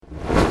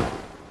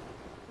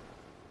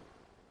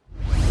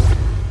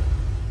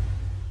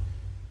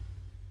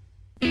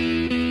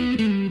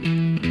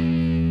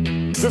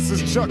This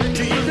is Chuck D.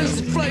 This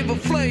is Flavor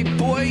Flav,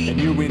 boy.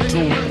 And you're in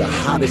tune with the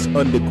hottest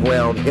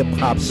underground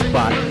hip-hop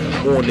spot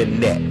on the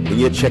net. And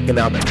you're checking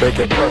out Make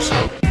It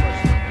Personal.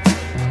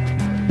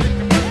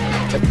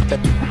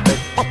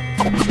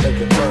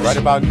 Right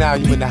about now,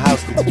 you in the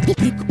house with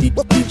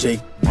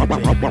DJ.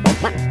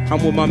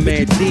 I'm with my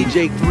man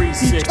DJ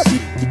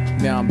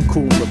 360. Now I'm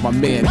cool with my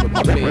man.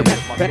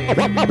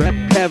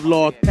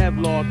 Kevlar,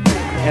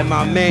 and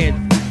my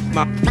man,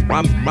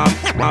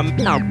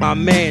 my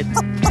man,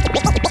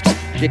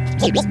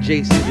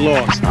 Jason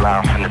Lost.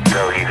 Allow from the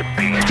belly to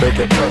be. Make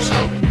It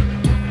Personal.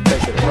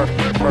 Make It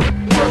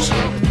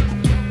Personal.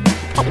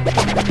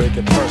 Make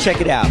It Personal.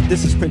 Check it out.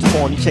 This is Prince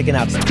Paul. You checking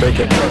out Make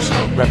It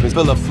Personal. Represent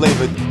Villa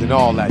Flavor and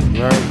all that,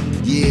 you heard?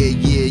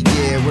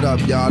 Yeah. What up,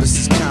 y'all? This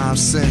is Common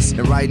Sense,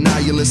 and right now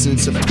you're listening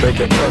to Make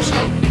It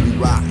Personal. We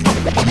rock.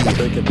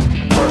 Make It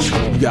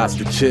Personal. You got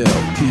to chill.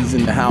 Keys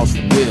in the house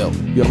for real.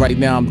 Yo, right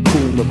now I'm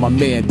cool with my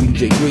man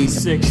DJ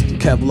 360,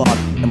 Kevlar,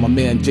 and my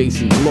man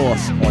Jason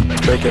Lost on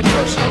Make It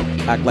Personal.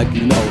 Act Like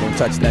You Know. Don't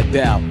touch that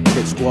dial.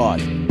 Hit squad.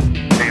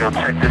 Hey, yo,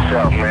 check this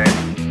out, man.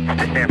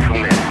 It's the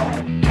infamous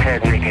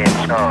head nigga in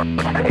charge.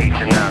 It's the H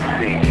and I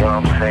C. You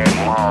know what I'm saying?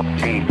 Mob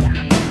deep.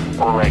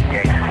 All that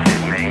gangsta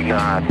shit, man. You know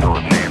how I do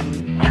it, man.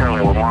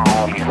 Chilling with my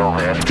homies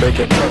over there. Make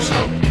It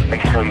Personal.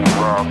 Make sure you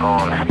log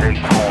on and stay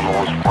tuned to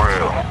what's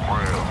real.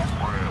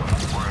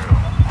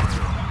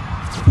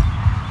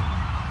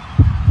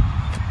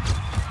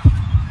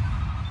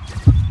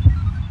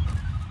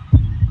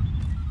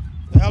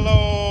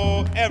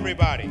 Hello,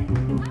 everybody.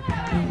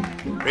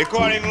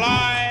 Recording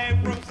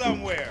live from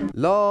somewhere.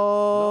 Lord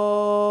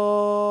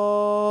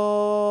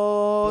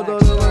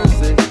of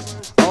mercy.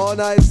 All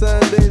night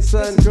Sunday,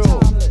 sun crew.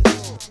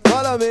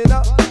 Follow me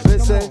now.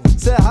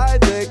 Say high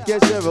tech,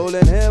 yes, you're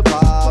rolling hip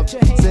hop.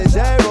 Say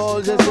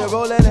J-roll, yes, you're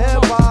rolling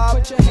hip hop.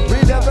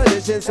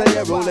 Redefinition, say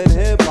you're rolling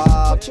hip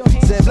hop.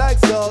 Say Black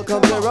Soul,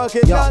 come to rock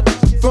it down.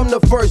 From the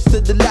first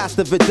to the last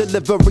of it,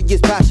 delivery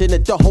is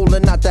passionate. The whole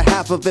and not the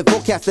half of it.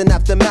 Forecasting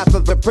aftermath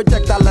of it.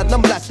 Projectile and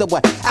I'm blasted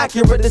away.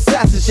 Accurate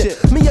assassin shit.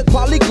 Me and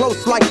quality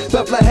close like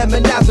Bethlehem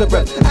and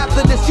Nazareth.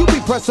 After this, you be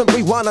pressing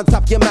rewind on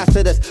top your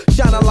master this.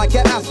 Shining like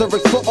an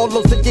asterisk for all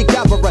those that you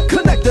gathering.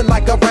 Connecting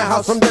like a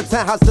roundhouse from the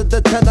townhouse to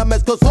the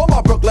tenements. Cause all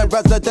my Brooklyn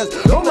residents,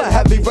 don't let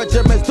heavy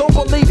regiments, don't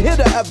believe, hear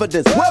the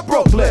evidence. We're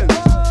Brooklyn.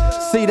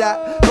 See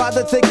that? By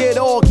the ticket,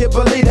 all can't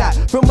believe that.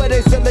 From where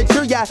they sell the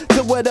tree at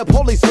to where the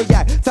police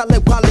react.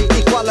 Talent, quality,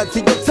 equality,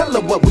 you tell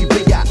them what we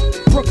be at.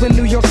 Brooklyn,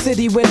 New York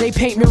City, where they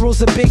paint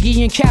murals of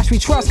Biggie and cash we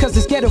trust. Cause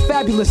this ghetto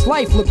fabulous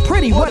life look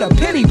pretty. What a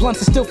pity,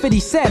 blunts are still 50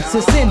 cents.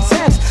 It's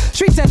incense.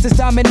 Street sense is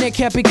dominant,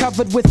 can't be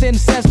covered with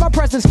incense. My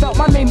presence felt,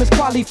 my name is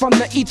Quali from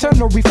the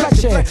eternal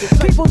reflection.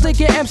 People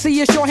think your MC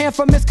is shorthand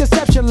for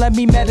misconception. Let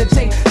me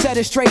meditate, set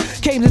it straight.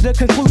 Came to the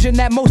conclusion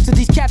that most of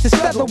these cats is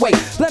featherweight.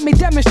 Let me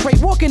demonstrate,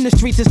 walking the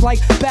streets is like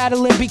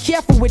battling. Be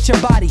careful with your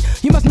body.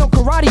 You must know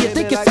karate, you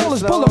think your soul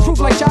is bulletproof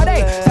like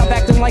Sade. Stop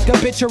acting like a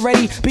bitch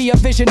already, be a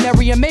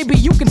visionary. And maybe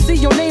you can see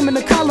your name in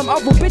the column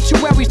of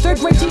obituaries. Third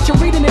grade teacher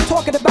reading and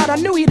talking about, I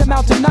knew he'd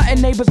amount to nothing.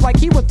 Neighbors like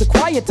he was the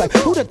quiet type.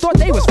 Who'd have thought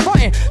they was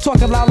frontin'?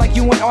 Talking loud like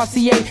you and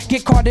RCA.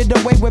 Get carted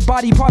away with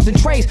body parts and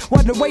trays.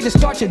 What a way to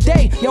start your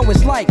day. Yo,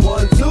 it's like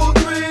 1, 2,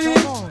 3.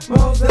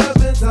 Most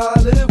Def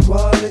and live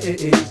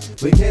quality.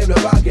 We came to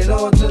rock it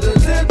on to the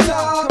tip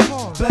top.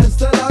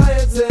 Best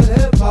alliance in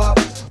hip hop.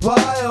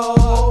 Why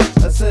oh?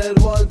 I said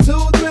 1, 2, 3.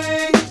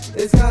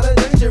 It's kinda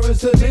dangerous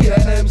to be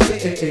an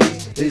MC.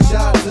 It's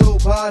shot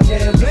Tupac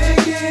and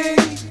Biggie.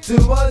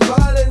 Too much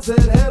violence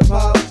in hip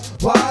hop.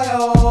 Why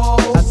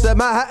oh? I said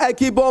my hat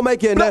keep on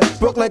making it.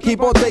 Brooklyn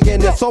keep on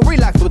taking it. So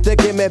relax with the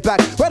give me back.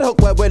 Red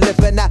Hook where we're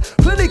living at.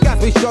 Plenty guys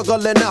we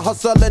struggling and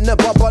hustling and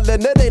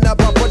bubbling. It ain't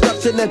about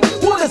production and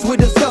what is we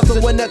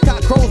discussing? When the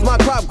cock crows, my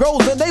crop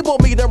grows and they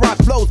want me to rock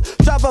flows.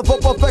 Striving for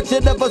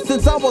perfection ever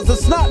since I was a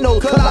snot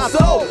nose.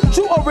 Colossal,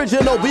 true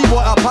original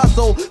B-boy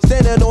apostle.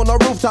 Standing on the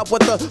rooftop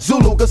with the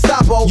Zulu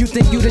Gestapo. You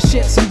think you the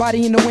shit,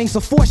 somebody in the wings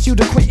will force you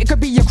to quit. It could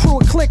be your crew,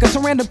 a clique, or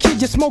some random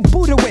kid you smoke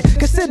Buddha with.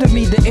 Consider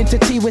me the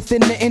entity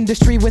within the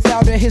industry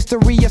without a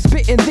history of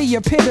spitting the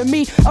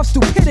epitome of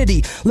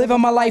stupidity. Living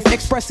my life,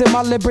 expressing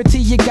my liberty,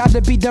 you gotta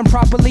be done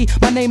properly.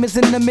 My name is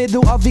in the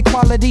middle of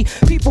equality.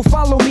 People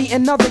follow me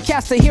and other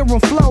cats to hear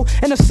them flow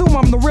and assume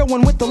I'm the real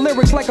one with the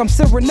lyrics like I'm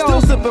Cyrano.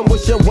 Still sipping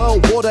with your well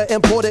water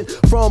imported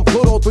from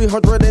Pluto,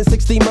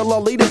 360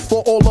 milliliters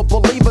for all the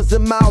believers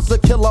in miles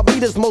of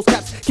kilometers. Most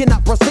cats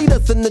cannot precede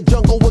us in the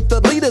jungle with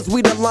the leaders.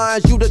 We the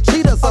lions, you the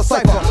cheaters. A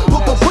cipher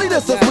will complete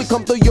us as we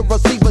come through your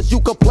receivers. You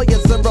can play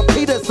us and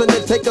repeat us and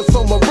then take us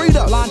home and read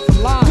us.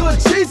 Good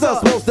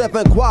Jesus, Mos Def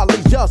and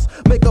quality just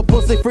make a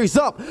pussy freeze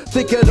up.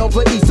 Think it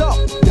over, ease up.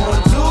 1, 2,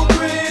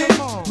 3.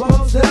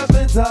 Mos Def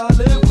and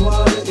live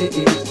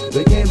quality.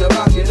 We came to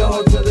rock it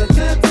on to the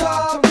tip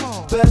top.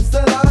 Best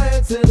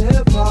alliance in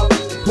hip hop.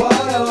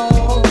 Why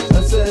oh?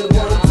 I said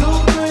 1, 2,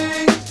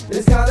 3.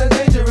 It's kinda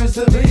dangerous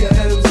to be an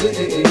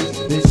MC.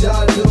 This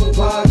shot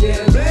Tupac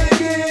and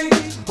Biggie.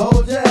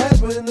 Hold your head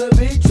when the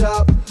beat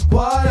drop.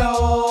 Why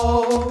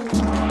oh?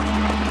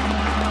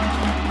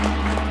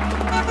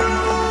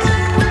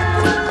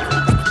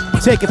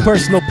 Take It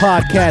Personal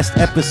Podcast,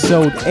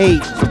 Episode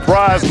 8.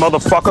 Surprise,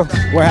 motherfucker.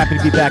 We're happy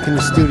to be back in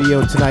the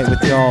studio tonight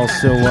with y'all.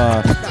 So,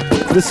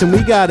 listen,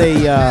 we got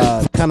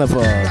a kind of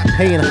a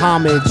paying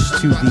homage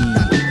to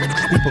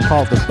the people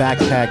called the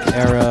backpack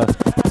era,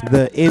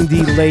 the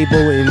indie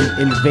label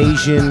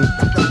invasion,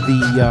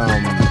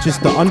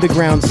 just the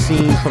underground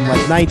scene from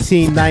like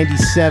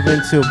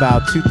 1997 to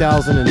about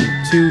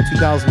 2002,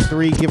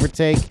 2003, give or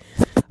take.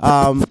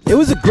 It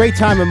was a great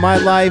time in my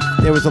life.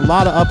 There was a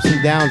lot of ups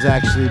and downs,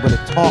 actually, but it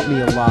taught me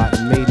a lot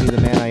and made me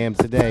the man I am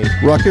today.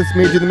 Rawkus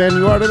made you the man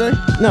you are today?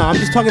 No, I'm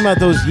just talking about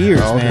those years,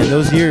 man.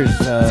 Those years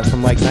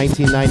from like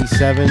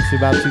 1997 to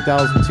about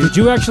 2002. Did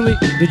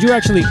you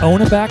actually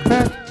own a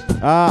backpack?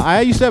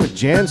 I used to have a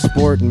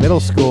Jansport in middle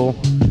school.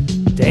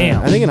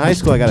 Damn. I think in high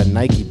school I got a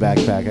Nike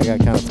backpack. I got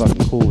kind of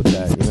fucking cool with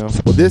that, you know?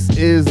 Well, this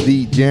is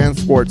the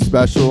Jansport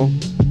special.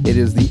 It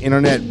is the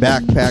internet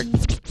backpack,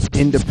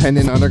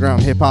 independent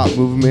underground hip-hop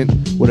movement,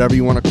 whatever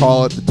you want to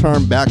call it. The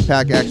term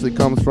backpack actually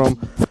comes from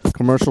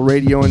commercial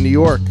radio in New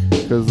York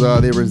because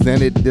they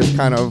resented this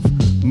kind of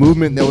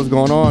movement that was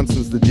going on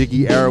since the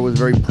Jiggy era was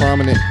very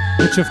prominent.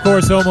 Which, of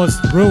course,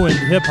 almost ruined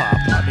hip-hop.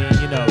 I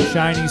mean,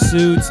 shiny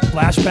suits,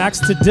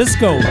 flashbacks to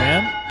disco,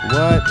 man.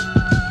 What?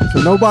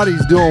 So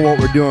nobody's doing what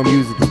we're doing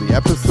musically.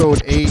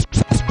 Episode 8,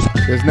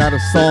 there's not a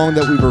song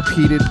that we've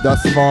repeated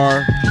thus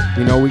far.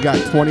 We got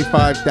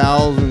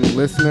 25,000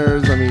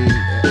 listeners. I mean,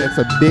 it's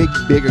a big,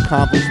 big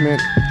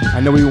accomplishment. I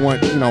know we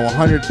want,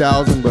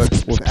 100,000, but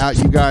without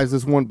you guys,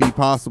 this wouldn't be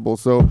possible.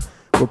 So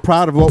we're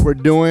proud of what we're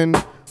doing.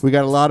 We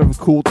got a lot of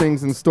cool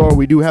things in store.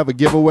 We do have a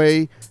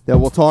giveaway that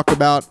we'll talk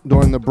about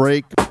during the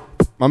break.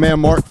 My man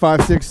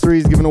Mark563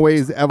 is giving away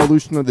his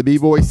Evolution of the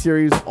B-Boy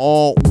series,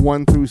 all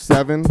 1 through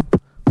 7.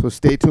 So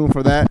stay tuned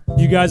for that.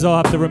 You guys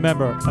all have to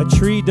remember, a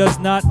tree does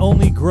not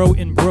only grow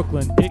in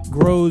Brooklyn, it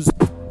grows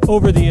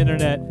over the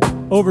internet,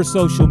 over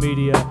social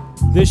media.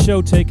 This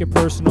show, Take It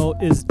Personal,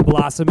 is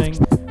blossoming.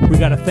 We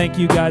got to thank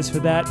you guys for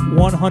that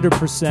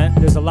 100%.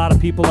 There's a lot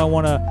of people I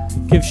want to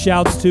give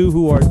shouts to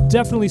who are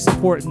definitely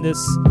supporting this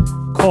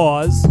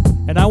cause,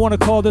 and I want to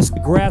call this a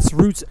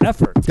grassroots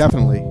effort.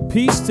 Definitely.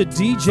 Peace to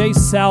DJ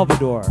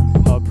Salvador.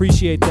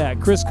 Appreciate that.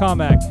 Chris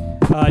Comack.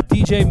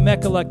 DJ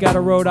Mekalek out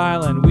of Rhode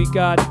Island. We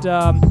got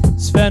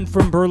Sven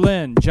from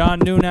Berlin. John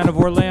Noon out of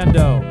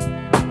Orlando.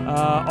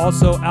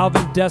 Also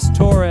Alvin Des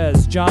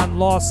Torres, John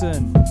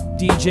Lawson,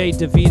 DJ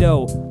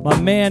DeVito, my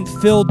man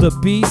Phil the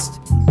Beast,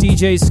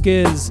 DJ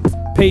Skiz,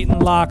 Peyton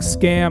Locke,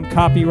 Scam,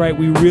 Copyright.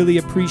 We really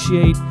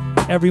appreciate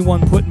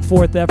everyone putting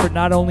forth effort,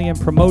 not only in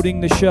promoting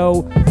the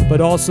show,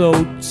 but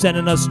also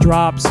sending us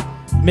drops,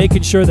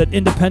 making sure that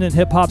independent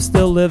hip-hop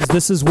still lives.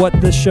 This is what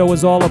this show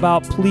is all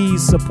about.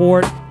 Please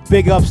support.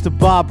 Big ups to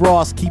Bob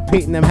Ross. Keep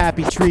painting them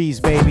happy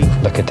trees, baby.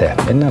 Look at that.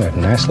 Isn't that a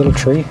nice little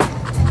tree?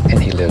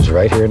 And he lives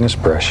right here in this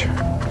brush.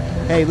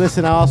 Hey,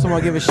 listen, I also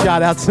want to give a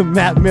shout out to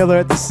Matt Miller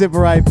at the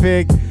Sybarite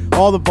Pig,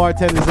 all the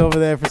bartenders over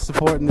there for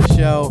supporting the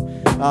show.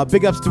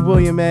 Big ups to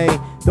William A.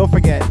 Don't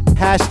forget,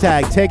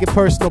 hashtag Take It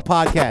Personal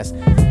Podcast.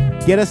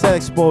 Get us that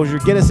exposure,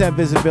 get us that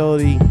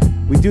visibility.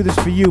 We do this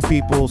for you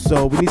people,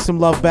 so we need some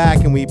love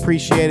back and we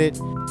appreciate it.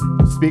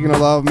 Speaking of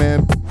love,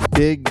 man,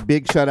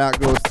 big shout out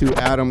goes to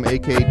Adam,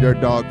 aka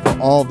Dirt Dog, for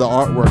all the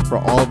artwork for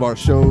all of our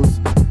shows.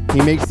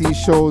 He makes these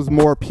shows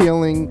more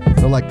appealing.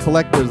 They're like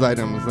collector's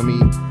items. I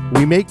mean,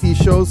 we make these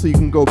shows so you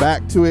can go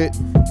back to it,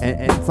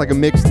 and it's like a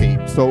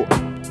mixtape. So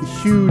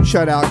huge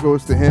shout out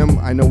goes to him.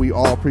 I know we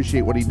all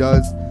appreciate what he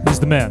does. He's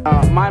the man.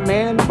 My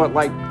man, but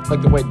like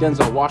the way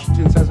Denzel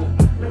Washington says it.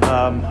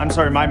 I'm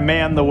sorry, my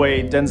man, the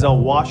way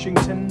Denzel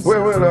Washington. Wait,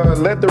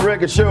 let the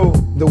record show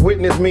the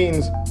witness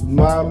means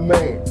my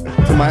man.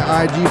 To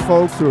my IG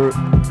folks who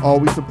are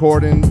always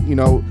supporting,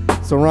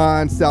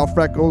 Saran, Sal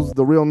Freckles,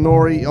 The Real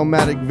Nori,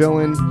 Illmatic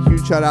Villain.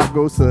 Huge shout out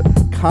goes to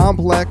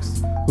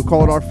Complex, who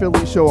called our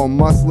Philly show a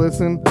must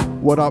listen.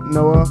 What up,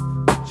 Noah?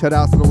 Shout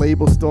outs to the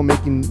label still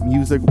making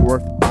music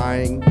worth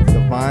buying. The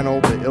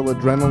vinyl, the ill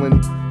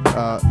adrenaline,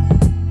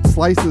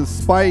 Slices,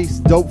 Spice,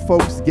 Dope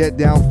Folks, Get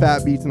Down,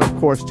 Fat Beats, and of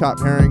course Chop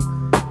Herring.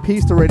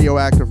 Peace to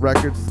Radioactive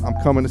Records. I'm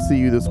coming to see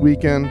you this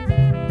weekend,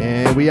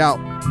 and we out.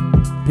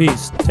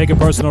 Peace.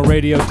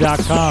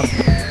 TakeItPersonalRadio.com.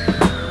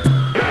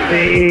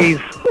 Peace.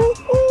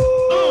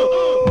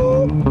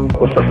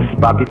 What's up, this is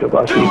Bobito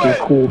Garcia,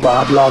 Cool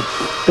Bob Love.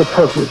 The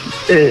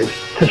purpose is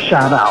to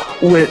shout out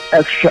with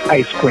extra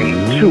ice cream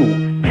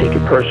to Take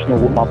It Personal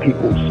with my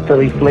people's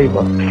Philly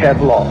flavor,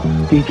 Kevlar,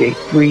 DJ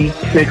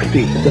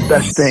 360, the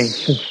best thing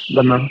since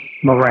lemon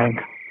meringue.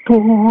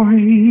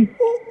 Boy.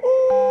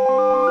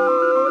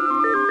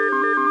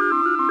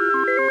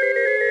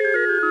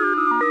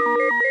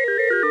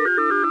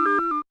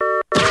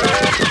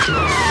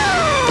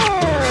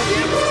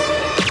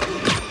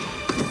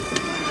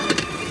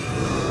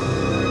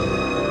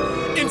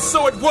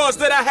 So it was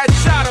that I had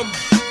shot him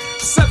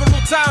several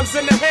times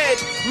in the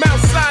head. Mount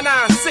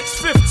Sinai,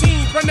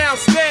 615,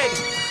 pronounced dead.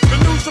 The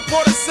news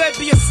reporter said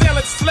the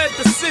assailants fled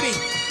the city.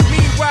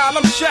 Meanwhile,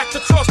 I'm shacked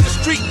across the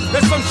street.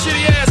 There's some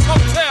shitty ass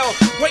hotel,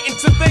 waiting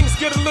till things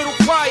get a little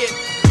quiet.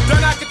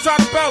 Then I could try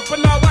to bounce, but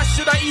now why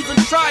should I even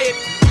try it?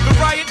 The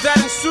riot that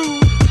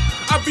ensued,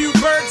 I viewed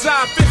bird's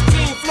eye,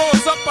 15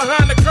 floors up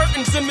behind the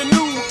curtains in the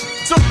nude.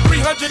 Took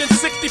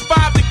 365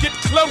 to get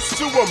close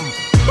to him.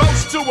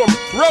 Boast to him,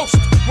 roast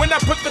when I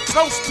put the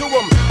toast to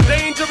him.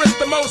 Dangerous,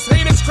 the most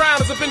heinous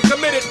crimes have been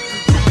committed.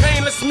 Through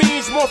painless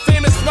means, more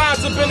famous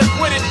minds have been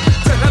acquitted.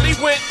 To hell he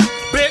went,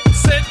 bit,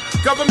 sent,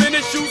 government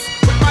issues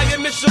with my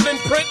initial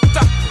imprint.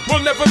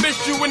 We'll never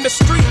miss you in the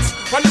streets.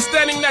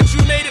 Understanding that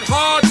you made it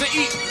hard to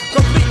eat.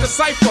 Complete the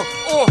cipher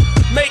or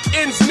make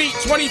ends meet.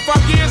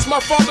 25 years my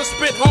father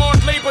spent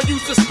hard labor,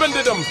 you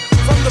suspended him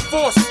from the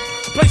force.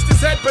 Placed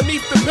his head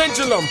beneath the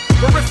pendulum.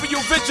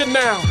 Peripheral vision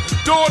now,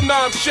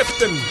 doorknob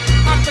shifting.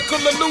 Optical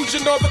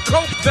illusion or the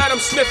coke that I'm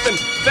sniffing.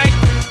 Thank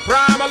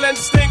primal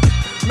instinct.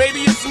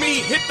 Maybe it's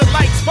me. Hit the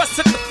lights, bust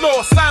hit the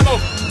floor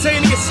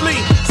simultaneously.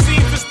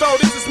 Seems as though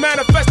this is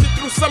manifested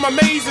through some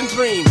amazing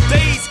dream.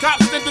 Days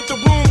cops entered the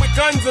room with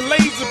guns and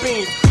laser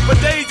beams. For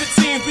days it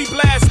seems we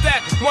blast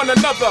at one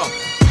another.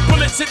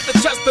 Bullets hit the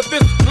chest of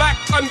this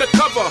black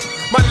undercover.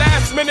 My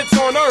last minutes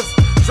on earth.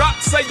 Drop,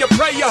 say your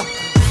prayer.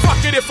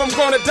 Fuck it, if I'm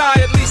gonna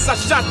die, at least I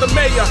shot the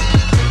mayor.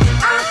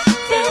 I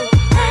feel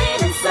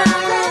pain and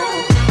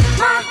sorrow.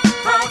 My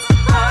heart's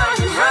hard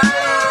and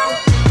hollow.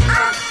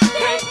 I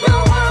can't go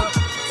on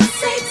to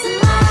say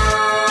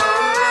tomorrow.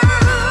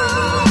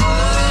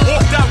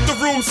 Walked out the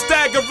room,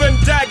 staggering,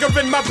 dagger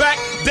in my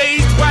back.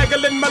 Dazed,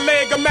 waggling my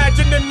leg,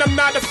 imagining I'm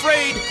not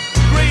afraid.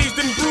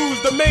 Grazed and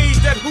bruised,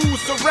 amazed at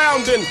who's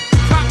surrounding.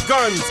 Cop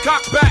guns,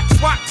 cock back,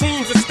 SWAT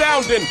teams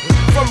astounding.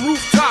 From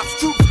rooftops,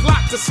 troops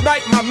plot to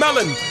snipe my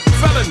melon.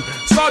 Felon,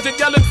 sergeant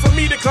yelling for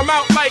me to come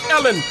out like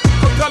Ellen.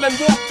 Compelling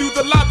walk through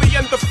the lobby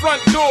and the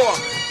front door.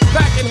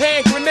 Packing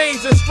hand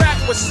grenades and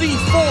strapped with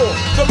C4.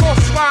 The more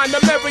swine,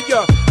 the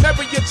merrier.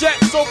 Merrier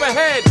jets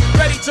overhead.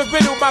 Ready to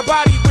riddle my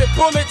body with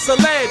bullets of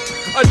lead.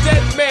 A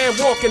dead man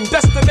walking,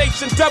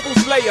 destination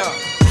devil's lair.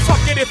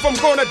 Fuck it, if I'm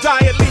gonna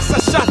die, at least I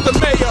shot the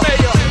mayor.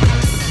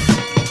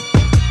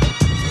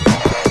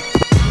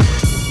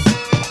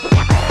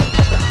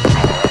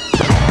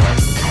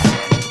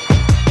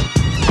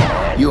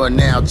 You are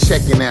now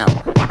checking out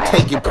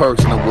Take It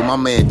Personal with my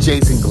man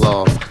Jason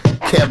Gloss,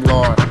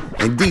 Kevlar,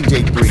 and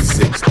DJ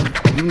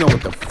 360. You know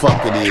what the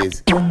fuck it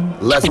is.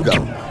 Let's go.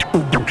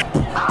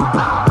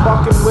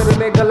 Fucking with a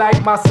nigga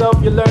like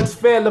myself, you learn to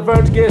fear.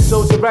 Laverne Gear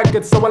shows your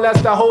record, so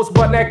unless the host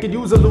butt naked,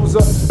 you's a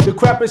loser. The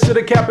crap it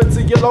should've kept it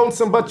till you're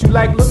lonesome, but you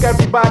like, look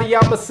everybody,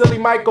 I'm a silly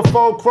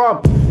microphone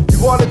crumb.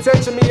 You want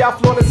attention, me, I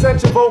flown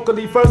ascension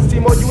vocally. First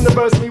team on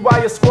universe, me, while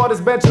your squad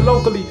is benching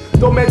locally.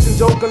 Don't mention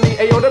jokingly,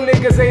 ayo, them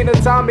niggas ain't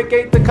atomic,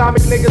 ain't the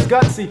comic niggas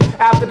gutsy.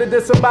 After the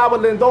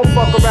disemboweling, don't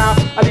fuck around.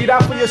 I lead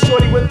out for your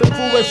shorty with the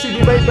crew and she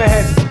be raping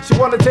heads. She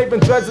wanna tape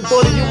and dreads and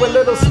thought of you a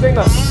little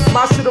stinger.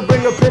 My shit'll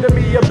bring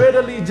epitome, you're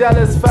bitterly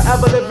jealous.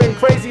 Forever living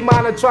crazy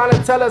mind trying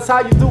to tell us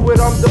how you do it.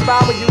 I'm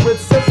devouring you with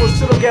simple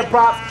shit'll get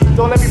props.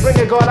 Don't let me bring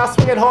it, God, I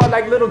swing it hard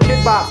like little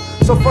kid bop.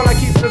 So fun I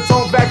keep the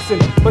tone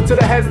vexing, but to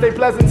the head stay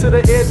pleasant, to the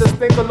ear just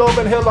think of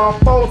Logan Hill on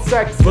phone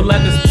sex.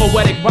 Relentless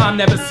poetic rhyme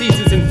never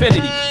ceases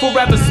infinity.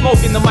 Forever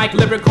smoking the mic,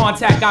 lyric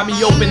contact got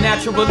me open,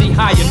 naturally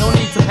higher, no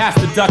need to pass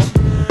the Dutch.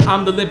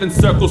 I'm the living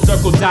circle,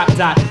 dot,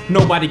 dot.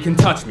 Nobody can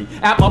touch me.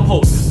 At my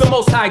post, the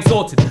most high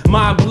exalted,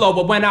 mind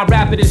blower. When I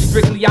rap it is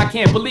strictly, I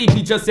can't believe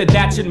he just said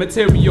that shit.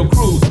 Material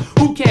cruise.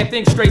 Who can't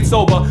think straight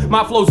sober?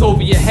 My flow's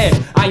over your head.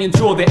 I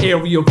enjoy the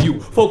aerial view.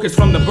 Focus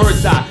from the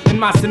bird's eye. In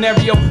my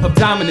scenario of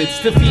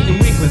dominance, defeating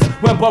weakness.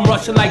 When bum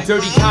rushing like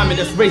dirty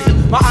communists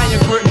racing. My iron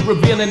curtain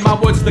revealing my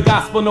words, the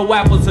gospel, no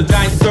apples or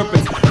giant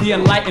serpents. The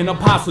enlightened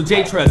apostle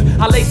J-Trez.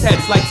 I lace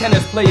heads like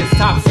tennis players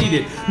top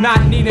seated.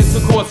 Not needing to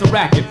cause a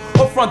racket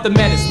or front the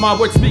menace. My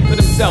words speak for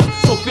themselves,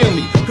 so feel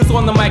me. Cause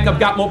on the mic I've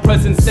got more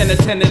presence than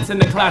attendance in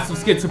the class of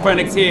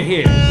schizophrenics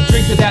here.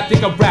 Drink to that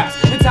thick of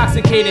raps,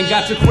 intoxicating,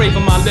 got you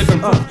craving my living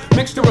proof.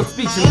 Mixture of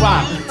speech and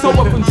rhyme, so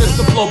up from just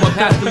the flow, but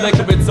past the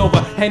liquor it's over.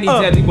 Any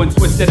deadly when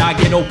twisted, I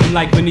get open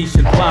like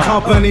Venetian blind.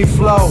 Company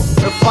flow,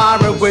 the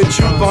fire with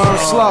you burn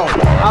slow.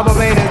 I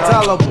remain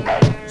indelible.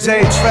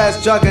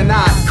 J-Trez,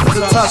 Juggaknots, to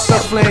touch the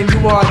flame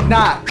you are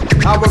not.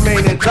 I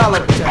remain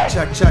indelible.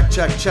 Check.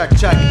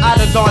 I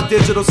done on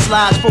digital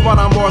slides for what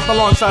I'm worth,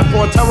 alongside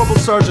four terrible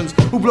surgeons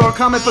who blur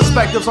common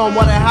perspectives on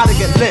what and how to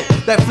get lit.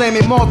 That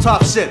flaming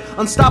Molotov shit.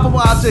 Unstoppable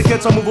object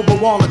hits unmovable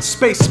wall and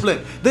space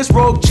split. This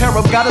rogue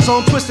cherub got his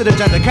own twisted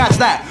agenda. Catch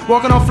that.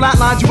 Walking on flat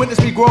lines, you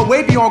witness me grow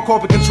way beyond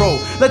corporate control.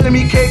 Let them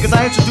eat cake as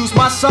I introduce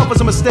myself as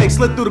a mistake.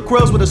 Slid through the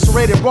grills with a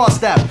serrated raw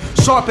staff.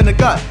 Sharp in the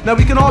gut. Now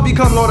we can all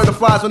become Lord of the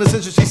Flies when this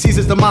industry sees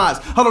its demise.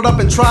 Huddled up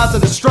and tries to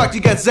destruct,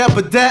 you get zapped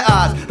with dead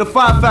eyes. The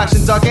five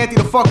factions dug anti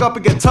the fuck up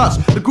and get touched.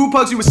 The group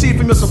hugs you receive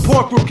from your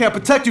support group can't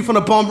protect you from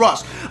the bum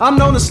rush. I'm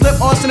known to slip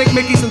arsenic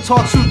Mickeys and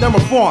talk truth then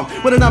reform.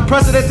 With an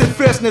unprecedented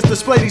fierceness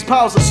display these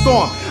powers of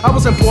storm. I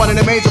wasn't born in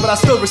a manger but I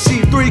still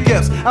received 3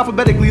 gifts.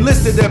 Alphabetically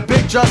listed, they're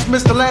Big Just,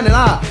 Mr. Land and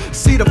I.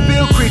 See the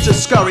field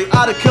creatures scurry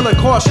out of killer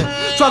caution.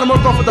 Try to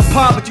work off with the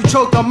pot but you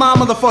choked on my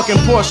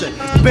motherfucking portion.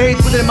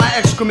 Bathed within my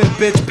excrement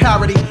bitch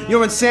parody.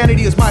 Your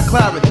insanity is my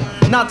clarity.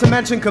 Not to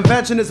mention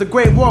convention is a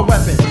great war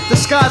weapon,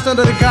 disguised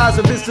under the guise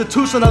of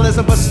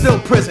institutionalism, but still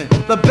prison.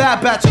 The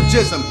bad batch of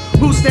jism.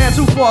 Who stands,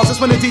 who falls,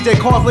 that's when the DJ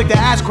calls like the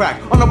ass crack.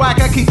 On the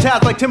whack, I keep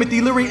tabs like Timothy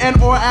Leary and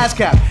or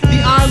ASCAP.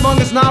 The iron lung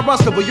is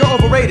non-rustable, you're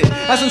overrated.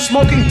 As in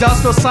smoking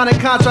dust or signing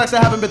contracts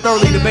that haven't been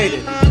thoroughly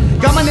debated.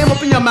 Got my name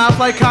up in your mouth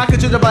like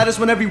conjunctivitis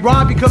when every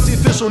rhyme becomes the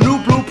official new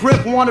blueprint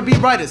for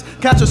wannabe writers.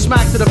 Catch a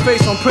smack to the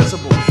face on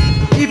principle.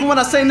 Even when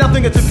I say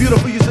nothing, it's a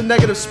beautiful use of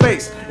negative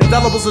space.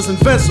 Indelibles is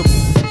invincible.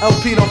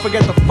 LP, don't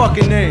forget the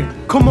fucking name.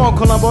 Come on,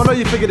 Columbo, I know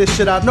you figure this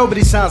shit out.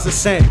 Nobody sounds the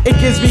same. It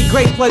gives me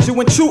great pleasure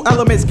when true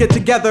elements get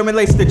together and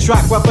lace the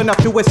track rough enough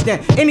to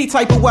withstand any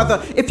type of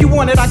weather. If you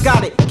want it, I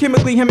got it.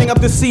 Chemically hemming up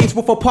the scenes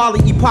with a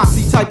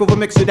poly-epoxy type of a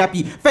mixture that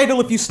be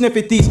fatal if you sniff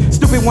at these.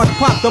 Stupid ones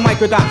pop the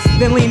microdots,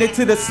 then lean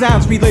into the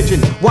sounds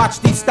religion. Watch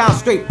these styles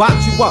straight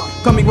box you up,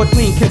 coming with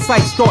clean,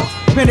 concise thoughts.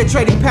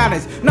 Penetrating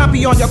patterns, not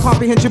beyond your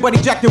comprehension, but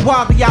ejected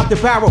wildly out the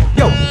barrel.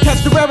 Yo,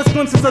 catch the rarest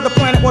glimpses of the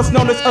planet once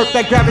known as Earth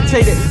that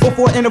gravitated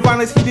before inner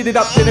violence heated it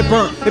up, then it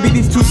burned. It be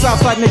these two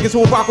Southside niggas who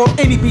will rock off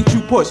any beat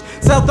you push.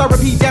 Cell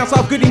therapy down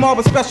south, Goody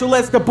Marvel special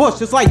as the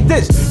bush. It's like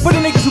this for the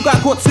niggas who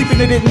got caught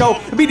sleeping and didn't know.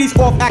 It be these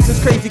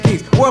off-axis crazy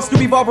keys. Worlds to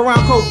revolve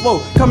around cold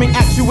flow, coming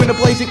at you in a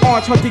blazing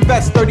orange hunting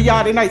vest.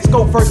 30-odd at night,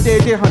 scope first day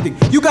of deer hunting.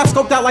 You got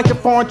scoped out like the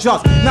foreign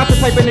just. Not the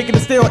type of nigga to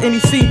steal any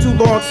scene too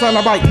long, son.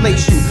 I might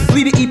lace you.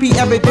 Lead the EP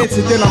evidence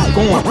and then I'm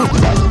going.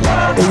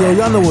 Hey yo,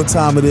 y'all know what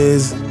time it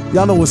is.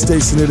 Y'all know what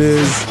station it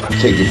is.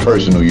 Take it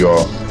personal,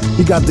 y'all.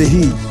 He got the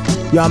heat.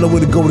 Y'all know where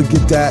to go to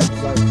get that.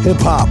 Hip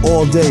hop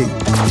all day.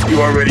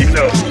 You already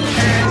know.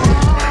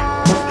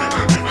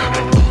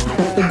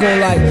 It go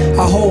like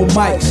I hold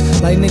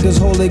mics, like niggas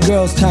hold their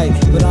girls tight.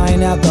 But I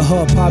ain't at the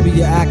hub, probably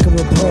your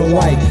accurate pearl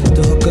white.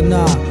 The hook or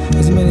not,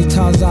 as many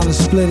times as I done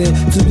split it.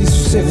 To be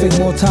specific,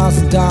 more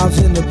times than dimes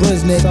in the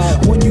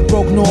brisnet. When you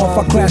broke north,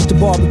 I crashed the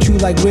barbecue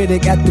like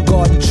Riddick at the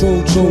garden.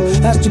 True.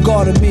 That's the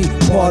guard of me,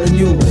 pardon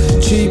you.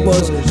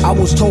 Cheapers, I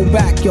was told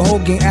back, your whole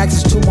gang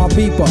access to my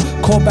beeper.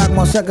 Call back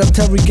my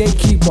secretary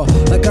gatekeeper.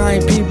 Like I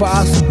ain't peeper,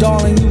 I said,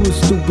 darling, you was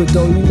stupid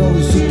though. You know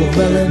the super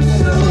villain.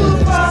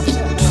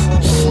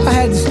 I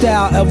had this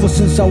style ever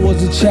since I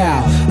was a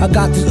child. I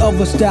got this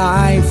other style,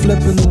 I ain't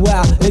flipping the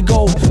wow. It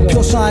go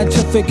pure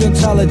scientific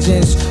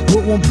intelligence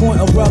with 1 point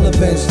of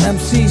relevance.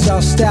 MCs,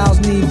 our styles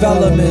need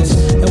elements.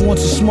 And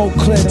once you smoke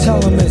clear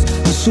telements,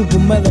 the super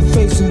metal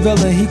facing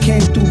villain, he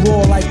came through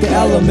raw like the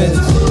elements.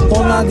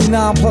 All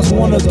 99 plus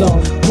one of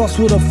them, plus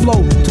with a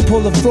flow to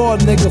pull a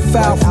fraud nigga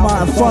foul from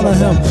out in front of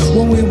him.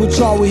 When we were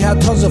y'all, we had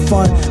tons of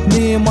fun.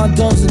 Me and my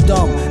duns are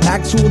dumb.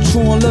 Actual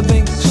true and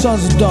living,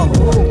 sons are dumb.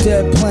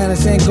 Dead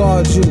planets ain't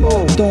guard you.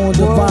 Throwing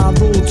divine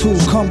rule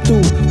to come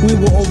through, we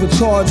will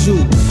overcharge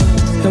you.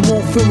 And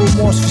won't feel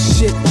remorse for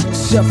shit,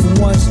 except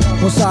for once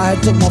I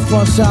had took my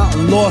fronts out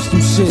and lost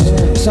them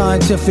shit.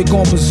 Scientific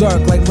on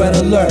berserk like red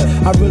alert.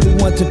 I really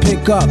want to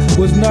pick up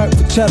was nerd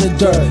for cheddar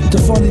dirt. To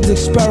fund these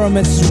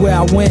experiments is where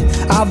I went.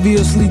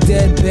 Obviously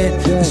dead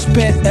bent and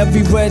spent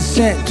every red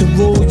cent to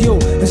rule you,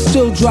 and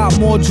still drop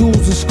more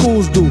jewels than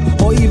schools do,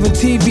 or even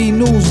TV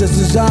news that's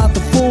designed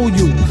to fool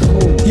you.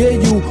 Yeah,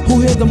 you who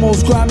hear the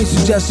most grimy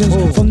suggestions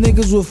from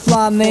niggas with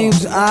fly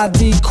names and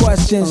ID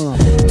questions.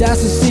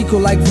 That's a secret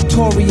like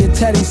Victoria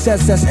Teddy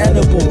says that's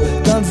edible.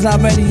 Guns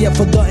not ready yet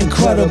for the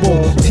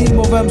incredible. Team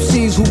of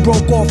MCs who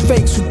broke off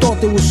fakes who thought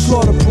they were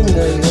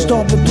slaughterproof.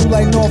 Stomping through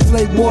like North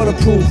Lake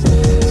waterproof.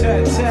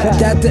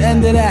 But at the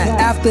end of that,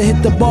 after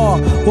hit the bar,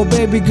 where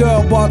baby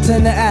girl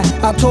bartender at,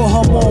 I told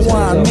her more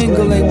wine,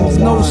 mingling with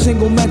no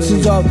single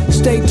mentions of.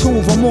 Stay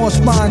tuned for more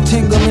spine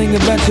tingling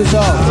adventures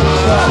of.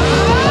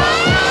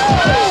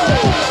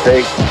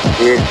 Take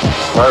it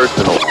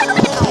personal.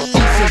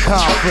 Eastern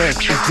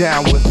Conference is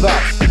down with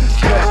us.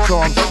 West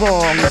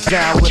Armstrong is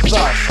down with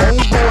us.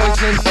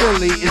 Homeboys in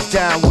Philly is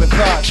down with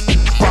us.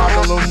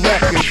 Fondle Em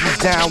Records is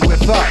down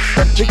with us.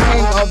 The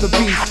king of the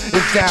beast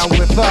is down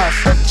with us.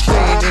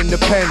 Staying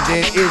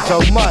independent is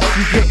a must.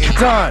 You get it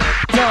done.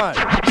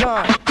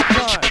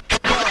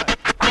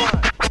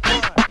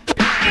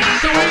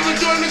 So either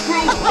join the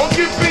crew or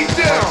get beat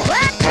down.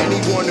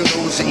 Anyone who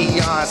knows the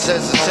Eon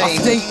says the same. I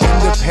stay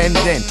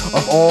independent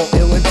of all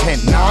ill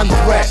intent,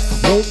 non-threat.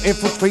 Won't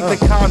infiltrate the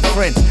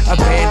conference.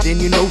 Abandon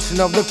your notion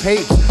of the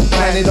papes.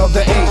 Planet of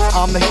the apes.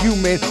 I'm the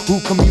human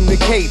who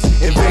communicates.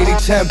 Invading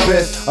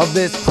tempest of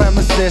this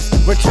premises.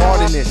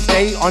 Retardedness.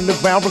 Stay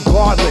underground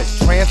regardless.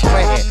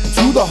 Transplanting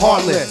to the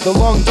heartless. The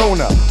lung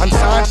donor.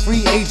 Unsigned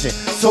free agent.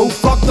 So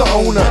fuck the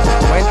owner.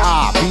 When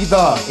I be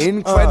the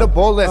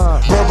incrediblest.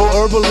 Verbal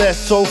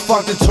herbalist. So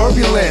fuck the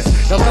turbulence.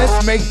 Now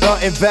let's make the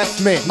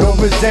investment. No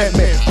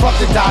resentment. Fuck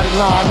the dotted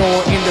line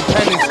on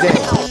Independence Day.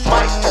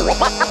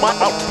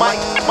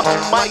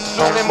 Mike,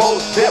 zoom in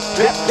Mos Def.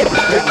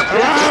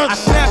 I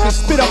snap and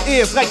spit up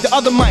ears like the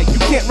other mic.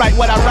 You can't write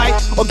what I write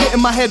or get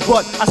in my head,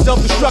 but I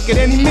self-destruct at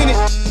any minute.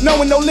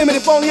 Knowing no limit,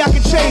 if only I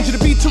could change it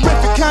to be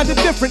terrific, kinda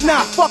different.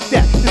 Nah, fuck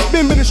that. It's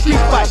been a street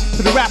fight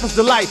to the rapper's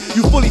delight.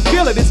 You fully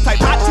feel it, it's type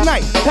hot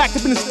tonight. Packed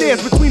up in the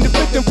stairs between the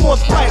fifth and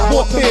fourth flight.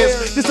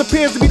 Warfares. This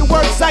appears to be the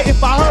work site.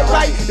 If I heard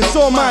right, it's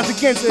all minds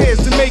against theirs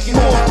to make it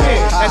more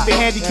fair. As they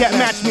handicap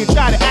match me and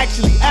try to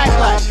actually act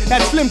like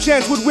that slim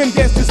chance would win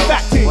against this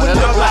fat team. What it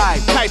look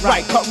like? Type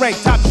right, cut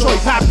rank, top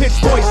choice, high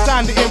pitched voice,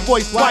 signed the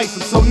invoice twice.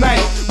 I'm so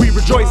nice. We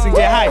rejoice and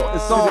get hype.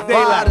 It's on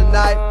fire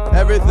tonight.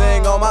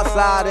 Everything on my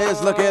side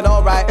is looking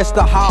alright. It's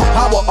the high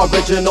power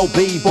original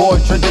B-boy,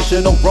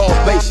 traditional raw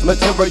bass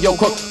material,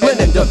 Crooklyn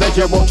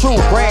individual, true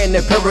grand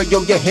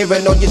imperial. You're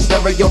hearing on your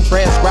stereo,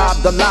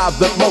 transcribed alive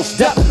with Mos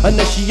Def.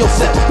 Initial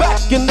set back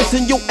and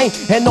listen. You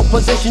ain't in no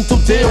position to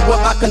deal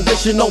with my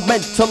conditional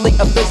mentally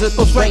and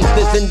physical strength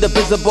is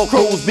indivisible.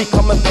 Crews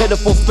becoming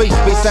pitiful. Space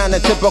be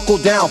sounding typical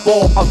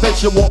downfall.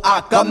 Eventual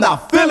I'm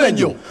not feeling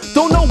you.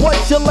 Don't know what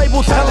your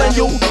label's telling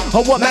you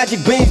or what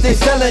magic beans they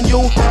selling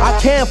you. I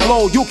can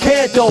flow, you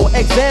can't though.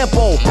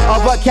 Example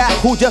of a cat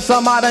who just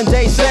a modern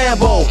day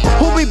Sambo,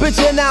 who be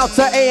bitching out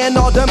to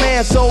A&R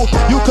demand so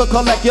you could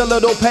collect your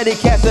little petty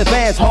cash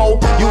advance, ho.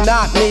 You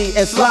knock me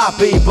and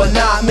sloppy, but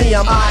not me.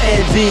 I'm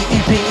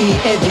INDEPENDENT.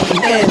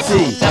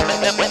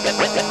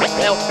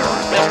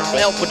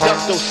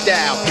 L-Fudge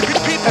style.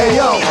 Hey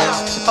yo,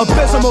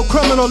 abysmal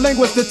criminal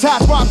linguist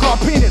detached rock on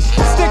penis.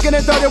 Sticking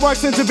in dirty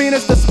works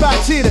intravenous to spot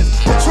cheaters.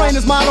 The train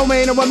is my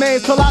domain and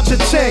remains till I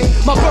cha-ching.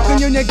 My Brooklyn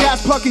Union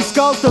gas plucking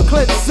skulls till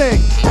clips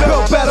sing.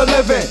 Built better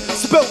living,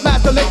 spilt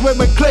master liquid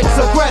with clicks,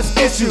 aggress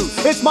issues.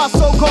 It's my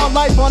so-called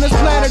life on this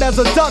planet as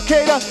a duck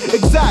hater.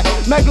 Exact,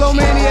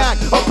 megalomaniac,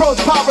 approach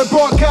power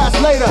broadcast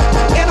later.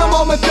 In a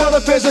moment feel the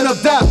vision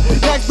of death.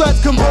 Next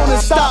threats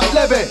components stop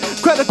living.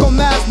 Critical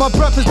mass, my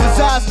breath is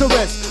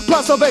disastrous.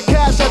 Plus over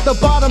cash at the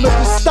bottom if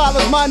the style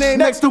is my name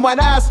next to an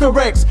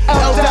asterisk.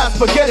 L-Dash,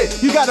 forget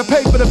it, you gotta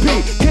pay for the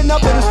P.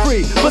 Kidnapping is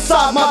free,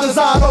 besides my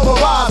design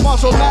overrides.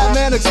 Martial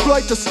madman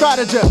exploit the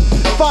stratagem.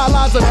 Fine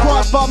lines are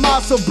crossed by my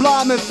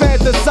sublime and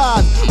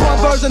fantasize. One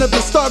version of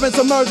disturbance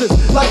emerges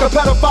like a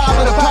pedophile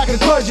and a pack of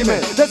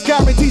clergymen. Let's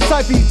guarantee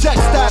cypher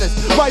eject status.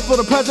 Right for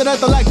the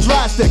president-elect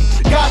drastic.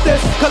 Got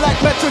this,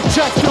 collect metric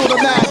checks through the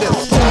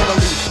madness.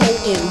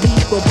 Potent,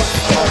 lethal,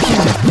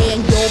 but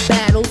man, your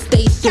battle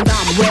station,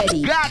 I'm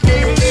ready.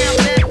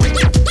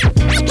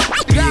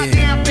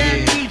 Goddamn that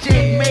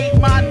DJ made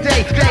my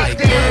day.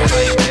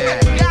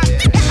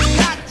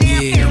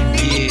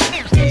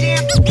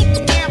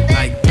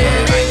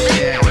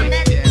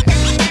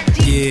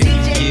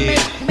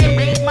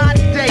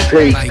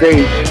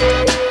 Stage.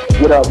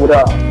 What up?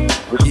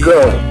 What's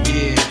good?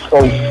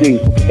 OC,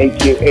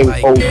 aka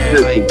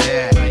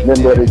O60,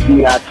 member of the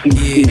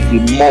DITC, the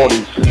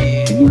Mortys.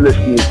 You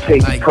listening to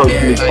Take It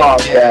Personally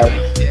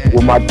podcast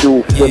with my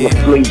dude, Filler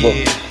Flavor,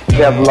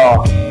 Kevlar,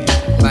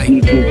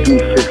 and DJ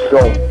 360.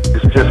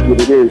 It's just what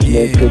it is,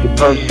 man. Take it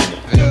personally.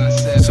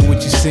 So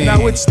what you saying?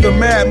 Now it's the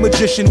mad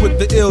magician with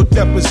the ill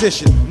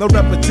deposition. No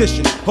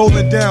repetition,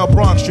 holding down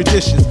Bronx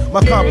traditions.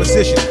 My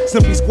composition,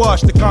 simply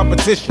squash the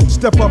competition.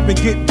 Step up and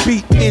get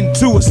beat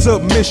into a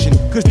submission.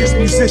 Cause this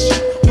musician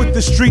with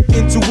the street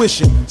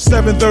intuition.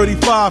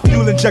 735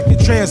 fuel injected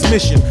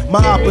transmission.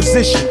 My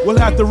opposition will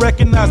have to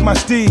recognize my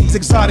steeds.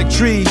 Exotic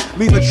trees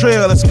leave a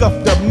trail of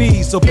scuffed up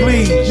knees. So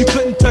please, you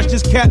couldn't touch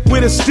this cat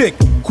with a stick.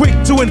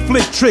 Quick to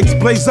inflict tricks,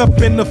 blaze up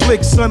in the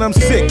flick, son, I'm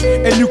sick.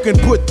 And you can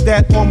put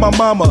that on my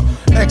mama.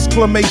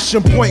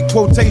 Exclamation point,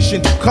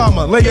 quotation,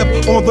 comma. Lay up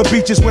on the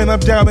beaches when I'm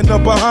down in the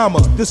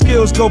Bahamas. The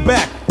skills go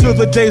back to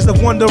the days of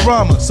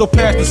Wonderama. So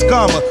pass the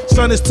scammer,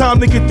 son, it's time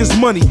to get this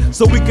money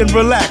so we can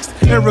relax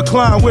and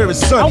recline where it's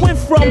sunny. I went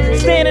from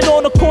standing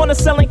on the corner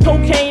selling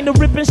cocaine to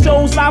ripping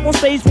shows live on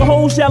stage with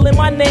hoes yelling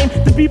my name.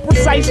 To be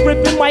precise,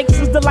 ripping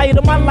mics is the light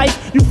of my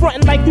life. You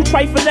frontin' like you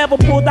trifle, never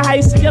pulled the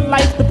heist in your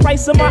life. The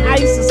price of my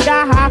ice is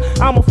sky high.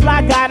 I'm a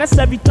fly guy, that's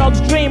every thug's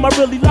dream. I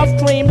really love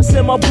cream, it's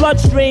in my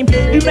bloodstream.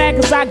 You mad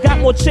cause I got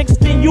more chicks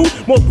than you,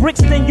 more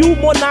bricks than you,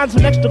 more nines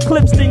and extra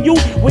clips than you.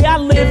 Where I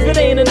live, it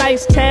ain't a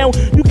nice town.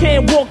 You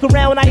can't walk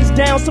around ice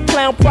down. Some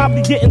clown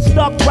probably getting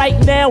stuck right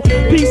now.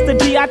 Peace to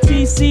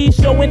DITC,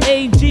 showing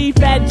AG,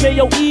 Fat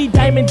J-O-E,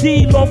 Diamond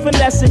D, Lord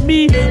finessing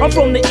me. I'm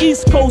from the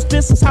East Coast,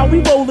 this is how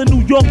we roll in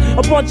New York.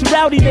 A bunch of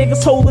rowdy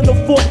niggas holding the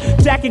fort.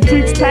 Jacking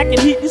creeps, packing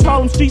heat, these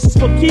Harlem streets is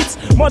for keeps.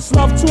 Much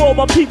love to all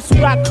my peeps who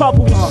got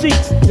couple with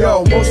sheets.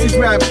 Yo, most of these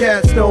rap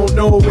cats don't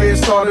know where it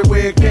started,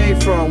 where it came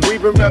from.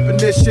 We've been repping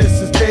this shit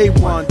since day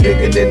one.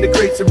 Digging in the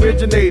greats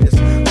originators.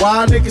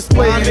 Why niggas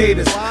playing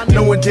haters?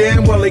 Knowing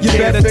damn well they you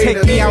can't better take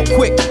us. me out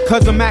quick,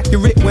 cause I'm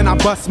accurate when I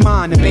bust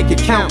mine and make it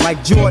count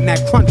like Jordan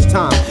at crunch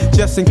time.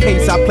 Just in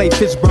case I play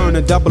Fishburne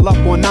and double up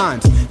on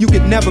nines. You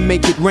could never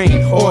make it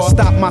rain or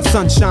stop my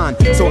sunshine.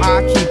 So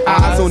I keep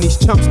eyes on these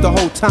chumps the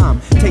whole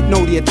time. Take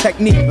note of your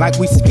technique like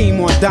we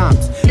scheme on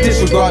dimes.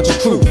 Disregard your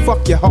crew,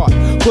 fuck your heart.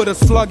 Put a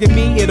slug in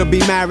me, it'll be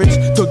marriage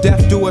till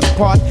death do us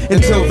part.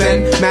 Until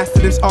then, master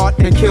this art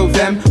and kill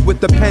them. With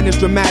the pen is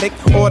dramatic,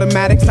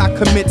 automatics I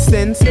commit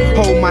sins.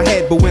 Hold my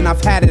head, but when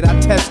I've had it I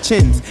test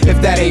chins.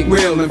 If that ain't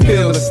real and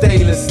feel the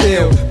stainless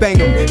steel, bang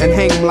them and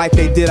hang them like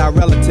they did our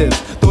relatives.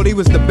 Thought he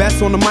was the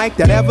best on the mic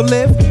that ever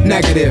lived?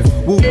 Negative,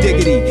 woo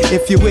diggity.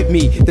 If you're with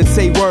me, then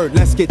say word.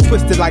 Let's get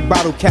twisted like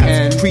bottle caps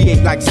and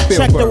create like Spielberg.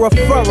 Check the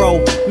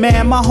referral,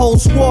 man, my whole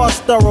squad's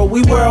thorough.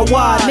 We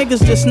worldwide,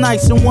 niggas just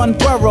nice in one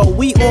borough.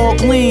 We all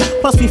gleam,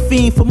 plus we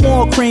fiend for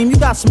more cream. You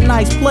got some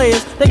nice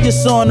players, they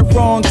just on the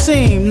wrong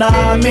team. Nah,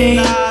 I mean,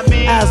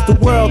 as the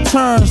world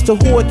turns to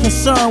who it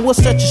concern, we'll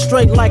set you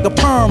straight like a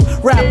perm.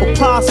 Rap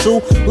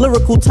apostle,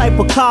 lyrical type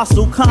of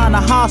Picasso, kinda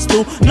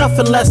hostile,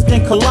 nothing less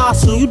than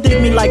colossal. You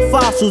dig me like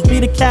fossils, be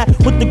the cat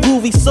with the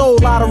groovy soul.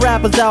 Lot of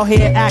rappers out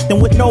here acting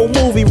with no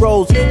movie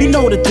roles. You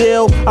know the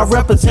deal, I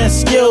represent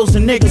skills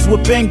and niggas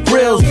with big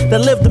grills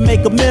that live to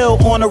make a meal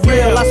on the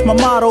real. That's my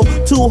motto,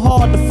 too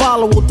hard to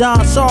follow. Will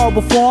die in sorrow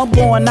before I'm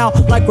going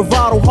out like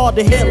bravado. Hard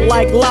to hit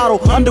like Lotto,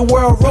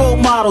 underworld role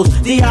models.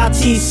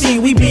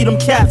 DITC, we beat them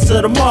cats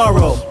of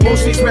tomorrow.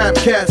 Most these rap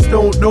cats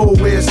don't know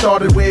where it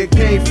started, where it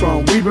came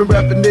from. We've been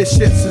repping this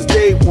shit since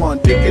day one.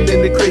 Thinking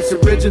in the crates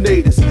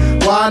originators.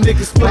 Why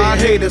niggas playing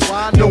haters,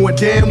 knowing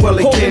damn well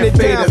they can't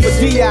fade us. For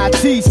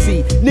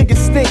DITC, niggas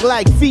stink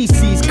like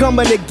feces.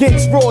 Coming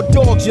against raw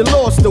dogs, you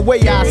lost the way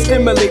I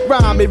stimulate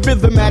rhyme and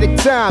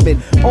rhythmatic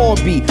timing. On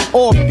beat,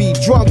 off beat,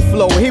 drunk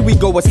flow. Here we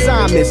go,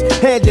 assignments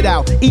handed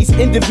out. Each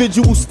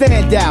individual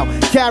stand out,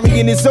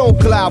 carrying his own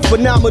cloud.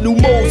 Phenomenal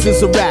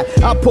Moses a rap.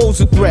 I pose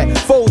a threat.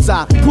 Foes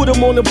I put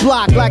them on the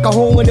block like a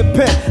hole in the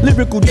pen.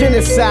 Lyrical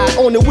genocide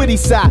on the witty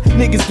side.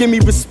 Niggas give me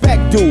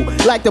respect, dude.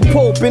 Like the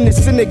Pope in the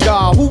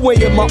synagogue. Who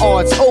weighing my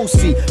odds?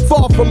 OC.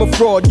 Far from a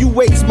fraud. You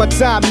waste my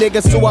time,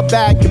 nigga, so I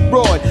bag the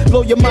broad.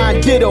 Blow your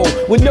mind ditto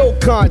with no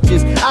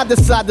conscience. I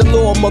decide the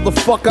law,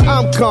 motherfucker.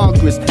 I'm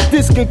Congress.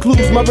 This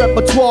concludes my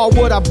repertoire.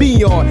 What I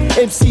be on.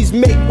 MCs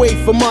make way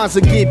for mines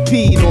to get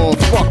peed on.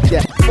 Fuck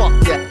that. Fuck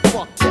that.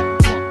 Fuck that.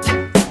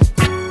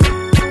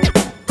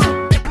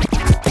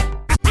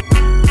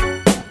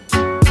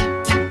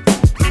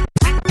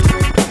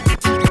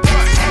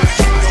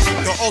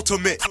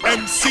 Ultimate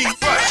MC.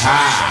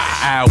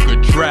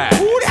 Alcatraz.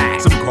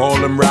 Some call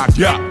him rock.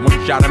 Yeah,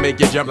 one shot to make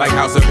you jump like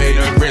House of Pain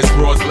and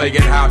crisscross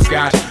legged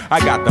hopscotch. I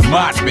got the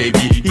mods, baby.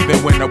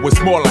 Even when I was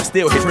small, I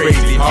still hit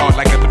crazy hard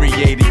like a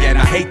 380. And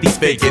I hate these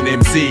faking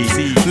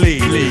MCs.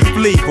 Please,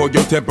 flee for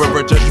your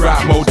temperature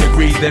drop more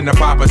degrees than the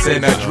Papa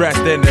Center.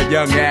 Dressed in a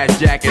young ass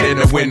jacket in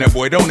the winter,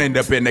 boy. Don't end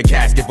up in the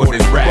casket for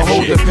this rap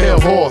Behold shit. the pale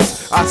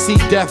horse. I see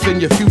death in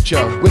your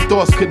future. When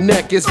thoughts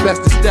connect, it's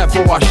best to step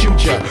or I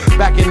shoot ya.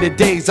 Back in the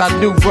days, I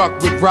knew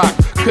Ruck would rock.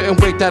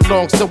 Couldn't wait that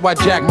long, so I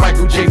jacked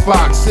Michael J.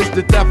 Fox. Since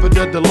the death of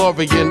the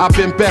DeLorean, I've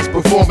been best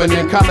performing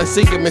in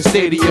Coliseum and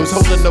stadiums,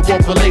 holding the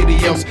one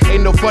palladiums.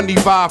 Ain't no funny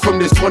vibe from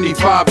this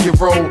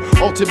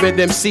 25-year-old. Ultimate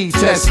MC,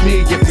 test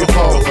me if you're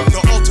bold. The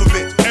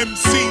ultimate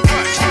MC.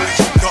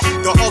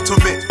 The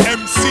ultimate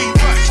MC.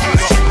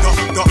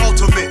 The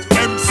ultimate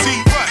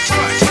MC.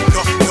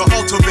 The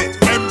ultimate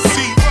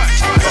MC.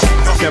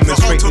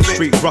 Demonstrate the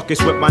street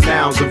ruckus with my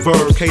nouns and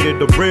verbs. Cater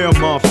to real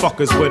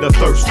motherfuckers with a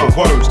thirst for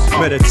words.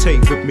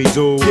 Meditate with me,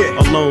 dude.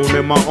 Alone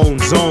in my own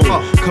zone.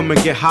 Come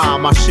and get high,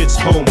 my shit's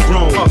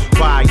homegrown.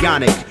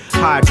 Bionic.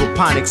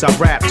 Hydroponics, I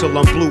rap till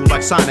I'm blue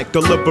like Sonic.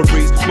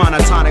 Deliveries,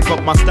 monotonic,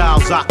 but my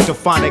style's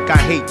octophonic. I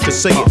hate to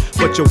say it,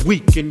 but you're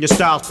weak and your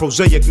style's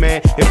prosaic,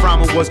 man. If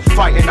rhyming was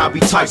fighting, I'd be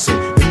Tyson.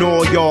 And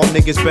all y'all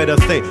niggas better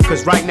think,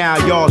 cause right now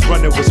y'all's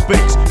running with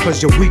spicks.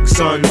 Cause you're weak,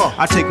 son.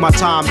 I take my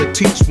time to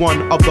teach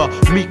one of the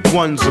meek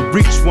ones and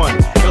reach one.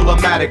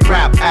 Illmatic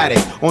rap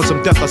addict on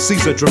some Death of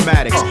Caesar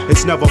dramatics.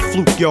 It's never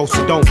fluke, yo,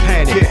 so don't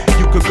panic.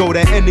 You could go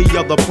to any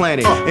other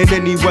planet. In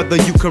any weather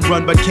you can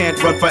run, but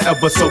can't run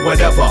forever, so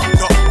whatever.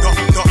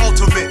 The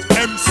ultimate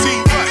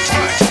MC.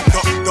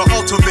 The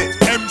ultimate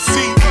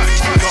MC.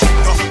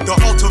 The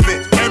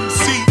ultimate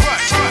MC.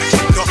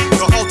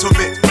 The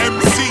ultimate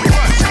MC.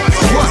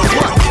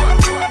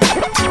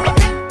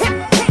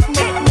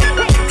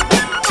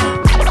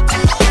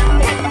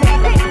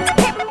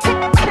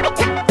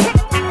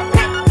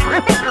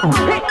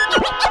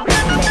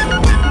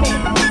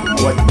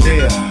 What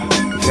there?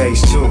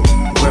 Phase 2,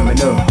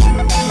 criminal.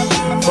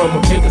 From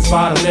a picker's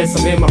bottomless,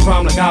 I'm in my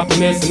prime like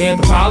optimist, an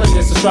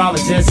anthropologist,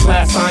 astrologist,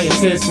 /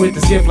 scientist with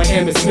this gift like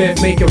Emmett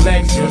Smith. Make your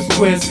legs just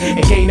twist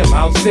and gain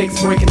about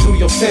 6, breaking through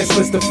your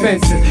senseless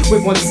defenses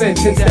with one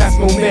sentence that's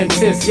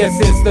momentous. Yes,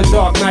 it's the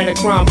dark night of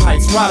crime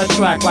heights. Ride a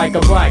track like a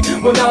bike.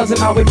 When I was in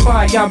out with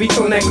pride, y'all be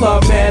feeling that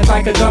club mad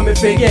like a dumb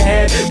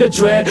figurehead. The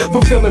dread,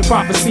 fulfilling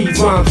prophecies,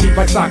 rhyme deep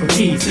like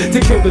Saukrates to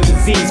kill the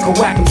disease, go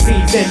whack 'em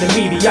seeds and the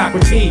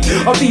mediocrity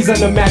of these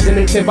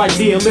unimaginative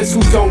idealists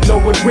who don't know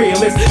what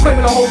real is.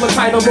 Claiming to hold a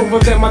title over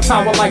them, I my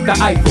tower like the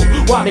Eiffel.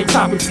 While they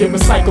topics get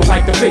recycled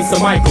like the face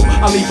of Michael.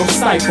 I leave them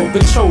stifled, the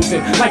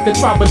chosen, like the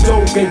tribe of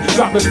Dogan.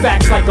 Dropping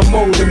facts like a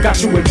modem,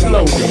 got you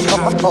exploding.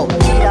 Oh,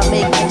 need I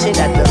make mention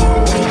that the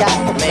we got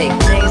to make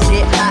things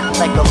get hot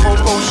like a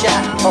Coco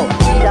shot. Oh,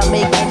 need I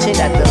make mention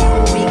that the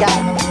we got.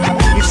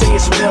 You say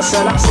it's real,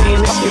 son, I'm saying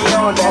it's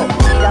beyond that. Oh,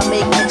 need I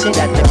make mention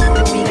that the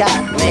we got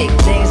make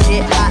things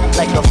get hot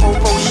like a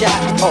Coco shot.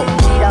 Oh,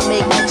 need I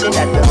make mention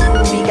that the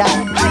we got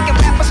taking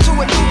rappers to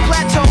a new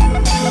plateau.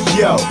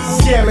 Yo,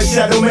 Scam and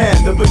Shadow Man,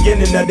 the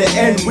beginning of the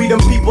end. We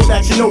them people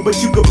that you know, but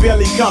you could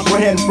barely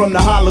comprehend. From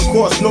the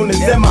Holocaust known as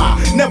MI,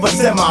 never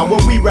semi. When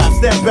we rap,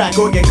 step back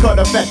or get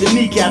cut up at the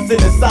kneecaps in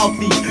the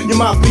southeast. Your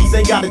mouthpiece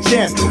ain't got a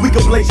chance. We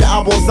could blaze your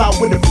eyeballs out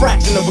with a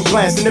fraction of a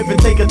glance. And if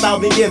it take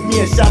 1,000 years,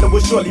 me and Shadow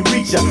will surely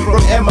reach ya. From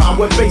MI,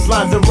 where bass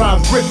lines and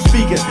rhymes grip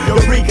speakers.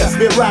 Eureka,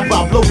 spit rap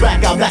out, blow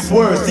back out, that's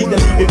words. See the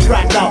leave it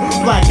cracked out,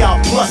 black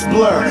out, plus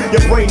blur.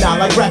 Your brain out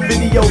like rap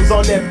videos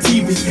on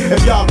MTV.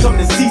 If y'all come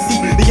to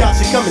CC, then y'all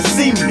should come and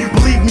see me.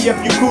 Believe me if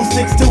you crew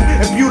 6'2"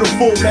 and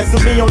beautiful. Mess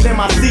with me on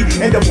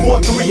MIC and the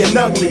 4-3 and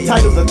ugly.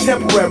 Titles are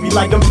temporary,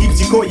 like them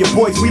peeps you call your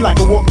boys. We like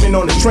a Walkman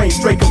on the train,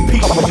 straight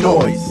compete with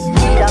noise.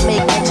 Need I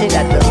make mention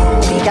that the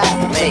we got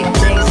make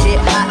things get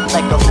hot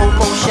like a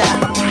Coco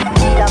shot.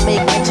 Need I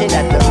make mention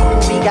that the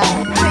we got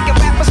taking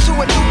rappers to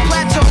a new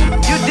plateau.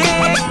 You dig?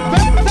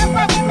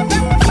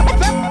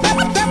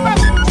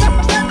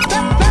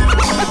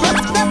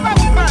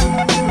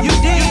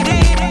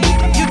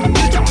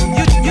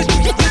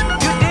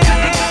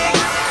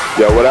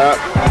 Yo, what up?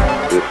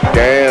 It's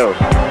Scam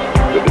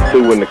with the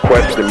 2 and the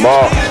question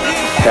mark.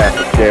 Half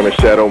the Scam and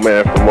Shadow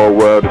Man from Old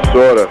World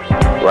Disorder.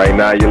 Right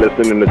now you're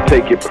listening to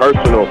Take It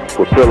Personal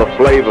with Filler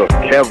Flavor,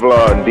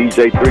 Kevlar, and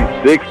DJ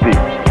 360.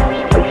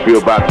 How you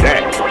feel about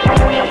that?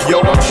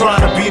 Yo, I'm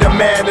trying to be the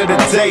man of the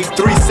day,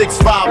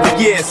 365 a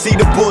year. See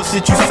the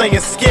bullshit you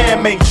saying, Scam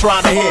ain't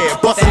trying to hear.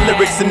 Bustin'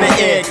 lyrics in the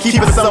air,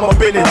 keeping some up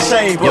in the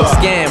chamber. Yo,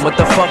 Scam, what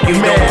the fuck you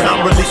man, doing?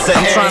 I'm releasing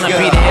I'm trying to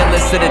be the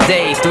illest of the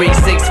day,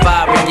 365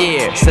 a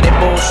year. So that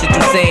bullshit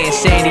you saying,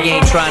 Shady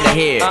ain't trying to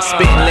hear.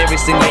 Spitting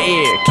lyrics in your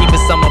ear,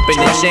 keeping some up in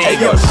the chamber. Hey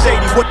yo,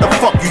 Shady, what the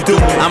fuck you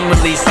doing? I'm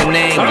releasing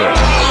anger.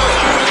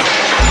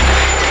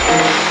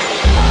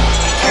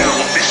 You know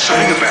what they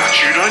say about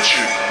you, don't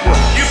you?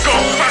 You've got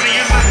funny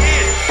in the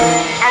head.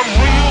 I'm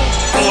real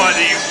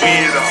bloody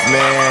weirdo.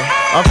 Man,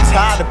 I'm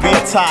tired of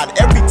being tired.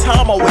 Every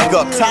time I wake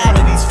up, tired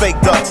of these fake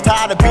ducks.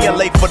 Tired of being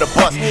late for the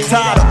bus.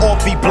 Tired of all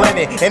be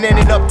blending and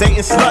ending up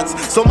dating sluts.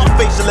 So my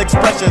facial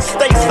expressions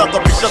stay stuck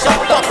up and shut the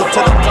fuck up to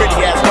the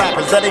pretty ass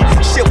rappers that ain't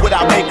shit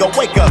without makeup.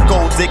 Wake up,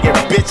 gold digging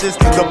bitches.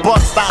 The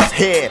buck stops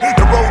here.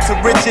 The road to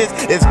riches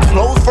is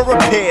closed for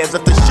repairs.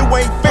 If the shoe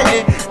ain't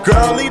fitting,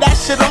 girl, leave that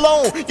shit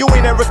alone. You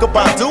ain't Erica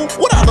Badu.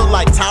 What I look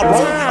like,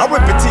 Tyrone? I'm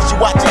ripping tissue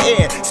out your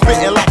ear,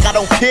 spitting like I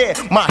don't care.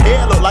 My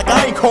hair look like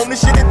I ain't combed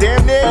this shit in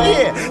damn near a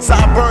year.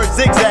 Sideburn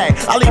zigzag.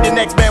 I lead the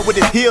next man with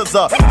his heels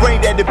up.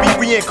 Brain dead to be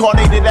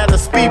reincarnated at a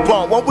speed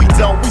bump. When we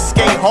done, we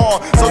skate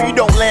hard, so you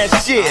don't land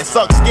shit.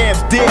 Suck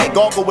Scam's dick,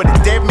 gargle with a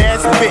dead man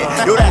spit.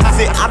 Yo, that's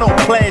it, I don't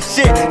plan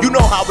shit. You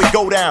know how it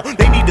go down.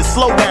 They need to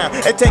slow down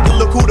and take a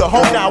look who the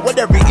hoe now with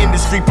every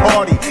industry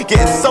party.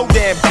 Getting so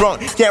damn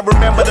drunk, can't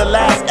remember the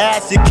last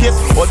ass you kissed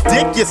or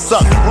dick you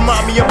sucked.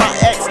 Remind me of my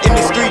ex,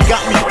 industry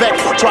got me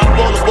vexed. Try to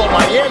roll up on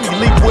Miami,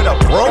 leap with a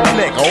broke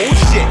neck. Oh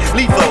shit,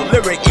 lethal,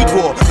 lyric,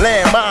 equal,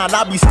 landmine.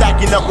 I be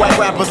stacking up white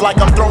rappers like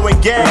I'm throwing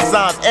gang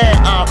signs. And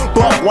I'm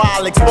buck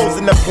wild,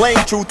 exposing the plain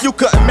truth. You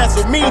couldn't mess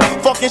with me,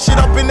 fucking shit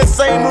up in the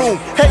same room.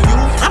 Hey you,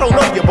 I don't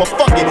know you, but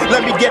fuck it.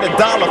 Let me get $1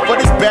 for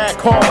this bad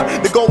karma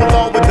to go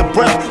along with the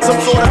breath. Some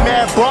sort of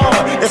mad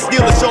bomber and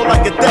steal a show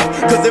like a death.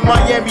 Cause in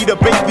Miami the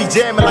bass be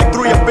jamming like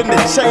 3 up in the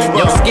chamber.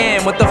 Yo,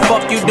 Scam, what the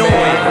fuck you doing?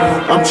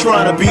 Man, I'm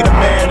trying to be the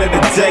man of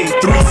the day,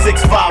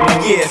 365 a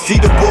year. See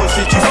the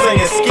bullshit you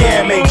saying,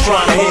 Scam ain't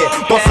trying to hear.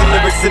 Bustin'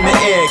 lyrics in the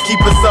air,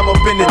 keeping some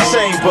up in the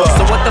chamber.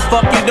 So what the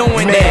fuck you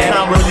doing man, there?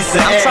 I'm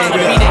releasing I'm trying to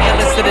be the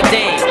illest of the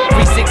day,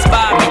 365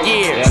 a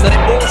year. So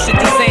that bullshit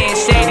you saying,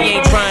 Shady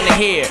ain't trying to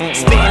hear.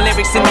 Spitting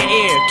lyrics in the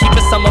ear,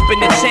 keeping some up in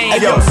the chamber.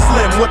 Hey yo,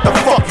 Slim, what the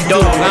fuck you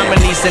doing? I'm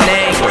releasing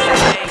anger.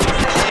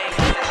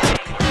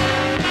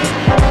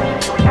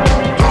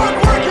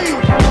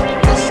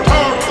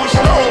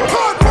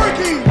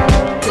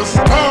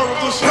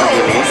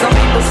 Some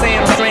people say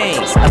I'm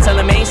strange. I tell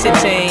them ain't shit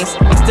changed.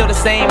 I'm still the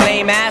same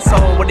lame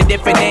asshole with a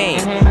different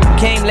name.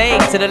 Came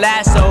late to the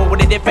last show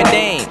with a different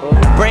name.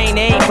 Brain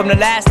ache from the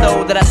last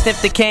though that I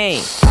sniffed the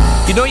cane.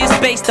 You know you're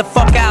spaced the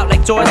fuck out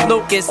like George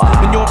Lucas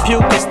when your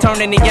puke is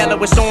turning to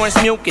yellowish orange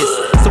mucus.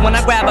 So when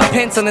I grab a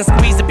pencil and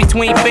squeeze it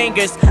between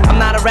fingers, I'm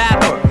not a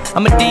rapper,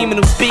 I'm a demon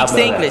who speaks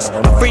English.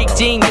 A freak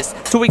genius,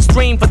 too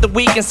extreme for the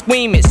weak and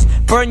squeamish.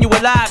 Burn you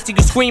alive till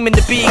you screaming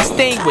to be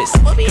extinguished.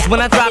 Cause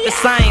when I drop the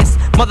science,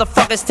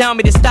 motherfuckers tell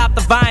me to stop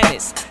the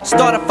violence.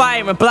 Start a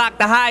fire and block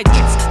the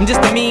hydrants. I'm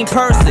just a mean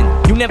person,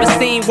 you never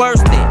seen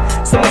worse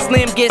than. So when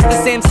Slim gets the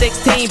Sim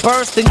 16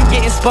 burst, then you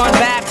getting spun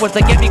backwards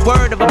like every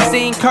word of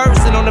obscene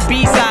cursing on the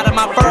B-side of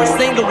my first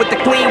single with the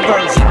clean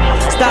version.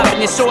 Stopping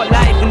your short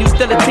life when you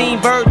still a teen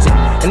virgin.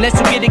 And Unless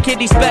you get a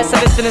kidney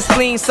specialist and a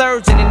spleen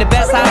surgeon in the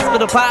best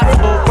hospital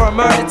possible for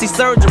emergency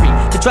surgery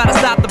to try to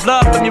stop the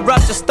blood from your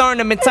ruptured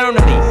sternum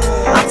internally.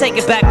 I'll take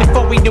it back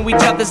before we knew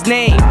each other's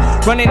name.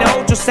 Running the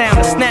ultrasound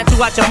and snatch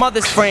you out your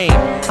mother's frame.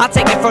 I'll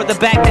take it further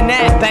back than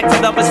that, back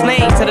to Lover's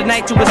Lane, to the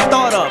night you was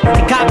thought of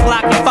and cock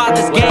block your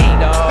father's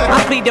game.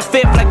 I plead the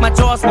fifth like my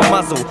jaws were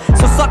muzzle.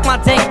 So suck my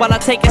dick while I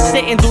take a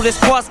shit and do this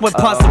crossword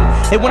puzzle.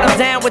 And when I'm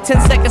down with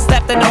 10 seconds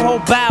left in the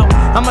whole bout,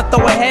 I'ma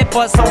throw a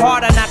headbutt so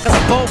hard I knock us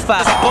both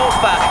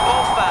out.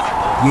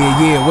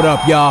 Yeah, what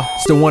up, y'all?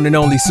 It's the one and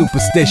only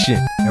Superstition.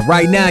 And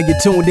right now you're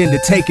tuned in to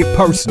Take It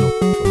Personal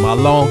from my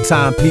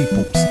longtime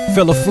peoples,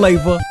 Filler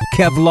Flavor,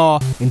 Kevlar,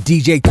 and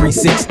DJ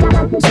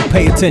 360. So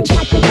pay attention,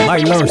 you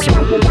might learn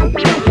something.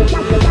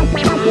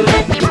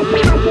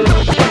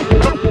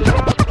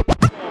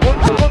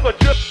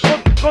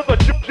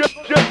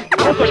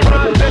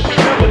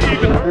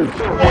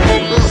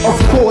 Of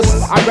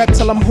course, I rap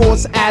till I'm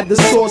hoarse, add the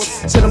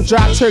sauce. To them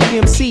dry turkey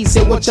MCs,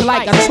 say what you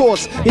like, I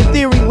toss. In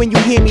theory, when you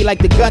hear me like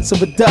the guts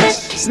of a Dutch,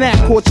 Snap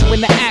caught you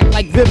in the act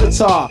like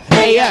Vivitar.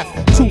 AF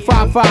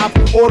 255,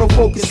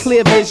 autofocus,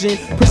 clear vision,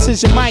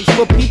 precision mics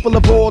for people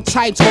of all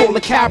types, call the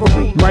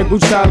cavalry. My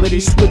brutality,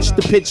 switch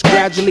the pitch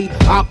gradually.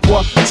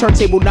 Aqua,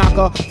 turntable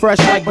knocker, fresh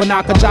like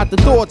Banaka. Jot the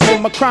thoughts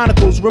in my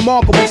chronicles,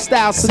 remarkable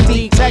style.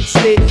 Sadiq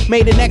texted,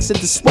 made an exit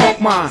to spark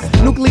mine.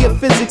 Nuclear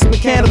physics,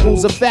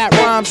 mechanicals, of fat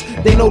rhymes.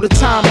 They know the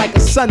time like a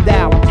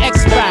sundial.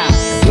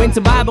 X-Files. Went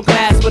to Bible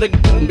class with a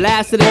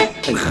blasted it.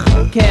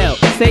 Kel,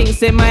 Satan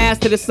sent my ass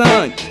to the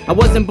sun. I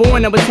wasn't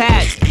born, I was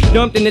hatched.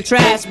 Dumped in the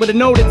trash with a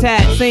note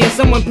attached saying,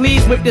 someone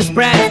please whip this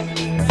brat.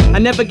 I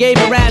never gave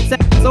a rat's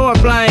ass or a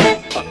blind.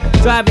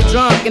 Driving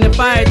drunk in a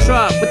fire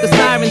truck with the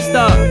siren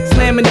stuck.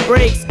 Slamming the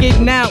brakes,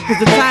 getting out cause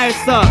the tires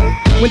suck.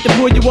 Went to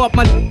pull you off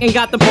my and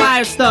got the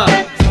pliers stuck.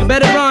 You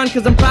better run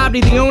cause I'm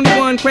probably the only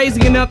one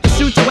crazy enough to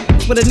shoot you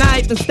with a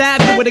knife and stab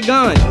you with a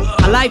gun.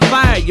 I like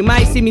fire, you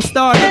might see me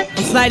started.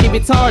 I'm slightly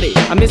retarded.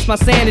 I miss my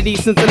sanity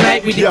since the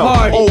night we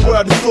departed. Old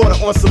world is sorta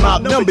on some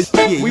outnumbered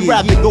shit. We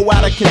rather go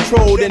out of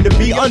control than to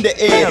be under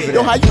air.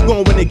 Yo, how you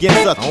gon' win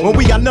against us when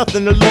we got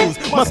nothing to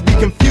lose? Must be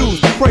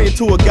confused, praying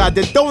to a God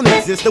that don't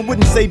exist, that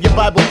wouldn't save your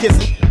Bible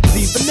kissing.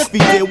 But if he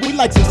did, we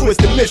like some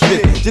twisted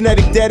misfits.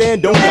 Genetic dead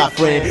end, don't got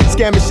friend.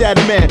 Scamming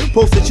shadow man,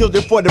 posted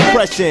children for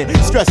depression.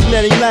 Stressing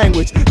any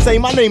language, say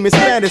my name is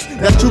Spanish,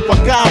 that's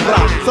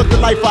chupacabra. Suck the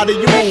life out of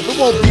you, it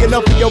won't be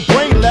enough of your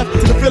brain left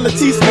to fill a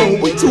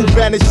teaspoon. We two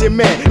vanishing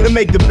men to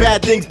make the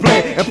bad things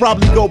blend and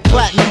probably go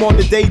platinum on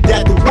the day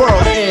that the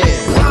world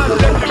ends.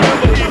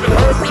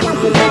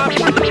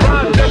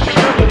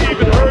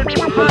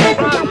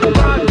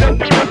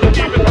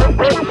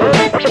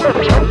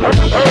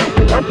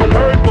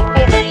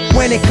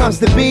 When it comes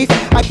to beef,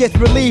 I get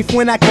relief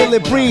when I kill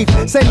it brief.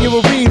 Send you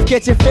a reef,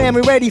 get your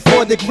family ready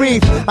for the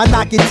grief. I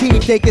knock your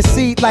teeth, take a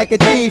seat like a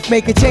thief,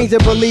 make a change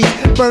of belief.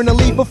 Burn a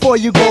leaf before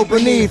you go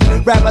beneath.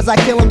 Rappers, I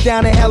kill them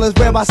down in hell is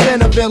where I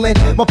send a villain.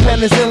 My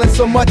pen is illin'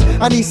 so much,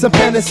 I need some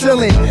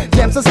penicillin.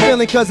 Gems are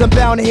spilling cause I'm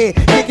bound to hit.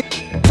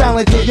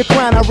 Talented, your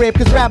crown I rip,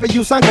 cause rapper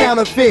use on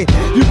counterfeit.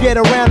 You get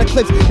around the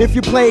clips if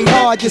you play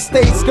hard, you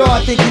stay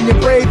scarred. Thinking you're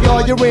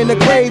graveyard, you're in the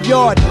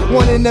graveyard.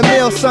 One in the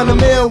mill, son of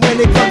mill when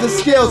it comes to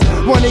skills.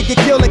 One to get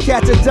killed and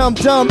catch a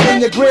dumb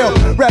in your grill.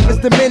 Rappers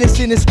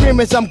diminishing and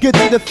scrimmage, I'm good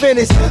to the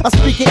finish. I'm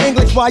speaking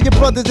English while your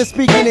brothers are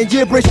speaking in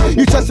gibberish.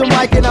 You touch the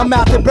mic and I'm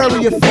out to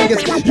bury your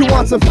fingers. You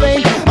want some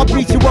fame? I'll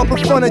beat you up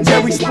in front of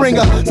Jerry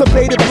Springer. So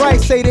pay the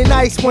price, say they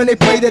nice when they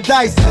play the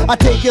dice. I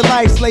take your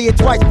life, slay it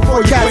twice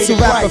before you Cats who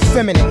rap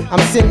effeminate. I'm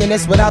singing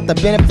this without the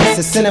benefits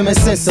of cinnamon,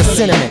 sense of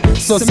cinnamon.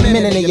 So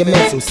cementing in your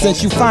mental.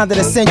 Since you find it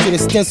essential to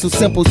stencil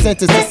simple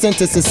sentence, the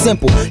sentence is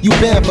simple. You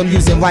banned from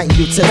using writing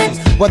utensils,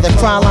 whether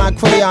crayon,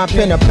 crayon,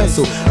 pen, or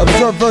pencil.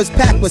 Observe verse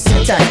packed with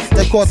syntax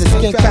that causes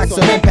skin cracks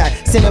or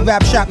impact. Send a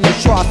rap shop no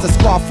shots to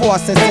scar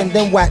force and send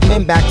them whack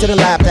men back to the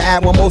lab to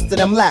add what most of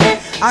them lack.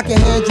 I can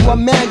hand you a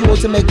manual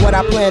to make what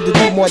I plan to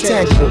do more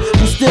tangible.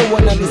 You still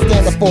wouldn't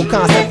understand the full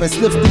concept and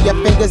slips through your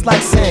fingers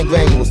like sand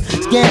granules.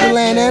 Scan the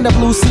land and the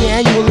blue sea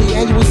annually,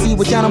 and you will see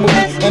which animal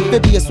be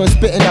amphibious when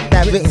spitting up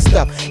that written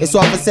stuff. It's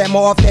off a set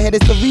more off the head,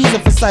 it's the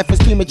reason for ciphers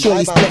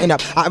prematurely splitting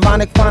up.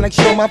 Ironic, phonic,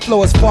 show my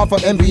flow is far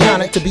from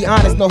embryonic. To be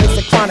honest, no hits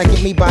are chronic,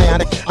 get me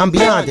bionic, I'm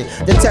beyond it.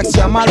 The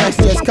texture of my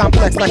lecture is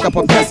complex like a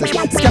professor's.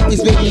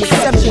 Skeptics rate me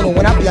exceptional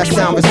when I bless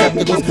sound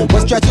receptacles.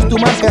 What stretches through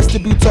my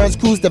vestibule turns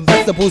crews to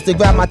vegetables. They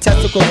grab my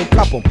testicles and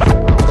cup them.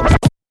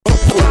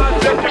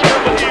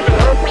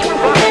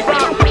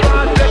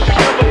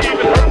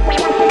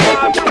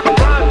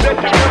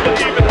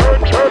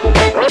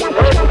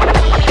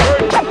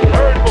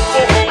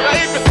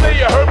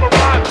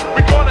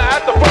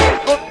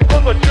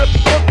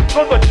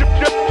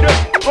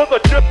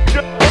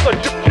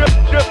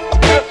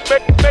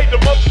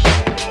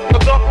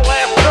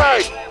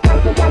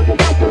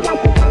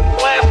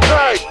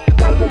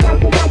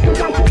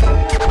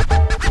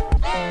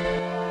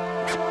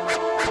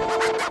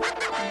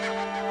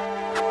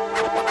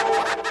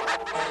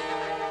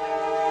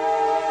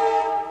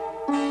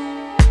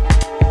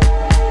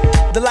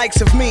 The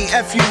likes of me,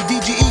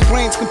 FUDGE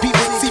brains compete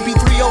with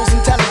CP3O's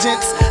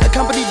intelligence.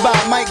 Accompanied by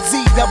Mike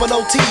Z, Double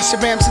OT,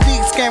 Shabam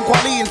Sadiq, Scam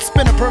Quali, and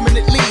Spinner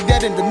permanently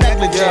dead in the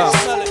negligence.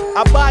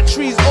 I buy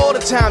trees all the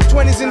time,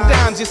 20s and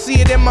dimes. You see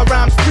it in my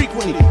rhymes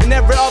frequently. In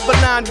every other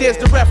line, there's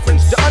the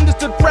reference. The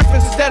understood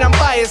preference is that I'm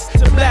biased to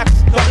the blacks.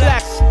 The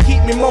blacks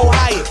keep me more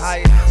highest.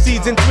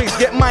 Seeds and twigs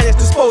get minus,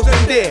 dispose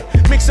them there.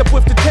 Mix up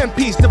with the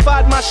 10-piece,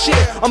 divide my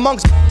share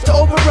amongst to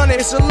overrun it.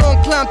 It's a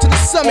long climb to the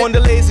summit. On the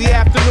lazy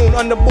afternoon,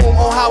 on the boom,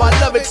 oh how I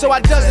love it. So I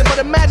does it, but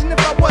imagine if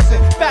I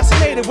wasn't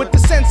fascinated with the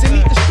sense and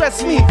need to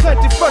stress me.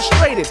 Plenty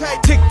frustrated,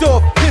 ticked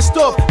off, pissed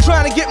off,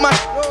 trying to get my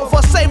off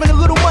while saving a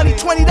little money.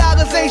 $20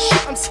 ain't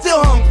shit, I'm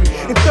still hungry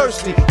and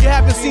thirsty. You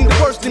haven't seen the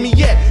worst of me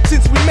yet.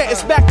 Since we met,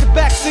 it's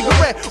back-to-back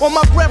cigarette. On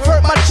my breath,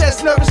 hurt my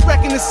chest, nervous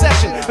wreck in the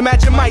session.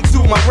 Imagine Mike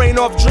do my brain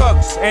off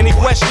drugs. Any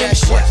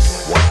questions?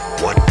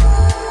 What?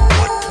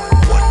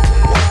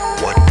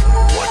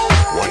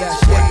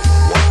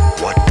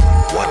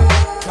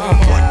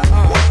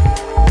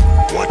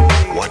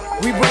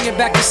 We bring it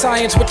back to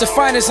science with the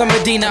finest of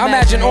Medina.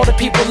 Imagine all the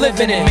people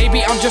living in.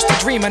 Maybe I'm just a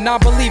dreamer,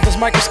 non-believers,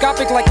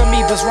 microscopic like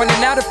amoebas,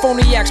 running out of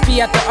phoniacs.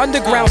 Be at the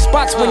underground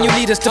spots when you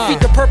need us. Defeat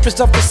the purpose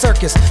of the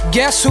circus.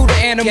 Guess who the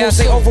animals?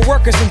 They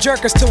overwork us and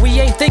jerk us till we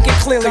ain't thinking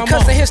clearly.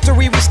 Cause the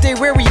history we stay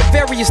wary of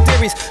various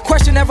theories.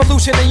 Question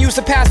evolution and use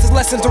the past as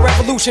lessons of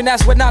revolution.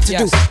 That's what not to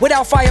do.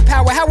 Without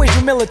firepower, how is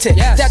you militant?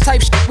 That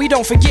type shit we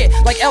don't forget.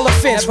 Like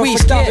elephants, we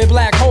stomping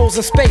black holes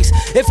in space.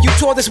 If you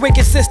tore this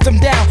wicked system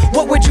down,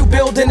 what would you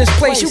build in this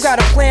place? You got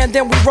a plan,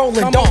 then we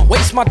rollin'. Don't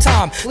waste my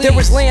time. There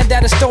is land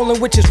that is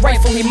stolen, which is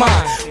rightfully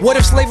mine. What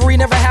if slavery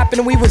never happened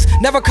and we was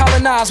never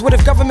colonized? What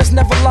if governments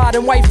never lied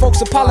and white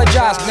folks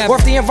apologized? Or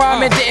if the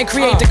environment didn't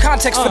create the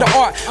context for the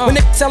art? When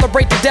they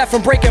celebrate the death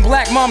and breaking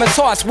black mama's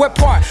hearts, what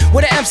part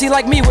would an MC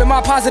like me with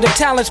my positive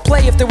talents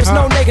play if there was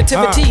no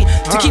negativity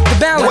to keep the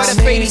balance? What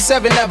if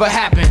 87 never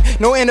happened?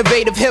 No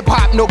innovative hip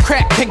hop, no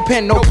crack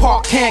kingpin, no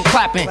park can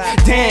clapping.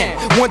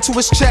 Damn, one to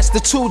his chest, the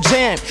two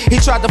jammed. He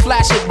tried to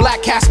flash it,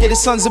 black casket,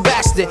 his son's a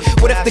bastard.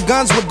 What if the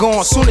guns were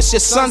gone soon as your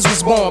sons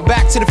was born?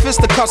 Back to the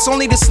fisticuffs,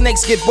 only the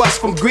snakes get bust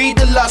from greed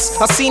to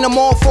lust. I seen them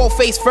all fall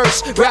face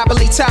first,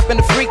 rapidly tapping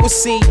the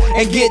frequency.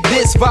 And get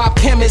this, vibe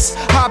chemist,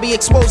 hobby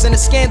exposing the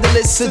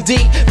scandalous.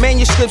 Sadiq,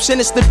 manuscripts in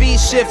it's the V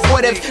shift.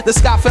 What if the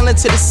sky fell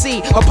into the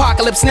sea?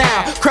 Apocalypse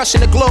now,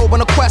 crushing the globe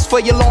on a quest for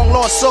your long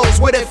lost souls.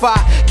 What if I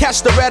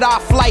catch the red eye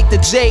flight, the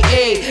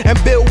JA,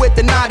 and build with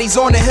the 90s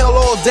on the hill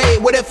all day?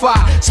 What if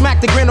I smack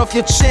the grin off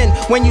your chin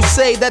when you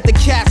say that the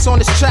cats on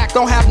this track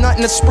don't have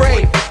nothing to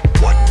spray?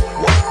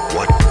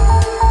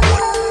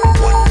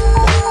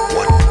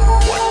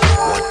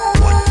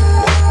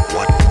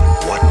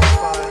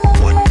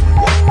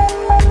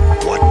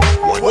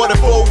 What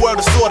if all world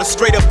of sorta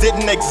straight up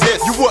didn't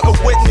exist? You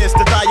wouldn't witness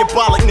the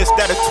diabolicness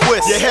that'll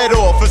twist your head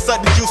off and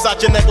suck the juice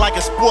out your neck like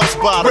a sports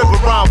bottle. Rip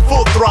around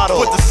full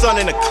throttle, put the sun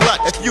in the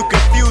clutch. If you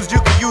confused,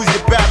 you can use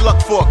your bad luck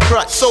for a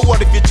crutch. So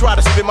what if you try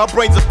to spit my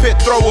brains a pit,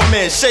 throw them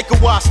in. Shake a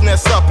wasp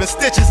nest up and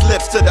stitch his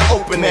lips to the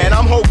open end.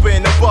 I'm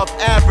hoping above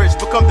average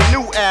become the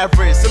new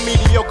average. Some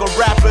mediocre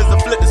rappers will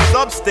flip the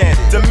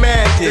substandard.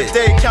 Demanded, the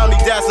Dade County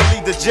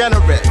Dazzily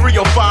degenerate.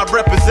 305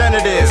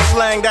 representatives,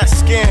 slang that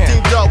skin.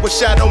 Teamed up with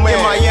Shadow Man.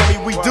 In Miami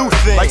we do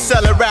things like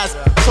selling rats,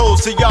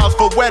 toes to y'all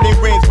for wedding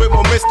rings. With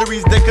more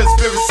mysteries than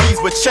conspiracies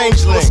with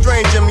changelings.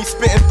 Strange in me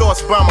spitting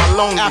thoughts by my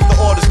lonely. After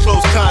all this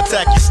close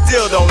contact, you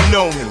still don't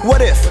know me.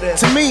 What if?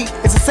 To me,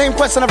 it's the same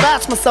question I've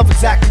asked myself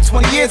exactly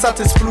 20 years out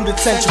this fluted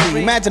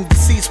century. Imagine if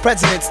deceased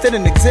presidents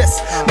didn't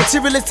exist.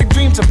 Materialistic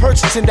dreams of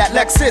purchasing that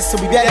Lexus, so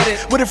we get it.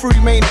 What if we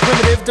remain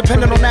primitive,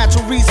 dependent on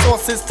natural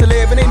resources to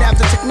live, and ain't have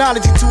the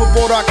technology to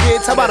abort our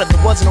kids? How about if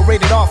there wasn't no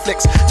rated R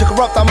flicks to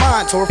corrupt our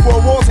minds, or if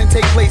world wars didn't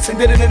take place and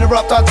didn't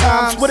interrupt our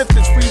times? What if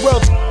this free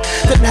world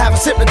didn't have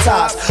us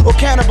hypnotized, or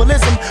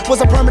cannibalism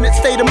was a permanent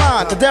state of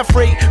mind? The death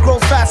rate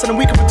grows faster than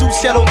we can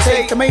produce yellow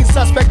tape. The main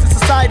suspect in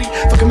society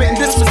for committing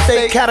this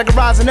mistake,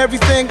 categorizing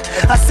everything.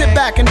 I sit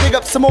back and dig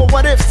up some more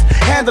what ifs,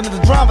 handling the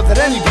drama that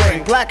any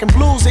bring. Black and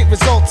blues ain't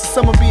results of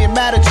someone being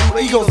mad at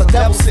you. Egos are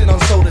devils sitting on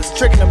shoulders,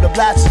 tricking them to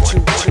blast at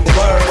you.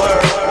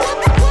 Word.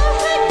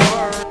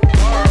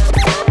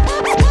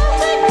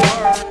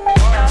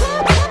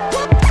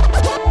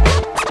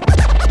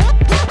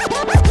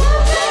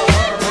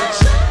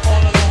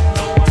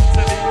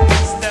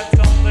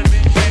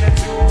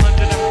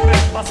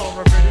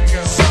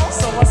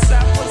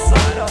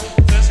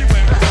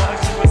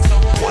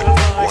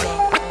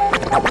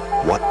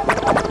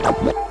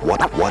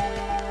 What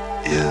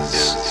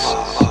is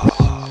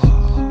love?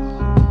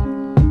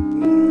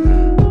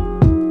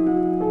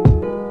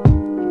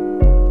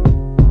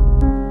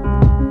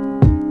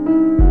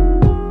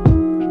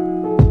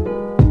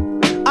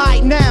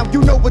 Alright, now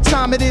you know what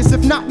time it is.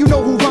 If not, you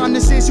know who rhyme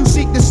this is. You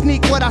seek this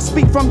sneak what I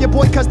speak from your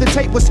boy cause the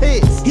tape was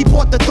his. He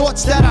bought the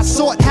thoughts that I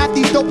sought. Half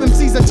these dope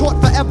MCs are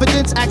taught for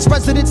evidence. Ask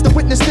residents to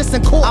witness this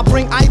in court. I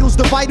bring idols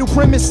to vital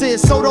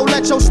premises. So don't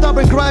let your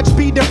stubborn grudge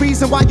be the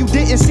reason why you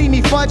didn't see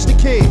me fudge the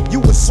kid. You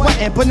was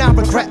sweating but not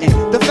regretting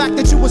the fact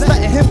that you was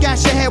letting him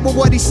gas your head with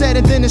what he said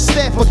and then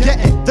instead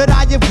forgetting that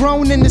I have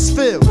grown in this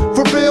field.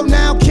 For real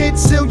now,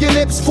 kids, seal your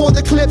lips for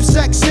the clip,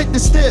 sex, sit the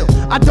still.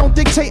 I don't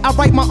dictate, I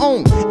write my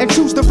own and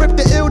choose to rip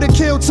the ill to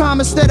kill time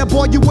instead of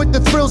bore you with the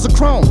thrills of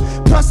chrome.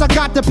 Plus I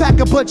got to pack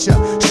a butcher,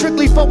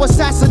 strictly for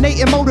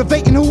assassinating,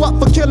 motivating who up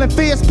for killing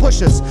fierce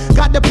pushers.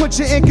 Got to put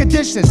you in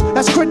conditions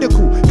that's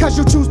critical, cause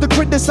you choose to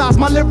criticize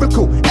my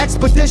lyrical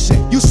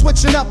expedition. You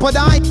switching up, but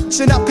I ain't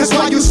switching up, cause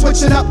while you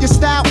switching up your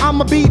style,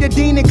 I'ma be the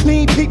dean and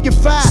clean, peep your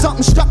file.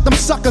 Something struck them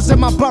suckers in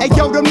my borough. Hey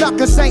yo, them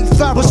knuckers ain't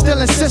thorough, but still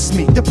insist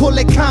me to pull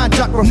a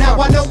conduct referral. Now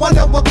I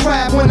know a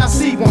crab when I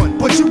see one,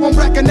 but you won't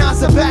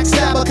recognize a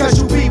backstabber cause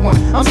you be one.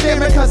 I'm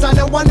staring cause I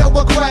know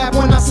a crab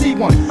when I see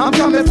one. I'm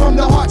coming from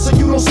the heart so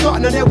you don't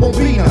start and there won't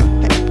be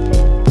none.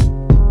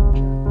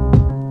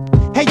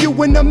 Hey, you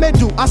in the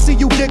middle, I see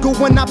you giggle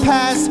when I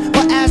pass.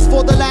 But as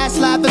for the last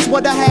laugh, it's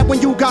what I had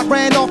when you got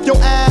ran off your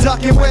ass.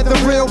 Ducking where the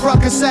real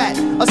ruckus at.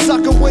 A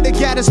sucker with a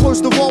gat is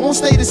worst of all, won't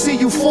stay to see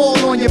you fall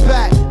on your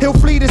back. He'll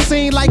flee the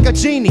scene like a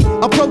genie.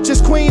 Approach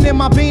his queen in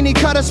my beanie,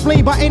 cut her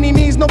spleen by any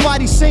means,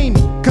 nobody seen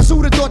me. Cause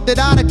who'da thought that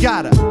I'd have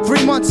got her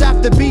 3 months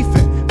after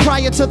beefing?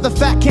 Prior to the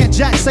fact, can't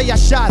Jack say I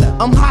shot her.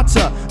 I'm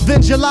hotter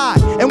than July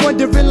and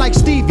wondering like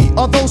Stevie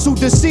are those who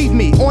deceive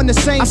me on the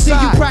same side. I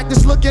see you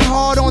practice looking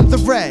hard on the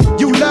red.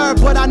 You learn,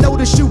 but I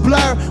notice you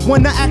blur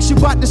when I ask you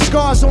about the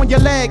scars on your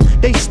leg.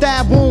 They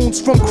stab wounds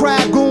from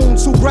crab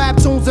goons who grab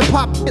tunes and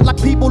pop it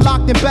like people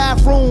locked in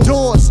bathroom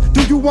doors.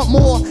 Do you want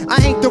more?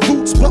 I ain't the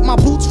roots, but my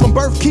boots from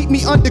birth keep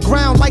me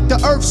underground like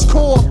the earth's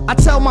core. I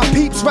tell my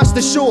peeps, rest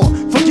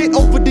assured, forget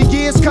over the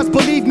years, cause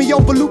believe me,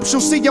 over loops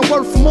you'll see you're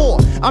worth more.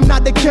 I'm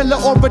not the killer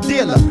or a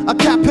dealer, a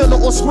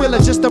caterpillar or squiller,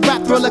 just a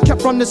rap thriller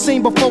kept from the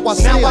scene before I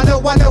steal. Now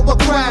I know a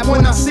crab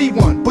when I see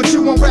one, but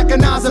you won't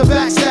recognize a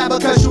backstabber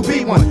cause you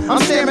be one.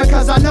 I'm staring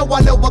cause I know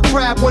a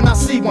crab when I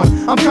see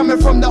one. I'm coming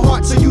from the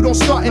heart so you don't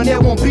start and there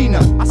won't be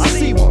none. I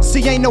see one.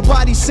 See, ain't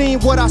nobody seen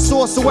what I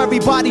saw, so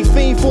everybody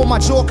fiend for my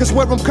jaw, cause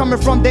where I'm coming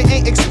from they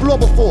ain't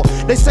explored before.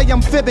 They say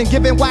I'm fibbing,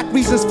 giving whack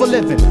reasons for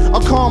living. A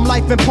calm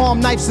life and palm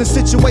knives in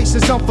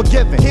situations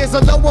unforgiving. Here's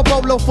a lower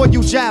bolo for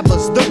you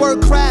jabbers. The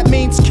word crab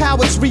means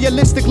cowards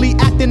realistically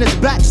acting as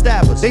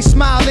backstabbers. They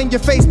smile in your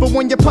face, but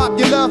when you pop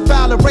your love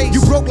foul erase.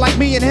 You broke like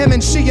me and him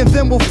and she and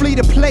them will flee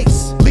the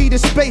place. Lead a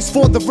space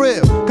for the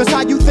real, cause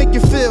how you think you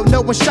feel,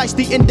 no one shites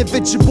the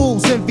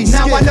individuals, envy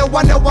skill. Now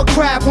I know a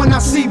crab when I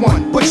see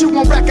one, but you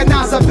won't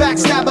recognize a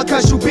backstabber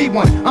cause you be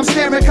one. I'm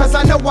staring cause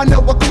I know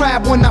a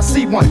crab when I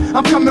see one.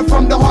 I'm coming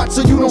from the heart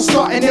so you don't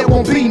start and there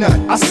won't be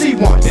none. I see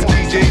one. And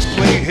DJs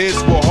play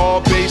hits for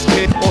hard bass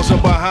hit or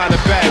some behind the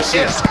back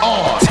shit. It's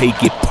on.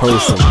 Take it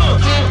personal.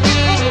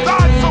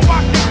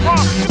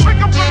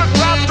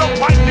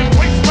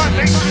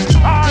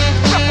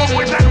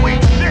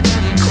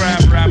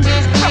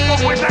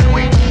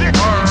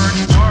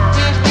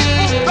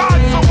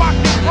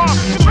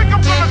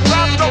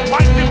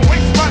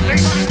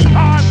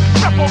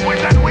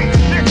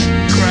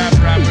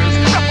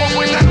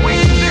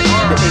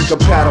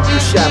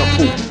 Incompatible,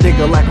 shatterproof,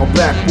 nigga like a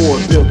blackboard,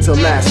 built to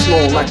last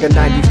long like a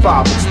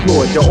 95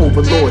 Explorer. Your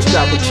overlords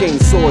strapped with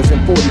chainsaws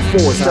and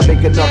 44s to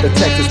make another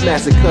Texas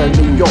massacre in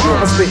New York.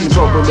 I'm spitting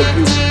verbal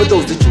abuse for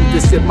those that choose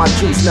to sip my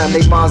juice. Now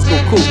they minds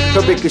go cool. The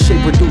ricochet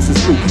produces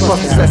loot.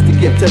 Plus possess the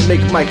gift to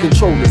make my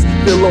controllers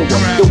feel over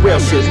the real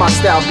shit. My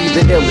style be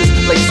the illest,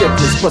 like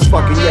syphilis. Plus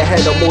fucking your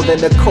head up more than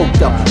a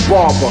coked up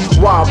barber.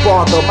 Why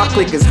bother? My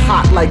click is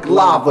hot like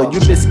lava. You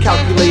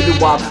miscalculated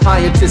while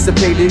I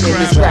anticipated in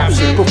this rap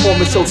shit.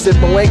 Performance so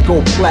simple ain't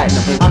go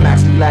platinum. I'm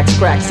actually lax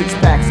crack, 6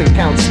 packs and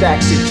count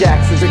stacks and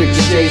Jacksons.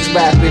 Picture shades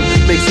rapping,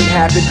 makes it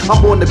happen.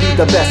 I'm born to be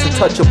the best,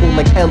 untouchable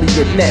like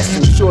Elliot Ness.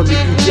 And surely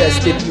you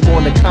jest if you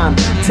want a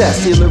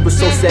contest. Your lyrics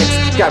so sex,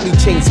 got me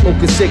chain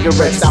smoking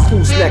cigarettes. Now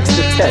who's next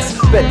to test?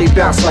 Bet they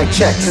bounce like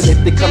checks. And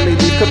if they come they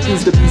leave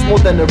confused, abuse more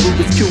than a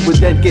Rubik's Cube. But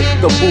then get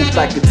the boot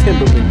like a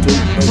Timberland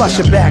dude. Flush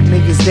your back,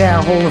 niggas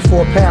down, holding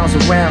 4 pounds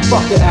around.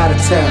 Fuck it out of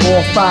town.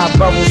 All 5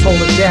 boroughs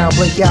holding down.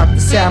 Blink out the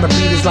sound of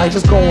beat, his life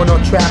is going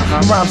on track.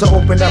 Rhymes are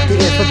open up the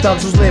ear for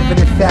thugs who's living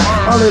in fact.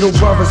 My little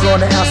brother's on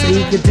the house so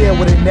he could deal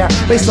with it now.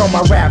 Based on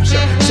my rapture,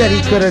 said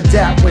he could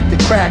adapt with the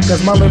crack,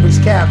 cause my lyrics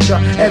capture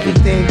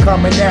everything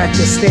coming at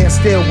you. Stand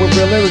still with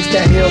real lyrics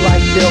that heal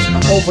like bills.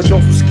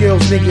 Overdose with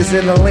skills, niggas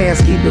in the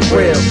lands keep it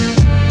real.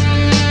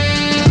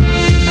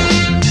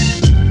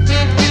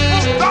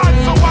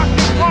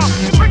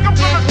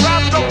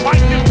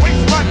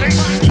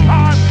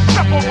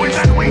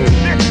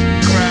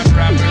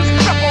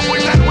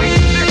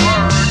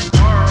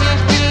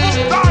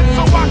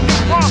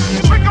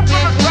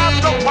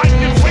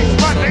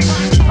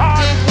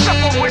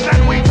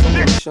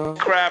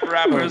 Crab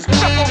rappers.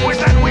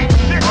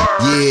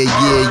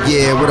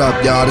 Yeah, what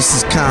up, y'all? This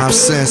is Common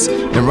Sense,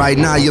 and right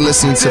now you're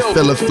listening to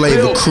Filler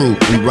Flavor Crew.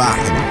 We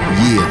rockin',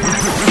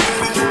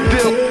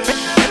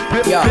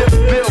 yeah.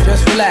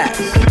 Just relax.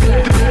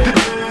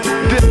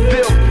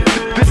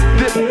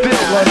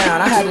 Slow down.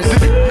 I had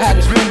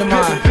this friend of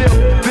mine.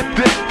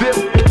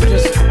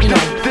 Just, you know,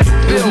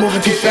 he was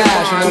moving too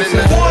fast, you know what I'm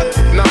saying?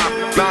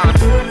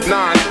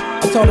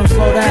 I told him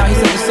slow down. He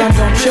said the sun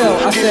don't chill.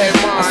 I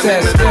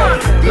said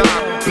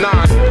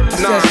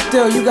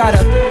still, you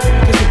gotta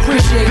just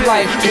appreciate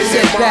life and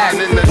sit back.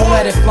 Don't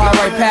let it fly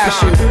right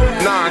past you.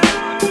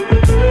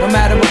 No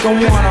matter what go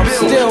on, I'm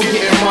still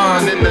getting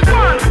mine.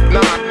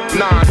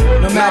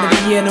 No matter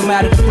the year, no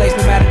matter the place,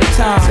 no matter the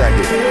time. Check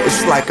it.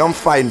 It's like I'm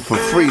fighting for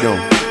freedom.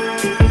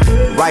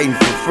 Writing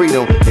for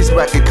freedom. These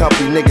record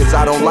company niggas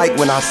I don't like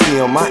when I see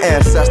them. My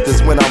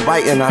ancestors when I'm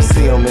writing I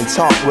see them and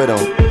talk with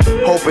them.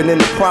 Hoping in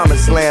the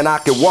promised land I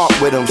can walk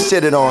with them.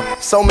 Shitted on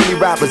so many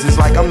rappers, it's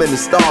like I'm in the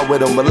star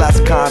with them. But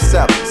less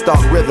concept,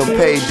 stark rhythm,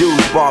 pay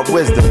dues, bar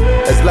wisdom.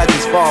 As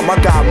legends fall, my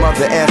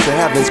godmother answer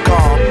heaven's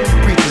call.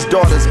 Preachers'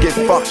 daughters get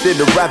fucked in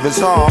the Reverend's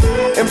hall.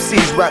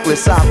 MC's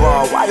reckless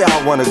eyeball, why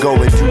y'all wanna go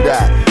and do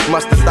that?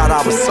 Must've thought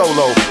I was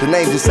solo, the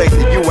name just ain't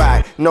the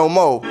U-act, no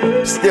more.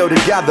 Still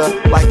together,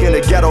 like in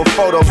a ghetto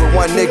photo with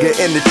one nigga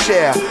in the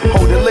chair.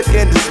 Holding liquor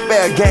and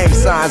despair, gang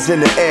signs in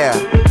the air.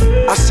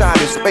 I shine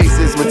in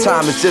spaces when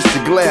time is just a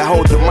glare.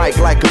 Hold the mic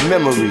like a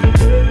memory.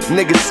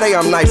 Niggas say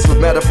I'm nice with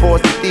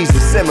metaphors, but these are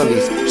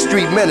similes.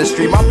 Street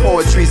ministry, my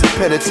poetry's a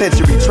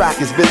penitentiary.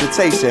 Track is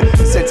visitation,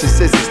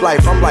 sentences is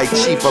life. I'm like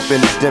chief up in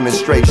this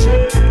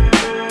demonstration.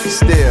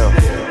 Still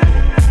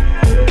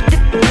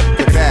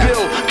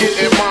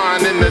getting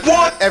mine in the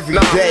every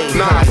day.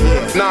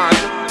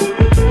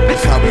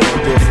 That's how we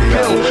gon' do it for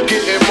y'all.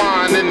 Getting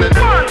mine in the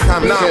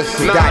common sense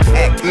to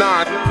act.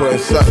 Putting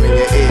something in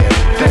your ear.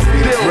 Don't be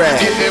the bread.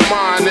 Getting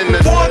mine in the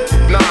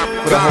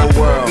for the whole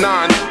world. You know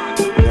what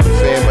I'm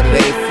saying? But it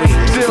ain't free.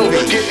 Still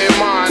getting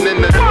mine in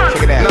the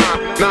check it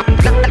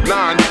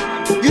out.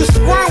 You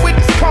squirm with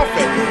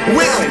discomfort,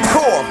 will and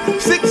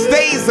cough. 6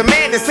 days of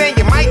madness and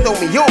you might throw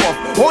me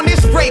off. On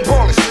this straight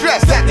ball of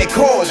stress that they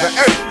call the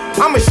earth.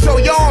 I'ma show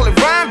y'all in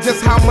rhyme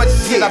just how much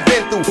shit I've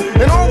been through.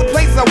 And all the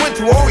places I went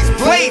to always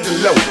played the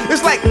low.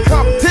 It's like a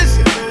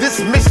competition, this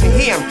mission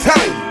here I'm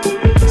telling you.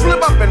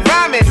 Slip up and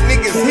rhyme and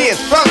niggas here is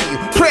felling you.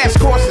 Crash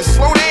courses,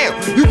 slow down,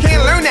 you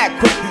can't learn that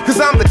quick. Cause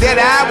I'm the dead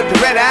eye with the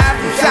red eye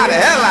from shot of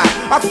hell eye.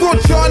 I thought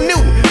y'all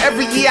knew,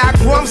 every year I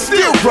grow I'm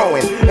still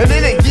growing. And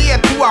in a year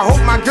or two I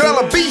hope my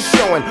girl will be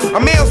showing.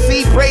 I'm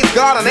LC, praise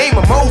God, the name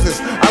of Moses.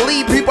 I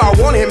lead people I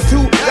want him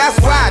to, that's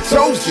why I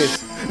chose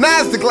this.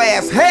 Now is the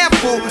glass half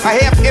full or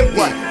half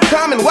empty?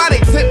 Common, why they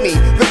tip me?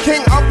 The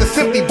king of the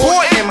simply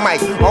boy and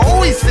Mike. I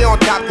always stay on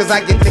top cause I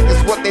get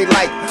niggas what they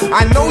like.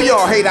 I know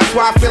y'all hate, that's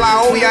why I feel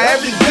I owe y'all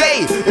every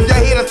day. If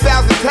y'all hate 1,000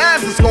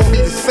 times, it's gonna be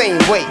the same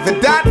way. The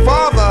dot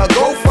father,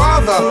 go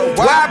farther,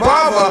 why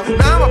bother?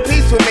 Now I'm a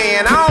peaceful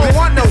man, I don't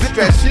want no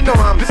stress, you know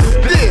I'm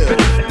still.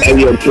 Hey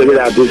yo, check it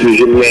out, this is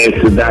your man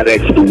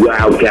X, the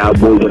Wild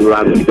Cowboys and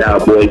Rocky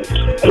Cowboys.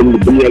 From the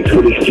BX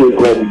for the shit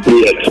called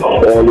BX,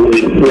 all the way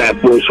to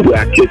Flatbush where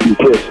I kick and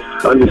push.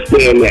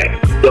 Understand that.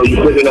 Yo, you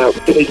checking out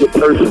Take It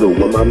Personal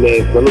with my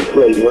man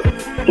Fondle Em,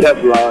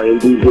 Kevlar,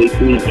 and DJ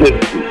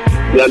 360.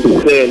 You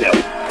understand that?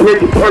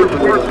 Take It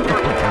Personal.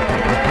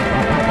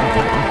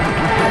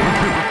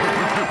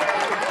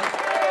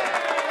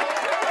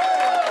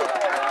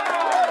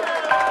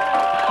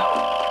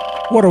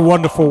 What a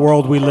wonderful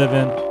world we live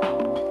in.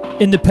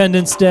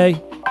 Independence Day,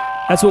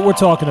 that's what we're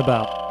talking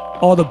about.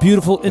 All the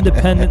beautiful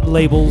independent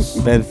labels.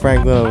 Ben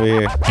Franklin over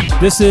here.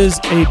 This is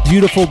a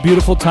beautiful,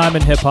 beautiful time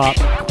in hip-hop.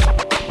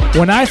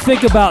 When I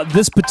think about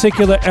this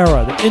particular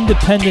era, the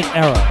independent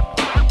era,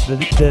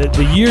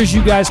 the years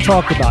you guys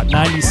talked about,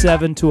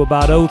 97 to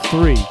about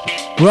 03,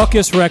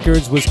 Rawkus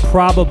Records was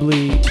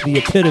probably the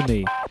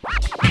epitome.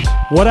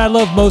 What I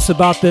love most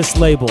about this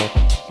label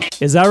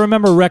is I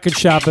remember record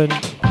shopping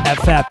at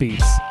Fat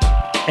Beats,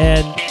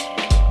 and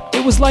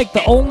it was like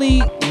the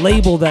only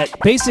label that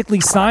basically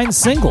signed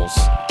singles.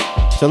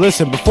 So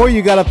listen, before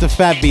you got up to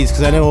Fat Beats,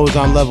 because I know it was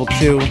on level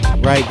 2,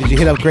 right? Did you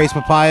hit up Grace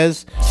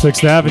Papayas?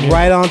 6th Avenue.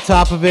 Right on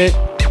top of it,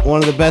 one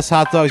of the best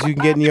hot dogs you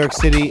can get in New York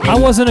City. I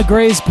wasn't a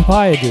Grace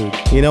Papaya dude.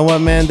 You know what,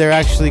 man? They're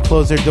actually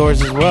closed their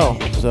doors as well.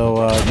 So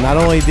not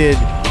only did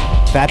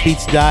Fat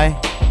Beats die,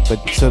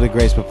 but so did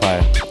Grace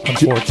Papaya.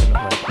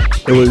 Unfortunately.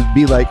 It would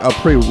be like a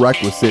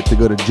prerequisite to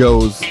go to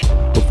Joe's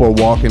before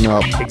walking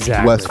up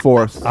West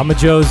 4th. I'm a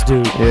Joe's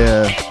dude.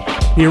 Yeah.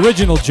 The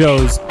original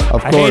Joe's.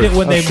 Of I hate it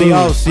when they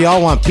move. So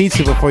y'all want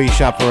pizza before you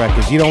shop for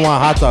records. You don't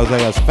want hot dogs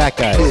like us fat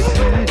guys.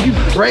 You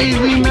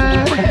crazy,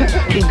 man?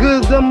 As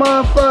good as them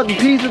motherfucking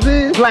pizzas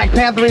is. Black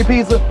Panther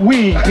pizza,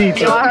 weed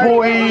pizza,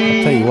 boy.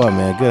 Tell you what,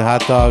 man. Good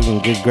hot dog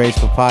and good Grace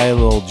Papaya,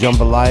 little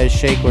jambalaya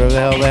shake, whatever the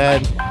hell they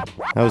had.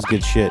 That was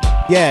good shit.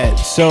 Yeah,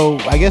 so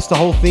I guess the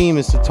whole theme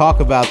is to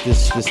talk about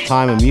this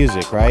time of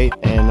music, right?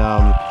 And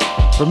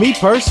for me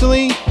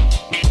personally,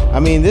 I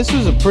mean, this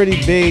was a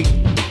pretty big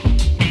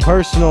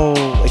personal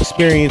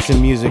experience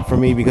in music for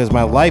me because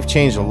my life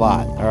changed a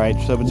lot. All right,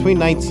 so between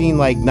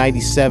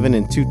 1997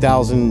 and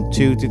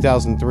 2002,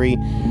 2003,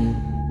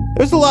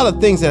 there's a lot of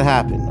things that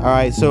happened. All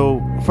right,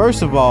 so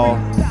first of all,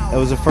 it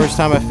was the first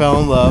time I fell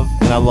in love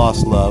and I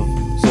lost love.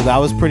 So that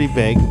was pretty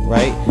big,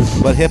 right?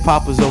 But hip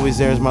hop was always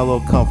there as my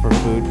little comfort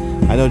food.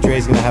 I know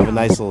Dre's gonna have a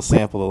nice little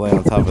sample to lay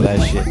on top of that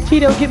shit.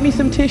 Tito, get me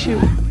some tissue.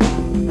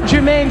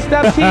 Jermaine,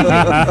 stop teasing.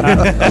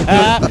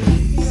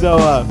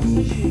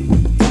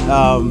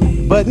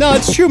 But no,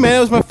 it's true, man. It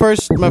was my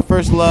first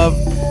love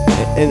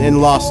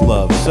and lost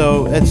love.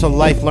 So it's a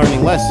life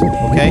learning lesson,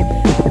 okay?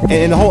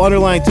 And the whole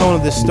underlying tone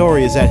of this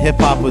story is that hip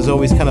hop was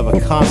always kind of a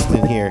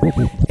constant here.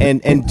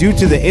 And due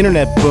to the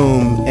internet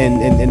boom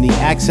and the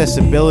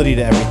accessibility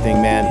to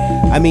everything, man,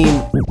 I mean,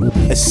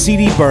 a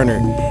CD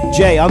burner.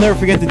 Jay, I'll never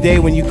forget the day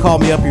when you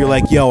called me up and you're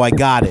like, yo, I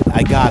got it.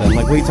 I'm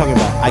like, what are you talking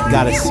about? I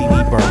got a CD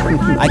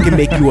burner. I can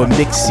make you a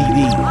mixed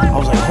CD. I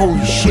was like,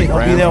 holy shit,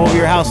 I'll be there over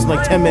your house in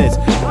like 10 minutes.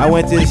 I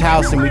went to his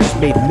house and we just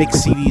made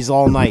mixed CDs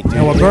all night, dude.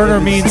 Now, a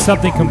burner means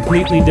something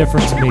completely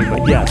different to me,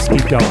 but yes,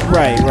 keep going.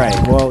 Right.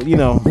 Well, you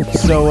know,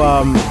 so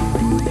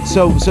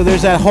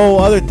there's that whole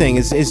other thing.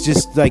 It's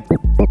just like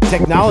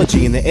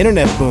technology and the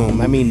internet boom.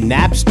 I mean,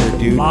 Napster,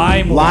 dude.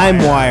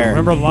 LimeWire.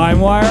 Remember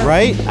LimeWire?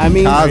 Right? I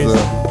mean,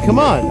 come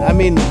on. I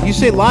mean, you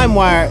say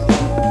LimeWire.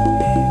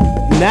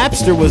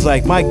 Napster was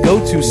like my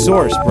go-to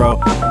source, bro.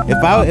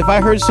 If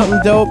I heard something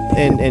dope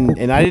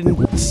and I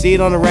didn't see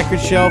it on a record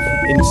shelf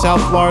in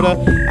South Florida,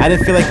 I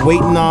didn't feel like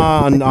waiting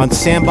on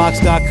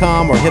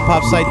sandbox.com or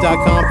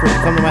hiphopsite.com for it to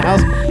come to my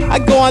house,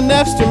 I'd go on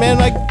Napster, man,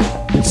 like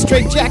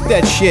straight jack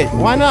that shit.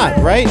 Why not,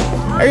 right?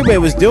 Everybody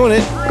was doing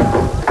it.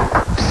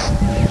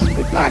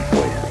 Big knock for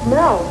you.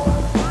 No.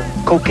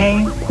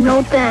 Cocaine?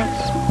 No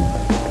thanks.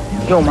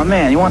 Yo, my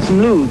man, you want some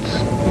nudes?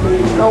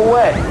 No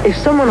way. If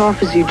someone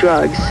offers you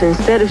drugs,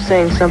 instead of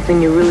saying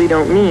something you really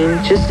don't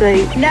mean, just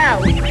say, no.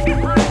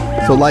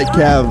 So like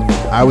Kev,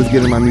 I was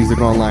getting my music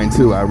online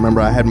too. I remember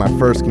I had my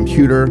first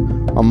computer.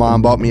 My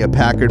mom bought me a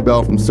Packard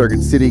Bell from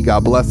Circuit City,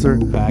 God bless her.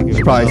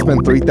 She probably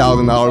spent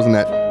 $3,000 on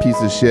that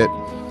piece of shit.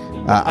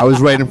 I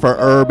was writing for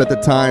Herb at the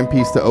time,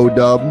 peace to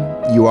O-Dub,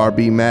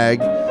 URB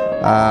Mag.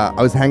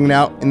 I was hanging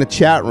out in the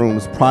chat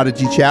rooms,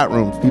 Prodigy chat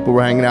rooms. People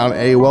were hanging out in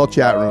AOL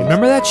chat rooms.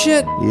 Remember that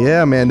shit?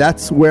 Yeah, man.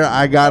 That's where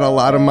I got a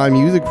lot of my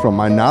music from,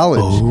 my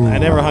knowledge. I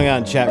never hung out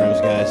in chat rooms,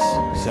 guys.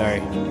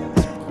 Sorry.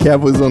 Kev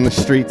was on the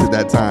streets at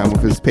that time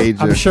with his pager.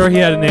 I'm sure he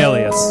had an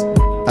alias.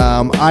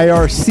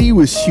 IRC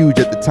was huge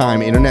at the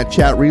time, Internet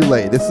Chat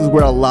Relay. This is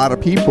where a lot of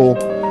people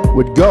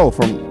would go,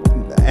 from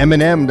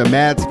Eminem to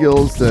Mad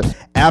Skills to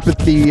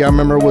Apathy. I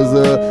remember was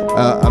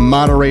a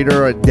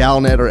moderator at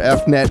Dalnet or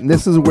FNet, and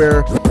this is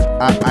where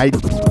I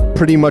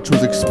pretty much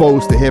was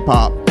exposed to hip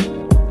hop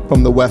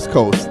from the West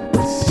Coast.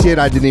 Shit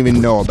I didn't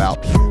even know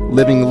about.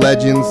 Living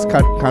Legends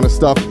kind of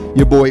stuff.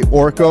 Your boy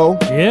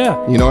Orko.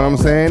 Yeah. You know what I'm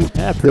saying?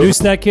 Yeah,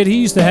 produced that kid. He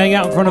used to hang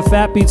out in front of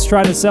Fat Beats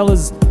trying to sell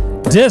his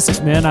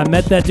discs, man. I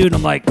met that dude and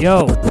I'm like,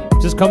 yo,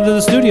 just come to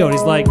the studio. And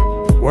he's like,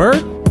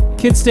 word?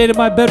 Kid stayed in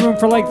my bedroom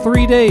for like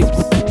 3 days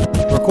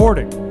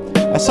recording.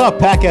 I saw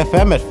Pac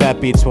FM at Fat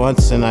Beats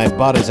once and I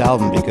bought his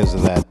album because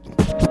of that.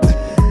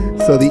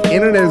 So the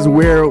internet is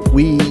where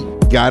we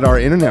got our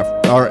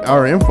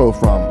info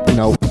from. You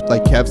know,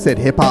 like Kev said,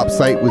 hip hop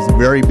site was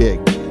very big.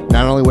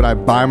 Not only would I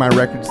buy my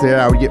records there,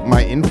 I would get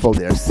my info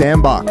there.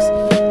 Sandbox.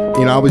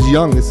 You know, I was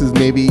young. This is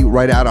maybe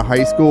right out of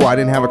high school. I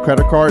didn't have a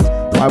credit card.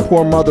 My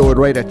poor mother would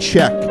write a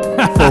check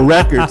for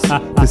records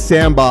to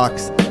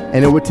Sandbox,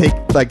 and it would take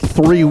like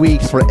 3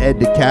 weeks for Ed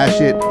to cash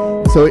it.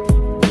 So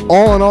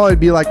all in all, it'd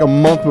be like a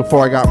month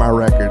before I got my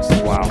records.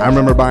 Wow. I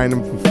remember buying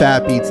them from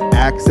Fat Beats,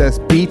 Access.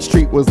 Beat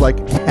Street was like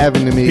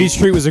heaven to me. Beat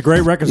Street was a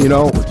great record store. You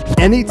know,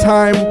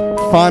 anytime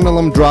Fondle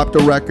Em dropped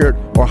a record,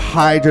 or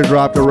Hydra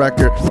dropped a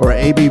record, or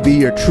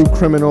ABB, or True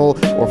Criminal,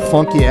 or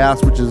Funky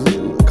Ass, which is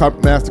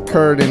Master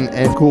Kurt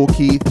and Cool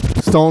Keith,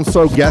 Stone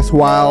Throw, Guess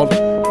Wild.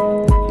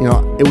 You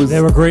know, it was.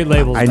 They were great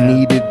labels. I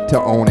needed to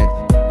own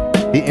it.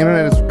 The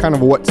internet is kind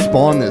of what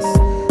spawned this.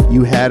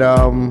 You had,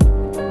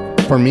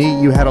 for me,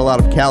 you had a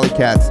lot of Cali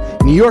cats.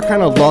 New York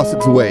kind of lost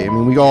its way. I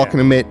mean, we all can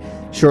admit,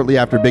 shortly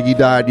after Biggie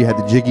died, you had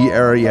the Jiggy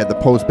era, you had the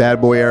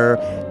post-Bad Boy era.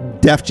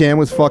 Def Jam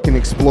was fucking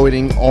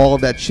exploiting all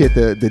of that shit,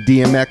 the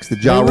DMX, the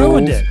Ja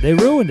Rules. They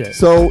ruined it.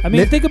 So I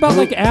mean, think about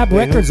like AB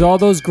Records, all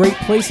those great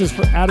places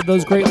out of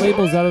those great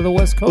labels out of the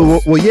West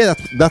Coast. Well, yeah,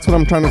 that's what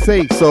I'm trying to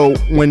say. So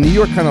when New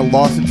York kind of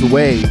lost its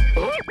way,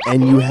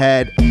 and you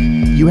had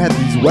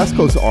these West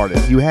Coast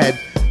artists, you had,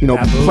 you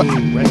know,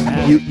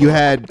 you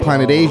had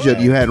Planet Asia,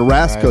 you had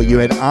Rascal, you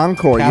had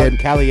Encore, you had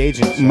Cali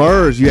Agents,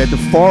 Murs, you had The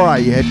Far Eye,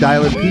 you had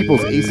Dialed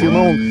Peoples, AC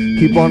Alone,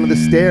 People Under the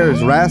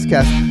Stairs,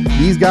 Rascast.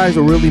 These guys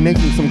are really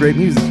making some great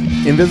music.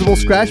 Invisible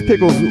Scratch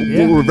Pickles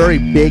were very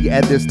big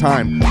at this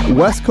time.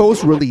 West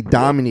Coast really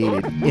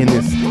dominated in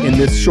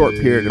this short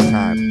period of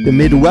time. The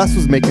Midwest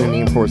was making a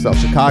name for itself.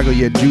 Chicago,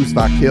 you had Juice,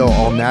 Vakill,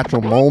 All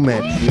Natural, Mole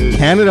Man.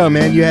 Canada,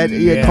 man, you had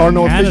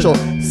Cardinal Official,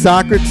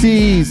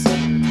 Saukrates,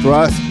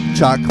 Thrust,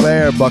 Chalk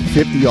Claire, Buck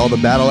 50, all the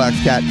Battle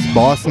Axe cats.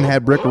 Boston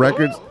had Brick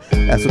Records,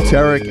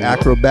 Esoteric,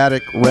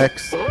 Acrobatic,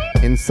 Rex,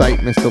 Insight,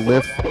 Mr.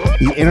 Lift.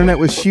 The internet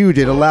was huge.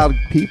 It allowed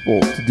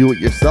people to do it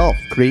yourself,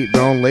 create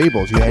their own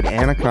labels. You had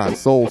Anacon,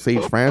 Soul,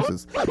 Sage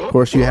Francis. Of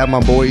course, you have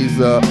my boys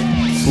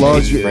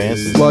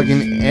Slug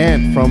and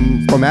Ant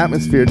from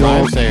Atmosphere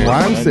doing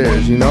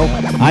Rhymesayers, you know.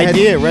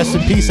 Idea, rest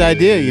in peace,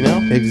 Idea, you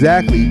know.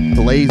 Exactly.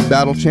 Blaze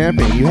Battle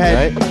Champion. You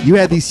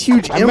had these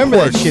huge I remember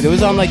that shit. It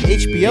was on like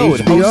HBO. It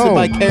was hosted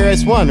by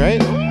KRS-One,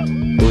 right?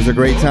 It was a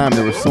great time.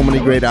 There were so many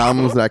great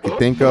albums that I could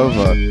think of.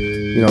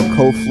 You know,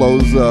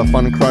 Co-Flow's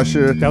Fun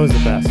Crusher. That was the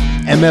best.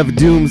 MF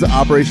Doom's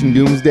Operation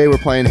Doomsday. We're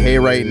playing Hey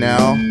Right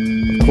Now.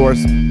 Of course,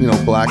 you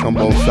know, Black on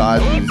Both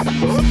Sides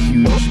was a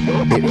huge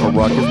hit for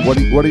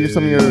Rawkus. What are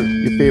some of your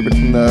favorites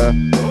from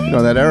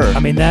that era? I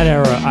mean, that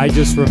era, I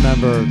just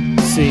remember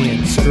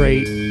seeing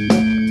straight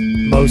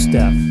Mos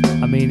Def.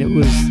 I mean,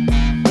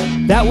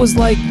 that was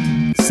like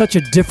such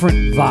a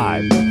different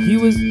vibe.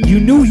 You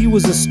knew he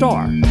was a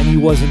star, and he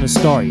wasn't a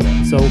star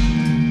yet. So,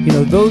 you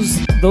know, those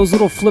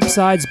little flip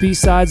sides,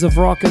 B-sides of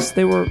Rawkus,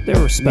 they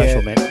were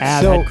special, man.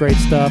 Ab had great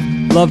stuff.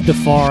 Loved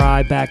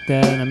Defari back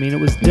then. I mean, it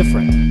was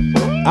different.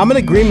 I'm in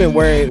agreement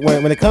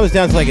when it comes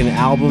down to like an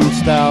album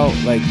style,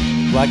 like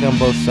Black on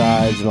Both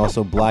Sides and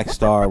also Black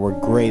Star were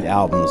great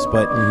albums.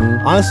 But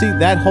honestly,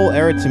 that whole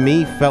era to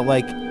me felt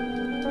like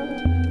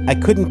I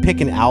couldn't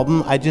pick an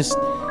album. I just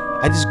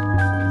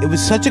it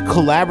was such a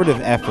collaborative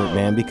effort,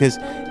 man, because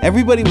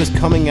everybody was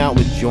coming out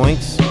with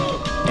joints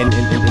and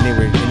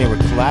they were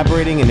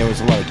collaborating, and there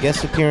was a lot of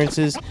guest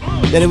appearances,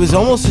 that it was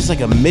almost just like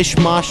a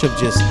mishmash of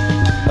just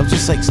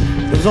like,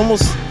 it was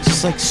almost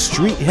just like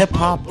street hip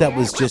hop that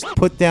was just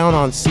put down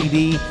on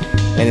CD,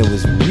 and it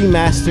was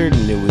remastered,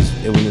 and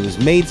it was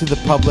made to the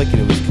public, and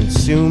it was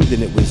consumed,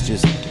 and it was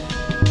just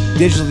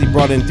digitally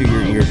brought in through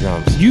your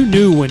eardrums. You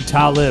knew when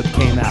Talib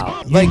came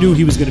out. You knew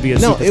he was going to be a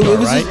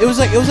superstar, right? It was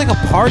like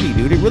a party,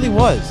 dude. It really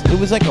was. It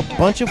was like a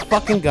bunch of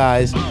fucking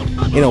guys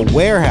in a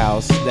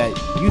warehouse that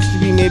used to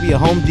be maybe a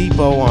Home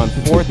Depot on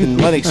 4th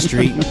and Lenox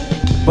Street,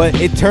 but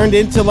it turned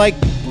into like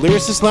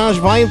Lyricist Lounge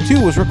Volume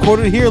 2 was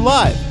recorded here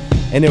live.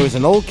 And there was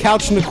an old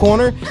couch in the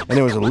corner, and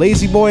there was a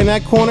lazy boy in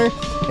that corner,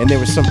 and there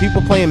was some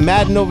people playing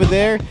Madden over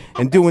there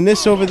and doing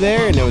this over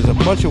there, and there was a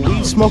bunch of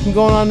weed smoking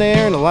going on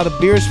there and a lot of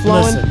beers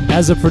flowing. Listen,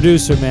 as a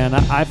producer, man,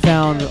 I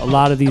found a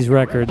lot of these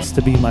records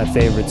to be my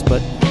favorites,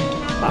 but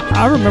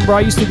I remember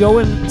I used to go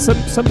in,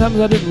 sometimes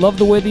I didn't love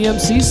the way the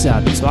MCs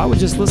sounded, so I would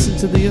just listen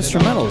to the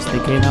instrumentals. They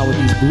came out with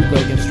these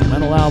bootleg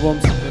instrumental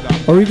albums,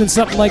 or even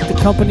something like the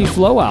Company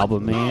Flow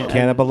album, man.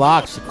 Cannibal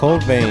Ox,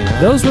 Cold Vein.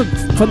 Huh? Those were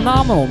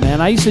phenomenal,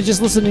 man. I used to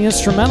just listen to the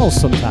instrumentals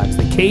sometimes.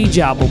 The Cage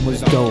album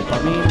was dope. I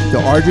mean, the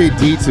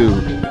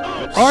RJD2.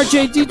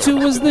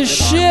 RJD2 was the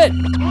shit.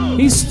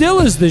 He still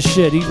is the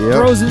shit. He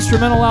throws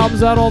instrumental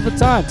albums out all the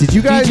time. Did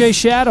you guys... DJ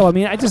Shadow, I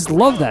mean, I just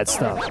love that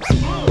stuff.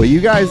 Were you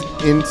guys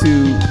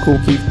into Kool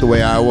Keith the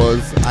way I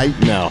was?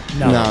 No.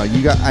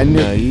 You got. I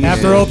knew.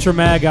 After Ultra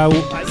Mag,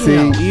 see.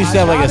 You used to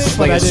have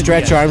like a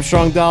Stretch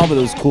Armstrong doll, but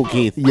it was Kool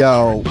Keith.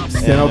 Yo,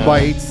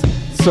 Cenobites,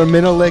 Sir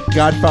Menelik,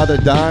 Godfather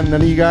Don.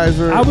 None of you guys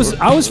were. I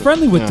was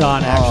friendly with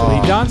Don,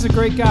 actually. Don's a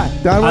great guy.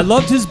 I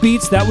loved his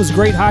beats. That was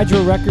great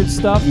Hydra record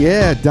stuff.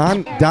 Yeah,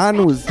 Don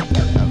was.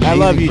 I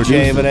love you,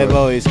 Jay, but I've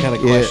always kind of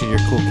questioned your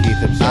Kool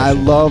Keith obsession. I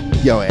love,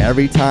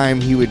 every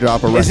time he would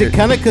drop a record. Is it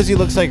kind of because he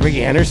looks like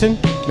Ricky Henderson?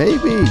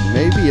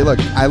 Maybe. Look,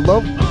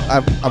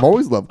 I've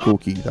always loved Kool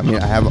Keith. I mean,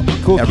 I have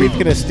Kool Keith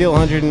gonna steal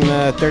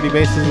 130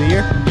 bases a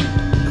year.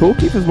 Kool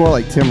Keith is more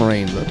like Tim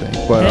Raines, I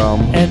think. But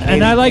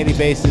and I like 80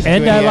 bases,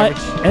 and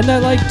I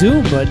like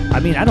Doom, but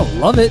I mean, I don't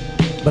love it,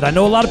 but I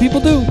know a lot of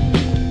people do.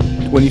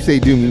 When you say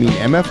Doom, you mean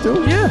MF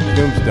Doom? Yeah,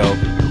 Doom's dope.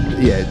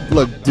 Yeah,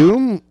 look,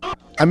 Doom.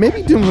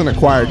 Maybe Doom's an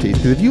acquired taste,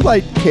 because if you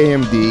like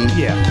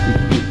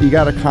KMD, you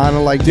gotta kind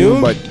of like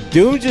Doom, but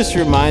Doom just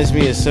reminds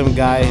me of some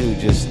guy who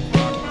just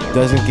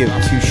doesn't give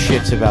two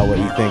shits about what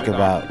you think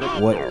about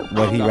what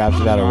he raps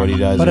about or what he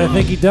does. But I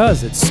think he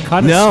does. It's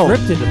kind of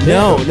scripted a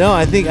bit. No.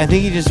 I think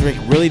he just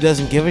really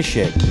doesn't give a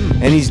shit,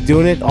 and he's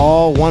doing it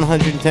all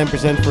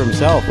 110% for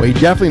himself. Well, he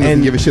definitely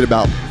doesn't give a shit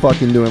about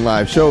fucking doing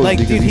live shows. Like,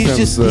 dude, he's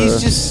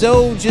just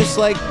so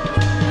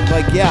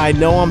yeah, I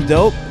know I'm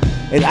dope.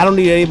 And I don't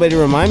need anybody to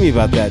remind me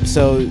about that.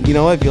 So, you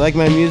know what? If you like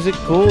my music,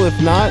 cool. If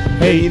not,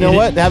 hey, you know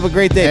what? Have a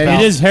great day,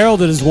 pal. It is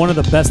heralded as one of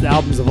the best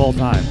albums of all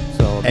time.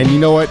 So, and you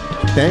know what?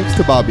 Thanks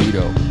to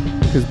Bobbito.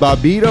 Because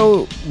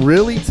Bobbito,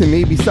 really, to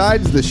me,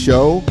 besides the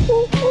show,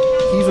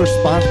 he's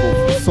responsible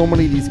for so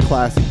many of these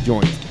classic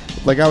joints.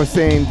 Like I was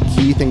saying,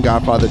 Keith and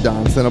Godfather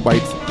Don,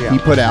 Cenobites, he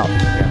put out.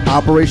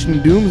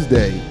 Operation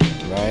Doomsday.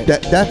 Right.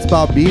 That's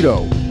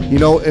Bobbito. You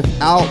know, if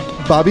out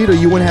Bobbito,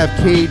 you wouldn't have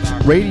Cage,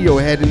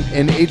 Radiohead,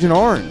 and Agent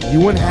Orange. You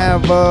wouldn't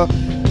have, a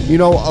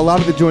lot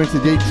of the joints, the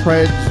Jay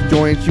Treads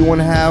joints. You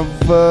wouldn't have...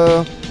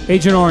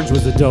 Agent Orange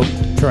was a dope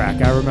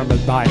track. I remember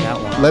buying that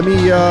one. Let me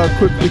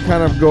quickly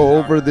kind of go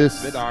over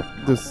this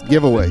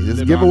giveaway.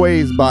 This giveaway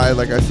is by,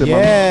 like I said...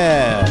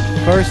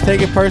 First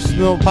Take It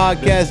Personal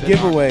podcast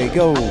giveaway.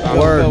 Go.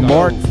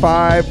 Mark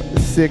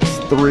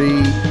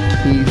 563.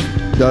 He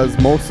does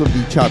most of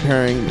the Chop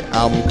Herring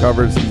album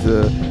covers.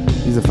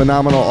 He's a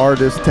phenomenal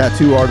artist,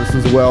 tattoo artist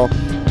as well.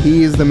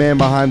 He is the man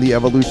behind the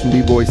Evolution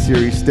B-Boy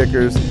series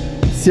stickers.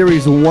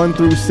 series 1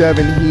 through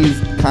 7. He's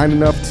kind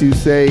enough to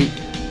say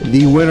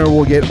the winner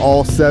will get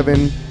all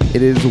 7.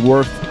 It is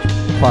worth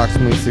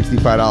approximately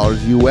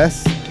 $65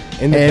 US.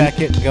 In the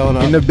Beckett going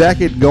up. In the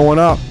Beckett going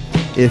up.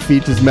 It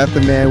features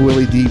Method Man,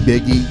 Willie D,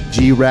 Biggie,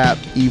 G-Rap,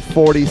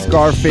 E40,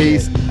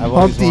 Scarface,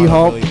 Humpty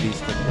Hump,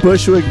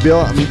 Bushwick Bill.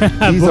 I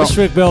mean,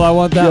 Bushwick Bill, I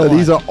want that one.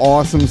 These are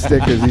awesome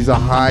stickers. These are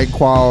high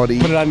quality.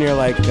 Put it on your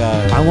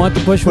I want the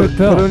Bushwick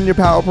Bill. Put it on your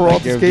Power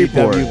Peralta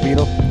skateboard. VW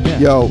Beetle. Yeah.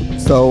 Yo,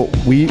 so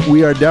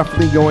we are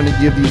definitely going to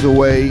give these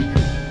away.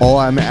 All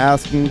I'm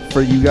asking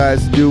for you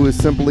guys to do is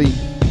simply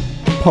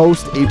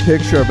post a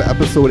picture of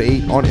episode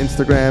 8 on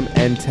Instagram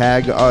and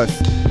tag us.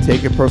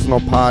 Take It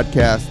Personal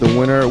Podcast. The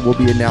winner will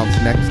be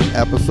announced next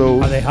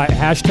episode. Are they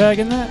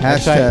hashtagging that?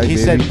 Hashtag, He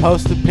baby. said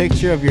post a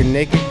picture of your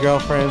naked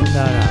girlfriend.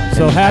 No.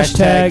 So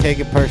hashtag Take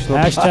It Personal.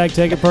 Hashtag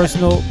Take It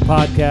Personal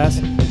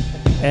Podcast.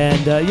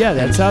 And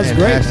that sounds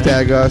great.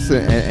 Hashtag us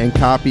and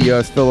copy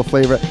us, Fill a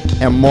Flavor.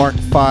 And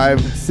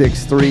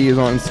Mark563 is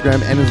on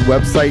Instagram, and his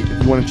website,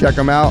 if you want to check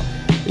him out,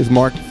 is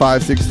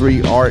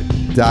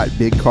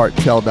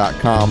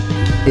mark563art.bigcartel.com.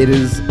 It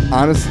is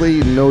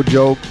honestly no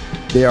joke.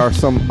 They are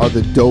some of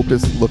the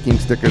dopest looking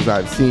stickers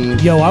I've seen.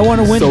 Yo, I want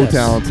to win So this.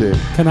 talented.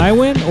 Can I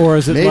win, or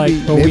is it are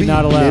we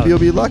not allowed? Maybe you'll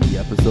be lucky.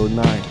 Episode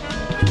 9.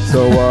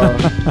 So,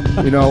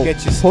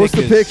 post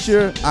a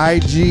picture,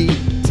 IG,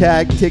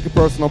 tag, Take a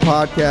Personal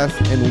Podcast,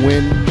 and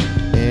win.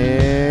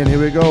 And here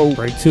we go.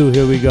 Break 2,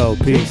 here we go.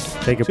 Peace.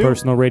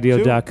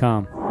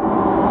 TakeItPersonalRadio.com.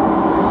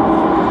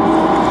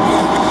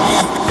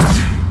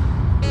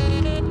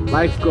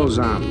 Life goes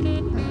on.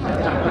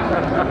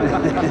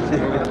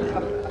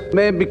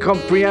 Man become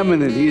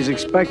preeminent. He is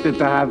expected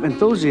to have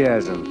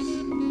enthusiasms.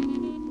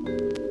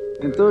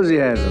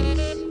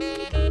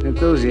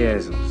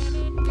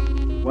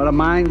 What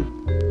am I?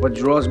 What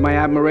draws my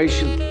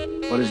admiration?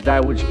 What is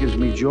that which gives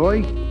me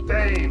joy?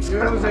 Music.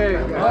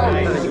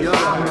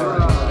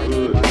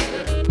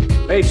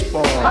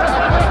 Baseball.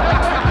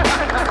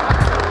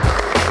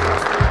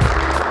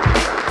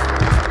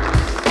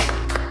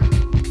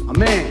 A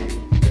man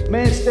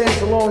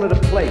stands alone at a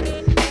plate.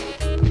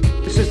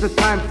 This is the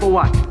time for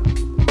what?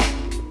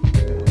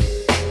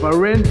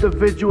 For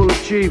individual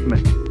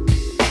achievement.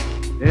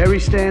 There he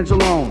stands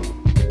alone.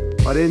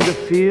 But in the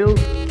field,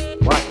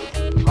 what?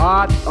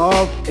 Part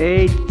of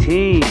a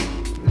team.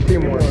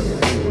 Teamwork.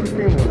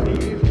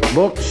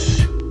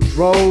 Looks,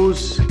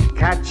 throws,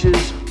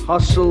 catches,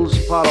 hustles,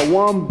 part of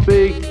one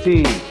big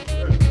team.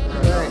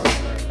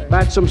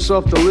 Bats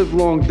himself the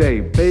livelong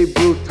day. Babe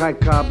Ruth, Ty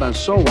Cobb, and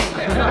so on.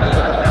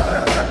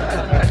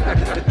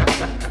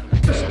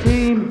 This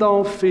team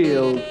don't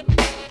feel.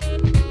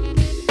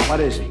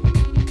 What is he?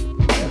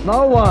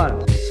 No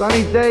one.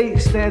 Sunny day,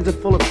 stands it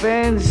full of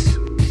fans.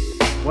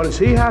 What does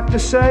he have to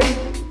say?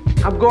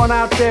 I'm going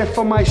out there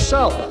for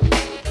myself.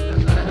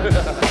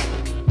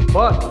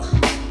 But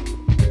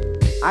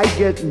I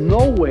get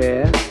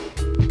nowhere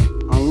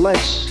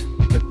unless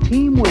the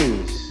team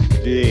wins.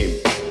 Team.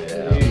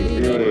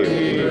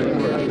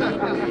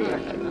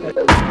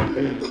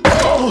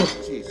 Oh,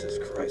 Jesus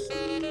Christ.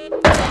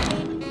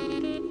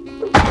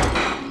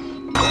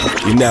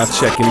 You're now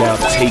checking out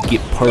Take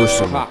It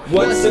Personal.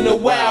 Once in a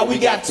while, we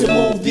got to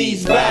move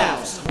these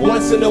valves.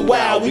 Once in a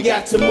while, we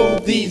got to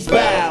move these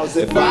valves.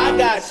 If I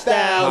got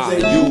styles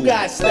and you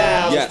got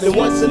styles, then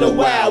once in a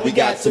while, we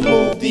got to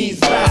move these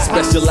valves.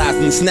 I specialize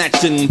in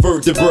snatching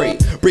vertebrae.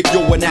 Break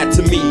your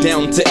anatomy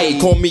down to A.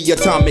 Call me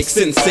Atomic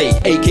Sensei,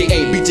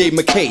 aka BJ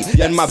McKay.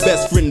 And my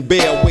best friend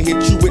Bear will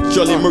hit you with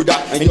Charlie Murdoch,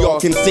 and y'all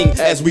can sing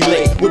as we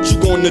lay. What you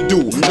gonna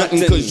do?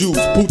 Nothing, cause you's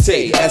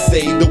Pute,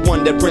 essay, the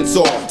one that prints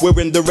off,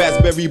 wearing the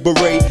raspberry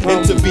beret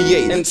into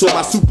VA. Until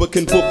my super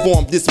can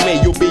perform this May,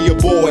 you'll be a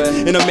boy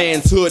in a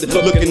man's hood,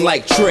 looking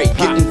like Trey,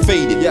 getting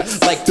faded,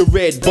 like the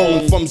red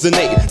bone from Zane.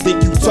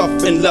 Think you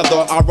tough and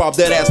leather, I rob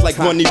that ass like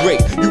Money Ray.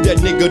 You that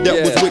nigga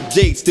that was with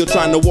Jade, still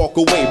trying to walk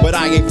away, but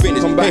I ain't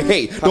finished.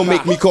 Hey, don't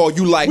make me call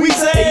you like we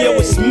say, hey yo,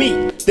 it's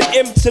me, the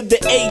M to the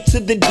A to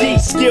the D.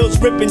 Skills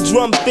ripping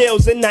drum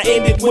fills, and I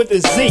end it with a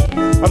Z.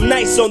 I'm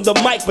nice on the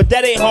mic, but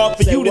that ain't hard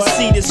for you to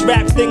see. This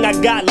rap thing I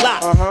got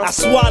locked, I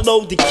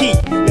swallowed the key,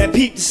 that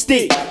peep the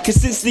stick. Cause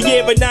since the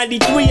year of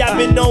 93, I've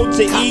been known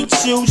to eat,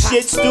 chew,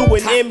 shit, stew,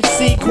 and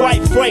MC,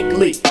 quite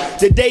frankly.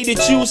 The day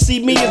that you see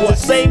me is the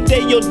same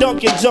day you'll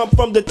dunk and jump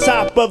from the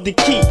top of the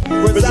key.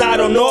 Reside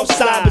on north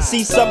side, but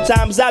see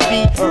sometimes I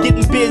be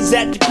getting biz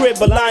at the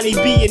crib, Alani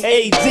B and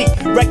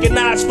AD.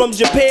 Recognized from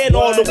Japan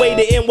all the way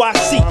to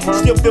NYC.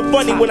 Still feel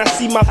funny when I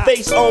see my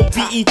face on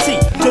BET.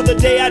 Till the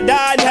day I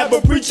die and have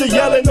a preacher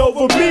yelling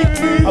over me.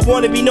 I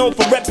wanna be known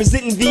for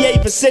representing VA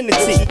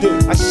vicinity.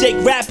 I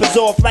shake rappers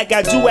off like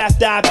I do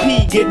after I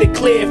pee. Get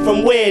declared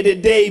from where the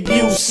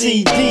debut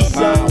CD.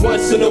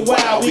 Once in a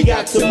while we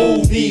got to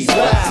move these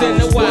vibes.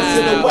 Once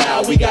in a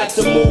while we got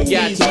to move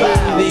these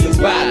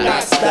vibes. I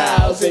got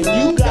styles and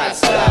you got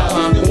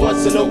styles. And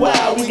once in a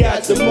while we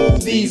got to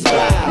move these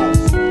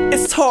vibes.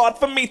 It's hard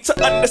for me to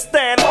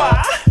understand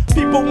why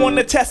people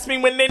wanna test me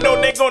when they know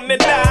they're gonna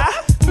die.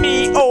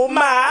 Me, oh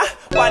my,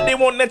 why they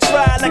wanna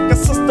try like a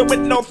sister with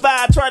no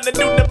thigh, trying to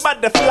do the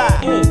butterfly?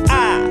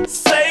 I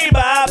say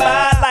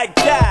bye-bye like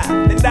that,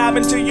 then dive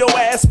into your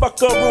ass,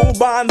 buckaroo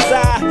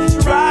banzai.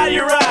 Dry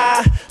your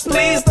eye,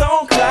 please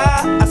don't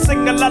cry. I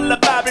sing a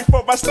lullaby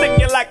before I sting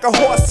you like a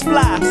horse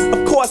fly.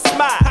 Of course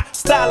my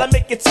style, I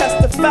make you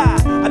testify.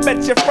 I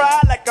bet you fry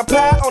like a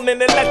pie on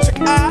an electric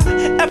eye.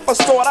 If I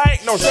thought I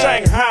ain't no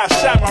Shanghai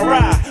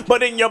samurai,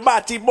 but in your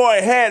body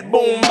boy head,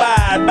 boom,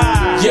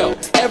 bye-bye. Yo,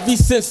 ever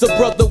since a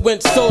brother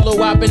went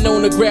solo, I've been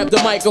known to grab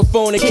the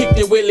microphone and kick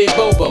the Willy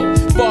Bobo.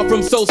 Far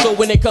from so-so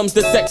when it comes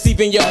to sex,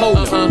 even your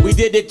hodo. We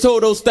did it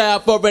Toto style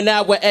for an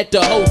hour at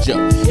the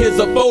Hojo. Here's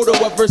a photo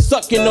of her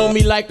sucking on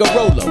me like a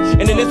Rolo.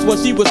 And in this one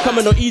she was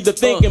coming or either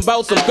thinking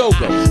about some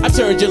go-go. I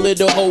turned your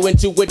little hoe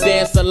into a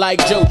dancer like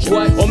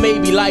JoJo. Or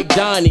maybe like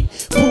Donnie,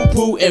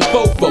 Poo-Poo and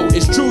Fofo.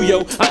 It's true,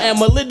 yo, I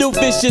am a little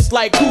vicious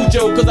like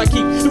Cujo, cause I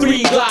keep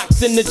 3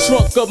 Glocks in the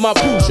trunk of my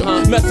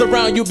Peugeot. Mess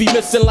around, you'll be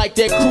missing like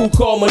that crew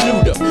called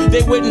Menudo.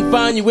 They wouldn't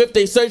find you if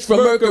they searched for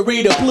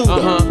Mercury to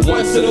Pluto.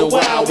 Once in a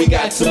while, we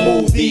got to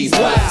move these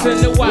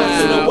vibes.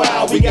 Once in a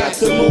while, we got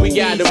to move these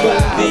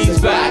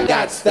vibes. I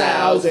got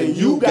styles and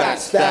you got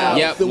styles.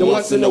 Yep. Then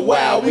once in a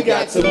while, we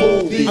got to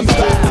move these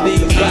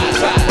vibes.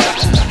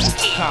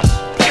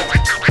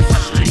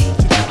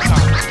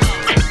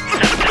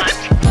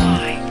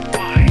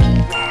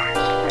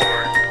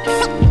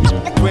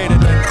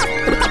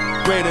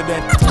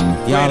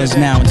 Y'all is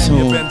now in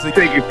tune.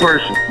 Take it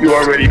personal. You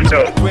already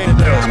know.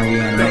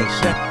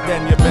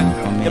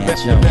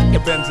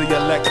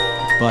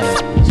 But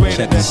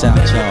check this out,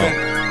 y'all.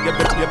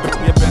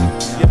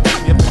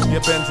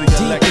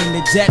 Deep in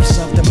the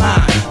depths of the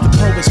mind, the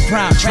poet's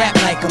prime,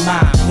 trapped like a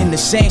mime. In the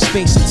same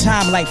space and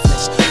time,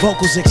 lifeless.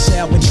 Vocals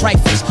excel in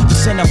trifles, the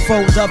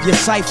centerfold of your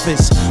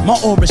ciphers. My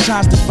aura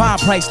shines divine,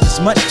 priceless,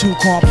 much too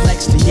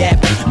complex to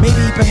yap.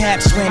 Maybe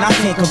perhaps when I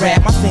think of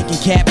rap, my thinking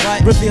cap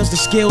reveals the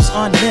skills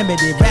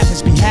unlimited.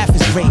 Rappers be half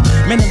as great.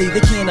 Mentally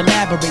they can't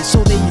elaborate,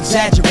 so they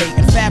exaggerate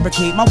and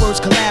fabricate. My words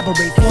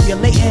collaborate,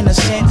 formulating a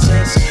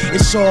sentence.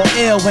 It's all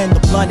ill when the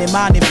blunt in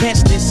mind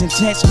invents this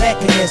intense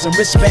mechanism.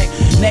 Respect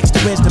next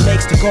to wisdom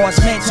makes the gods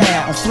mental.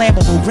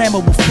 Unflammable, grammar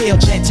will feel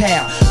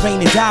gentile.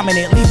 Reigning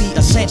dominant, leave me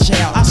essential.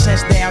 I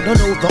sense down, don't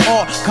know the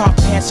art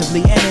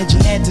comprehensively. Energy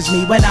enters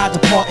me when I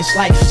depart, it's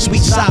like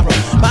sweet sorrow.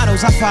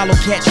 Bottles I follow,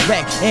 catch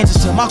wreck.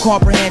 Answers to my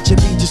comprehension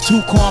be just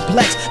too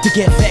complex to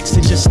get vexed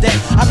and just step.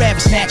 I'd rather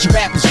snatch a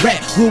rapper's rap,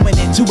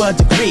 ruminant to a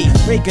degree,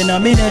 breaking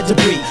them in a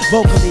debris.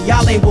 Vocally,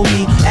 y'all label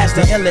me as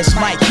the illest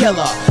mic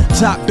killer.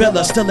 Top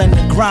biller, still in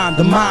the grind,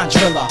 the mind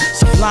driller,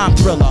 sublime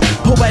thriller.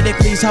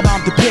 Poetically, how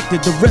I'm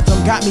depicted, the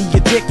rhythm got me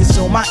addicted,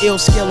 so my ill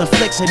skill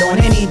inflicts it on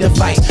any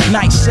device.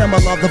 Nice,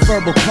 similar, the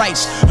verbal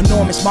price.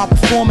 Enormous, my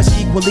performance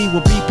equally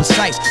will be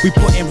precise. We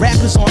putting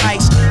rappers on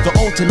ice, the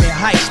ultimate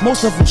heist.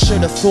 Most of them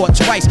should have thought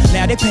twice,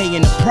 now they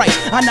paying the price.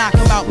 I knock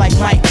them out like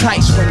Mike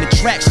Tyson when the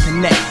tracks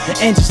connect. The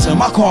engines to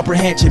my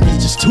comprehension be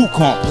just too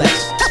complex.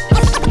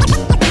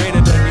 Greater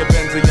than your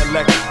Benz or your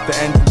Lex. The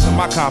engine to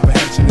my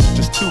comprehension is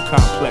just too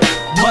complex.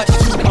 Much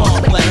too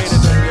complex.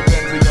 Greater than your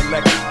Benz or your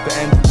Lex. The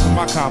engine to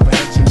my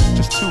comprehension is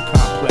just too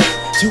complex.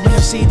 To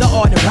MC, the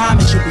art of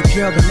rhyming should be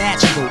pure and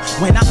natural.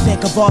 When I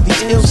think of all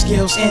these ill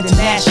skills,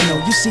 international.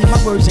 You see, my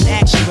words in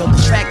action will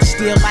attract the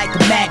steel like a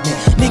magnet.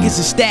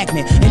 Niggas is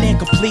stagnant and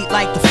incomplete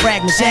like the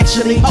fragments.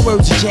 Actually, my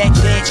words are jagged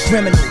edge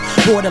criminal.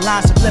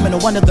 Borderline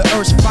subliminal, one of the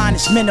earth's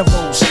finest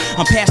minerals.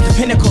 I'm past the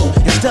pinnacle,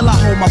 and still I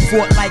hold my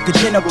fort like a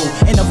general.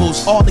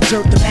 Intervals, all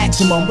exert the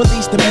maximum,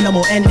 release the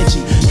minimal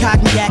energy.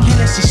 Cognac,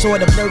 Hennessy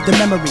sort of blurred the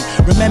memory.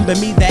 Remember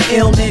me, that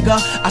ill nigga?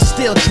 I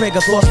still trigger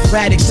thoughts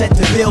sporadic, set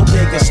to build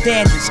bigger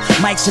standards.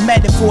 Mics and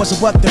metaphors of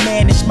what the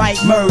man is might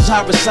merge.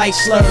 I recite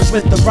slurs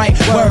with the right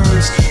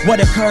words. What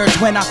occurs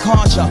when I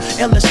conjure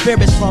illest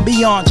spirits from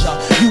beyond ya.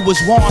 You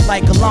was warm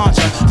like a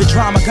launcher. The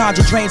drama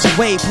ganja drains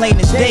away, plain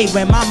as day.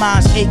 When my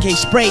mind's AK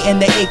spray in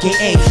the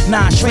AKA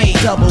 9 trade,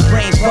 double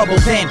brains bubble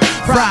then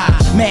fry.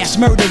 Mass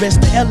murderous,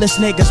 the illest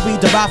niggas we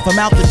derive from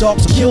out the dark.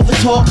 So kill the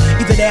talk,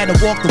 either that or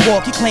walk the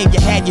walk. You claim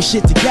you had your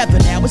shit together,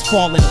 now it's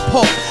falling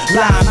apart.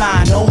 Blind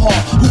mind, no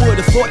heart. Who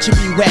would've thought you'd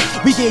be whack?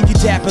 We gave you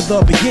dap at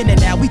the beginning,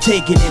 now we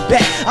taking it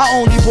back. I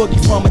only boogie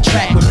from a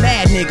track where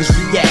mad niggas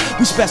react.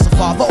 We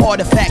specify the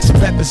artifacts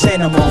and represent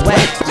them on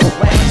wax.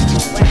 Complex.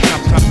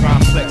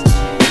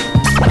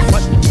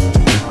 Much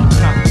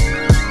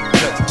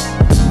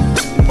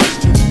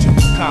too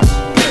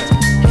complex.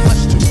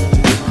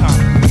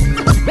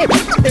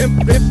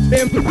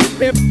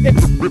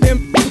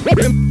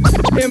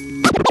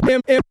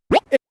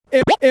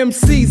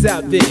 MCs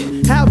out there,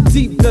 how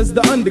deep does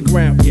the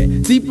underground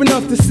get? Deep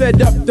enough to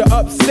set up the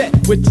upset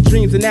with the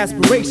dreams and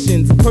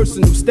aspirations of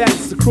personal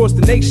stats across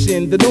the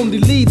nation that only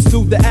leads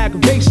to the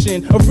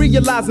aggravation of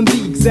realizing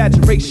the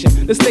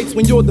exaggeration that states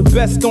when you're the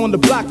best on the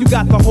block, you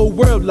got the whole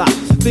world locked.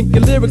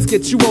 Thinking lyrics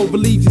get you over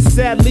leaves you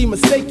sadly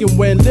mistaken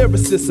when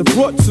lyricists are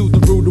brought to the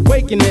rude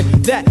awakening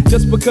that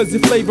just because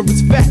your flavor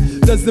is fat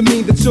doesn't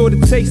mean that you're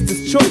the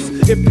taster's choice.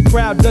 If the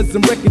crowd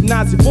doesn't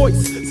recognize your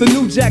voice, so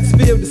new jacks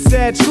feel the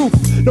sad truth.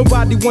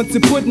 Nobody Everybody wants to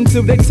put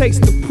until they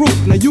taste the proof.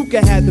 Now you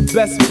can have the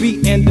best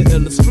beat and the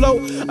illest flow.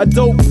 A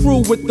dope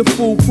crew with the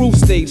foolproof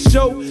stage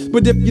show.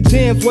 But if your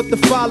jam's what the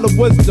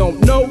followers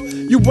don't know,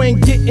 you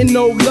ain't getting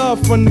no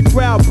love from the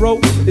crowd, bro.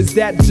 Is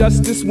that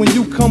justice when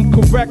you come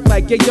correct?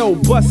 Like, hey, yo,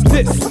 bust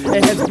this.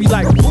 It has to be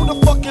like, who the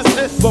fuck is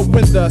this? But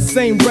when the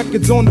same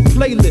record's on the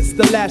playlist,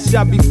 the last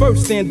shall be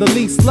first and the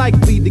least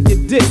likely to get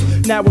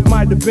dissed. Now it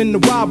might have been a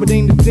while, but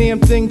ain't a damn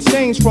thing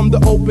changed from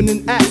the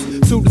opening acts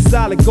to the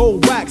solid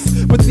gold wax.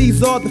 But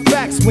these are the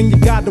facts when you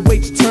gotta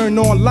wait your turn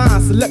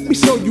online. So let me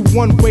show you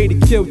one way to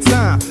kill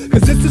time.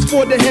 Cause this is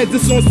for the heads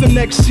that's on some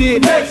next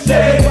shit.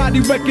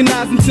 Everybody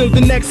recognize until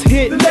the next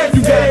hit. You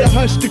gotta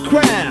hush the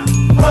crowd.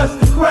 Hush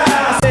the crowd.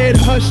 I said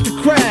hush the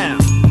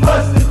crowd.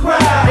 Hush the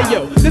crowd. Hey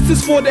yo, this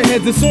is for the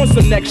heads that's on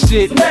some next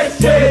shit.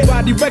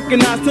 Everybody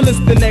recognize till it's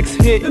the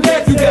next hit. You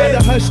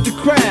gotta hush the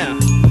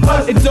crowd.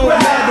 It don't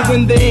matter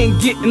when they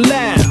ain't getting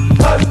loud.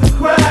 Hush the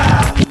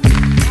crowd.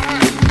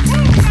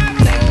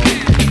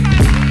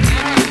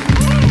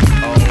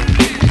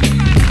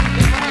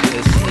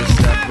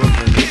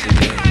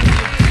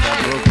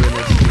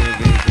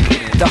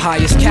 The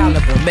highest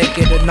caliber, make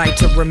it a night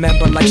to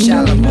remember like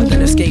Shalimar.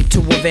 Then escape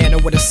to Havana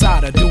with a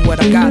soda. Do what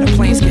I gotta,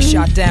 planes get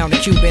shot down in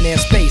Cuban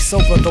airspace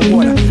over the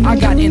water. I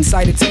got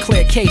insight, it's a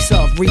clear case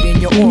of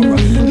reading your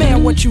aura.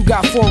 Man, what you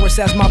got for us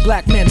as my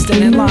black men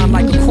stand in line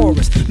like a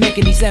chorus.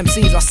 Making these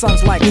MCs our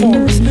sons like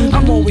Horus.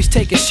 I'm always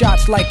taking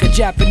shots like a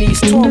Japanese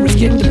tourist.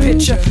 Get the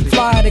picture,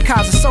 fly to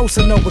Casa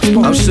Sosa, no exposure.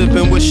 I'm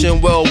sipping, wishing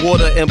well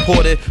water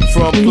imported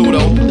from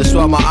Pluto. That's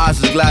why my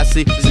eyes is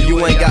glassy, so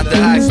you ain't got to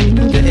ask me.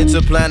 The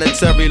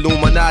interplanetary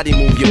Illuminati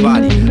move your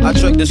body. I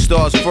track the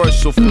stars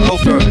first, so flow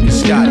further than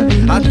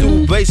Scotty. I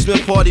do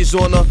basement parties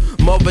on a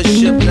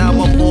mothership. Now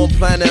I'm on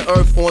planet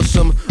Earth on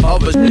some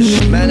other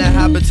shit. Man,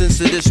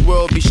 inhabitants of this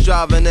world be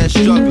striving and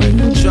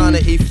struggling, trying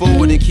to eat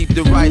forward and keep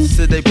the rights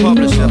to they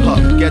publishing.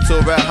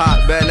 Ghetto red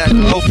hot, man, that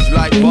loaf is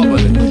like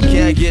bubbling.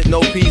 Can't get no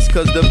peace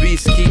cause the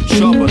beasts keep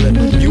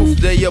troubling. Youth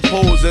they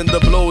oppose and the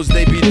blows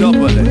they be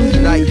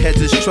doubling. Night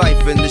heads is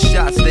trifling, the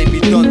shots they be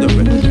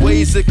thundering.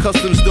 Ways that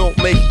customs don't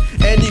make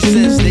any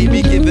sense. They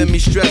be giving me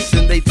stress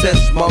and they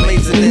test my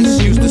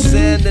maintenance. Use the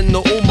sand and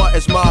the Uma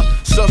as my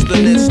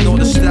sustenance. Know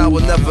the style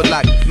will never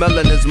lack,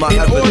 melanin's my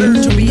evidence. In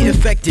order to be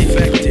effective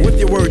with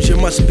your words you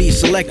must be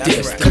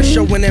selective. Cause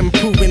showing and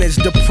proving is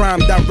the prime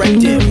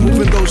directive.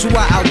 Moving those who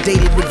are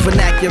outdated with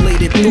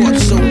vernaculated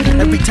thoughts. So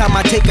every time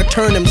I take a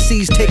turn,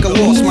 MCs take a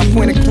loss. My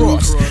point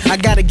across, I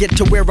gotta get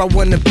to where I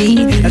wanna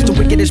be. As the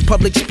wickedest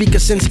public speaker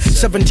since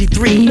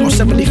 73 or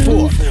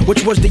 74,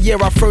 which was the year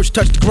I first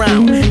touched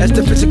ground. As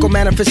the physical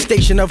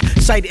manifestation of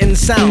sight and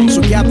sound.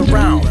 So gather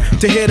round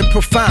to hear the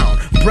profound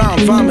brown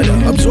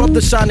vomiter. Absorb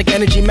the sonic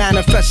energy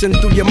manifesting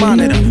through your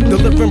monitor.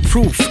 Delivering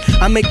proof,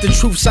 I make the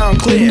truth sound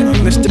clear.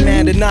 Mr.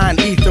 Man, the 9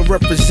 ether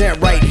represent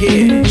right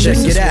here. Check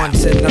it out.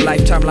 Once in a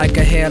lifetime like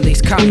a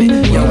Halley's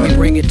Comet. Yo, we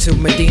bring it to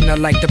Medina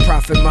like the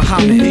Prophet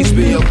Muhammad. Peace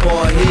be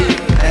upon he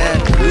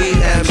and we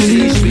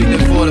MCs speak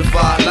the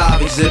fortified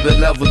live exhibit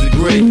level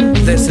degree.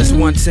 This is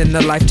once in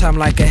a lifetime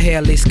like a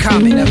Halley's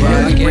Comet.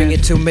 Yo, we bring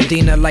it to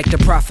Medina like the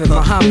Prophet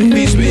Muhammad.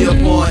 Peace be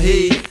upon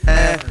he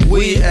and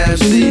we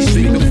MCs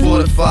speak the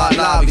fortified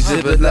live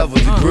exhibit level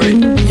degree.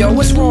 Yo,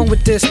 what's wrong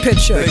with this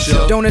picture?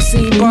 Don't it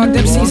seem bugged?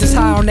 MCs is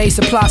high on they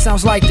supply,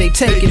 sounds like they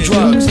taking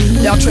drugs.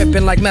 Y'all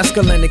tripping like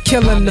mescaline, and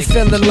killing the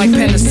feeling like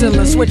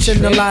penicillin.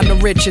 Switching the line to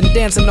rich and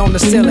dancing on the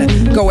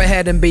ceiling. Go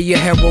ahead and be your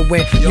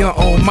heroine, your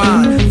own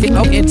mind.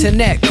 The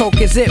internet, coke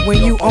is it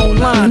when you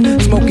online.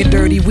 Smoking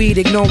dirty weed,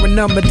 ignoring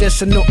the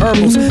medicinal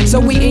herbals. So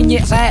we in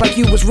your act like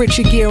you was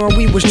Richard Gere and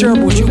we was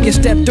gerbils. You get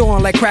stepped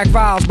on like crack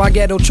vials by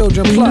Ghetto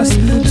Children Plus.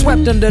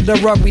 Swept under the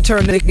rug, we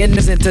turn the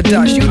innocent to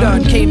dust. You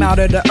done came out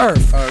of the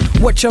earth.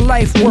 What's your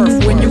life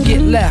worth when you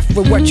get left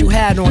with what you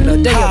had on the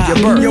day of your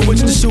birth? Yo,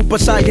 it's the super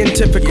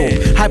scientifical,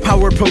 high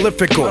power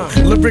prolifical.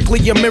 Lyrically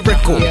I'm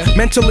miracle,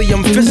 mentally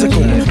I'm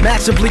physical,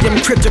 massively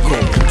I'm critical,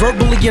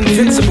 verbally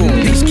invincible.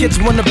 These kids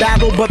wanna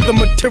battle but the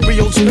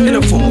material's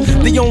pitiful.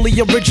 The only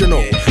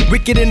original,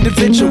 wicked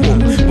individual.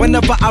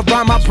 Whenever I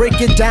rhyme I break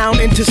it down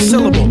into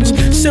syllables.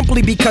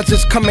 Simply because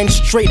it's coming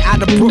straight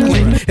out of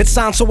Brooklyn. It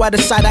sounds so out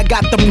of sight I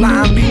got the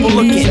blind people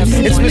looking.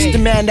 It's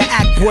Mr. Man the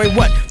act boy,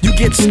 what? You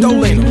get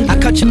stolen. I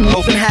cut you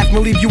off in half and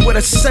leave you with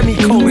a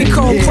semicolon. We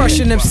cold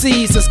crushing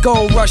MCs, let's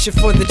go rushing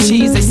for the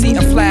cheese. They see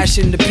a flash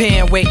in the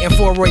pan waiting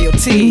for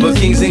royalty. But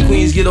kings and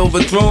queens get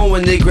overthrown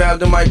when they grab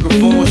the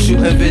microphone,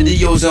 shooting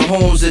videos in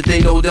homes that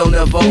they know they'll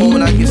never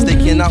own. I guess they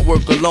cannot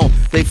work alone,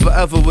 they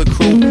forever with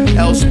crew.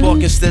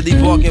 L-Spark and steady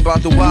barking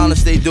about the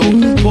violence they do.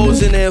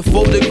 Posing in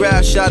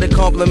photographs, shot at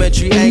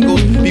complimentary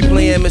angles. Be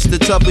playing Mr.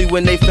 Tuffy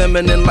when they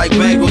feminine like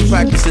bangles.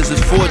 Practices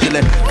is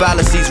fraudulent,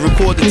 fallacies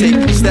record the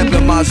tape. Step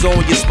in my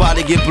zone, get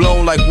spotted, get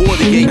blown like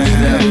Watergate.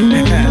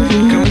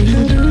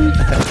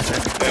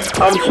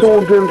 I'm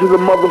tuned into the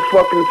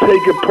motherfucking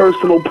Take It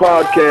Personal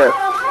podcast.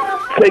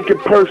 Take it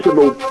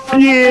personal, bitch.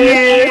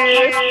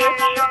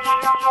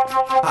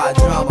 High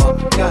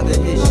drama, got the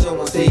hit show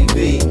on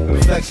TV.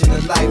 Reflection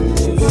of life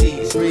that you see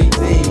is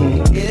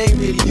 3D. It ain't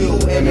really you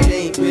and it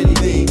ain't really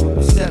me.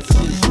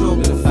 Perception is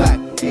stronger than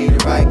fact.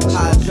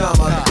 High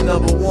drama,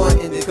 number one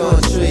in the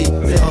country.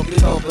 To help the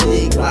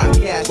company clock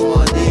cash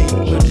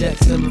money.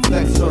 Project some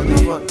effects from the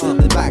front to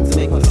the back to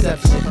make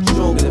perception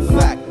stronger than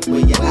fact. Where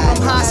you at?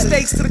 From high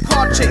stakes to the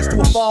car chase to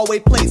a faraway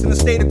place in a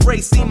state of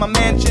grace. See my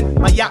mansion,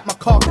 my yacht, my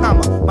car,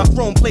 comma, my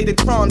chrome-plated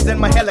crons and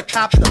my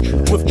helicopter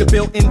with the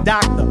built-in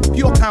doctor.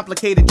 Pure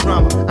complicated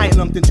drama. I ain't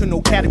lumped into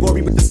no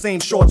category with the same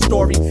short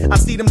story. I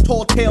see them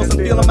tall tales and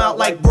feel them out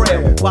like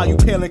braille. While you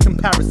pale in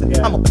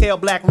comparison, I'm a pale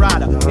black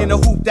rider in a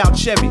hooped-out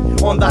Chevy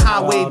on the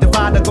highway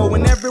divider,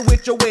 going every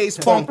which your ways.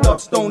 Funked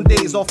up stone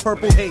days off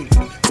purple haze,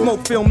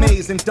 smoke-filled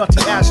maze and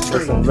Dutty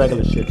ashtray.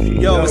 Regular shit.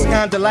 Yo, it's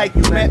kinda like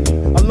you met me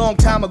a long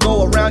time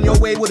ago around your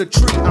way with a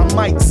tree. I'm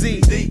Mike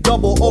Z,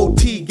 double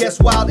OT, guess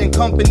Wild and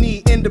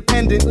Company,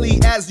 independently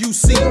as you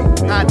see.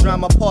 High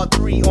drama part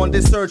 3 on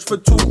this search for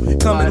 2,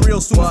 coming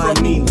real soon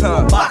from me.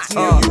 Box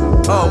near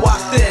you.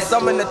 Watch this,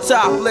 I'm in the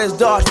top list,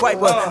 dodge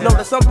wiper.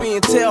 Notice I'm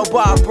being tailed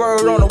by a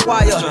bird on a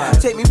wire.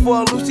 Take me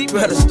for a Lucy,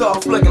 better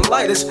start flicking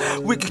lighters.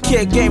 We could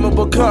kick game and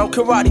become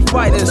karate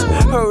fighters.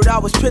 Heard I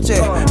was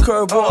pitching,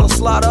 curveball and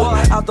slider.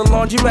 Out the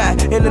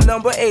laundromat in the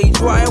number 8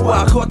 dryer where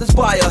I caught this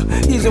buyer.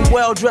 He's in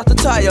well-dressed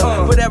attire,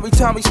 but every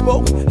time he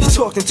spoke, he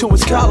talked into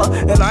his collar.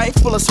 And I ain't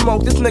full of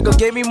smoke, this nigga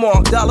gave me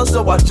more dollars,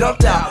 so I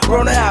jumped out,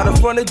 running out in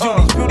front of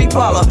Judy's beauty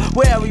parlor,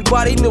 where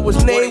everybody knew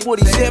his name,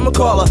 Woody Sam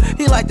McCullough.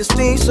 He liked the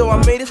steam, so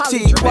I made his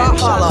tea, why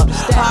holla,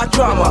 high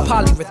drama.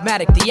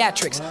 Polyrhythmatic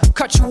theatrics,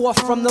 cut you off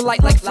from the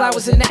light like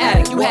flowers in the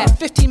attic. You had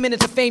 15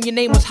 minutes of fame, your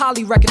name was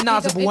highly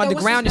recognizable.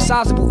 Underground, your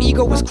sizable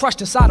ego was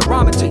crushed inside a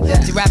rhyme or two.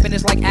 See, rapping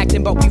is like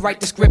acting, but we write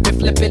the script and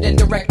flip it and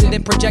direct it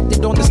and project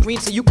it on the screen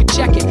so you can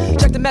check it.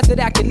 Check the method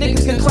acting,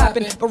 niggas been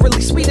clapping, but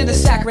really sweet in the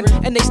saccharin,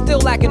 and they still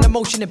lacking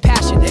emotion and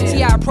passion.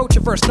 See, I approach a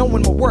verse,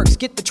 knowing what works,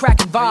 get the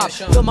track and vibe.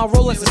 Fill my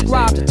role as a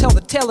scribe to tell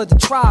the tale of the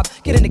tribe.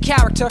 Get into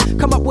character,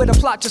 come up with a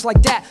plot just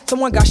like that.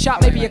 Someone got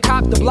shot, maybe a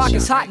cop, the block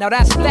is hot, now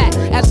that's that.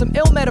 Add some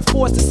ill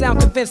metaphors to sound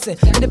convincing.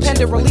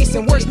 Independent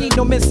releasing, words need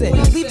no missing.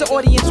 Leave the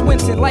audience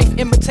wincing, life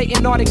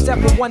imitating art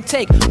except for one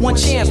take, one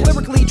chance.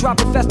 Lyrically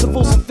dropping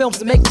festivals and films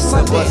to make the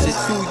sun dance.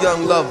 Busted 2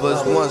 young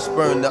lovers, one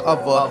spurn the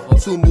other.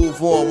 2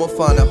 move on, one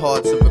find it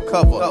hard to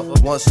recover.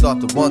 1 start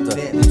to wonder,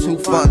 the 2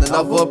 find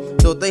another.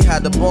 Though they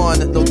had a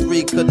bond, though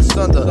 3 could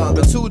asunder.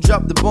 The 2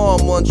 dropped the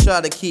bomb, 1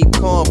 try to keep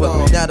calm.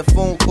 But now the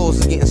phone calls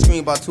is getting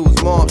screened by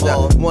 2's moms.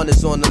 Now 1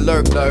 is on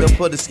alert, they'll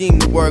put a scheme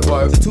to work.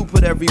 The 2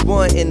 put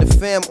everyone in the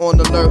fam on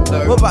alert.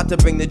 We're about to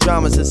bring the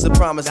dramas, it's a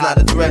promise, not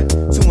a threat.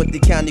 2 went to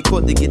county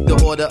court to get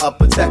the order of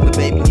protect. But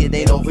baby, it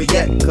ain't over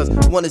yet, cause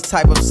 1 is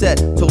type upset.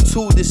 Told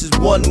 2, this is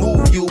 1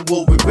 move you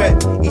will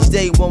regret. Each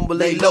day 1 will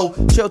lay low.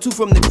 Trail 2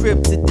 from the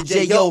crib to the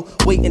J.O.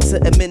 Waiting to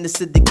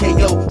administer the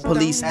K.O.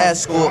 Police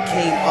escort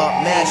came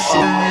up, mass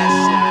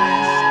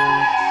shit.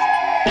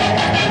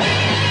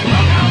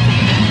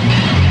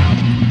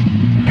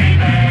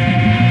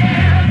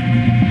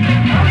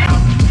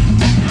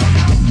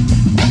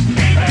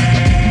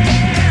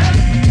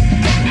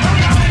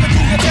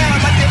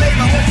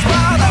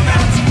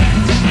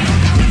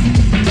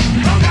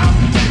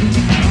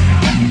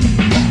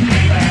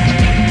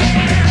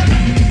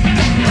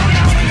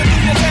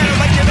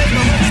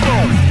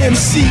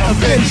 MC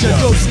Avenger,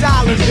 no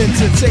style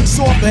inventor, takes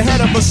off the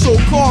head of a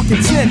so-called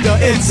contender.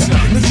 Enter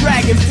the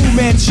Dragon Fu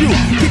Manchu,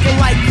 kicking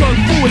like Kung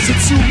Fu is a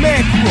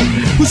 2-man crew,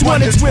 whose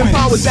one and twin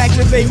powers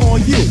activate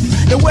on you.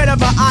 And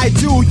whatever I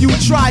do, you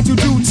try to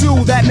do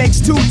too. That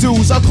makes 2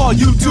 dudes. I'll call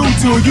you do,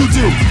 you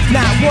do.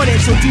 Not want it,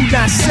 so do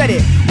not set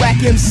it.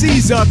 Whack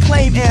MCs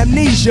claim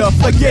amnesia,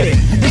 forget it.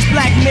 This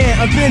black man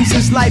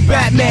avenges like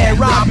Batman,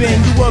 Robin.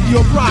 You of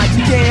your pride,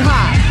 you can't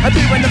hide. I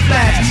be when the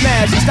flash and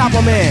smash and stop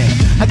a man.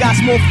 I got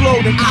more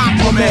flow than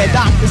Aquaman.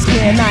 Doctors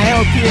cannot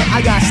help it. I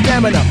got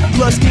stamina.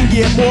 Plus can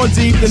get more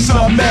deep than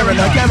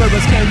Submariner.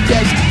 Cameras can't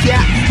catch the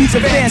cat. He's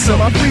a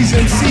phantom. I freeze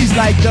MCs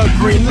like the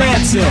Green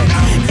Lantern.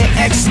 And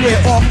X-ray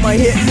off my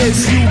hit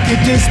list. You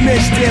get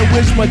dismissed. Then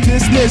wish my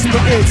dismiss,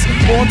 but it's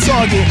on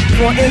target,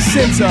 front and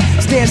center.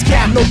 Stands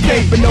cap, no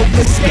paper, no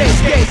escape.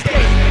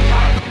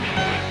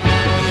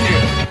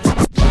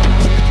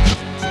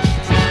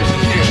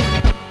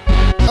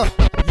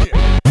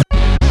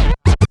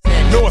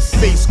 North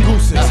Face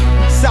gooses,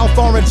 South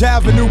Orange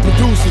Avenue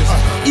producers,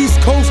 East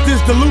Coast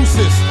is the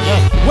loosest,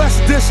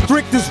 West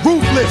District is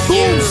ruthless.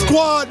 Boom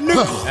Squad,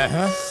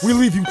 nigga, we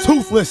leave you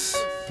toothless.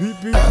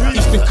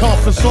 Eastern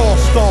Conference All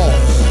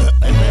Stars,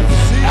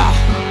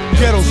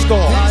 Ghetto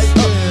Stars,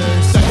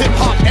 the hip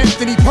hop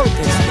Anthony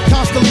Perkins,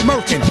 constantly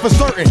murking for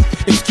certain.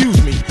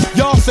 Excuse me,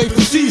 y'all say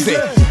for cheesy.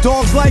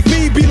 Dogs like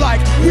me be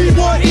like, we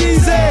want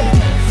easy.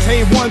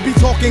 Tame 1 be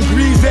talking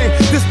greasy.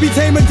 This be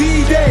tame a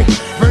D-Day.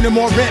 Burning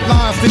more red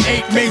lines than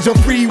 8 major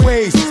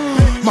freeways.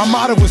 My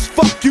motto is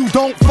fuck you,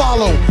 don't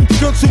follow.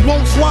 Stunts who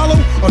won't swallow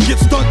or get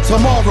stunt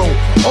tomorrow.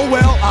 Oh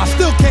well, I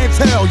still can't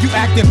tell. You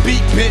acting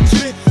beat, bitch.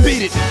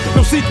 Beat it,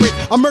 no secret,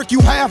 I murk you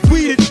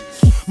half-weeded.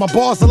 My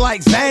bars are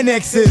like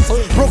Xanaxes.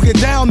 Broken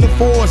down the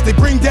fours, they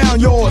bring down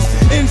yours.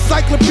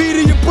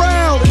 Encyclopedia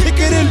Brown, kick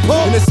it in,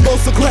 Paul. In this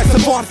most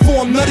aggressive art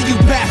form, none of you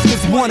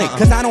bastards want it.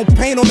 Cause I don't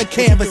paint on the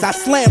canvas, I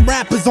slam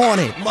rappers on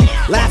it.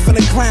 Laughing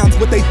at clowns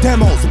with they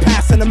demos,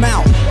 passing them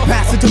out.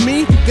 Pass it to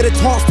me, get it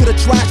tossed to the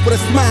trash with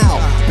a smile.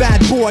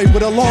 Bad boy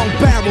with a long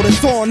barrel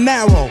that's all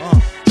narrow.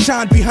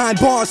 Shine behind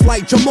bars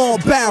like Jamal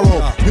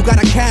Barrow. You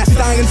got a cast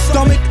iron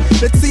stomach?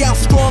 Let's see how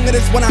strong it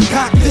is when I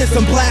cock this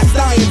and blast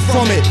iron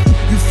from it.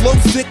 You flow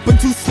sick but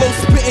too slow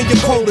spitting your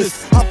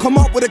coldest. I'll come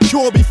up with a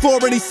cure before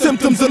any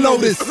symptoms are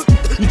noticed.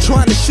 You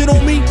trying to shit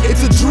on me?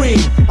 It's a dream.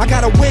 I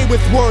got away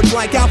with words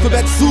like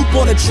alphabet soup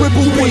on a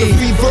triple beam. You want a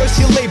free verse,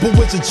 your label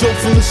was a joke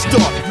from the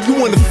start.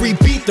 You want a free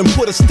beat, then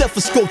put a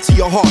stethoscope to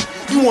your heart.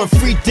 You want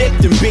free dick,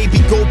 then baby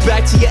go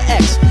back to your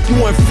ex. You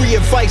want free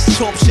advice,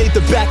 chump, shave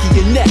the back of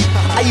your neck.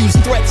 I use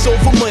threats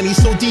over money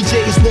so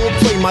DJs won't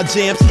play my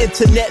jams.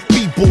 Internet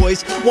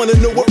B-boys wanna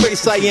know what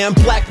race I am,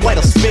 black, white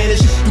or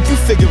Spanish. You can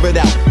figure it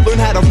out. Learn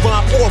how to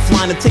rhyme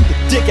offline and take the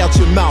dick out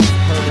your mouth.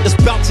 It's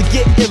about to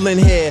get ill in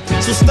here,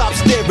 so stop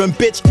staring,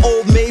 bitch.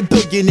 Old maid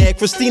billionaire,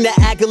 Christina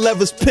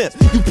Aguilera's pimp.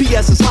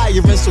 UPS is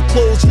hiring, so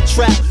close your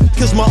trap.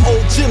 Cause my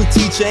old gym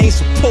teacher ain't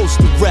supposed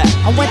to rap.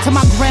 I went to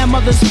my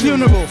grandmother's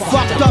funeral,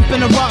 fucked up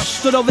in a rush.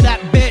 Stood over that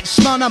bitch,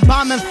 smelling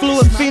bombing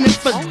fluid, fiending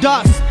for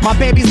dust. My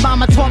baby's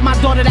mama taught my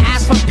daughter to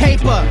ask for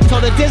paper. So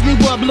the Disney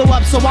World blew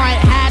up, so I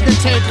ain't had to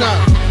take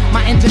her.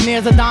 My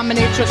engineer's a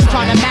dominatrix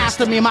trying to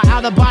master me. My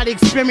out-of-body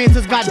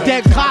experiences got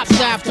dead cops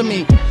after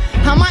me.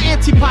 How my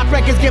anti-pop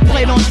records get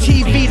played on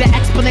TV, the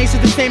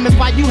explanation's the same as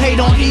why you hate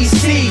on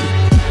EC.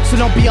 So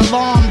don't be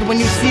alarmed when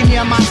you see me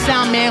on my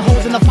sound man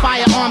holding a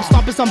firearm,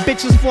 stomping some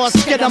bitches for a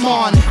skid I'm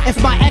on.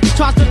 If my ex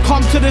tries to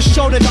come to the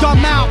show to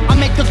dumb out, I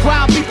make the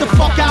crowd beat the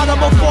fuck out of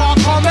before I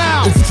come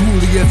out. It's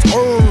Julius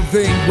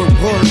Irving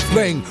with word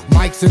fling,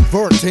 mics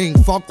inverting.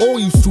 Fuck all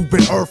you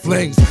stupid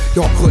earthlings.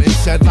 Y'all couldn't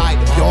shed light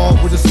if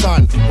y'all were the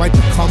sun. Right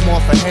to come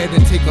off ahead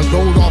and take a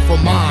load off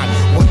of mine.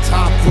 One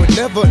time could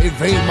never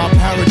invade my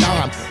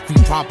paradigm.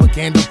 Feed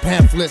propaganda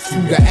pamphlets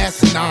through the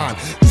asinine.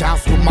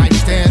 Joust with mic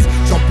stands,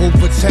 jump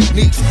over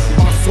techniques.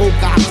 My soul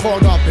got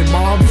caught up in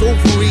mom's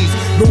ovaries.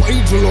 No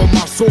angel on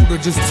my shoulder,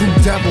 just two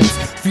devils.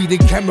 Feeding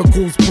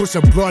chemicals,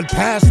 pushing blood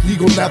past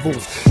legal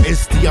levels.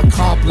 It's the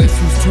accomplice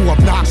who's too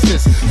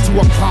obnoxious to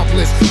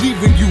accomplish,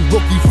 leaving you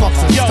rookie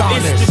fucks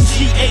astonished.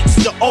 Yo, it's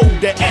the GH, the O,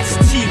 the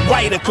ST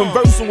writer.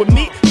 Conversing with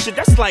me, shit,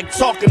 that's like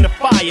talking to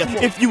fire.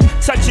 If you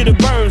touch it, it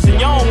burns, and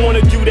y'all don't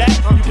wanna do that.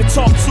 You can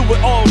talk to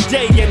it all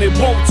day and it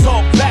won't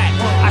talk back.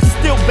 I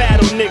still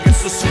battle niggas,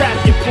 so scrap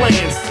your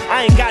plans.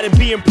 I ain't gotta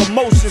be in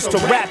promotions to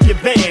rap your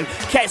band.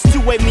 Cats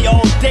two-way me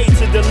all day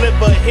to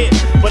deliver a hit,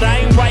 but I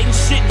ain't writing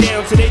shit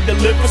down till they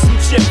deliver some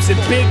chips. If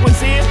Big was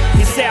here,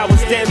 he'd say I was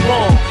dead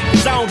wrong.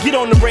 Cause I don't get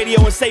on the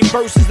radio and say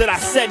verses that I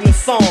said in the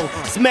song.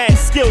 It's mad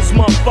skills,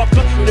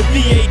 motherfucker. The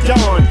VA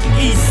Don,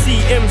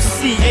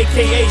 ECMC,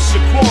 aka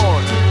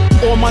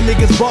Shaquan. All my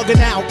niggas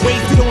bugging out,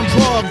 wasted on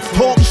drugs.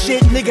 Talk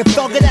shit, nigga,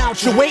 thug it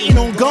out, you're waiting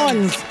on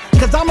guns.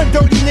 Cause I'm a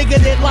dirty nigga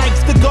that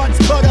likes the guns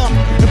cut up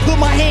and put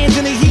my hands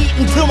in the heat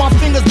until my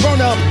fingers burn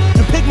up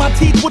and pick my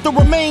teeth with the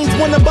remains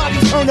when the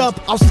bodies turn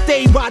up. I'll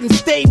stay riding,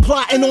 stay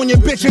plotting on your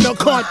bitch in a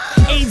cunt.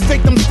 AIDS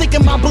victim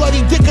sticking my bloody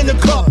dick in the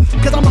cup.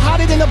 Cause I'm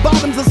hotter than the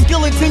bottoms of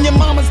skillets in your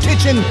mama's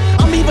kitchen.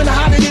 I'm even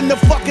hotter than the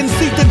fucking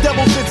seat the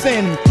devil sits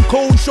in.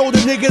 Cold shoulder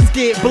niggas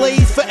get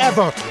blazed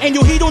forever, and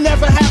your heat'll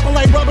never happen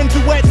like rubbing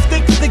two wet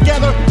sticks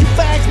together. You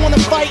fags wanna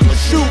fight or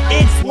shoot,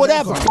 it's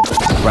whatever.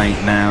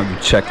 Right now, you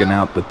checking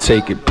out the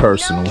Take It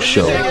Personal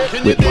show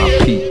with my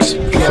peeps,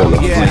 full of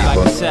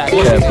flavor,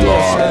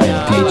 Kevlar,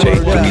 and DJ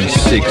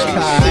 360.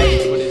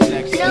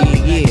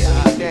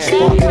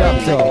 Spark it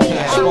up, though.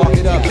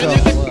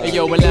 Hey,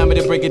 yo, allow me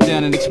to break it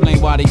down and explain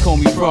why they call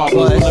me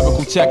Problems. My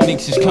lyrical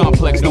techniques is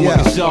complex, no one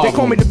can solve. They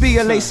call me the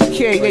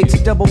B-L-A-C-K,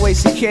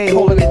 A-T-double-A-C-K,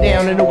 holding it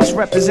down and know it's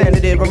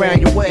representative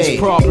around your way. It's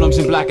Problems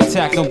and Black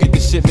Attack, don't get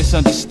this shit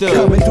misunderstood.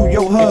 Coming through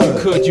your hood. If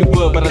you could, you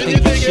would, but I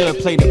think you should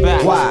play the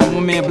back. Why? My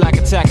man Black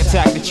Attack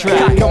the track.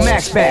 Cock your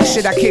max back,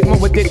 shit I kick more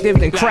addictive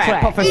than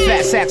crack. Puffin'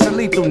 fat sacks of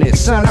lethalness,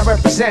 son I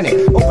represent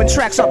it. Open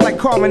tracks up like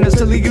coroners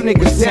to leave you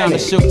niggas dead. Time to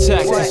show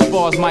text, as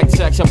far as my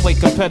text, I play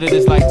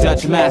competitors like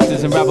Dutch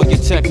Masters and rival your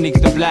techniques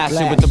to blast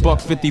it with the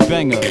 $150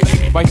 banger.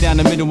 Right down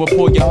the middle, we'll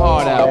pour your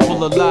heart out,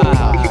 pull a lie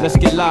out. Let's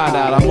get lied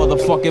out. Our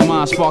motherfucking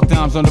mind spark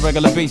dimes on a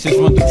regular basis.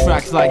 Run through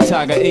tracks like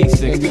Tiger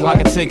 86. I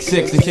can take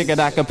 6 and kick it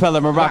a cappella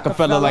and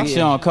Rockefeller like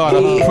Sean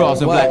Carter.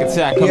 Cross and Black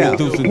Attack coming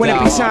through some when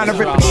it be time to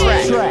rip a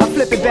track, I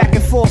flip it back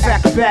and forth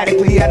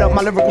acrobatically. Add up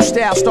my lyrical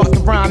style, start to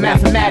rhyme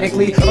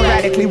mathematically.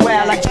 Erratically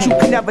wild like you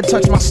can never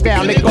touch my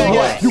style,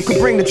 nigga. You can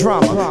bring the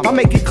drama, I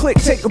make it click,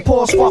 take a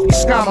pause, spark the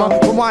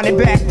scammer. Rewind it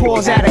back,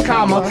 pause, add a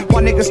comma.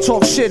 While niggas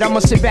talk shit, I'ma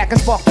sit back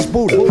and spark this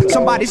Buddha.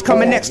 Somebody's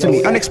coming next to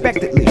me,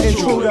 unexpectedly.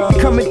 Intruder,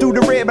 coming through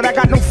the rear, but I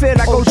got no fear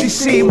like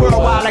OGC.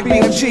 Worldwide like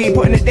BMG,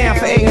 putting it down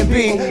for A and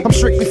B. I'm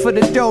strictly for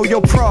the dough,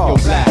 yo pro.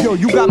 Yo,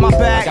 you got my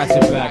back,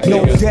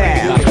 no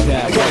doubt.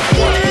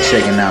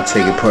 Checking out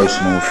Take It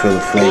Personal, Feel the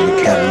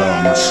Flavor catalog.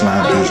 Y'all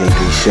slime DJ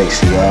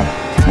 360, y'all.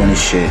 Winning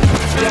shit.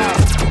 Yo,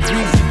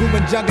 Weezy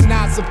booming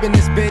Juggaknots up in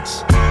this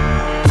bitch.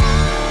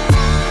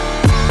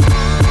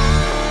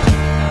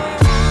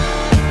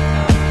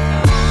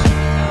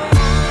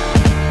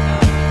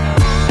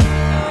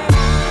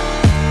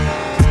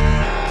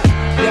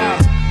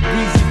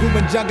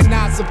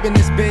 Juggaknots up in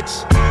this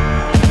bitch.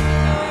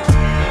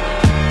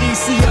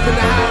 EC up in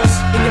the house,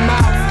 in your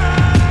mouth.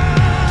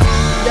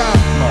 Yo,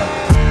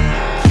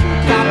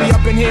 Copy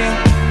up in here.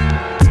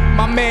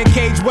 My man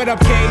Cage, what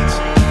up, Cage?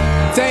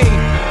 Dane,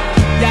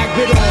 Yak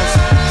Biddles.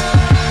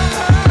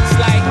 It's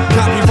like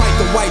copyright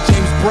the white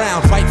James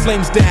Brown, white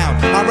flames down.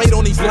 I rate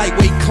on these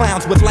lightweight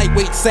clowns with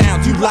lightweight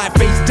sounds. You lie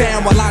face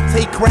down while I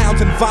take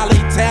crowns and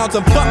violate towns.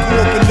 And fuck who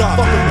opened up.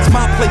 It's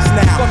my place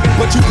now.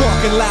 But you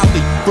barking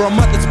loudly. For a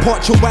month it's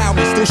part Chihuahua.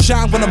 Still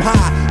shine when I'm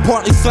high.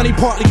 Partly sunny,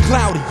 partly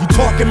cloudy. You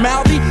talking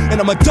mouthy, and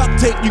I'ma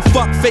duct tape you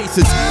fuck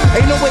faces.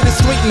 Ain't no way to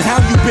straighten how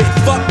you bit.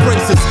 Fuck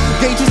braces.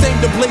 Gauges aim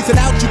to blaze it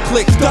out, you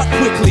click. Duck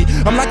quickly.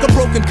 I'm like a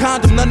broken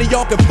condom. None of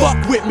y'all can fuck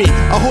with me.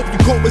 I hope you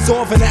cope is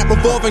off and that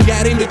revolving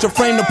gat aimed at your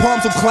frame. The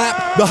palms will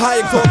clap. The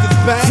higher clothes is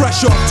back.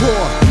 Fresh off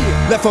tour.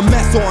 Left a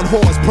mess on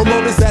horse.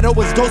 Promoters that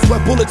always don't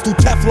sweat bullets through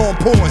Teflon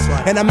pores.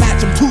 And I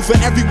match them two for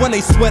everyone they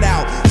sweat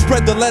out.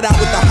 Spread the lead out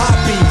with the hot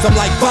beams. I'm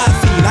like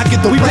Visine, I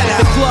get the red out. We back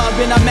the club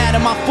and I'm mad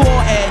at my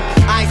forehead.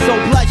 Eyes so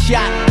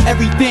bloodshot,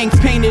 everything's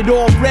painted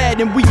all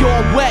red and we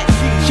all wet.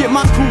 Shit,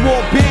 my crew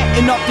all bent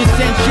and up to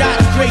send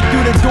shots straight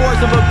through the doors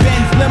of a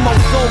Benz limo.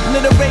 So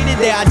obliterated,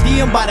 they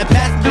ID 'em by the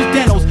passenger's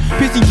dentals.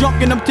 Pissy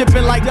drunk and I'm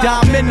tipping like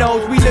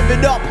dominoes. We live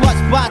it up, plus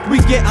spots, we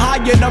get higher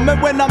than them.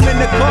 And when I'm in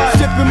the car,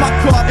 sipping my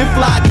cup and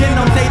fly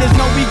denim. Haters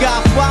know we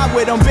got fly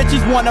with them,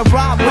 bitches wanna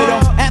ride with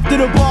them. After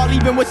the ball,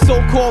 even with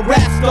so-called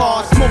rap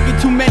stars. Smoking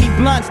too many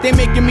blunts, they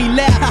making me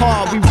laugh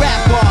hard. We rap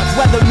guards,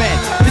 weathermen,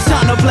 it's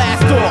time to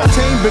blast off.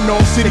 Ain't been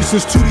on city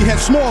since Tootie had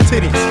small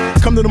titties.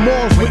 Come to the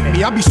malls with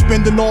me, I be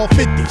spending all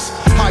 50s.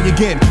 High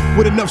again,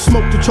 with enough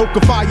smoke to choke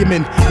a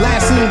fireman.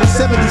 Last seen with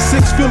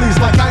 76 Phillies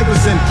like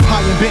Iverson.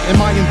 High and bent in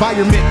my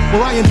environment,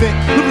 where I invent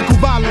lyrical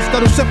violence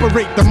that'll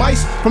separate the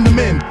mice from the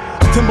men.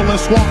 Timberland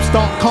swamp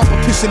stomp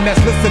competition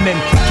that's listening.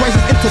 Twice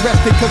as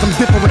interested cause I'm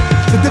different.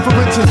 The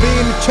difference is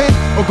being the champ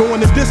or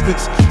going the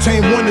distance.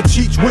 Chain one to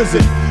Cheech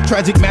Wizard.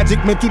 Tragic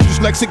magic, mental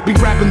dyslexic, be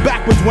rapping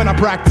backwards when I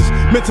practice.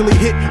 Mentally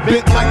hit,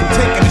 bent like I'm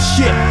taking a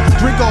shit.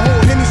 Drink a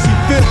whole Hennessy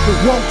fifth but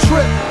won't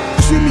trip.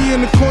 See me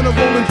in the corner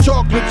rolling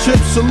chocolate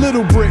chips or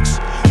little bricks.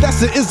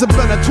 That's an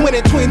Isabella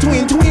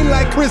twin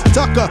like Chris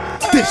Tucker.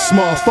 This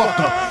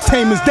motherfucker,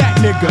 tame as that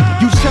nigga.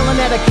 You chillin'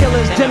 at a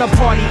killer's dinner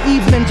party.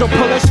 Evenings will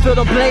pull us, feel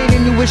the blade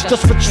and you wish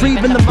just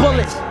retrieving the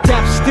bullets.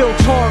 Death still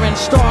touring,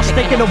 stars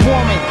thinking of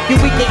warming.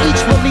 Then we can each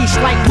release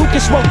like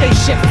Lucas wrote they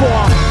shit for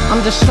 'em.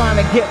 I'm just trying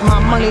to get my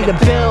money to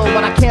build,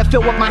 but I can't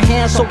feel with my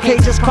hands, so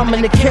cages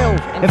coming to kill.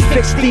 And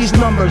fix these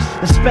numbers,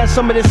 and spend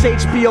some of this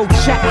HBO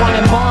check on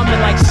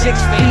embalming like 6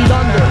 feet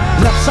under.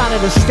 Left side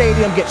of the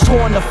stadium get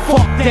torn the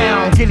fuck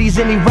down. Giddies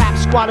any rap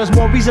squatters,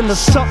 more reason to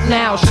suck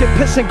now. Shit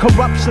pissing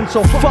corruption,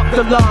 so fuck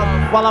the love.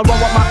 While I run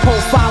with my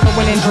cold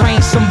following and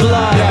drain some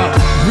blood.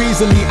 Yo,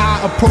 reasonably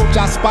I approach,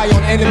 I spy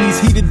on enemies.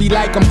 Heated be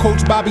like I'm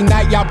Coach Bobby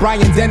Knight, y'all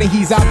Brian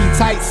Dennehy's. I be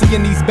tight,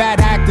 seeing these bad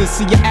actors.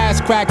 See your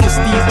ass crack, your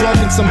Steve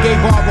drugging some gay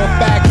bar or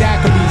fag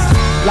daiquiris.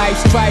 Life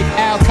strife,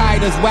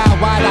 Al-Qaeda's wild,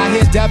 I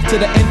hear death to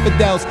the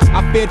infidels.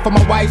 I feared for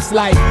my wife's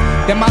life,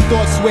 then my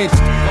thoughts switched.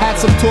 Had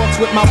some talks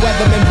with my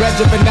weatherman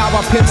Regiment, and now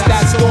I pitch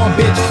that storm,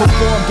 bitch.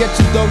 Perform, get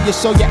you though, you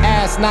show your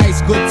ass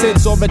nice. Good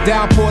tits over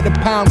downpour, the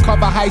pound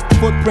cover heist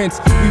footprints.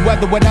 We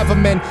weather whatever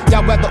men,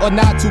 y'all whether or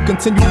not to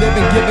continue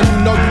living, given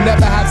you know you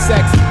never have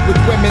sex with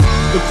women.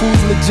 The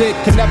crew's legit,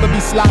 can never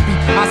be sloppy.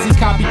 I see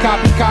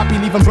copy,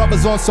 leaving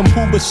brothers on some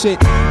Hoover shit.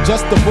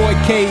 Just avoid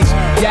cage,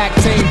 yak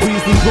tame,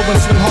 breeze, these women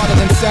swing harder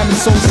than Sammy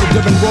Sosa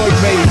during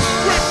roid rage.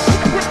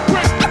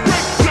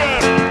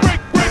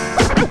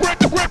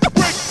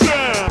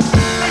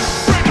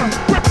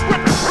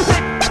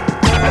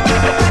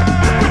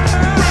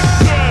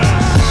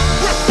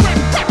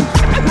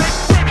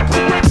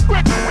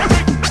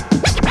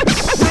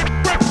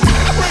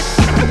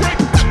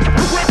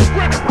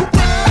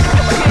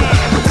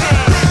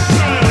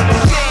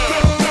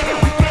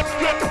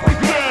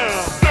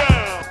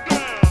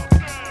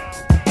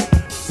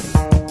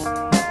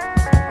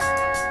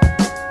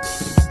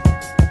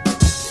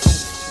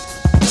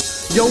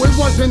 Yo, it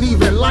wasn't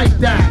even like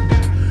that.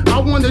 I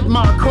wanted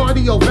my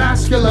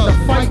cardiovascular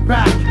to fight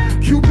back.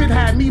 Cupid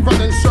had me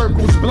running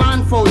circles,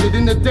 blindfolded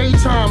in the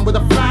daytime with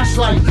a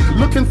flashlight,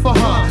 looking for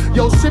her.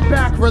 Yo, sit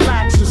back,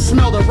 relax, and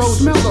smell the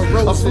roses.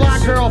 A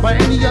fly girl by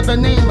any other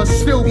name must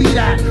still be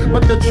that.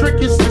 But the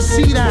trick is to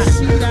see that.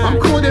 I'm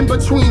caught in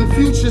between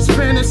futures,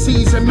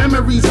 fantasies, and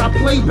memories I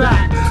play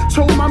back.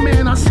 Told my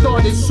man I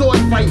started sword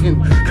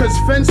fighting, cause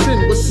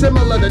fencing was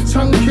similar to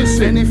tongue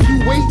kissing. And if you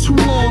wait too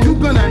long, you're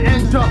gonna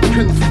end up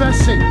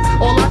confessing.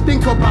 All I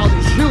think about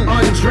is you,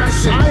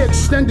 undressing. I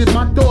extended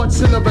my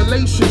thoughts in a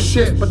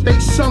relationship, but they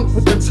sunk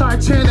with the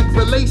Titanic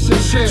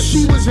relationship.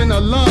 She was in a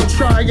love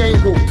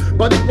triangle,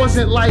 but it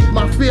wasn't like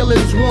my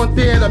feelings weren't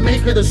there to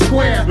make it a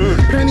square.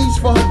 Pennies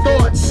for her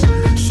thoughts.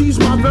 She's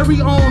my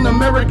very own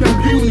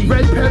American beauty.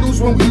 Red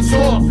petals when we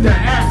talk, the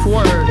F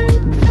word.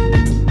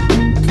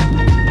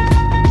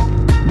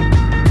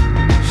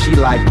 She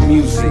like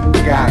music,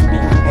 got me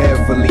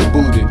heavily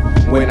booted.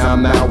 When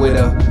I'm out with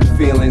her,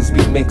 feelings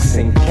be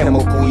mixing.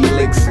 Chemical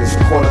elixirs,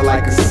 caught her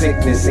like a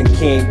sickness and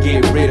can't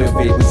get rid of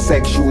it.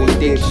 Sexual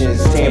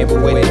addictions,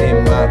 tamper with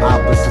in my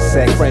opposite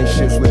sex.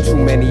 Friendships with too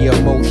many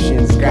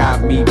emotions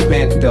got me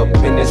bent up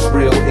in this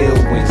real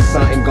ill with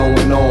something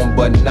going on,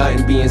 but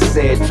nothing being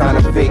said.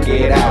 Trying to figure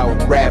it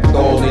out, wrapped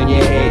all in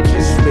your head,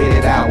 just spit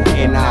it out.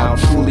 And I'll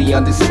truly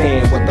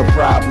understand what the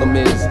problem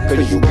is,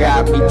 cause you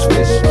got me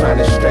twisted, trying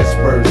to stress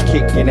birds,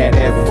 kicking that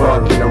F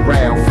working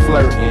around,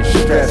 flirting,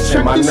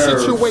 stressing my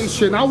nerves.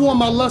 Situation. I wore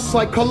my lust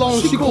like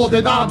cologne, she called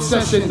it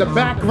obsession. The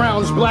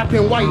background's black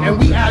and white and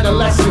we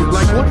adolescents.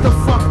 Like what the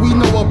fuck we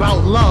know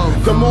about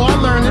love? The more I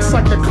learn, it's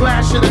like the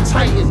clash of the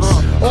titans.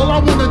 All I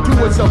wanna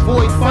do is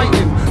avoid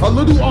fighting. A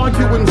little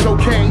arguing's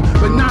okay,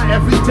 but not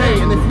every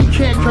day. And if we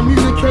can't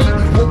communicate,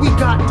 what we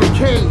got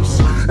decays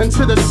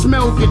until the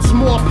smell gets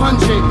more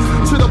pungent,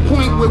 to the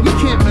point where we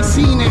can't be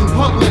seen in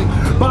public.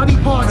 Body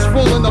parts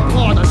falling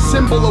apart, a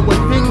symbol of what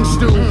things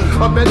do,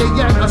 or better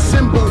yet, a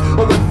symbol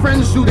of what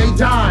friends do. They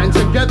die, and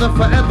together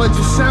forever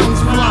just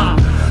sounds fly.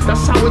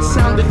 That's how it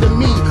sounded to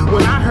me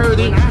when I heard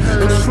it.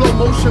 In slow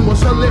motion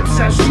was her lips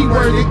as she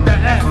worded the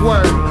F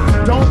word.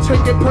 Don't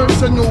take it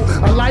personal,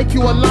 I like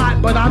you a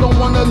lot, but I don't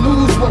wanna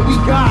lose what we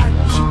got.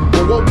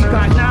 But what we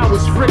got now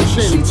is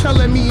friction. She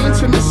telling me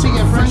intimacy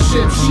and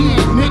friendship, she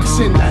ain't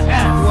mixing the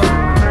F word.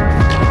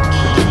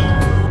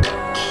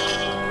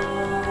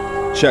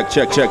 Check.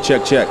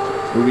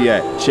 Where we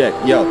at? Check.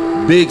 Yo.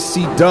 Big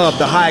C Dub,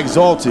 the high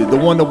exalted, the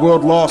one the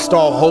world lost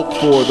all hope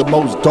for, the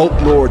most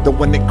dope lord, the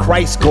one that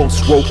Christ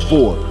ghosts wrote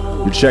for.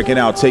 You're checking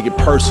out Take It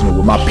Personal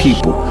with my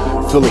people,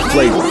 Full of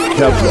Flavor,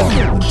 Kevlar,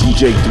 and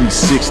DJ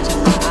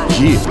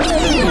 360.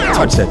 Yeah.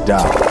 Touch that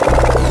dial.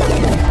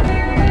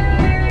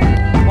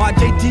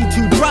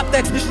 YJD2, drop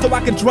that shit so I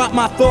can drop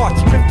my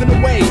thoughts, drifting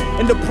away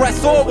and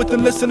depress all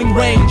within listening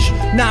range.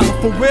 Nah, but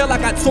for real, I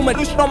got so much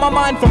shit on my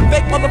mind, from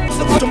fake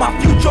motherfuckers to my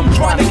future. I'm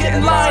trying to get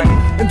in line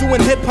and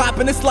doing hip hop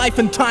in this life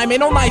and time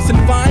ain't no nice and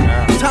fine.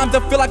 Times I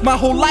feel like my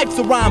whole life's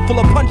a rhyme full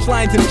of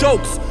punchlines and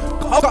jokes,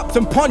 ups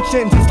and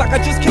punch-ins. It's like I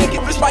just can't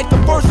get this right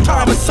the first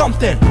time or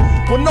something.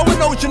 Well, no one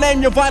knows your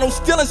name, your vinyl's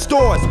still in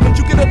stores, but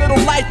you get a little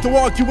life to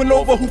arguing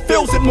over who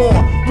feels it more.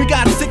 We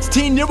got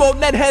 16-year-old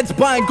netheads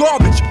buying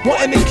garbage,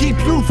 wanting to keep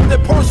you from their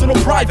personal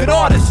private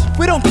artists.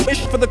 We don't do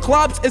ish for the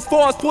clubs, as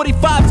far as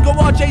 45s go,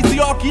 RJ's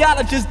the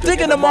archaeologist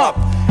digging them up.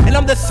 And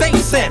I'm the saint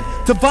sent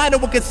to vinyl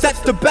with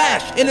cassettes to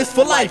bash, and it's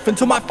for life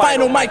until my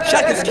final mic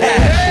check is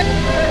cash.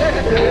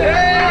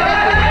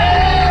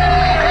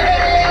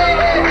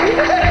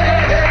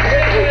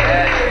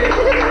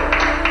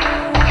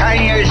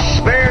 Can you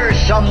spare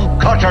some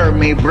cutter,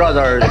 me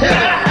brothers?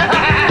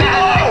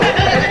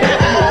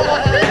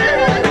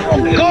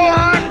 Go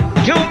on,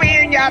 do me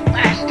in, you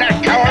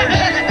bastard cowards.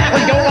 We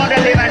don't want to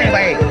live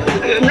anyway.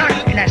 Not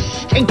in a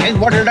stinking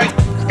water like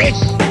this.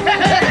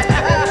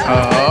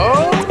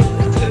 Oh?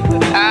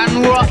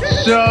 And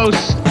what's so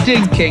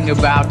stinking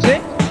about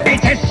it?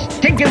 It's a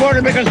stinking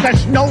water because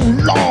there's no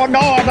law and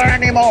order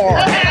anymore.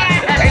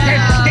 It's a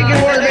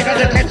stinking water because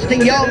it lets the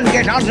young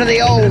get onto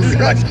the old.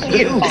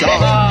 You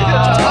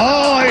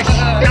oh, it's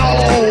no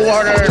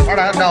order for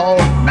an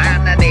old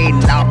man and he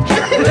not.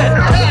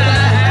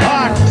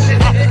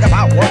 What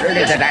about word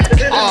is it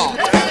at all?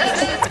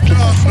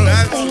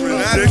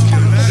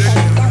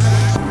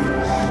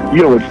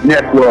 Yo, it's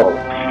Necro,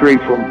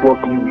 straight from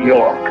Brooklyn, New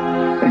York,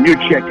 and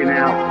you're checking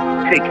out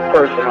Take It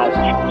Personal.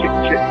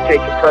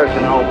 Take It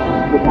Personal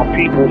with my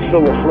people,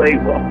 Full of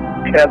Flavor,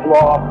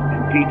 Kevlar,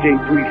 and DJ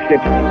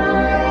 360.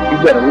 You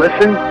better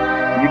listen.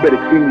 You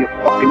better clean your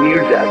fucking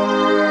ears out.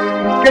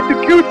 Get the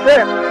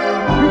Q-tip.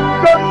 You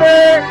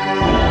scumbag.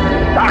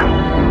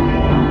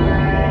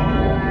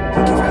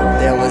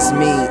 There was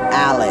me,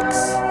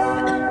 Alex,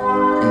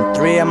 and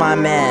 3 of my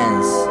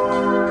mans,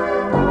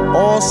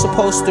 all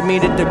supposed to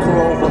meet at the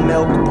Corova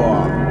Milk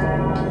Bar.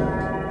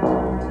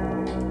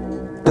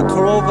 The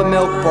Corova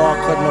Milk Bar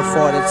couldn't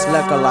afford its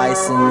liquor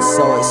license,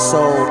 so it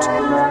sold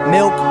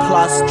milk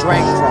plus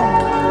drink rum,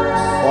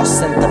 or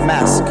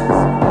Synthamask.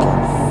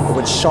 It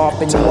would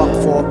sharpen you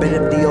up for a bit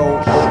of the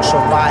old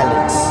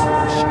ultra-violence,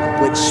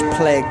 which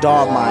plagued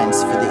our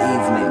minds for the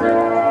evening.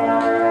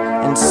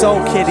 And so,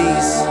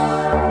 kiddies,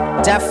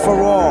 death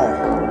for all.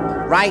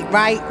 Right.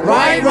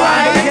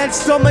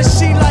 Against a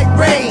machine like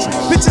rage.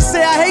 Bitches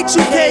say I hate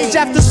you, Cage.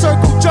 After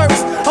circle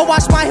jerks, I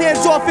wash my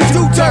hands off and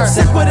do dirt.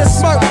 Sick with a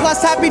smirk,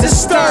 plus happy to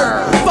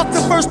stir. Fuck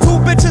the first 2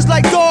 bitches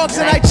like dogs,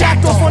 and I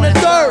jacked off on the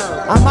third.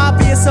 I'm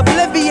obvious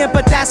oblivion,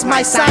 but that that's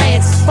my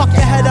science. Fuck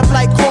your head up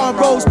like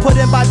cornrows put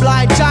in by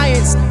blind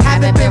giants.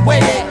 Haven't been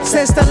with it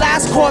since the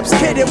last corpse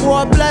kidded.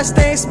 Wore a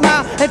bloodstained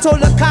smile and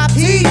told the cops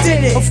he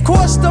did it. Of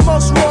course the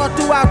most raw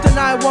throughout the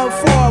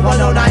 914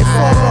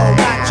 10940.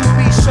 Got you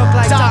be shook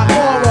like Doc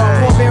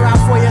Moro. Pour beer out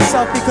for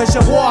yourself because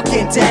you're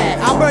walking dead.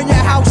 I'll burn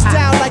your house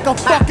down like a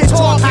fucking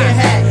talking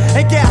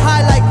head. And get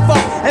high like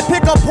fuck and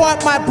pick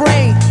apart my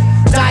brain.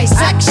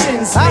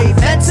 Dissections made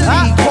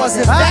mentally cause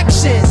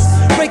infections.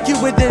 Break you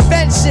with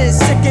inventions,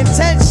 sick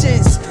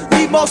intentions.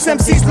 Leave most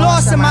MCs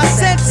lost in my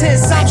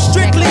sentence. I'm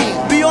strictly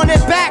be on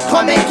it back,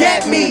 come and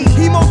get me.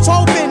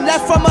 Hemoglobin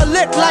left from a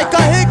lick like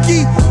a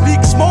hickey.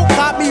 Leak smoke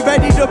got me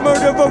ready to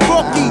murder a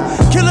rookie.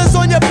 Killers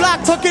on your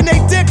block tucking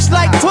they dicks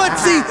like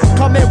Tootsie.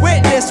 Come and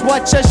witness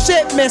what your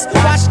shit miss.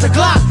 Watch the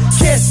Glock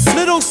kiss.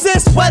 Little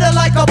sis wetter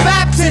like a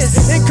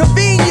Baptist.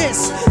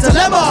 Inconvenience,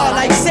 dilemma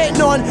like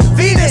sitting on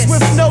Venus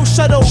with no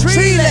shuttle,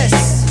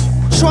 treeless.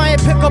 Try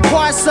and pick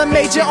apart some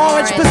major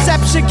orange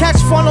perception.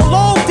 Catch frontal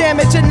lobe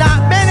damage and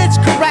not manage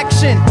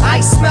correction. I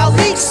smell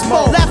leak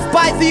smoke left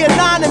by the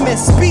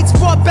anonymous. Beats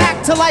brought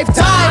back to life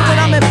die when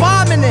I'm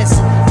embalming this.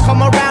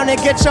 Come around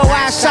and get your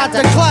ass shot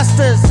to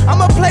clusters.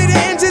 I'ma play the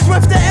engines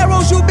with the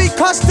arrows, you be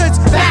custards.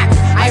 Back,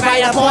 I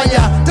ride up on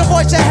ya.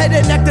 Divorce your head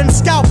and neck and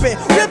scalp it.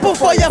 Ripple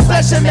for your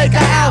flesh and make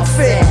an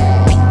outfit.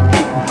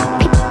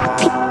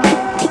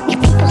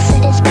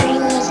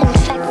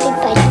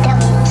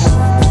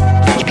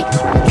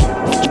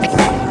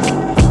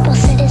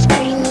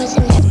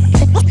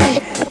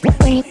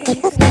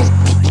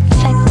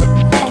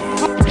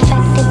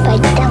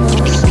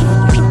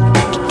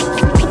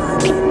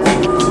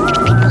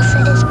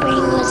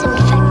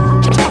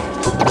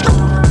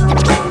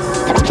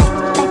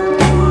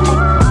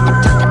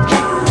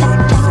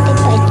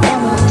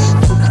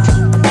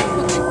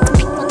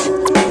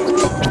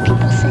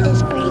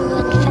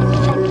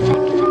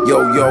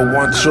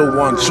 Yo,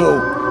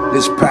 1-2,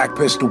 this pack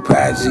Pistol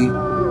Pazzy,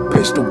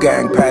 Pistol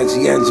Gang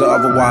Pazienza,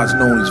 otherwise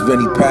known as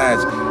Vinny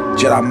Paz,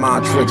 Jedi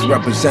Latryx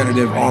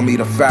representative, Army of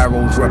the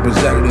Pharaohs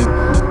representative,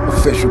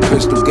 official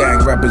Pistol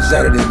Gang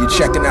representative. You're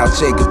checking out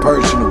Take It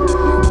Personal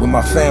with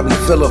my family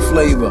Filler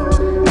Flavor,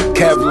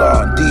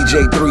 Kevlar, and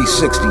DJ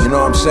 360, you know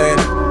what I'm saying?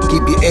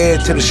 Keep your ear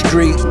to the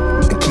street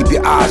and keep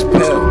your eyes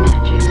peeled.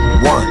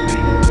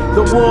 1.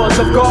 The wars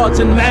of gods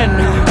and men,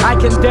 I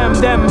condemn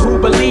them who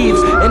believe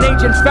in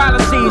ancient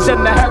fallacies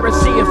and the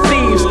heresy of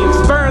thieves.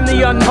 Burn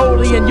the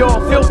unholy in your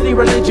filthy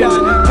religion,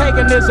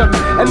 paganism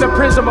and the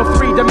prism of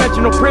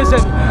three-dimensional prison.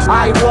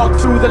 I walk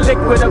through the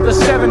liquid of the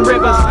 7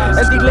 rivers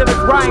and deliver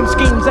rhyme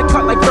schemes that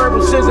cut like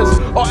verbal scissors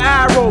or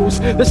arrows.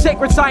 The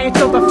sacred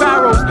science of the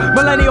pharaohs,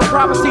 millennial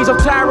prophecies of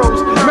tarots,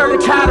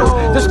 murdered cattle,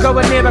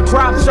 discovered near the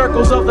crop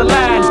circles of the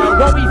land.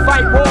 While we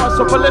fight wars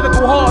for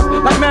political whores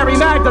like Mary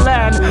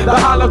Magdalene, the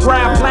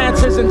hologram plants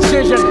his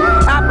incision,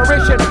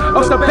 apparition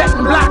of the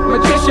Tibetan black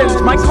magicians.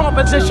 My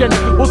composition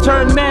will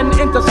turn men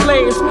into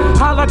slaves.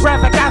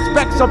 Holographic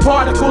aspects of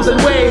particles and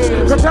waves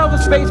propel the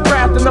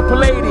spacecraft in the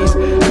Pleiades,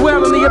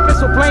 dwell in the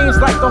abyssal plains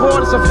like the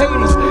Horus of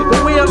Hades.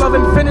 The wheel of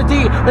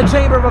infinity, the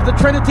chamber of the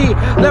Trinity.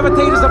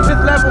 Levitate is a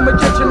 5th level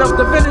magician of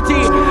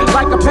divinity.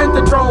 Like a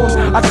pentadrone,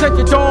 I set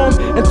your dome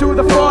and through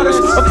the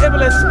forest of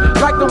Iblis,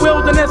 like the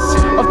wilderness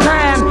of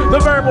Tan. The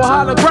verbal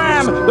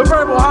hologram, the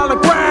verbal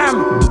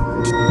hologram.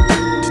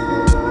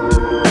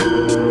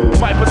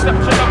 My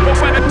perception of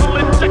poetical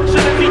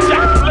injection is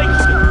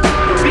ejaculation,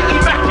 the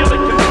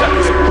immaculate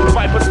conception.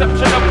 My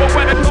perception of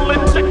poetical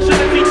injection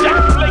is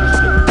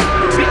ejaculation,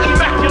 the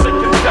immaculate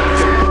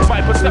conception.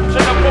 My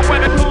perception of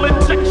poetical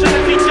injection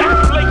is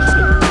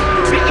ejaculation,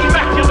 the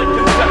immaculate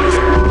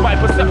conception. My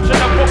perception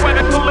of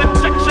poetical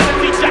injection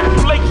is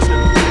ejaculation,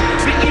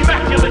 the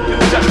immaculate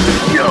conception.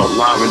 Yo,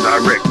 live and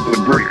direct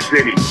with Brick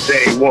City,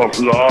 day 1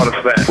 from the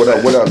Artifact.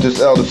 What up,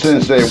 this Elder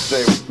Sensei.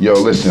 Yo,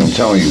 listen, I'm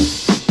telling you.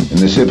 In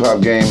this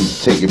hip-hop game,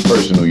 take it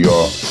personal,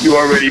 y'all. You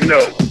already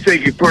know.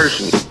 Take it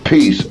personal.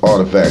 Peace,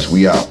 Artifacts,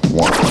 we out. 1.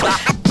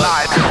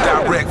 Live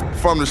and direct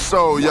from the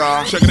soul,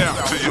 y'all. Check it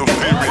out. To your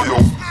stereo.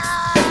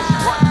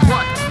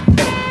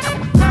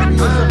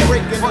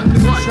 Breaking a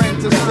new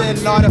trend to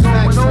sin.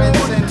 Artifacts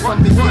transcend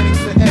from beginning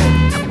to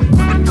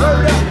end.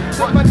 Word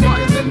up to my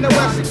niggas in the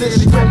West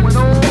District.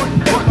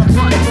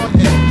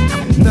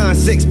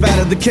 9-6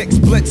 batter, the kick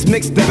splits,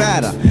 mix the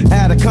batter.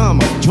 Add a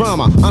comma,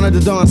 drama, honor the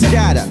Don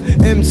scatter.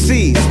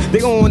 MCs,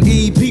 they on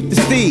E, peep the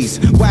steez.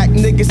 Whack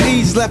niggas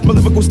ease, left my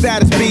lyrical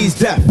status B's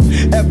deaf.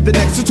 F the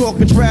next who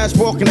talking trash,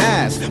 walking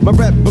ass. My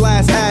rep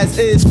blast as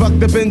is,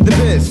 fucked up in the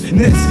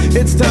business.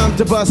 It's time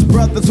to bust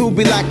brothers who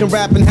be lacking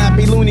rapping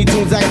happy Looney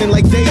Tunes acting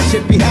like they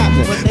shit be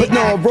happening. But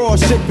no raw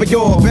shit for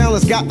your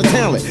balance, got the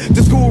talent.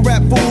 The school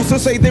rap fools who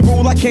say they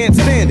rule, I can't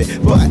stand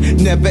it. But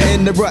never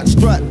in the rut,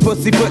 strut,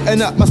 pussy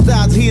putting up. My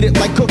style's heated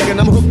like cooking,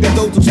 I'm hooking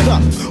those who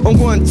stuck on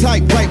one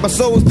type, right? My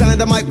soul's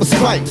dynamite for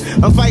spite.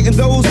 I'm fighting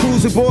those who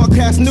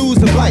broadcast news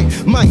and bite.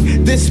 Mike,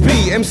 this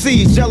be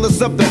MC's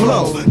jealous of the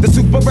flow. The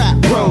super rap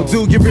bro,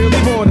 do you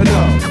really wanna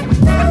know?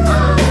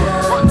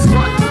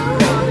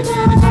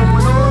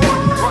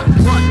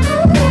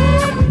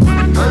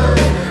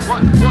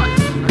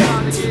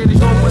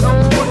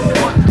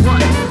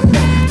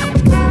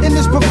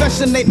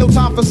 Hustling ain't no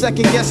time for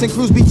second guessing,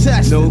 crews be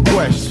tested. No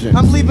question.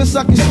 I'm leaving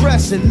suckers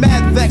stressing,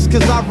 mad vex,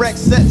 cause I wreck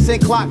sets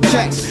and clock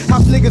checks.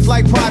 House niggas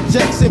like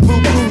projects and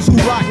boo crews who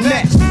rock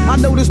next. I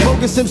know there's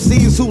bogus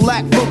MCs who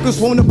lack focus,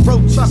 won't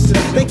approach us.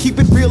 They keep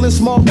it real in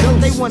small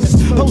doses. They want us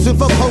posing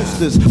for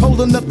posters,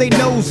 holding up their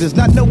noses,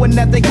 not knowing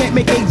that they can't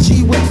make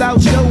AG without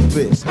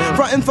showbiz.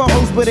 Frontin' for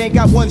hosts, but ain't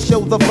got one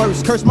show the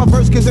first. Curse my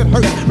verse cause it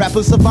hurts.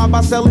 Rappers survive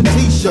by selling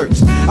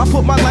t-shirts. I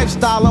put my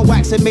lifestyle on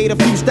wax and made a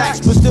few stacks,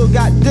 but still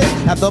got dick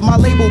after my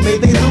label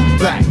made they loop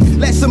back.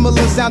 Let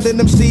similar sounding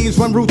MCs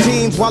run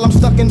routines while I'm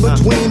stuck in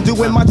between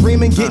doing my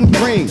dream and getting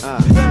cream.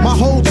 My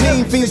whole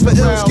team fiends for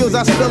ill skills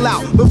I spill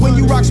out, but when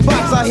you rock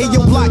spots I hear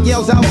your block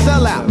yells out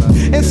sell out.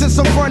 And since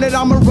I'm fronted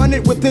I'ma run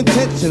it with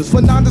intentions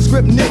for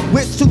nondescript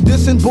nitwits who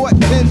dissing bought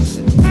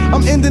tension.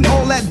 I'm ending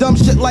all that dumb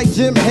shit like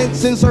Jim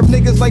Henson. Serve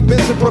niggas like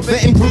Benson,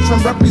 preventing groups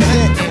from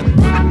representing.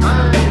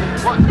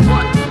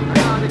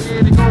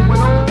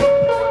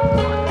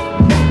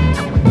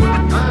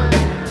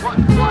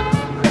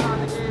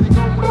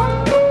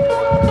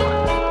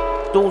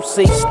 Don't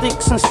say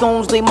sticks and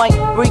stones, they might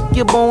break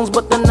your bones,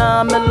 but the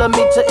 9mm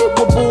it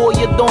will bore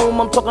your dome.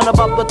 I'm talking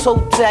about the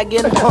toe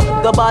tagging,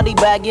 the body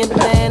bagging,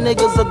 man,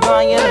 niggas are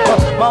dying,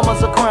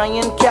 mamas are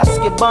crying,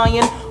 casket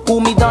buying.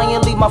 Who me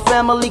dying, leave my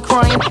family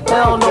crying.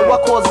 Hell no, I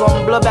cause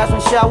them bloodbaths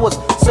and showers.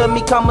 Send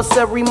me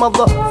commissary,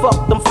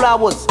 motherfuck them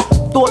flowers.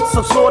 Thoughts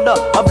of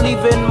slaughter, of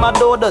leaving my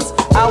daughters.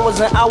 Hours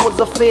and hours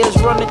of fears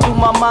running through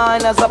my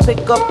mind as I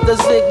pick up the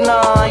Zig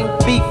 9.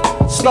 Beef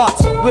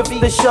starts with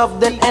the shove,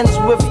 then ends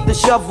with the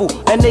shovel.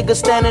 A nigga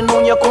standing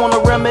on your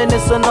corner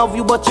reminiscing of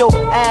you, but your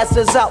ass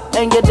is out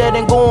and you're dead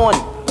and gone.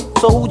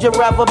 So who'd you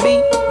rather be,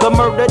 the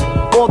murdered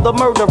or the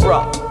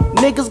murderer?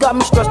 Niggas got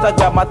me stressed, I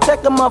grab my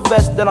tech and my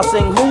vest, then I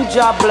sing who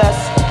job bless,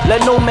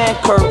 let no man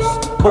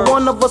curse. But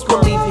one of us will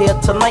leave here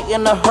tonight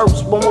in a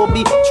hearse when we'll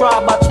be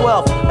tried by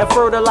 12 and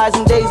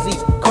fertilizing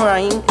daisies,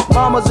 crying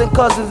mamas and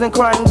cousins and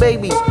crying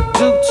babies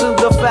due to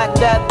the fact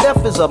that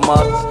death is a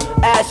must.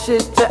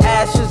 Ashes to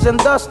ashes and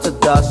dust to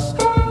dust.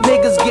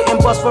 Niggas getting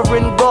bust for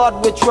in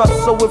God with trust.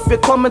 So if you're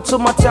coming to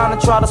my town and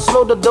try to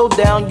slow the dough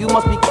down, you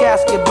must be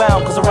casket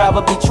bound, cause I'd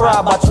rather be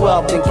tried by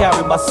 12 than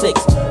carried by 6.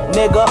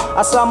 Nigga,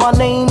 I saw my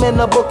name in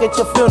the book at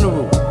your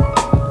funeral.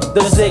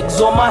 The zigs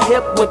on my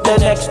hip with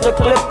an extra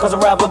clip, cause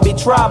I'd rather be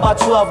tried by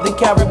 12 than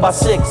carried by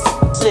 6.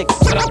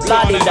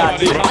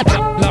 La-di-da-di.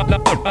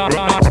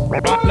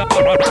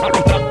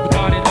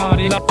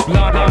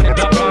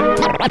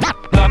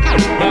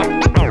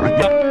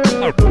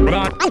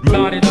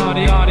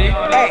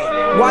 Hey,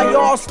 why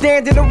y'all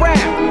standing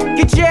around?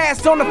 Get your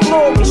ass on the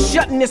floor, we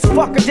shutting this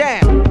fucker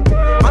down.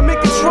 I'm in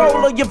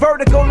control of your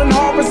vertical and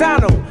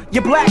horizontal.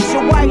 Your blacks,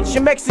 your whites,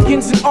 your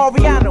Mexicans and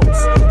Orientals.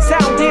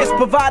 Sound is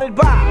provided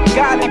by,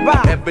 guided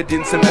by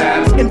evidence and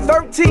facts. In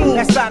 13,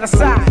 that's side to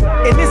side.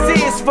 And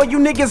this is for you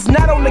niggas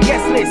not on the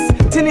guest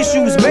list. Tennis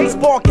shoes,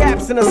 baseball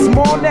caps, and a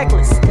small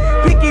necklace.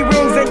 Pinky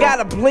rings ain't got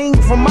a bling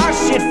for my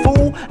shit,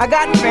 fool. I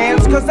got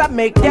fans cause I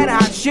make that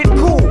hot shit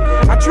cool.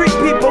 I treat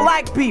people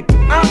like people,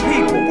 I'm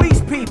people,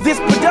 we's people. This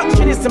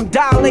production is some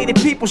dilated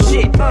people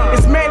shit.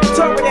 It's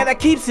mandatory that I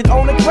keeps it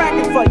on the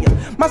crackin' for you.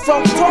 My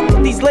songs talk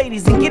with these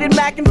ladies and get it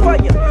mackin' for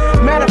you.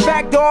 Matter of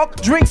fact, dog,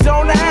 drinks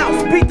on the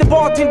house. Beat the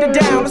bartender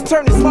down, let's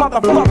turn this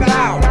motherfucker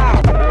out.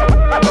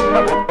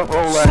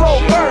 Slow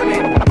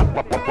burning.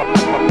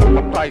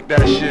 Like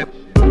that shit.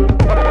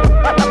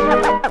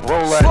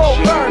 Roll that slow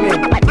shit.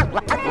 Burning.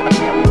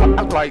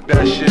 Like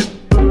that shit.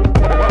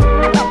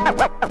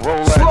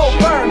 Roll that slow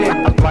shit. Burning.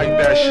 Like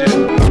that shit.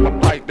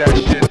 Like that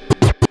shit.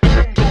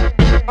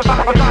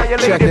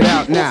 Check it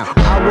out now.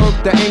 I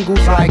work the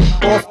angles like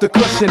off the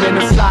cushion in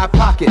a side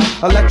pocket,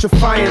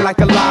 electrifying like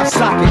a live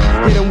socket.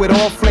 Hit 'em with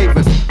all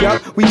flavors.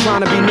 Yup, we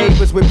tryna be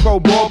neighbors with pro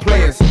ball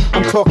players.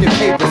 I'm talking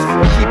papers,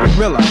 but keep it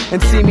realer.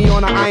 And see me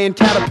on an iron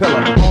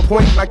caterpillar, on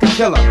point like a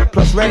killer,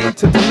 plus ready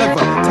to deliver.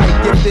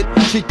 Tight gifted,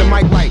 treat the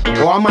mic right,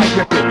 or I might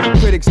rip it.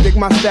 Critics dig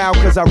my style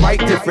cause I write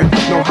different.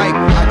 No hype,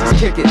 I just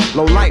kick it.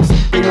 Low lights,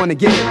 they wanna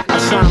get it. I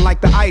shine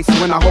like the ice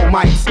when I hold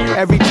mics.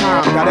 Every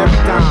time, got every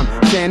dime.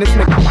 Saying this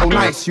nigga so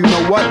nice, you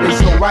know what? They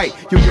so right.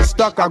 You get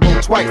stuck, I go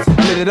twice.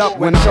 Lit it up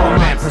when I'm on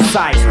man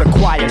precise,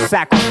 requires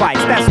sacrifice.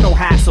 That's no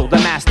hassle. The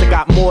master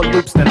got more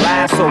loops than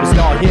lassos.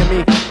 Y'all hear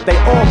me? They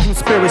all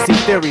conspiracy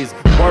theories,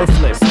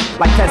 worthless.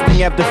 Like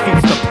testing F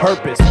defeats the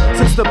purpose.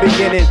 Since the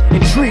beginning,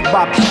 intrigued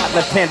by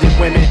left-handed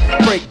women.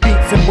 Break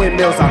beats and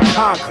windmills on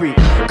concrete.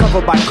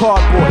 Covered by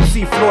cardboard,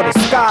 see floor to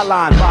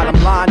skyline. Bottom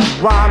line,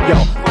 you rhyme, yo.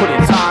 Put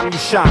in time, you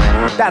shine.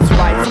 That's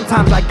right,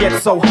 sometimes I get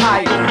so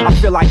high. I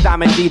feel like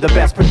Diamond D, the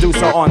best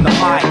producer on the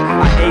mic.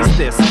 I ace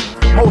this.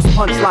 Most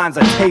punchlines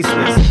are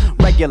tasteless.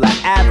 Regular,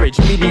 average,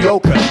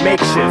 mediocre,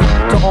 makeshift.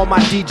 To all my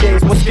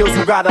DJs with skills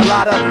who got a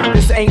lot of,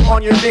 this ain't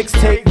on your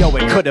mixtape, yo,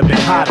 it could've been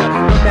hotter.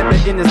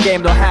 Remember, in this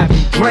game they'll have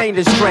you drained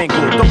and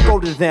strangled. Don't go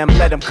to them,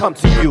 let them come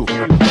to you.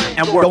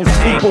 And work. Don't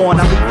sleep on,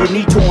 I leave your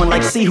knee torn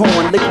like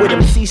Seahorn. Liquid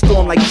MC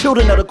storm like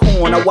children of the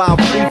corn. A wild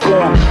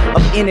freeform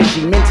of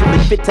energy, mentally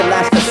fit to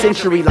last a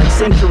century like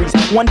centuries.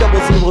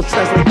 100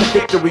 translate to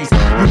victories.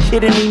 You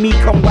kidding me?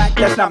 Come whack,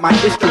 that's not my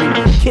history.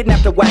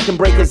 Kidnap the whack and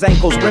break his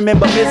ankles.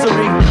 Remember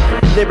misery?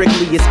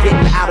 Lyrically, it's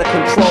getting out of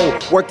control.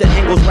 Work the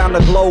angles round the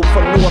globe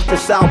from north to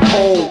south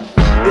pole.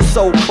 It's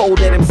so cold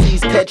that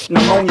MCs catch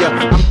pneumonia.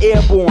 I'm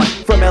airborne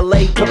from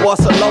LA to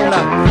Barcelona.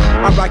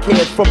 I rock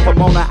heads from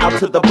Pomona out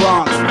to the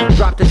Bronx.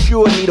 Drop the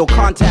sure needle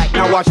contact,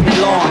 now watch me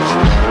launch.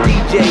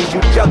 DJs,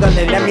 you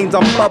juggling, that means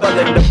I'm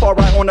bubbling. The far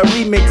right on a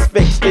remix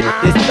fixed,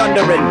 it's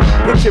thundering.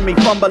 Picture me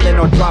fumbling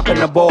or dropping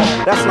the ball.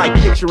 That's like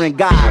picturing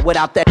God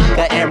without that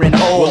Aaron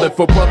Hall. Well, if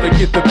a brother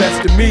get the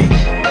best of me,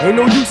 ain't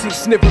no use in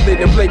sniveling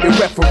and blaming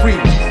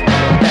referees.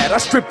 I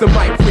strip the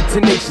mic with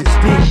tenacious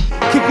D.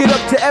 Kick it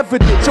up to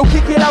evidence, yo,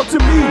 kick it out to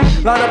me.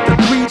 Line up the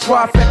three,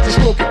 trifecta,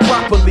 stroke it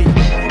properly.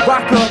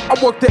 Rocker, I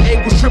work the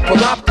angles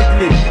triple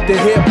optically. The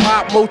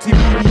hip-hop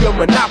multimedia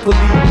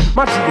monopoly.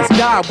 My G is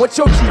God, what's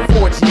your G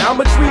for?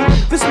 Geometry?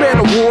 This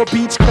man a war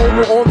beach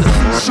coma on the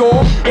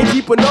seashore. Ain't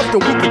deep enough that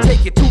we can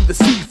take it to the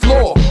sea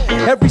floor.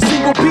 Every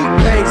single beat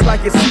bangs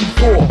like it's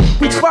C4.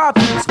 Beach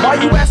 5-piece, why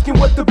you asking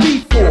what the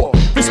beat for?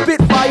 The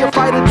Spitfire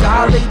fighter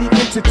dilated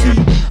entity.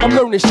 I'm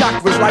learning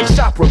chakras like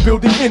chakra,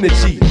 building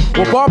energy.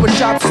 Or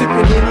barbershop sipping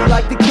Henny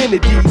like the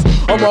Kennedys.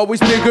 I'm always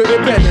bigger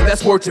and better,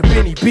 that's word to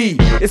Benny B.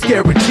 It's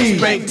guaranteed.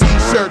 Spank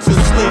t-shirts and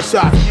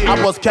slingshots. I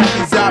bust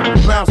khakis out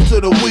and bounce to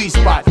the weed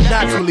spot.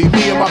 Naturally,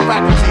 me and my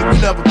faculty,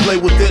 we never play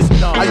with this.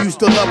 I used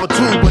to love her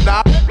too, but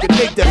now I can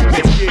take that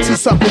bitch. She's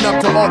sucking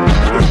up to all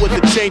with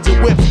the change of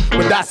whips.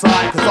 But that's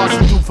alright, cause all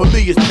she do for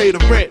me is pay the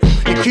rent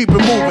and keep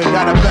it moving.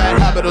 Got a bad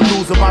habit of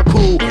losing my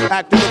cool,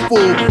 acting a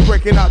fool,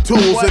 breaking out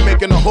tools and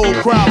making the whole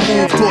crowd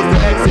move towards the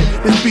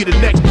exit. This be the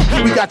next.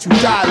 We got you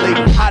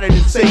dilating, hotter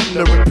than Satan.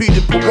 The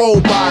repeated parole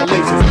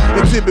violations.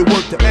 Exhibit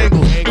work the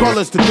angles, call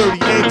us the dirty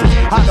angels.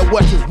 Hot the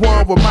West is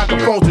one with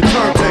microphones and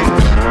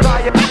turntables.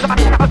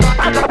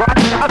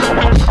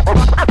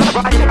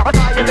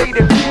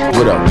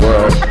 What up,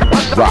 world?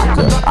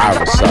 Rocker,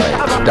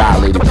 Irisite,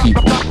 dilated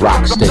people,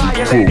 rock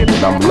steady crew.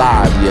 And I'm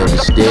live, you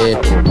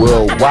understand?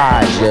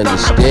 Worldwide, you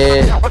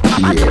understand?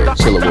 Yeah,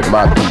 chillin' with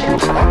my people.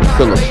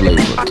 Filler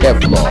Flavor,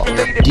 Kevlar,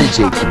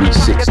 DJ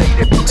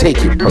 360.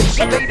 Take it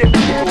personal.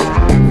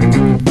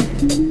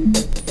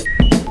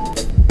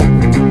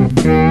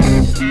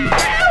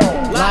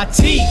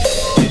 Latif,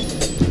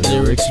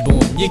 lyrics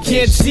boom, you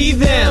can't see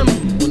them.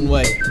 One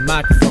way, the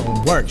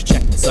microphone works,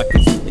 checking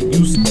suckers, they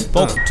use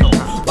vocal tone.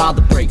 While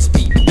the brakes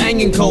beat,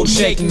 banging cold,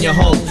 shaking your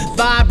hole.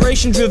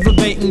 Vibration driven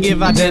bait and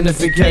give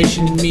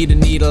identification. You meet a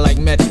needle like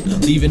metal,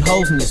 leaving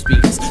holes in the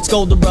speakers.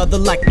 Scold the brother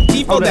like a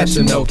thief, oh that's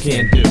a no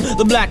can do.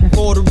 The black and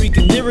Puerto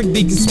Rican lyric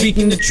beacon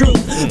speaking the truth.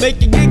 Make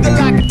you giggle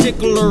like a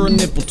tickle or a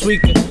nipple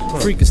tweaker.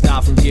 Freaker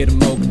style from here to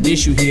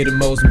Mogadishu, here to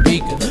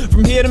Mozambique.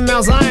 From here to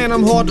Mount Zion,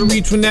 I'm hard to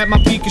reach when at my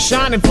peak is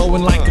shining.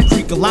 Flowing like a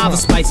creek of lava,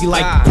 spicy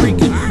like a creek.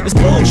 It's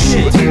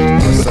bullshit.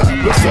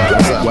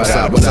 What's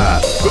up?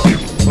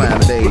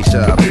 Planet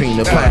Asia,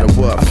 peanut butter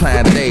what?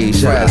 Planet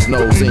Asia,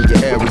 nose in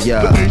your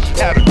area,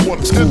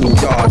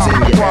 schoolyards in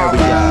your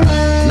area,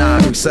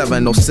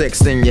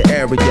 93706 in your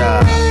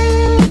area,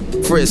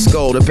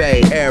 Frisco, the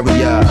Bay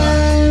Area,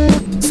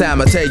 San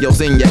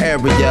Mateo's in your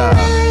area,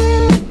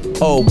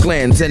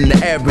 Oakland's in the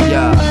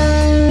area,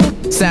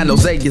 San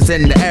Jose is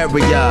in the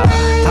area,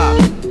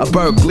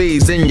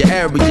 Berkeley's in your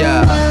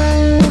area.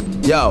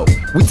 Yo,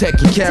 we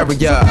taking care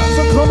of ya.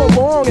 So come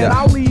along and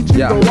I'll lead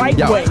you the right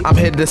way. I'm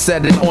here to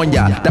set it on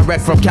ya,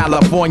 direct from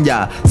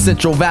California.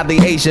 Central Valley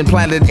Asian,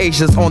 Planet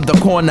Asia's on the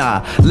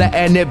corner.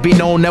 Letting it be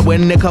known that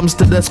when it comes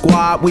to the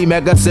squad, we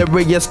mega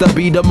serious to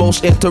be the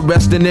most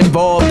interesting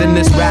involved in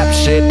this rap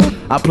shit.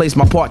 I place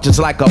my part just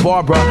like a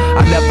barber.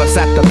 I never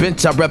sat the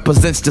bench, I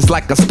represents just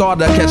like a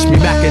starter. Catch me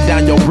backing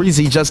down your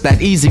breezy, just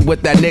that easy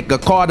with that nigga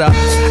Carter.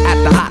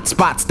 At the hot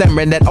spot,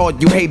 staring at all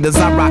you haters.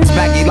 I rocks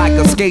baggy like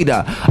a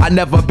skater. I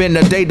never been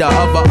a data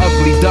of a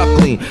ugly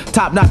duckling.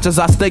 Top notch as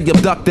I stay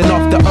abducting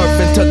off the earth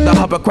into the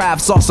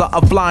hovercraft saucer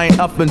of flying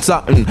up in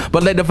something.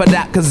 But later for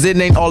that, cause it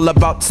ain't all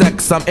about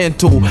sex I'm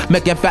into.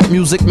 Making fat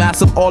music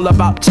massive, all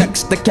about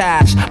checks to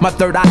cash. My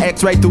third eye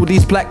x-ray through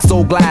these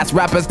plexoglass.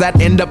 Rappers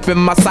that end up in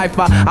my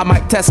cipher, I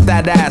might test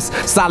that ass.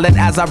 Solid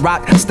as I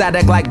rock,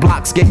 static like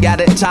blocks, get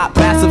at it, chop.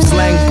 Massive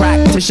slang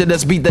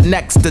practitioners be the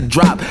next to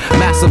drop.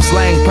 Massive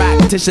slang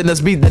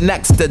practitioners be the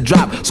next to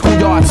drop.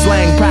 Schoolyard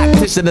slang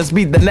practitioners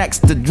be the next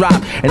to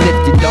drop. And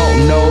if you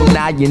don't know,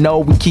 now you know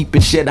we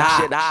keepin' shit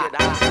hot.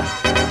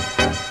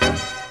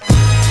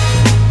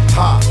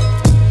 Ha,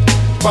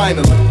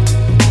 finally,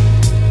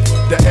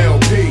 the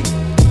LP.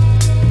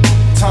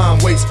 Time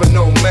waits for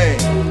no man.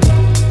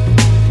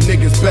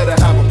 Niggas better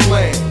have a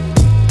plan.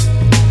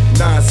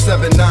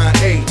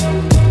 9798,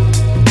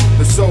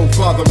 the Soul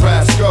Father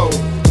Rasco.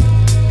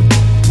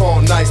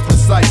 call nice,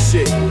 precise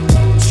shit.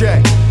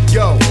 Check,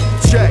 yo,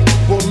 check.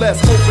 Well,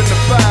 let's open the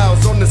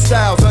files on the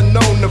styles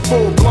unknown to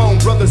full-blown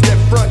brothers that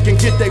front can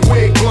get their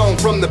wig blown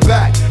from the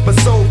back. But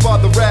so far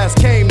the Raz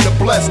came to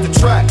bless the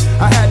track.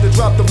 I had to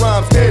drop the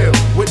rhymes ill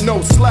with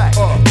no slack.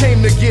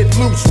 Came to get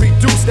loose,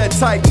 reduce that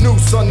tight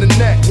noose on the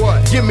neck.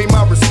 What? Give me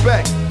my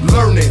respect.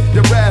 Learn it.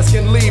 The Raz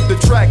can leave the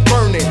track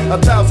burning.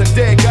 1,000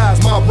 dead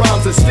guys, my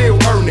rhymes are still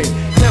earning.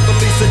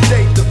 Heavily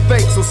sedate the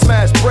fake, so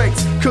smash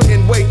breaks.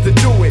 Couldn't wait to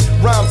do it.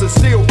 Rhymes are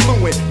still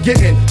fluent.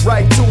 Getting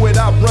right to it.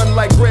 I run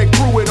like Greg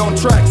Pruitt on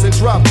tracks and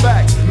drop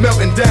back,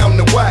 melting down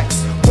the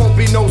wax. Won't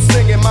be no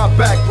singing, my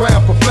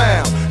background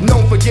profound.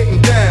 Known for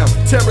getting down,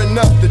 tearing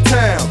up the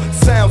town.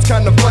 Sounds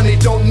kinda funny,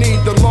 don't need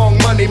the long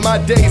money. My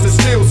days are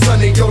still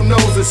sunny, your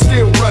nose is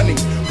still running.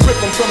 Rip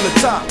them from the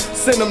top,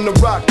 send them to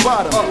rock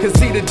bottom. Can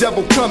see the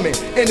devil coming,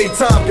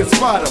 anytime can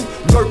spot him.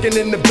 Lurking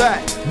in the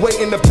back,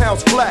 waiting to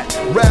pounce flat.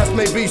 Raz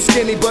may be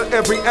skinny, but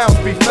every ounce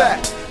be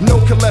fat. No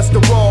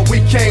cholesterol, we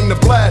came to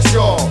blast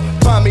y'all.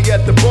 Find me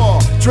at the bar,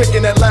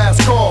 drinking that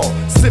last call.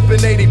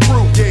 Sipping 80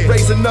 proof,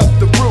 raising up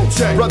the roof.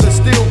 Brothers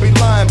still be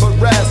lying, but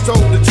Raz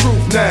told the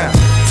truth now.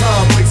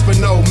 Time waits for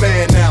no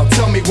man now,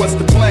 tell me what's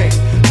the plan.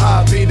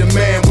 I be the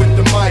man with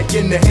the mic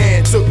in the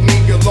hand. Took me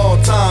a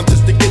long time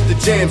just to get the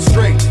jam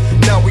straight.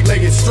 Now we lay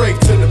it straight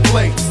to the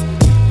plates.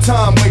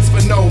 Time waits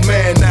for no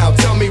man now,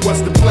 tell me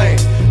what's the plan.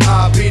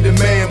 I be the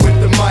man with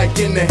the mic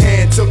in the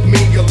hand. Took me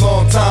a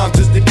long time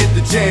just to get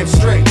the jam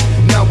straight.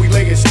 Now we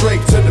lay it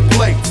straight to the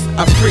plates.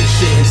 I freak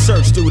shit and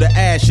search through the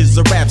ashes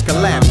of raps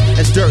collapse.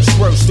 As dirt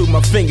swirls through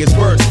my fingers,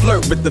 words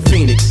flirt with the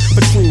phoenix.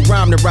 For true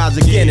rhyme to rise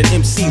again, and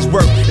MC's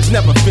work is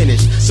never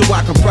finished. So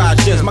I comprise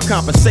just my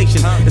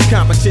compensation. It's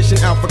competition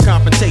out for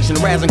confrontation.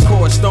 Raz and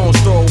chorus stones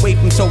throw away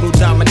from total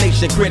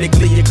domination.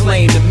 Critically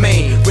acclaimed the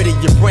main. Rid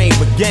of your brain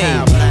with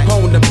game.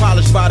 Honed and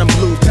polished by them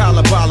blue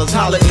collar ballers.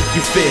 Holler if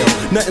you feel.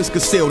 Nothing's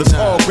concealed, it's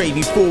all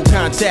gravy. Full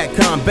contact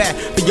combat.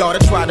 For y'all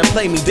to try to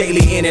play me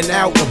daily in and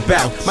out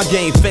about. My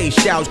game face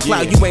shouts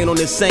cloud. You ain't on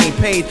the same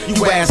page.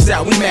 You ass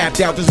out. We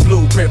mapped out this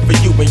blueprint for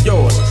you and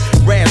yours.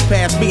 Raz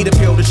passed me the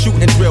pill to shoot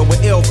and drill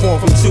with ill form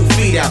from 2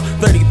 feet out.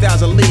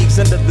 30,000 leagues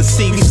under the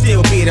sea, we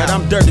still beat out.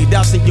 I'm dirty,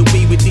 dousing your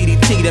weed with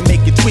DDT to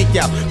make you tweak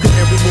out.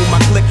 Couldn't remove my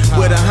click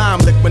with a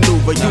Heimlich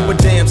maneuver. You a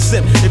damn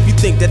simp if you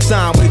think that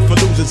time waits for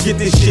losers. Get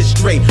this shit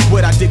straight.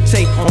 What I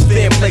dictate on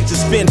thin plates is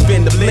spin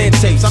the blend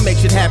tapes. I make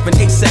shit happen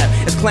ASAP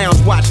as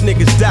clowns watch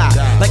niggas die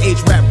like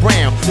H-Rap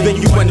Brown.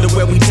 Then you wonder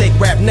where we take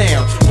rap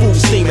now. Full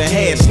steam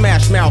ahead,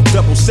 smash mouth,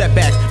 double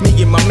setbacks. Me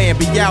and my man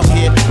be out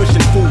here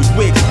pushing fools'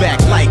 wigs back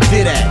like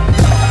did that.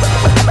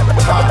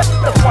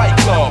 The Fight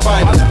Club,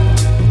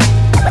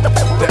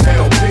 the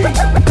LP,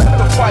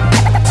 the fight.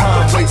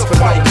 Time waits for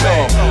Fight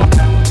Club.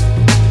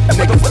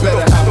 Niggas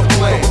better have a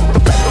plan.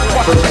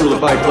 First rule of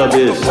Fight Club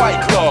is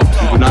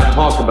do not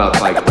talk about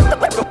Fight Club.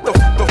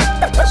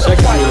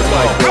 Second rule of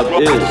Fight Club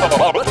is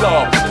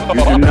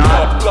you do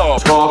not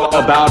talk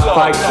about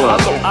Fight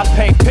Club. I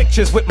paint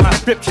pictures with my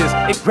scriptures.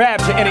 It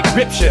grabs you and it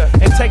grips you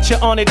and takes you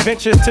on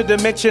adventures to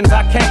dimensions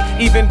I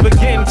can't even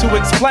begin to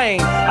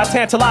explain. I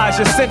tantalize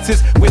your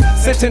senses with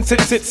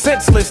sentences it's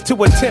senseless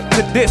to attempt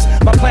to diss.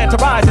 My plan to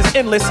rise is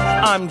endless.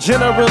 I'm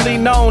generally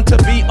known to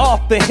be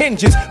off the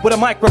hinges with a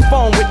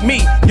microphone with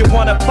me. You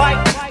wanna fight?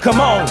 Come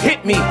on,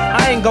 hit me.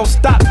 I ain't gonna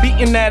stop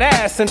beating that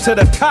ass until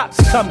the cops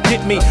come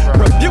get me.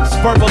 Rebukes,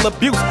 verbal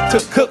abuse to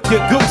cook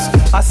your goose.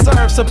 I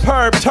serve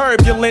superb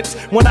turbulence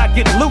when I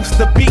get loose.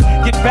 The beat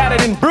get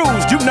battered and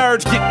bruised. You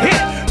nerds get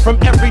hit from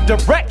every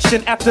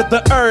direction after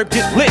the herb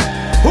get lit.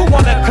 Who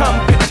wanna come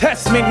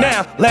contest me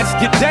now? Let's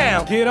get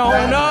down. Get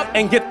on up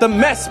and get the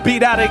mess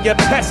beat out of your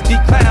pesky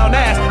clown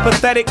ass.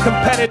 Pathetic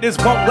competitors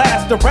won't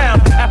last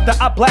around after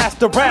I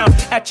blast around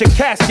at your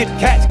casket.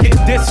 Cats get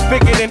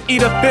disfigured and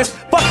eat a fist.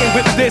 Fucking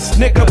with this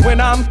nigga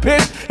when I'm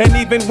pissed. And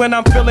even when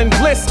I'm feeling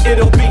bliss,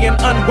 it'll be an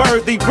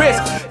unworthy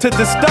risk to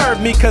disturb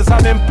me, cause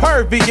I'm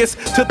impervious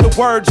to the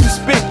words you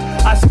spit.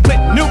 I split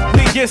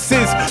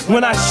nucleuses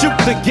when I shoot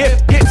the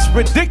gift. It's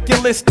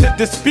ridiculous to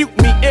dispute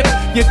me if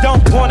you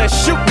don't wanna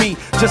shoot me.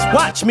 Just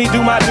watch me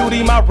do my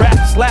duty. My rap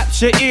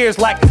slaps your ears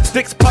like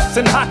sticks, pucks,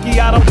 and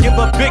hockey. I don't give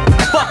a big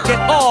fuck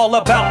at all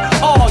about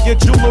all your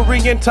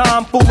jewelry and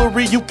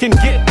tomfoolery. You can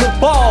get the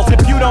balls.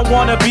 If you don't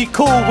wanna be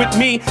cool with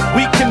me,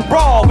 we can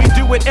brawl. We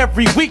do it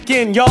every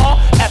weekend, y'all,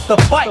 at the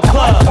Fight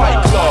Club.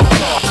 Fight Club.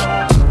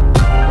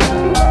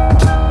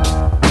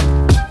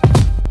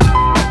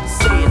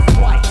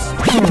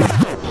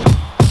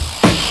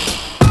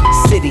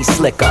 City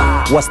slicker,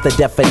 what's the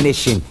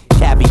definition?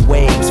 Cabby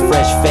waves,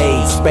 fresh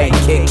fades, spank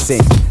kicks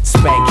and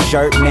spank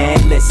shirt,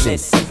 man, listen.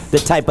 The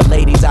type of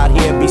ladies out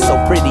here be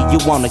so pretty you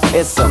wanna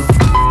kiss them.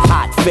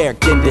 Hot, fair,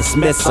 then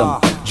dismiss them.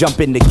 Jump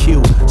in the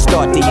queue,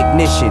 start the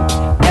ignition.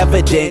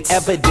 Evidence,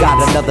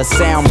 got another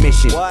sound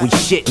mission. We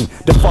shitting,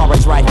 the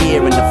forest right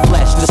here in the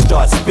flesh, let's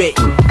start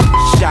spitting.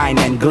 Shine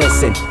and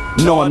glisten,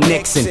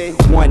 Non-Phixon,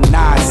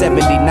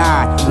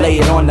 1979, lay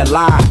it on the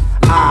line.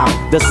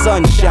 I'm the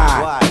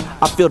sunshine.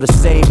 I feel the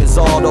same as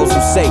all those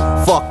who say,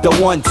 fuck the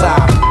one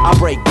time. I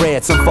break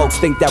bread, some folks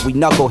think that we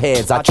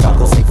knuckleheads. I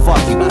chuckle, say fuck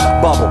you,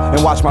 bubble,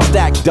 and watch my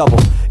stack double.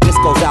 This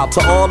goes out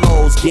to all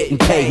those getting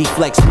paid. He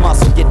flex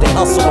muscle, get the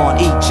hustle on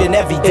each and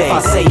every day. If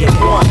I say it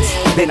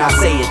once, then I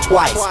say it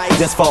twice.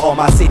 Just for all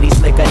my city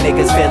slicker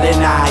niggas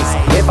feeling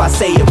nice. If I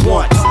say it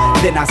once,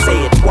 then I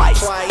say it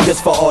twice.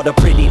 Just for all the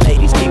pretty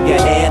ladies, keep your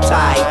hair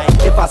tight.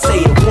 If I say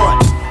it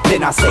once,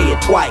 then I say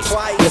it twice.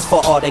 Just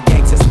for all the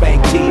gangsters,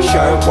 spank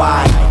t-shirt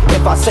white.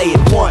 If I say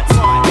it once,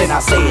 then I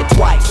say it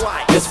twice.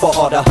 Just for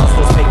all the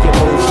hustlers, make it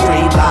move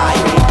street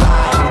light.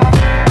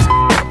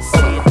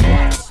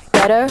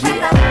 Better.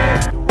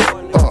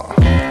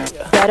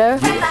 Better.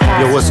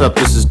 Yo, what's up?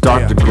 This is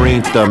Dr.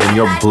 Green Thumb, and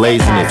you're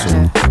blazing it.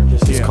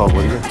 It's called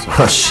what again?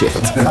 Oh shit!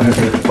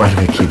 Why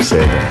do I keep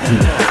saying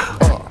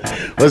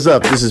that? What's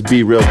up? This is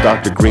Be Real,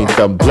 Dr. Green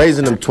Thumb,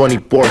 blazing them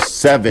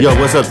 24/7. Yo,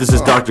 what's up? This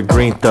is Dr.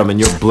 Green Thumb, and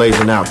you're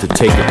blazing out to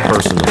take it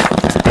personal.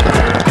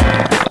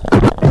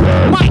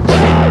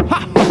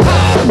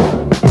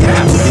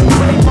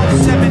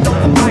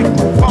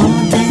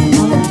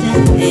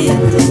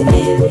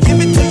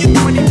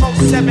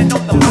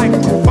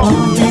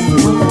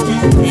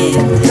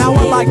 Now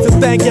I like to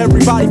thank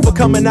everybody for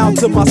coming out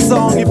to my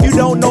song. If you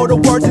don't know the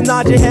words, then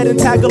nod your head and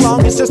tag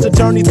along. It's just a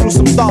journey through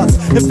some thoughts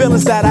and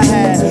feelings that I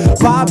had.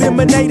 Vibe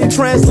emanated,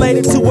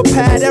 translated to a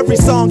pad. Every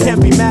song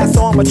can't be mad,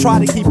 so I'ma try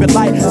to keep it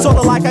light.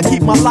 Sorta like I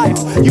keep my life,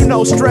 you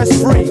know,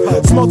 stress-free.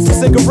 Smoke some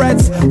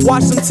cigarettes,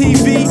 watch some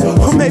TV,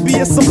 or maybe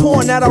it's some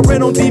porn that I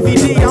rent on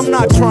DVD. I'm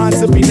not trying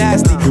to be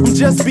nasty, I'm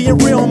just being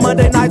real.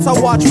 Monday nights I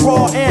watch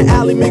Raw and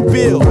Ally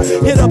McBeal.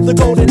 Hit up the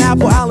Golden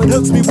Apple, Allen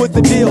hooks me with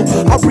the deal.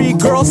 I read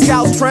Girl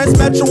Scouts,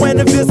 Transmetro and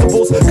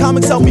Invisibles.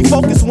 Comments help me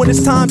focus when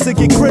it's time to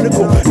get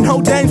critical. No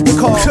names to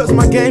call, cause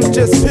my game's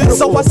just pitiful.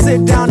 So I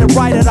sit down and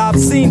write it I've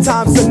seen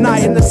times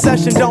tonight. And the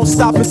session don't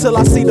stop until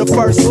I see the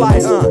first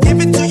light. Give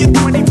it to you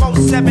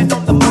 24/7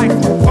 on the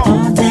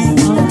microphone.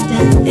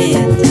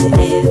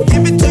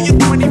 Give it to you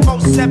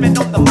 24/7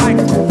 on the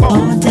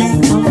microphone.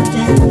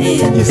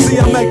 You see,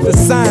 I make the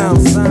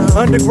sounds.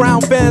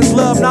 Underground fans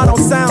love, not on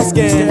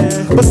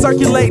SoundScan. But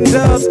circulating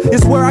dubs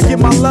is where I get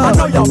my love. I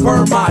know y'all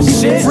burn my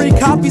shit. Free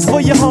copies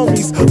for your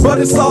homies. But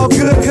it's all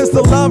good, cause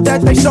the love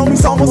that they show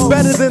me's almost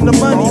better than the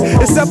money.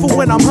 Except for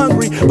when I'm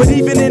hungry. But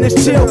even in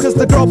it's chill, cause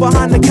the girl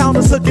behind the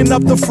counter's hooking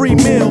up the free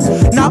meal.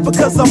 Not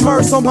because I'm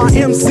Murs on my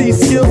MC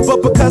skills,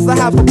 but because I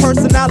have a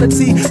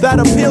personality that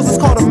appeals. It's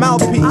called a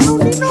mouthpiece.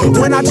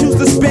 When I choose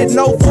to spit,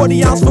 no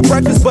 40 ounce for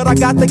breakfast, but I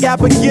got the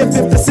gap of gift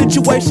if the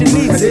situation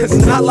needs it.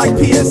 It's not like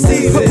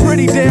PSCs, but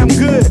pretty damn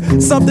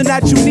good. Something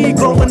that you need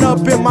growing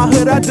up in my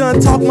hood. I done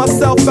talked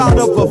myself out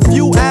of a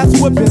few ass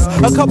whippings,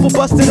 a couple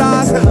busted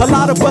eyes, a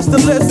lot of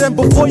busted lips. And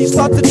before you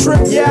start to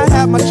trip, yeah, I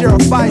had my share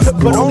of fights,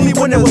 but only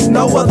when there was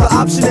no other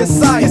option in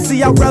sight. You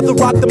see, I'd rather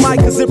rock the mic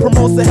cause it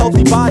promotes a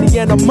healthy body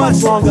and a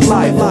much longer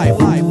life.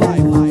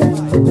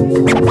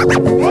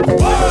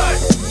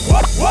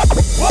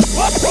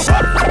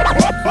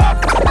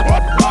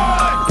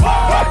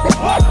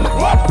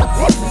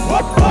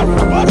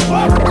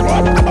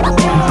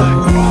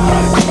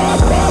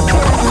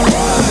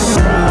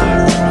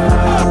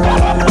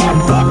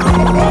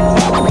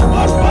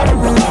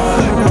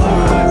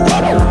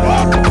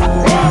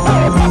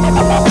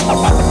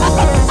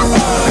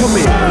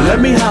 Let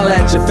me holla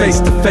at you face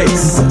to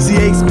face.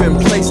 CA's been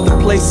place to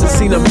place and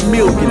seen a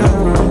million of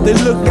them. They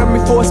look at me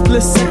for a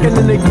split second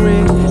and they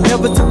grin,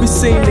 never to be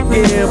seen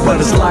again. But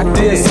it's locked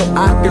in so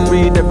I can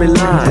read every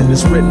line.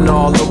 It's written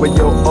all over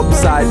your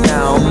upside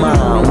down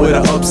mind with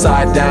an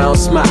upside down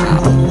smile.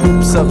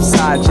 Oops,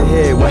 upside your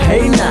head. Well,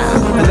 hey now,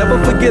 I never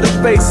forget a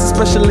face,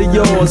 especially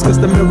yours, cause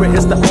the mirror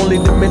is the only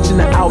dimension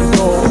of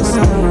outdoors.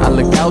 I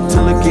look out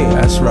to look in,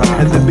 that's right,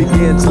 and then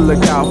begin to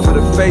look out for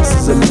the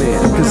faces of men.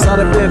 Cause I'd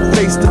have been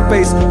face to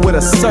face with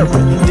a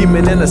serpent,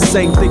 demon and a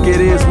saint, think it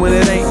is when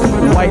it ain't.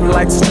 White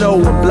like snow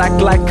and black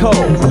like coal,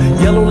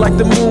 yellow like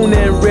the moon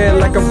and red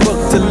like a book.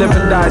 To live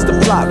and die's the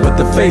plot, but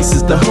the face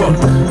is the hook.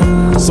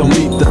 So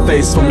meet the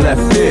face from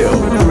left field.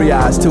 3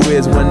 eyes, 2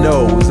 ears, 1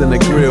 nose, and a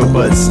grill,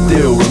 but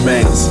still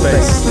remains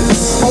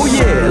faceless. Oh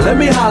yeah, let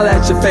me holler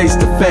at you face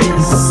to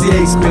face.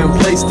 CA's been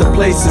place to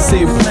place and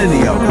seen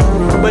plenty of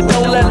them, but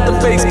don't let the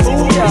face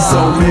fool you.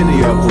 So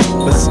many of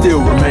them, but still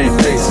remain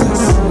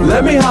faceless.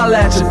 Let me holler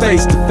at you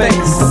face to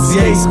face.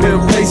 CA's been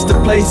place to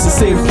place and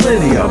seen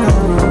plenty of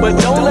them, but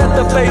don't let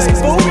the face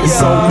fool you.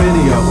 So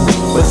many of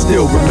them, but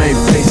still remain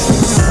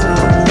faceless.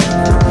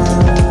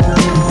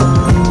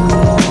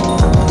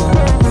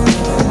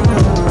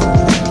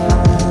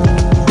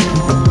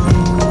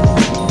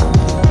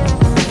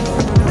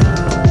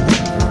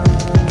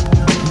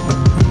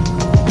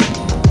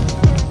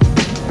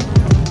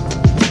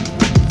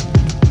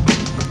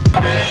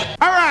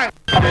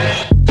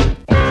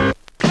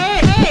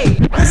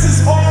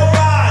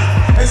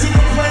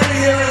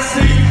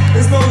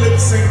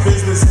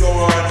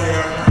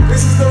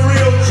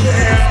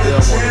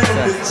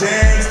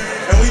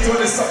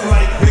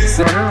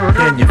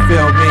 Can you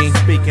feel me?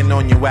 speaking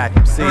on you whack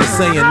MCs. You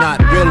saying not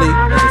really?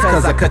 It's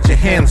cause I cut your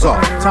hands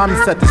off. Time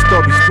to set the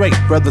story straight.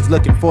 Brothers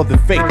looking for the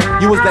fate.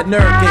 You was that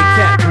nerd gay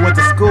cat who went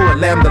to school at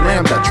Lambda,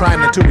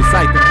 trying to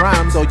recite the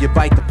rhymes, so you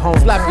bite the poem.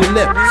 Slap your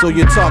lip, so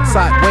you talk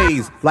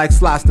sideways like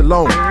Sly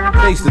Stallone.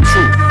 Face the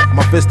truth.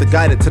 My fist are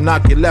guided to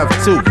knock your left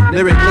too.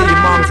 Lyrically,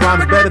 your mom's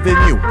rhymes better than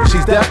you.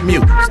 She's deaf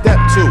mute. Step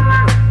 2.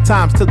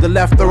 Times to the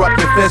left, throw up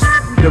your fist.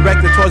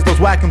 Directed towards those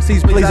whack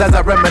MCs, please, as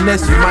I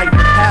reminisce. You might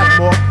have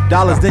more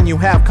dollars than you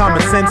have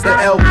common sense. The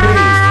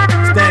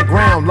LPs stand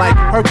ground like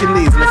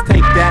Hercules. Let's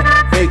take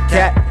that fake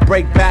cat,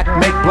 break back,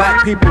 make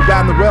black people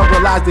around the world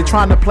realize they're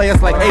trying to play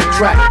us like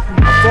 8-track.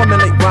 I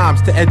formulate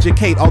rhymes to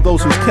educate all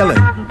those who's killing.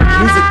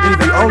 Music be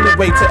the only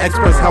way to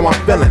express how I'm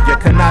feeling. You're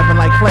conniving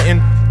like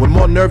Clinton, with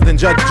more nerve than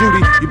Judge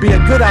Judy. You be a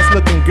good ass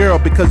looking girl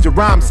because your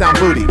rhymes sound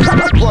booty.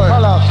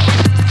 Hold up.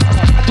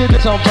 I did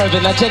this on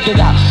purpose, now check it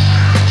out.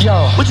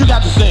 Yo, what you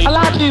got to say? A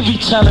lot of people be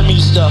telling me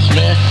stuff,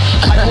 man.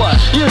 Like what?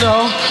 You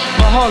know,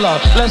 but hold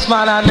up, let's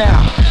find out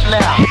now.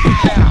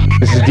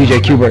 This is DJ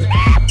Qbert.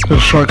 Little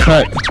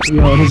shortcut.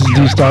 Yo, this is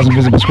D-Styles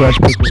Invisible Scratch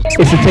Pistols.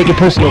 It's a take it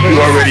personal. You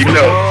already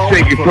know.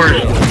 Take it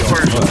personal.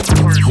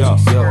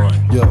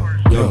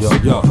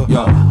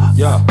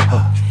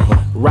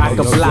 Rock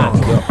a block.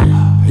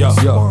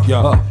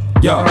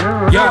 Yo,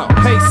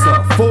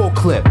 pacer, full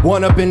clip,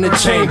 one up in the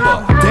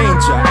chamber.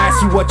 Danger,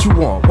 ask you what you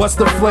want, what's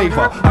the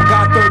flavor? I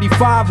got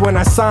 35 when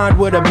I signed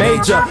with a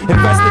major.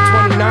 Invested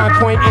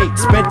 29.8,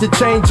 spent the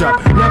change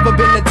up. Never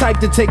been the type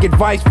to take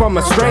advice from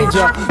a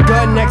stranger.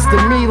 Gun next to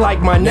me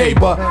like my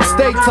neighbor.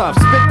 Stay tough,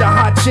 spit the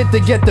hot shit to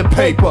get the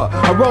paper.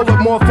 I roll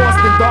with more force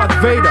than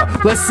Darth Vader.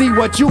 Let's see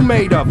what you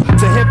made of.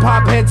 To hip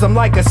hop heads, I'm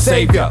like a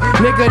savior.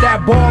 Nigga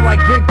that ball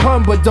like Big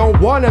Pun, but don't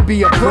wanna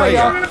be a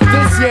player.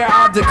 This year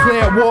I'll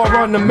declare war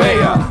on the mayor.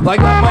 Like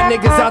let my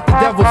niggas out the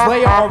devil's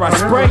lair or I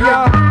spray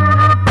ya.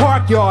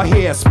 Park y'all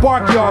here,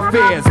 spark y'all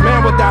fears.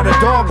 Man without a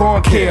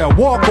doggone care,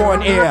 walk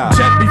on air.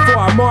 Check before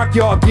I mark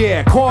y'all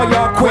gear, call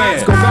y'all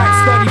quits. Go back,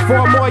 study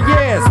 4 more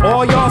years,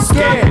 all y'all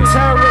scared.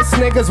 Terrorist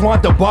niggas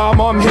want the bomb,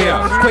 I'm here.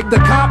 Quick the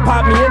cop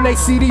pop me in they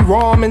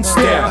CD-ROM and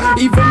stare.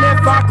 Even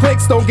if our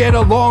clicks don't get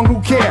along,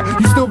 who care?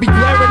 You still be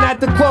glaring at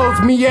the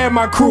clothes me and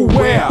my crew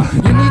wear.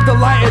 You need to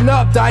lighten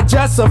up,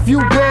 digest a few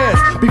beers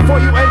before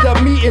you end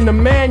up meeting the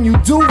man you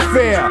do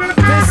fear.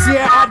 This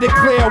year I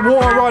declare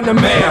war on the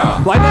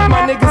mayor. Like let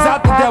my niggas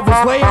out the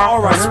devil's lair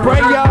or I spray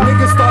ya.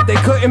 Niggas thought they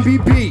couldn't be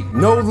beat.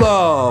 No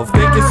love.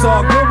 Think it's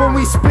all good when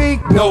we speak?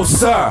 No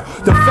sir.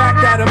 The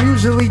fact that I'm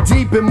usually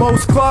deep in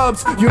most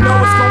clubs, you know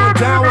what's going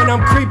down when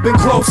I'm creeping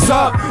close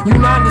up. You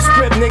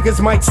nondescript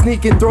niggas might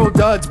sneak and throw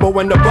duds, but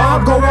when the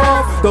bomb go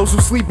off, those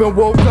who sleep and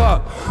woke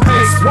up.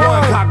 Pace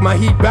one, cock my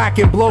heat back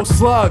and blow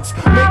slugs,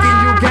 making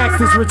you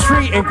gangsters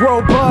retreat and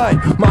grow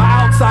bud.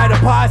 My outsider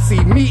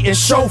posse meet and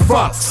show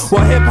fucks.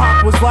 What hip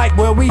hop was like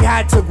where we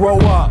had to grow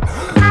up.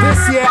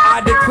 This year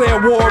I declare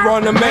war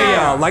on the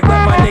mayor. Like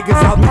let my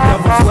niggas out the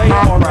devil's lair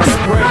or I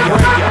spray ya.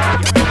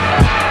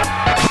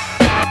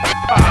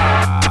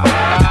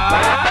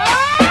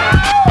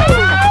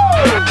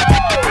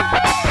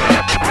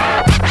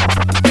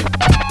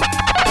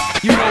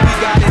 You know we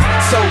got it,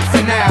 so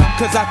for now,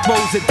 cause I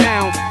throws it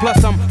down.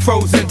 Plus I'm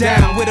frozen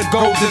down with a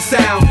golden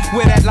sound.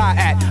 Where that lie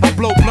at? I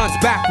blow blunts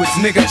backwards,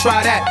 nigga,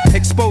 try that.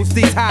 Expose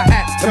these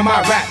hi-hats to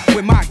my rap.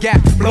 With my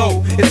gap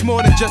blow, it's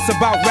more than just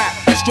about rap.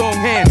 Strong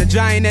hand, the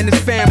giant and his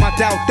fam, I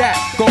doubt that.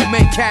 Gon'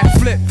 make cats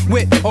flip,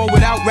 with or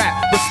without rap,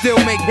 but still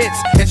make hits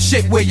and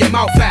shit where your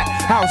mouth at.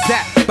 How's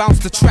that? Bounce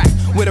the track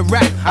with a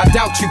rap, I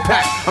doubt you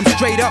pack. I'm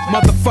straight up,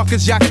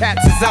 motherfuckers, y'all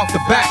cats is out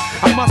the back.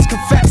 I must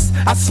confess,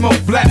 I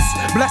smoke blessed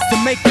to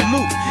make the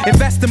loot.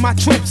 Invest in my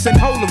troops and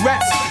hold the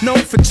rest.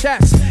 Known for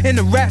chess, in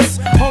the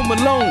rest, home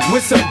alone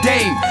with some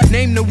dame.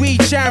 Name the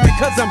weed Sharon,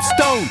 cause I'm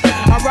stoned.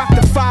 I rock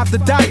the 5 the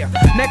Dyer,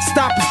 next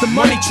stop is the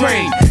money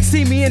train.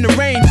 See me in the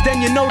range,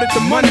 then you know that the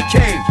money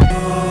came.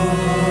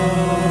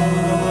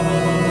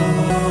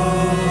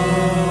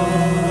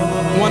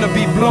 Wanna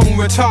be blown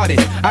retarded,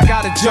 I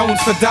got a Jones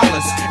for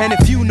dollars. And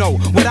if you know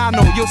what I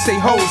know, you'll say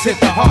hoes hit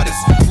the hardest.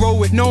 Roll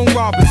with known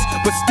robbers,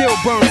 but still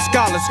burn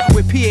scholars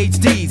with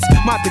PhDs.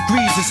 My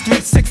degrees is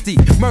 360,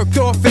 murked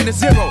off in a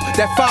 0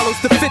 that follows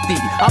the 50.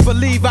 I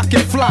believe I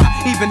can fly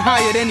even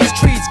higher than these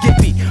trees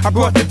get me. I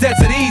brought the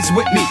desert ease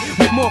with me,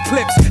 with more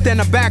clips than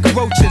a bag of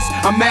roaches.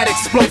 I'm mad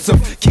explosive,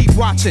 keep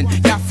watching,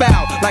 y'all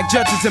foul like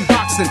judges in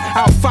boxing.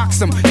 I'll fox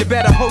them, you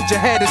better hold your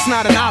head, it's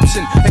not an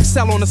option.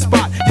 Excel on the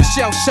spot, you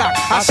shell shock,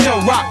 I show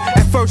rock.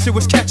 At first it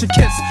was catch a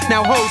kiss,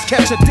 now hoes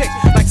catch a dick.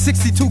 Like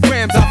 62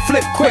 grams, I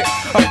flip quick.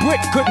 A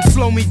brick couldn't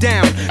slow me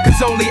down,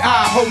 cause only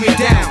I hold me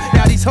down.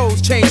 Now these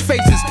hoes change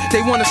faces,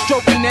 they wanna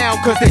stroke me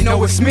now cause they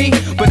know it's me.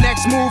 But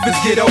next move is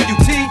get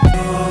OUT.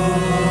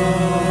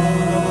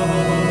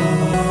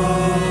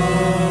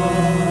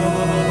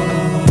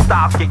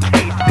 Styles get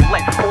caged, we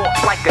let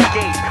forth like a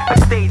gauge.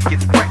 The stage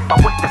gets wrecked by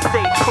what the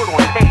sage put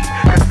on page.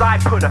 Cause I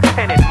put a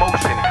pen in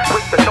motion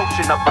with the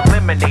notion of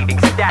eliminating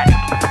static.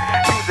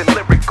 Using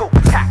lyrical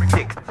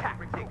tactics.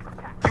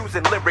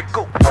 Using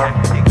lyrical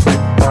tactics.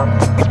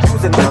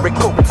 Using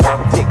lyrical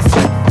tactics.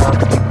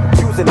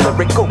 Using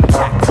lyrical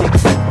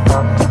tactics.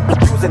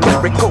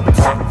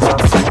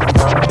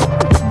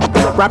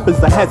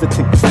 Rappers are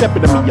hesitant,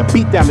 stepping to me, a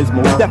beatdown is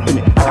more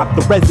definite. I got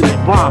the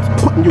resonant rhymes,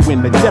 putting you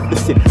in the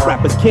deficit.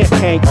 Rappers can't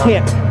hang,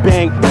 can't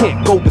bang,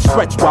 can't go the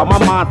stretch. While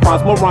my mind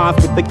finds more rhymes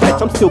with the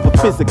catch, I'm still the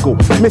physical,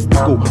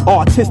 mystical,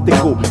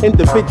 artistical,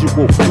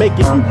 individual,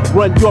 making you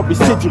run your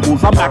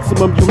residuals. I'm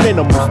maximum, you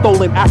minimal,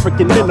 stolen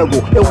African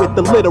mineral, ill with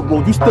the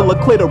literal, you still a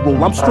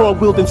clitoral. I'm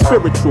strong-willed and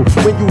spiritual,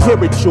 when you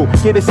hear it you'll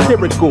get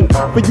hysterical.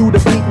 For you to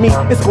beat me,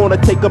 it's gonna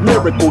take a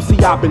miracle. See,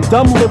 I've been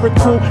dumb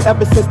lyrical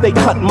ever since they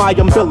cut my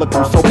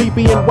umbilical. So me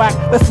being whack,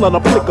 that's not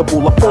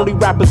applicable. A phony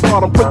rapper's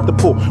not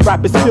unpredictable.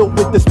 Rap is filled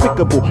with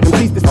despicable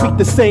MCs that speak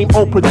the same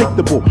old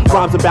predictable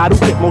rhymes about who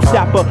get most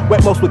dapper,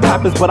 wet most with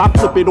clappers, but I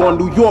flip it on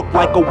New York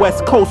like a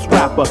West Coast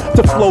rapper.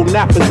 To flow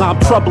nappers, I'm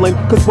troubling,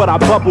 cause what I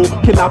bubble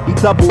cannot be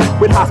double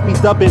with high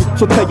speed dubbing.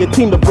 So tell your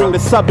team to bring the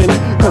subbing,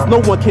 cause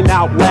no one can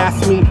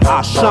outlast me.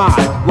 I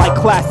shine like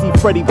classy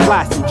Freddie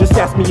Blassie. Just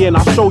ask me and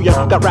I'll show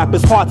ya. Got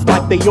rappers' hearts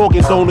like they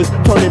organ donors,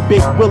 turning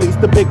big willies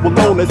to big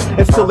Wallonas,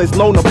 and still is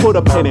known to put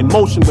a pen in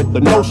motion with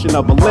the notion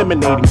of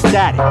eliminating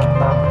static.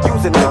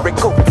 Using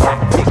lyrical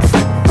tactics.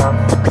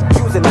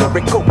 Using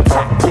lyrical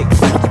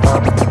tactics.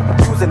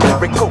 Using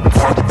lyrical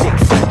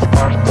tactics.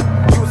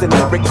 Using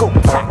lyrical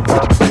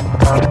tactics.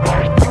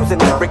 Using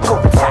lyrical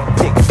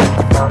tactics.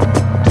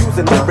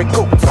 Using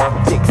lyrical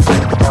tactics.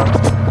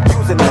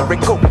 Using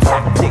lyrical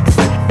tactics.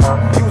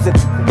 Using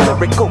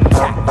lyrical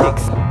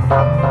tactics.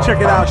 Check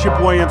it out, it's your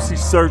boy MC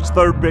Search,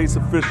 third base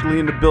officially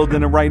in the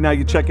building, and right now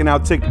you're checking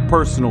out Take It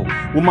Personal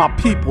with my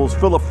peoples,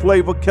 Phil of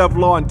Flavor,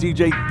 Kevlar, and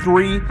DJ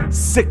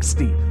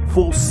 360.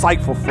 Full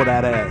cypher for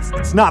that ass.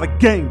 It's not a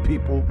game,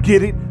 people.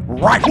 Get it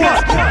right.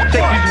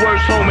 Take these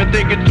words home and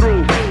think it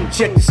through.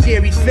 Check the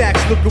scary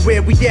facts, look at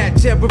where we at.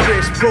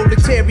 Terrorists,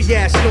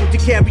 proletariat, known to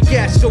carry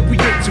gas, so we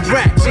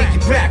interact. Take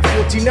it back,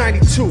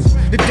 1492.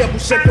 The devil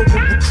sent over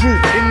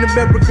recruit. In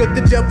America,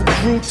 the devil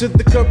grew to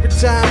the current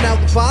time. Now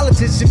the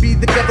politics should be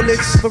the devilish.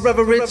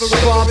 Forever rich,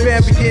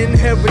 barbarian,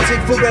 heretic,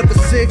 forever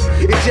sick.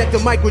 Inject a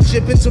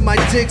microchip into my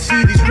dick.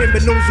 See these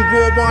criminals of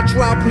war on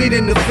trial,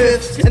 pleading the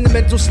fifth. And the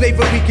mental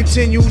slavery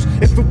continues.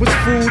 If it was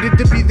food,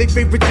 it'd be their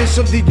favorite dish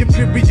on the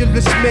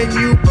imperialist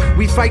menu.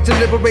 We fight to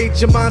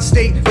liberate your mind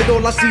state. With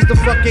all I see is the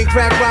fucking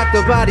crack rock,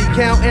 the body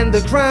count, and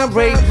the crime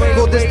rate.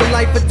 Well, this the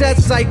life or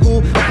death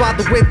cycle. I'm by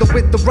the window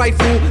with the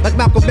rifle. Like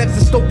Malcolm X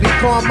and Stokely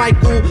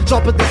Carmichael.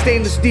 Sharper than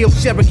stainless steel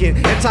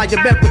Sheridan.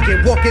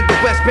 Anti-American. Walking the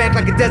West Bank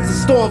like a Desert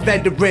Storm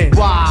veteran.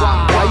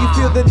 Why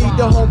you feel the need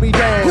to hold me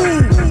down?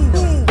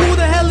 Who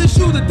the hell is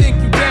you to think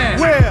you can?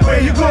 Where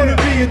you gonna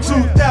be in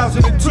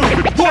 2002?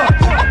 What?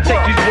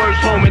 Take these words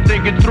home and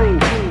think it through.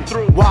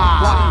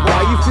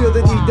 Why you feel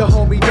the need to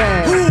hold me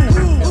down?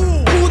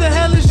 Who the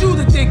hell is you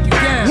to think you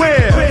can?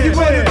 Where you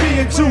gonna be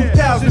in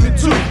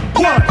 2002?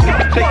 What?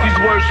 Take these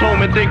words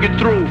home and think it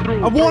through.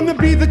 I wanna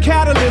be the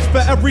catalyst for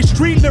every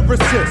street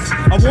lyricist.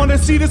 I wanna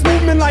see this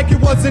movement like it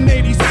was in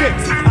 86.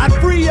 I'd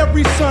free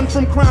every son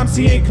from crimes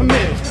he ain't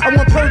committed. I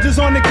want purges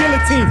on the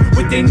guillotine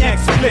with their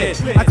necks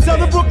split. I'd sell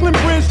the Brooklyn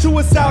Bridge to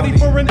a Saudi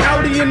for an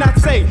Audi, and I'd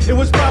say it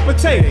was proper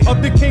take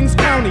of the King's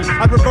County.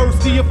 I'd reverse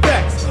the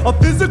effects of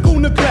physical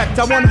neglect.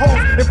 I want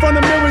hoes in front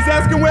of mirrors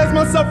asking where's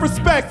my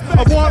self-respect.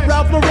 I want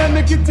Ralph Lauren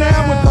to get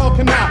down with Carl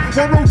Canal.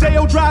 Want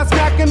Rodeo Drive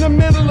smack in the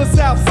middle of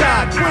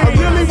Southside. I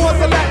really want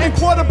the Latin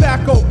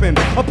quarterback open.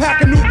 A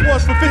pack of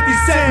Newports for 50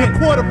 cents and a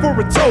quarter for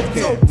a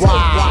token.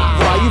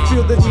 Why you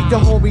feel the need to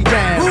hold me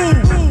down?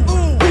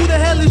 Who the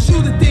hell is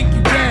you to think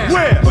you can?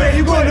 Where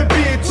you wanna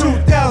be in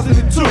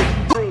 2002?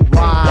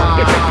 Why?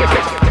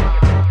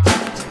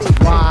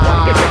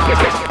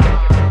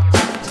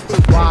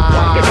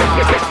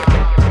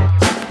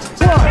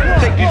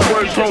 Take these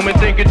words home and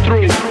think it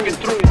through.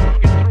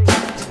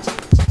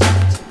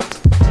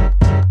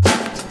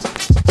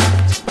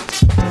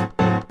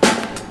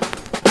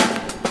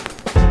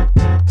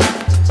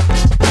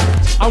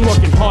 I'm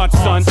working hard,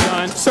 son.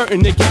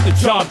 Certain to get the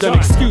job done.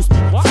 Excuse me,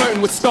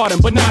 flirting with stardom,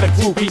 but not a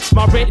groupie.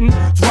 My written,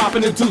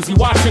 dropping a doozy,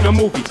 watching a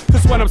movie.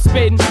 Cause when I'm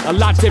spitting, a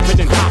lot different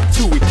than Hot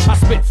Chewy. I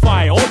spit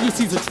fire, all you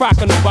see's a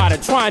track on the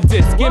bottom. Try and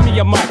diss, give me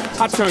a mic,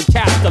 I turn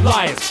cats to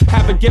liars.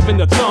 Haven't given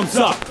the thumbs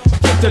up.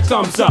 Get the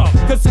thumbs up,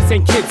 cause this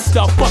ain't kid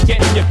stuff. Fuck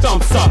getting your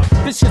thumbs up.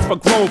 This shit's for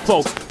grown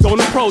folks. Don't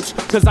approach,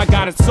 cause I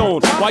got it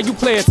sewn. While you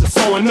players are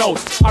sowing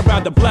notes, I'd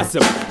rather bless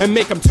them and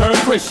make them turn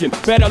Christian.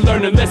 Better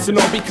learn to listen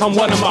or become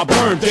one of my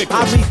burn victims.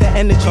 I read the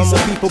energies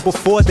of people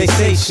before they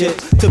say shit.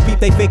 To beat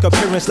they fake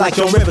appearance like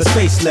Joe Rivers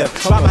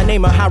facelift. Write my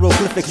name on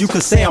hieroglyphics, you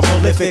could say I'm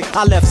prolific.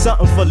 I left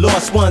something for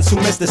lost ones who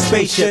missed the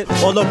spaceship.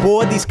 All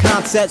aboard these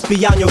concepts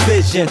beyond your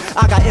vision.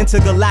 I got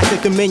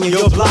intergalactic dominion,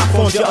 your block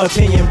forms your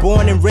opinion.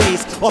 Born and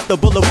raised off the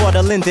boulevard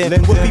of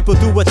Linden. Where people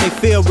do what they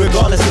feel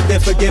regardless if they're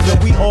forgiven.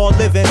 We all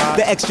living,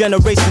 the X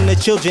generation, the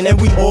children, and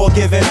we all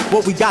giving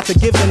what we got to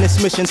give in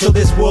this mission till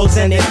this world's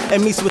ended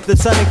and meets with the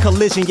sun in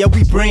collision. Yeah,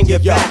 we bring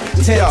it back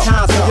 10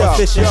 times more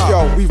efficient.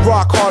 We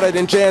rock harder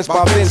than jams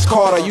by Vince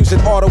Carter, using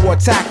auto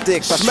tactics.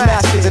 sticks. I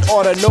smash kids and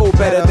ought to know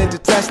better than to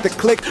test the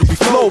click. We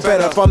flow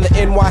better from the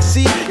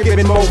NYC,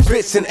 giving more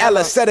bits and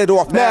Ella. Set it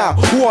off now.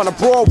 Who on a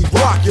brawl? We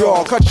rock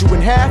y'all. Cut you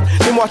in half,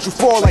 then watch you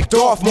fall like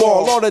Darth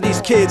Maul. All of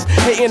these kids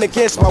hating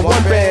against my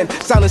one band,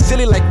 sounding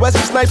silly like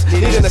Wesley Snipes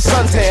needing a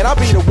suntan. I'll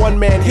be the one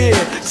man here,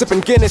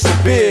 sipping Guinness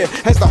and beer,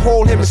 as the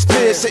whole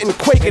hemisphere sitting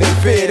quaking in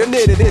fear. The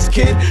near to this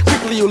kid,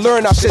 quickly you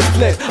learn how shit's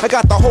flip. I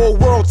got the whole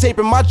world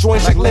taping my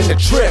joints like Linda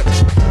Tripp.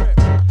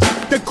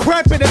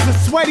 Decrepit as the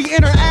sweaty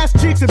inner ass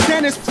cheeks of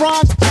Dennis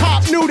Franz,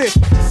 top nudist,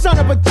 son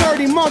of a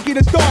dirty monkey,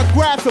 the thought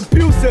grabs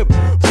abusive,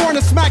 born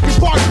to smack your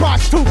bark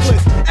box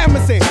toothless,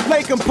 Emerson,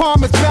 Lake and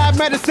Palmer's bad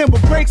medicine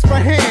with breaks for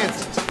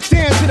hands,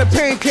 dance in a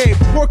pain cave,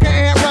 work an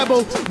ant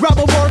rebel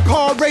work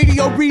hard,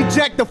 radio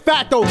reject de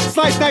facto,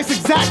 slice nice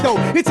exacto,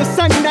 it's a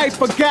sunny night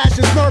for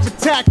gashes, nerve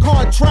attack,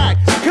 hard track,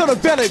 kill the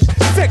village,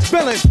 sick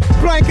villains,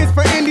 blankets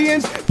for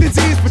Indians,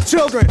 disease for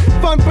children,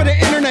 fun for the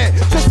internet,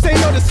 just say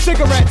no to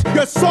cigarettes,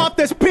 you're soft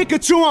as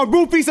Pikachu on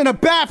roofies in a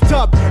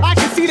bathtub. I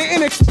can see the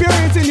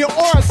inexperience in your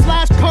aura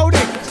 /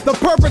 coding. The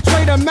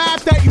perpetrator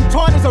map that you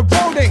taught is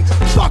eroding.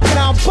 Fuck it,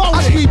 I'm boning.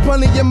 I keep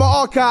running in my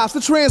archives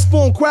to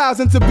transform crowds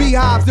into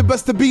beehives. It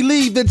best to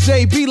believe that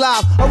JB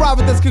Live arrive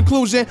at this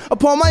conclusion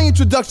upon my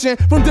introduction.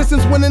 From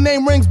distance when the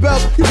name rings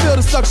bells, you feel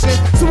the suction.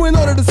 So in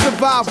order to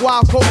survive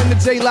while quoting the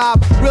J Live,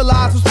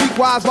 realize who speak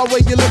wise by way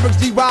your lyrics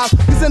derive.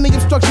 Cause any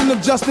obstruction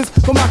of justice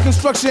for my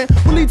construction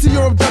will lead to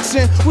your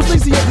abduction, which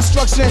leads to your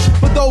destruction.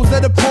 For those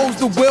that oppose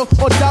the will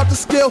or doubt the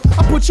skill,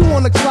 I put you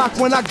on the clock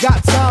when I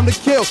got time to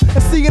kill.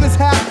 And seeing this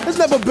half, there's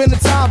never been a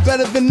time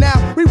better than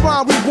now.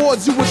 Rewind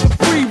rewards you with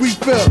the free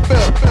refill.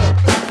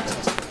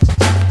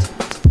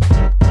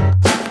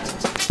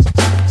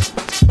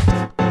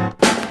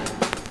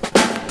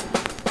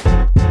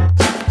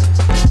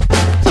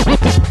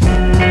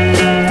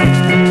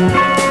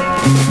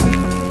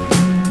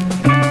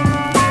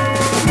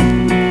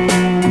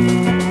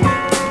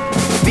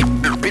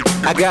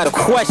 I got a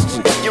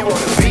question. You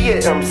wanna be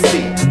an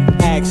MC?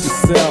 Ask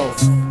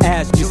yourself,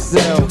 ask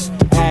yourself,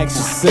 ask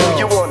yourself.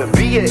 You wanna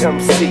be an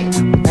MC?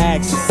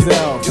 Ask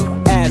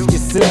yourself, ask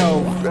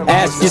yourself,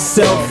 ask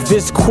yourself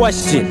this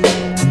question.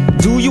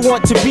 Do you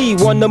want to be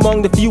one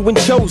among the few and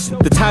chosen?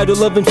 The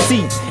title of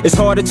MC is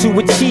harder to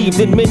achieve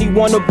than many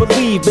want to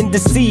believe, and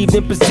deceived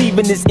in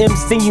perceiving this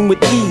MCing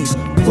with ease.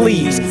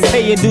 Please,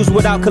 paying dues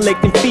without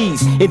collecting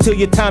fees. Until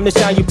your time to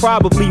shine, you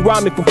probably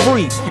rhyming for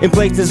free in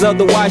places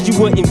otherwise you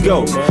wouldn't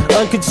go.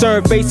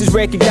 Unconcerned faces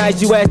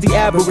recognize you as the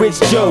average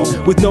Joe.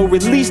 With no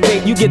release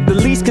date, you get the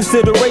least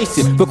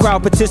consideration for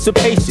crowd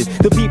participation.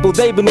 The people,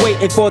 they've been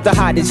waiting for the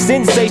hottest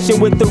sensation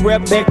with the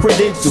rep and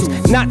credentials.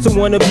 Not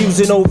someone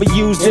abusing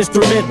overused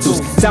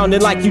instrumentals.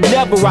 Sounding like you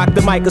never rocked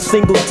the mic a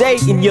single day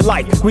in your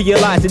life.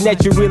 Realizing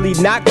that you're really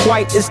not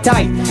quite as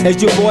tight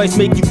as your voice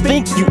make you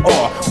think you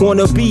are.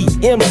 Wanna be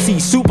MC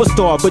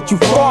superstar, but you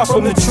far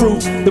from the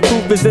truth. The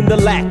proof is in the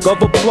lack of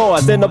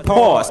applause and a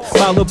pause,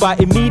 followed by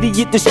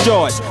immediate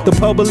discharge. The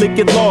public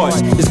at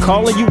large is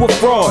calling you a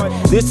fraud.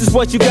 This is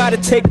what you gotta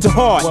take to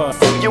heart.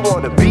 You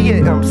wanna be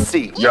an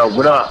MC? Yo,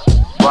 what up?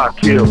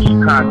 Vakill,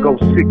 Chicago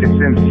sickest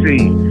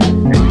MC.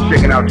 And you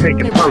checking out Take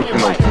It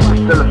Personal.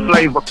 Still a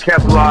flavor,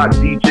 Kevlar,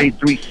 DJ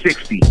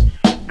 360.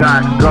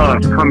 Got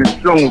guns coming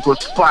soon to a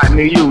spot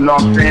near you, know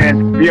what I'm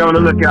saying? Be on the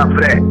lookout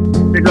for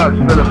that. Big up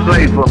Still a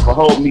Flavor for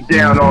holding me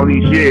down all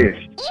these years.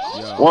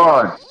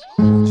 One.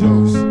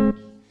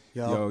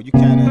 Yo, you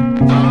kinda.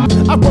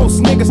 I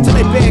roast niggas till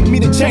they beg me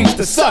to change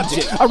the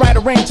subject. I write,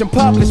 arrange, and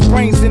publish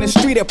brains in the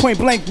street at point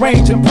blank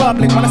range in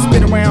public. When I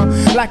spit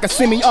around like a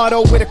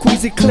semi-auto with a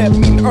queasy clip,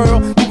 meeting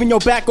Earl, leaving your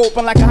back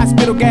open like a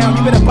hospital gown.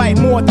 You better bite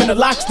more than the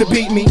locks to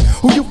beat me.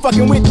 Who you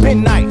fucking with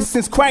been nice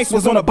since Christ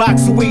was on a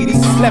box of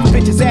Wheaties. Left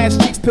bitches' ass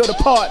cheeks peeled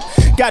apart.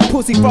 Got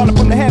pussy falling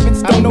from the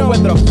heavens. Don't know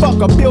whether the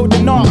fuck I'm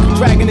building on.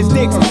 Dragging his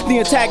dicks, the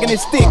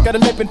antagonist stick. Got a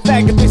lip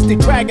antagonistic,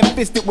 dragon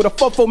fisted with a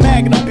fofo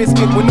magnum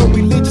biscuit with no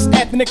religious,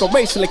 ethnic, or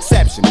racial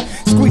exception.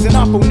 Squeezing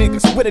awful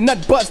niggas with a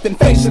nut busting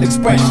facial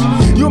expression.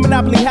 You a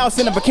Monopoly house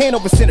in a volcano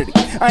vicinity.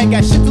 I ain't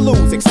got shit to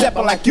lose except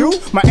unlike you,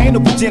 my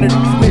anal virginity.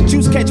 Let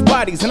juice catch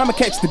bodies and I'ma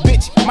catch the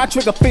bitch. My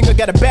trigger finger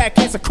got a bad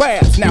case of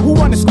crabs. Now who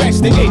wanna scratch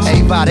the itch?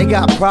 Hey, Va, they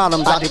got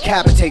problems. I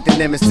decapitate the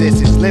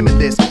nemesis. It's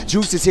limitless.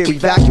 Juice is here,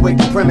 evacuate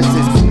the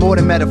premises. More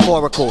than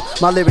metaphorical.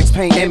 My lyrics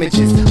paint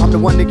images. I'm the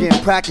one to get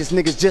in practice.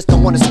 Niggas just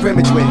don't wanna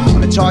scrimmage with.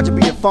 On the charge of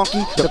being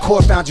funky, the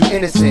court found you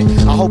innocent.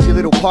 I hope your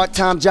little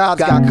part-time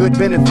jobs got good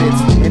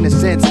benefits. In a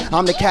sense,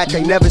 I'm the cat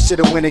they never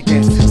should've went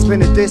against.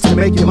 Spinning this to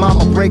make your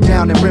mama break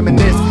down and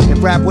reminisce.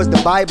 If rap was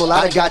the Bible,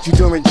 I'd have got you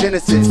during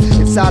Genesis.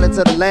 It's silence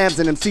of the lambs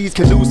and MCs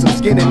can lose some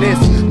skin in this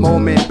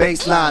moment.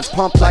 Bass lines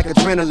pump like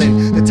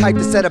adrenaline. The type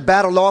to set a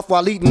battle off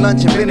while eating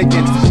lunch and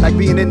Bennigan's. Like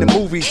being in the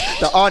movies,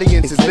 the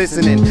audience is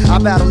listening. I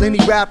battle any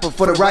rapper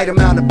for the right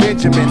amount of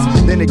Benjamins.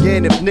 Then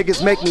again, if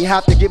niggas make me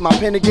have to get my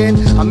pen again,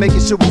 I'm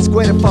making sure we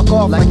square the fuck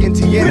off like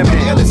NT We've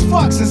been ill as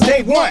fuck since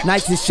day one.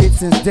 Nicest shit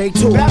since day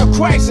two. Battle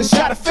Christ and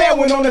shot a fair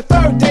one on the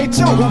third day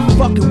too. Who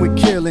fucking with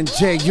Kill and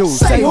J.U.?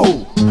 Say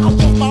who? I'm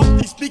talking about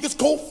these niggas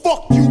go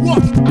fuck you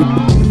up.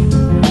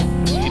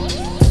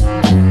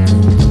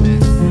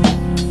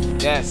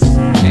 Yes,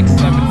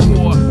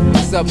 X74.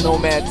 What's up,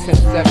 Nomad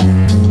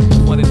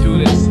 10-7? Wanna do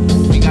this?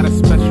 We got a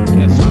special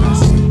guest with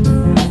us.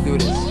 Do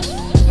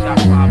this. Shop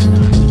Rob.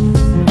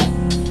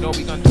 You know what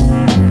we gonna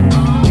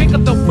do? Kick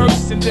up the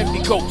verse and then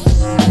we ghost.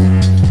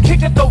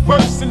 Kick up the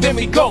verse and then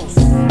we ghost.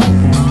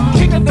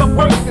 Kick up the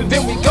verse and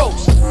then we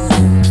ghost.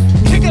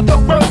 Kick up the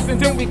verse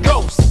and then we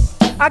ghost.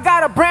 I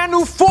got a brand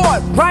new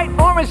Ford, bright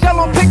orange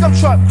yellow pickup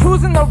truck,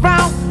 cruising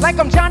around like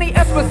I'm Johnny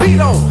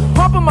Esposito,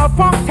 pumping my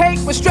funk tape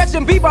with Stretch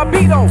and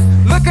Barbito,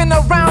 looking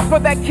around for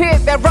that kid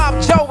that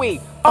robbed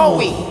Joey.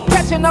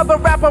 Catch another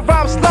rapper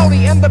rob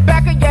slowly. In the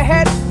back of your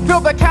head, feel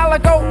the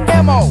calico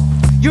ammo.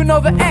 You know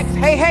the X,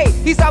 hey,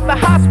 he's out the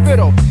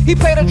hospital. He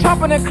played a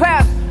trumpet in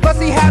class, plus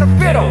he had a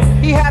fiddle.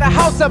 He had a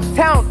house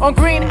uptown on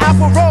Green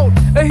Apple Road,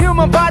 a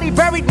human body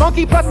buried,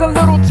 monkey plus a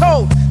little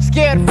toad.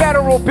 Scared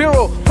Federal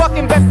Bureau, fuck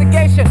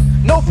investigation.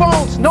 No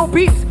phones, no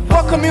beats,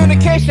 fuck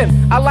communication.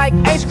 I like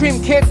ice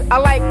cream kids, I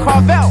like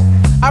Carvel.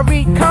 I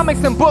read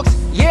comics and books,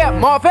 yeah,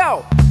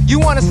 Marvel. You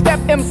wanna step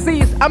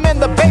MCs, I'm in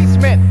the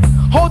basement.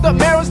 Hold up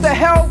mirrors to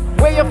hell,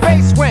 where your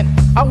face went.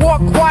 I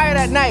walk quiet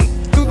at night,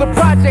 through the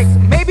projects.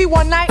 Maybe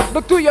one night,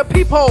 look through your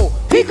peephole.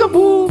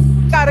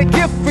 Peekaboo, got a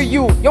gift for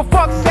you. Yo,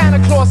 fuck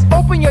Santa Claus,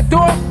 open your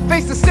door,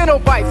 face the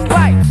Cenobites,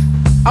 light.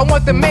 I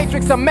want the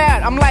Matrix, I'm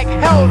mad, I'm like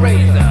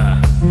Hellraiser.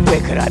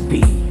 Where could I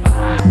be?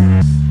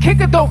 Kick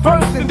it though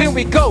verse and then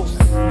we ghost.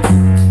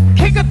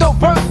 Kick it though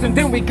verse and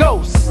then we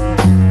ghost.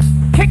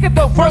 Kick it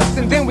though verse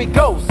and then we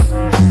ghost.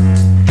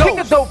 Kick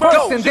it though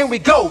verse and then we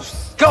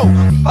ghost. Go.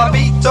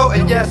 Babito,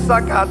 and yes,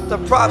 I got the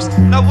props.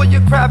 Now will you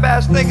crab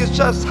ass niggas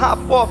just hop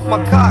off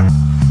my cock?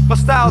 My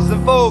style's in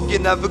vogue, you're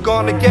never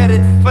gonna get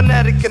it.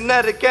 Phonetic,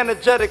 kinetic,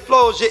 energetic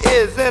flows, your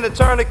ears in a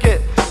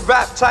tourniquet.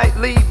 Rap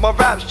tightly, my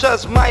raps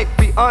just might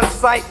be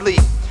unsightly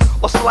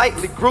or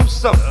slightly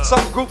gruesome.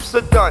 Some groups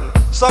are done,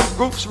 some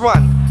groups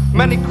run,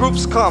 many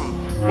groups come.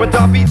 When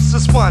dub beats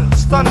is spun,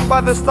 stunned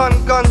by the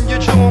stun gun, you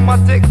chew on my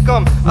dick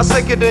gum. I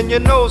stick it in your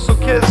nose so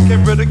kids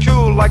can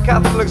ridicule. Like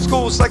Catholic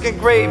school, 2nd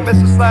grade,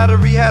 Mrs.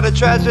 Slattery had a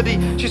tragedy.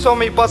 She saw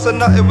me bust a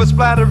nut, it was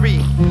flattery.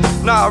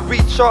 Now I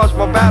recharge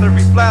my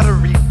battery,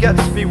 flattery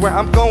gets me where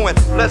I'm going.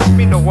 Lets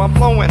me know I'm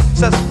flowing,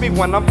 sets me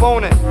when I'm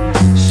boning.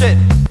 Shit,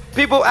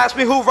 people ask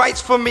me who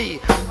writes for me.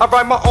 I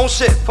write my own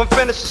shit from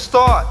finish to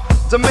start.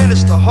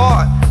 Diminish the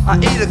heart. I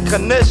eat a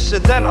knish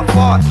and then I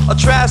fart. A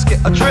trasket,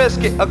 a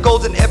trisket, a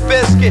golden air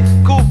biscuit.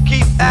 Cool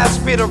keep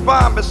asked me to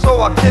rhyme and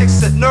so I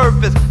kicks it.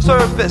 Nervous,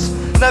 service,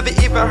 never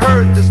even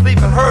heard this.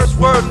 Leaving hers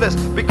wordless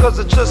because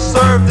it just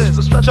served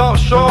this. Jump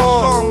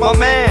strong, my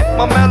man,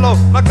 my mellow.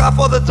 Like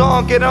Godfather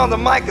Don, get on the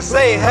mic and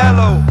say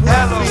hello,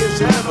 hello.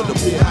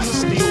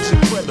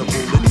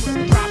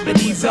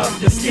 Properties of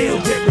the skill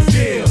get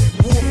revealed.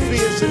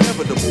 Warfare's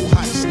inevitable,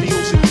 hot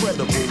steel's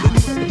incredible.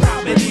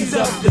 Properties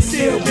of the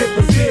skill get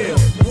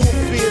revealed.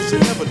 Warfare's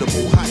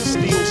inevitable, hot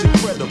steel's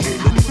incredible.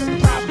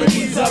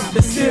 Properties of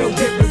the skill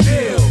get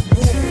revealed.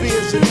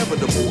 Warfare's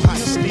inevitable, hot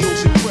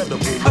steel's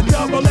incredible. A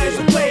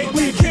double-edged blade,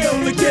 we kill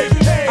to get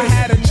paid. I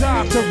had a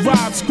job to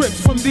rob scripts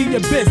from the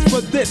abyss.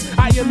 For this,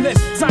 I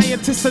enlist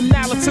scientist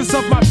analysis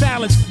of my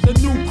balance. The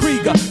new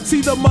Krieger,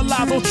 see the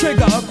mulatto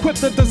trigger,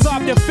 equipped to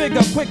dissolve your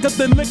figure quicker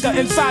than liquor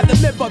inside the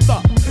liver.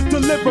 The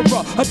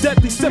deliverer, a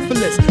deadly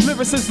syphilis,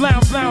 lyricist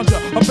lounger,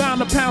 abound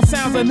to pound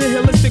sounds of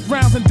nihilistic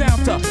rounds and down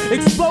to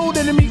explode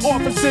enemy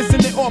offices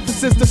and their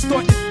offices,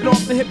 distort it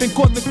off the hip and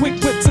cause a quick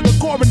whip to the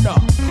coroner.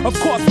 Of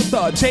course with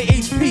the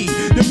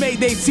JHP, the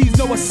Mayday sees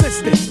no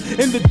assistance.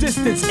 In the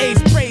distance,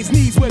 Ace prays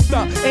knees with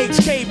the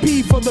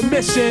HKP for the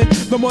mission.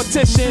 The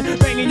mortician,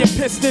 banging your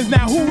pistons.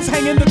 Now who's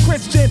hanging the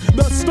Christian?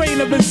 The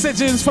strain of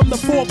incisions from the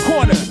four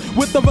corners.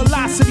 With the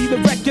velocity, the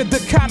record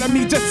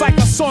dichotomy, just like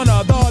a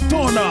sauna. The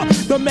adorner,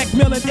 the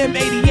Macmillan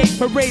M88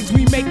 parades.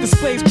 We make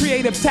displays,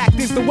 creative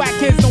tactics. The whack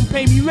kids don't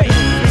pay me late.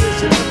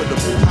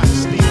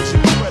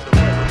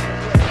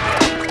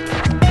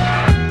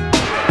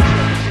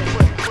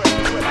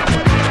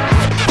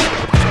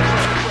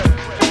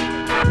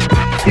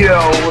 Yo,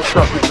 what's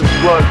up? This is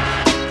Slug.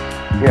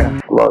 Yeah,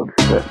 Slug,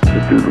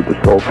 the dude with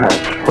the soul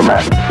patch from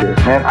Atmosphere.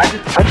 Man,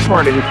 I just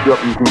wanted to hit you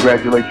up and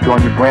congratulate you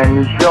on your brand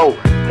new show.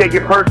 Take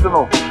it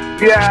personal.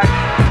 Yeah.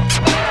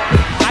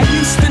 I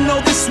used to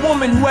know this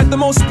woman who had the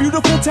most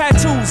beautiful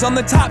tattoos on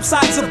the top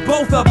sides of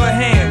both of her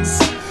hands.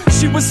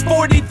 She was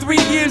 43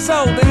 years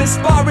old, and as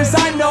far as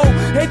I know,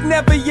 had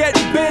never yet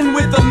been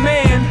with a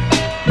man.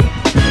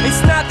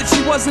 It's not that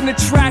she wasn't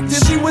attractive,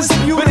 she was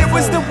beautiful, but it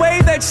was the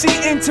way that she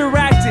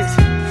interacted.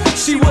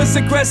 She was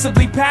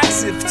aggressively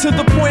passive, to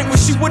the point where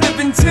she would have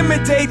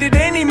intimidated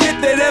any myth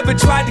that ever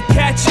tried to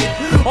catch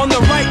it. On the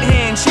right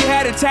hand, she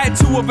had a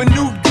tattoo of a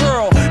nude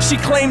girl She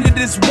claimed it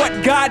is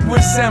what God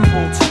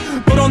resembled.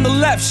 But on the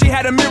left, she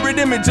had a mirrored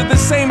image of the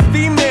same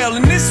female.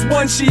 And this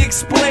one, she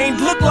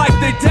explained, looked like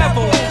the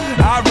devil.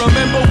 I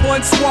remember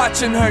once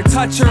watching her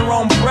touch her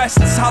own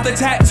breasts, how the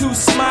tattoo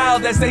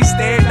smiled as they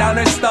stared down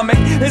her stomach,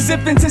 as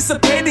if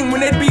anticipating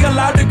when they'd be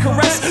allowed to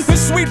caress the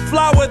sweet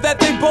flower that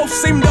they both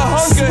seemed to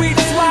hunger. Sweet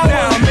flower.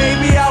 Now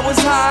maybe I was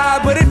high,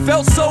 but it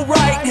felt so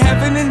right.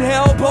 Heaven and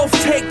hell both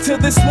take to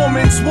this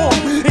woman's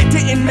womb. It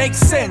didn't make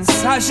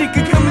sense how she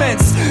could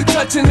commence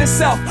touching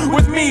herself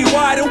with me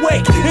wide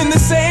awake in the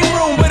same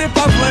room. But if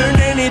I've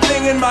learned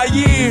anything in my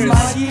years,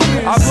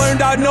 I've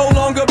learned I no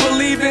longer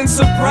believe in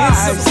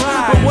surprise.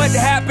 But what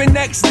happened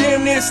next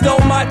damn near stole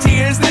my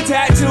tears. The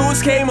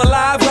tattoos came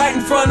alive right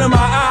in front of my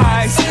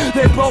eyes.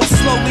 They both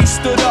slowly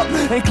stood up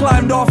and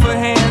climbed off her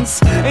hands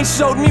and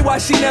showed me why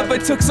she never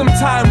took some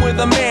time with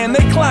a man.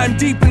 They climbed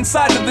deep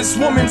inside of this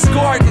woman's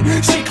garden.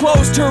 She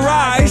closed her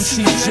eyes and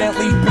she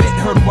gently bit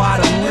her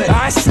bottom lip.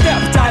 I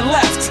stepped, I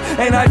left,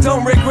 and I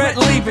don't regret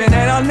leaving.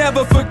 And I'll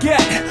never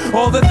forget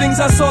all the things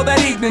I saw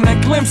that evening.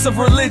 A glimpse of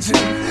religion,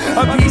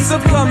 a piece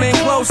of coming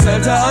closer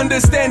to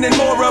understanding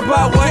more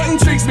about what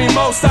intrigues me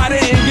most. I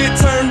didn't get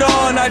turned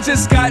on, I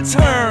just got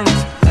turned.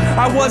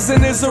 I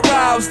wasn't as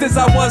aroused as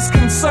I was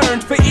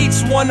concerned. For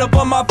each one of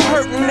them I've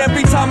hurt, and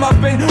every time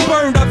I've been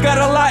burned, I've got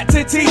a lot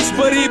to teach,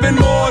 but even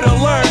more to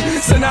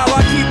learn. So now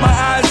I keep my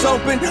eyes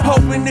open,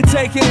 hoping to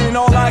take in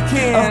all I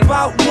can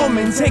about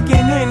woman, taking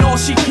in all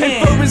she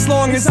can. And for as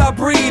long as I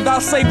breathe, I'll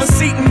save a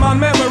seat in my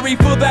memory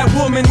for that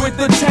woman with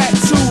the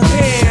tattooed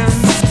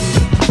hands.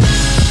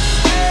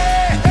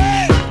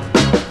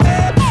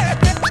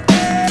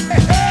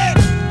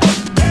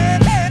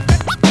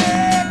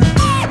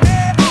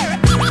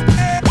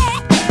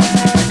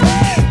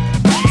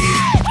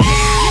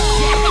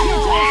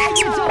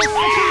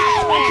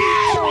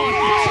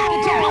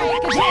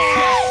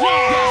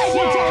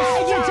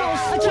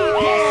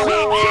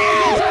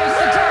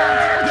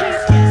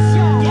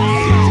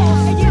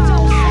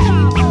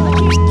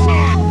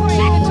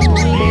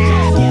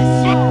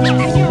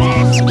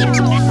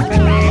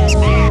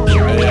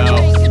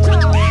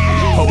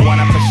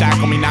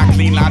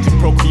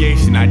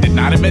 I did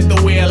not invent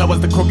the wheel, I was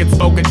the crooked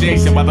spoke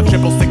adjacent. While the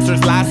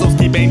 666ers lassos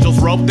keep angels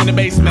roped in the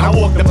basement, I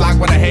walk the block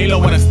with a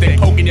halo and a stick,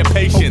 poking your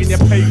patience.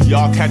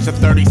 Y'all catch a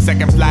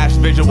 30-second flash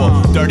visual.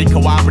 Dirty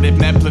cooperative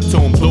med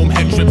platoon, plume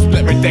head trip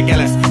split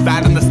ridiculous.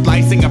 Bad on the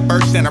splicing of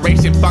first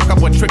generation, fuck up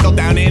what trickle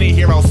down any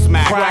hero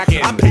smack.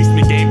 Cracking. I paced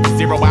me game for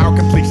 0 hour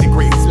completion,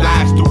 green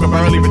slash. Duke of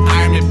early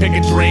retirement, pick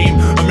a dream.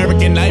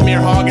 American nightmare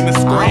hogging the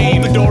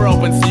screen. The door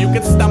open so you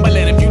can stumble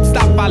in if you'd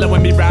stop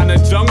following me round the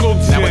jungle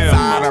gym. Now it's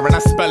honor and I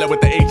spell it with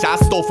the H I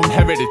stole from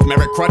heritage.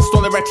 Merit crutch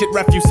stole the wretched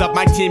refuse of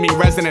my teeming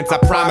resonance. I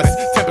promise.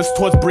 Tempest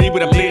towards breed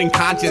with a bleeding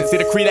conscience. See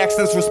the Creed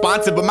accent's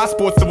responsive, but my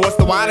sports divorce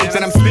the wattage,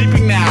 and I'm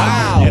sleeping now.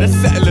 Wow. Yeah, the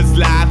settlers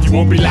laugh. You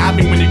won't be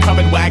laughing when your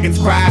covered wagons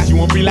crash. You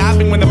won't be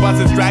laughing when the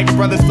buses drag your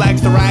brother's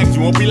flags to rags.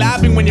 You won't be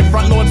laughing when your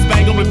front lawn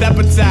spangled with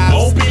epitaphs.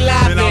 Won't be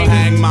laughing. Then I'll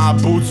hang my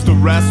boots to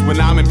rest when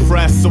I'm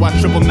impressed. So I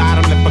triple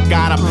knot them and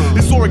forgot them.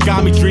 This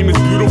origami dream is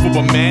beautiful,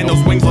 but man,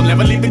 those wings will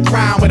never leave the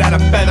ground without a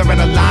feather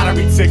and a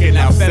lottery ticket.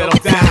 Now settle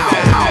down.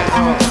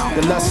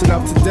 The lesson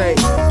of today.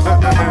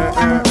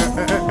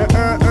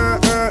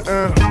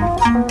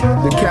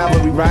 The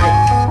cavalry,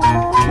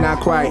 right? Not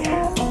quite.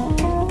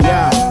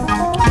 Yeah.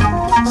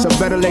 So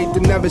better late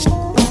than never.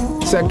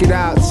 Check it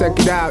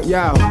out,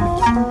 yo.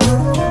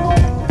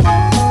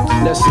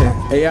 Listen,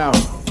 hey yo.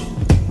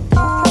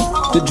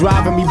 The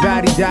driving me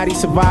batty daddy,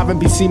 surviving,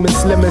 be seeming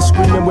slimming,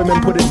 screaming women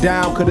put it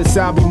down. Could the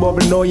sound be more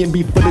annoying?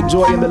 Be for the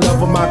joy and the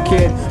love of my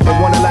kid. But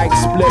wanna like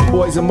split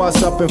poison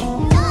muss up and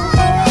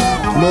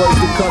noise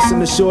the cussing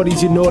the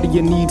shorties, you know that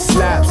you need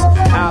slaps.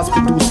 Owls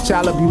produce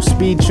child abuse,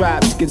 speed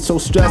traps. Get so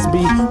stressed, be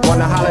on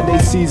the holiday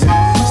season.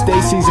 Stay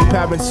season,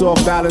 parents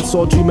off balance,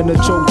 all dreaming to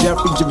choke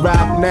Jeffrey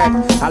giraffe neck.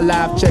 I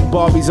laugh, check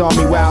Barbies on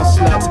me, wild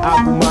sluts.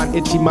 Agumon,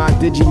 Ichimon,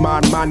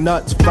 Digimon, my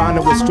nuts.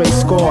 Finding with straight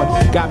scorn.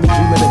 Got me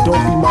dreaming of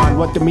Dopamon.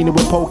 What the meaning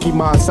with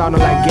Pokemon?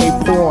 Sounding like gay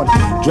porn.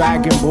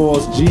 Dragon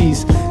Balls,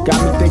 G's. Got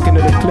me thinking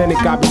of the clinic,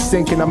 I be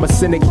sinking. I'm a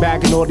cynic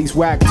bagging all these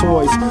whack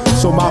toys.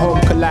 So my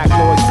home could lack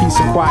noise, peace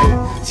and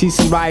quiet. See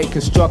some riot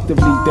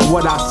constructively, then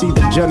what I see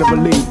them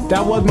generally.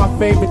 That was my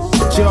favorite,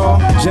 y'all.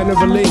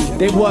 Generally,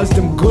 they was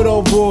them good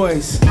old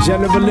boys.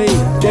 Generally,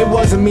 they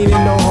wasn't meaning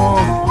no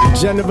harm.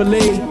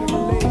 Generally.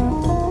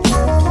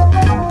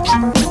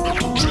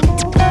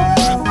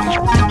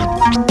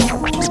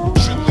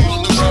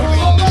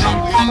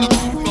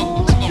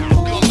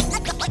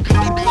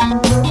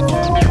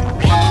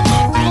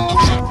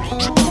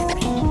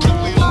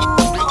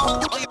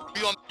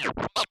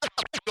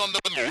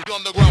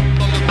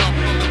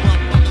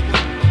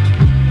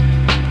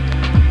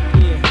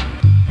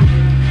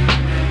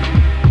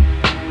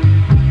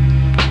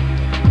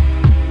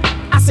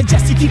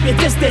 Keep your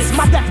distance.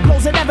 My death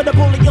blows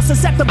inevitable and you're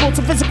susceptible susceptible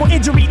to physical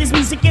injury. This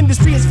music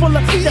industry is full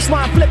of that's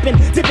why I'm flipping,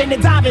 dipping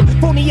and diving.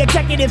 Phony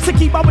executives to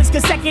keep always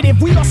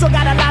consecutive. We also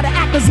got a lot of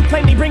actors who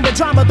claim they bring the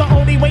drama. The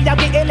only way y'all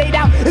getting laid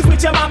out is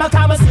with your mama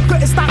commas.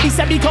 Couldn't stop me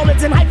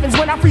semicolons and hyphens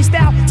when I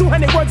freestyle.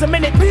 200 words a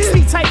minute,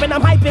 speed typing,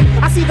 I'm hyping.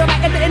 I see the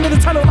light at the end of the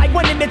tunnel like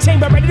one in the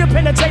chamber, ready to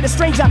penetrate a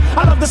stranger.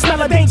 I love the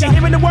smell of danger.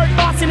 Hearing the word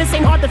boss and this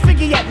ain't hard to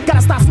figure yet.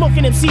 Gotta stop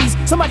smoking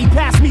MCs. Somebody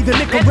pass me the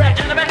nickel red.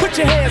 Put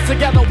your hands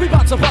together, we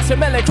bout to bust your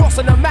melon,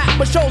 crossing the map.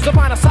 But shows of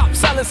mine stop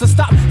selling, so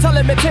stop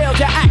telling me tales.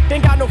 Your act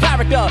ain't got no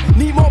character.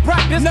 Need more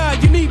practice? Nah,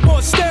 you need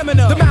more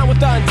stamina. The man with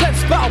the intense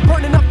spell,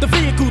 burning up the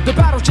vehicle. The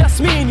battle's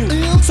just me and you.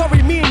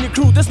 Sorry, me and your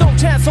crew. There's no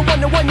chance of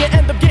 1-to-1 you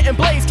end up getting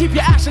blazed. Keep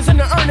your ashes in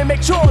the urn and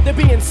make sure they're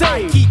being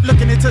saved. I keep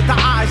looking into the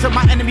eyes of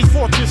my enemy's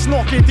fortress,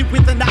 snorking deep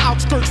within the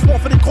outskirts,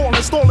 forfeiting,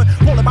 calling, stalling,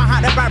 falling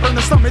behind that barrier in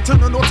the stomach,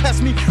 turning or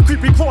test me.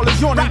 Creepy crawlers,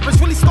 your rappers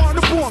really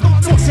starting to form,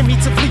 forcing me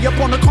to flee up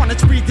on the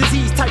carnage, breed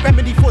disease, type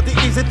remedy for the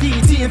ears of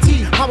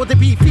TNT. How would they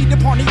be? Feed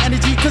upon the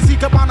energy, cause he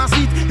could on our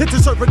seats, hit to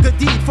serve a good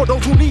deed for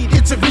those who need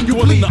intervene. You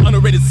in the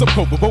underrated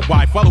subcope of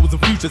wide followers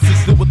of future,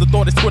 still with the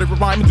thought it's twisted with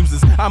rhyme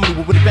induces. I'm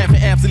maneuver with a band for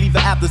amps to leave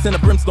the Atlas in a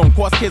brimstone.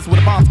 Course kids with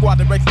a bomb squad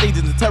that wreck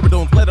stages and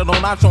terrordomes. Let it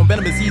on, I've shown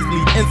venomous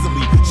easily,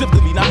 instantly,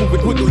 shiftily, not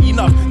moving quickly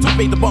enough to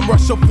fade the bum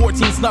rush of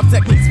 14 snuff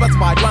techniques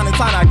specified. Drowning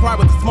cyanide, cry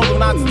with the smoke of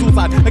nines and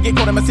suicide. I get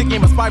caught in my sick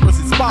game of spy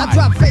versus spy. I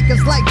drop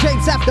fakers like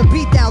James after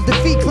beatdowns,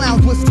 defeat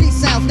clowns with street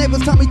sounds.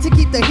 Neighbors tell me to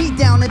keep the heat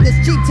down in this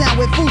cheap town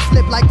with food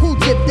slip like cool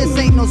tip. This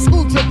ain't no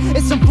school trip,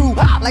 it's some brew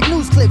like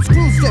news clips,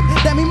 cruise strip.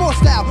 Demi Moore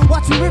style,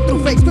 watch me rip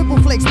through fakes, triple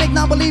flakes, make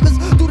non-believers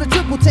do the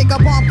triple take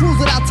up on cruise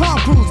without Tom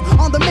Cruise.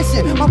 On the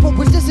mission, my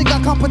proposition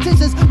got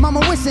competitions. Mama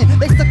wishing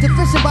they stuck to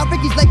fishing by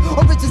Ricky's Lake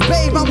or Richard's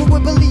Bay. Rhyming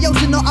with Billy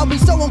Ocean, no, I'll be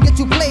so won't get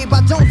you played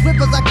by Jones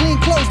Rippers. I clean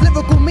clothes,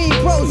 lyrical mean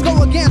pros,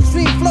 go against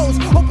stream flows.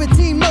 Hoping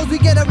team knows we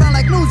get around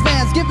like news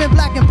vans, giving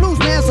black and blues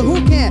man, so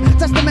who can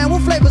touch the man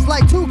with flavors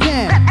like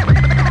Toucan?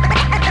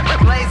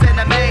 Blaze in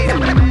the maze,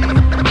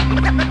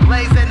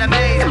 blaze in the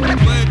maze.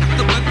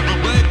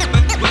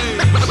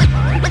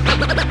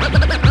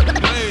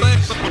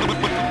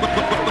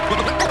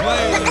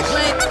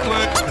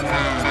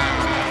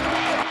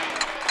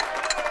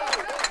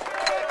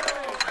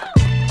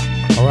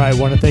 All right, I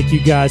want to thank you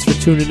guys for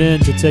tuning in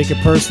to Take It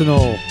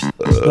Personal.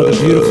 Another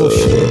beautiful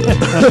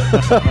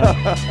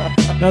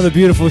another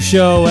beautiful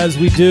show as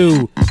we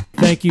do.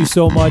 Thank you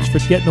so much for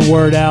getting the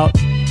word out,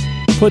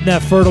 putting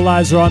that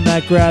fertilizer on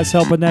that grass,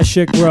 helping that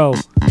shit grow.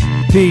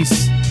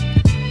 Peace.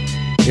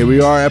 Here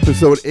we are,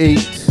 episode 8.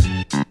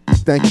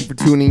 Thank you for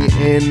tuning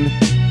in.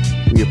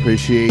 We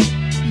appreciate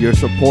your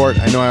support.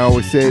 I know I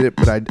always say it,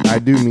 but I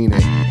do mean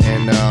it.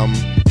 And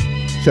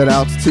shout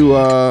outs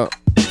to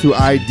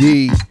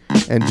ID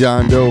and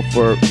John Doe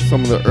for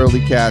some of the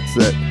early cats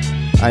that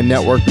I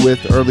networked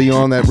with early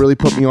on that really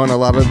put me on a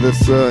lot of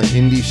this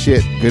indie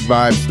shit, good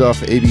vibe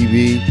stuff,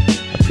 ABB.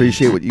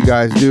 Appreciate what you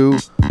guys do.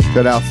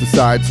 Shout outs to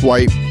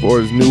Sideswipe for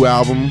his new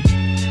album,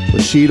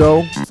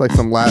 Bushido. It's like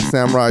some Last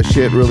Samurai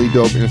shit, really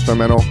dope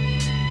instrumental.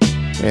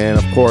 And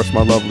of course,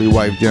 my lovely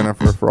wife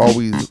Jennifer for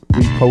always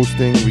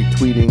reposting,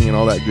 retweeting, and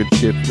all that good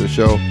shit for the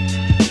show.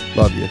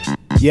 Love you.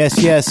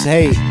 Yes.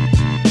 Hey,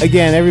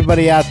 again,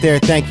 everybody out there,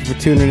 thank you for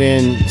tuning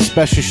in.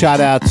 Special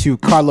shout out to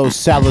Carlos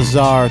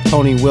Salazar,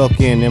 Tony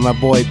Wilkin, and my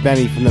boy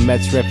Benny from the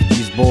Mets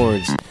Refugees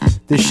Boards.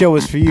 This show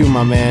is for you,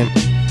 my man.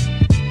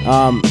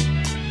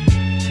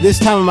 This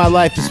time of my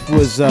life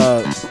was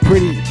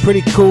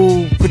pretty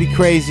cool, pretty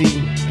crazy,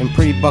 and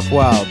pretty buck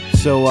wild.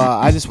 So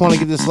I just want to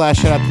give this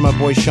last shout out to my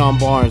boy Sean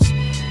Barnes.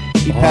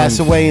 He passed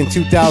away in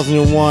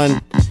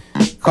 2001,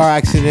 car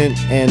accident,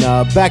 and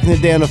back in the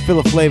day on the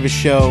Phila Flavor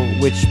show,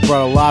 which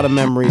brought a lot of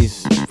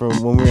memories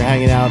from when we were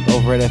hanging out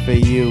over at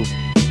FAU,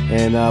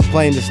 and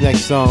playing this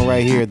next song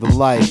right here, The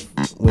Life,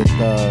 with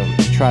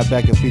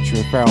Tribeca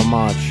featuring Pharoah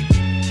Monch.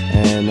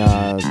 And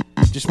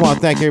just want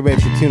to thank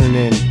everybody for tuning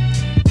in.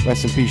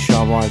 Rest in peace,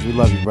 Sean Barnes. We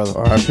love you, brother.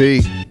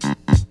 R.I.P.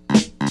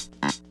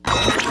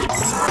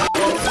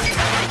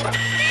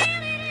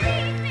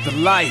 The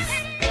Life.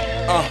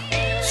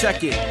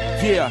 Check it.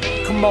 Yeah,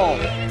 come on.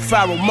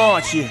 Pharoah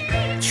Monch,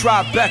 yeah.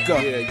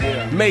 Tribeca.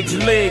 Yeah. Major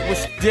League,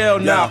 what's the deal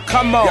now?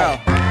 Come on.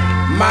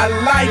 My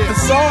life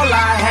is all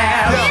I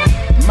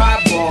have.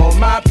 My ball,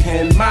 my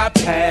pen, my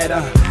pad.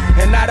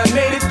 And I done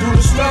made it through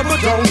the struggle,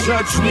 don't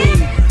judge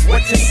me.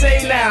 What you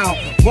say now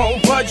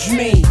won't budge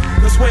me.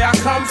 Cause where I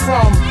come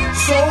from,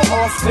 so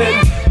often,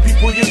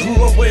 people you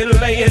grew up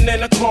with laying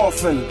in a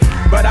coffin.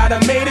 But I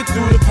done made it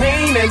through the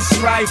pain and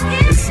strife.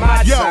 It's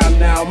my time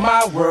now,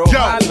 my world,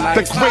 my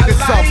life. The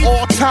greatest of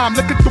all time,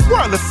 look at the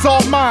world, it's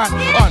all mine.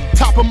 On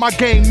top of my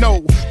game,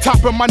 no.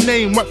 Top of my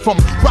name, went from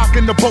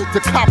rocking the boat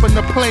to copping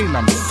the plane.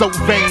 I'm so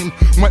vain.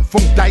 Went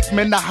from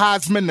Dykeman to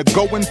Heisman to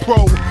going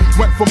pro.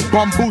 Went from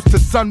bumboos to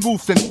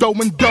sunroofs and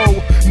throwing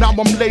dough. Now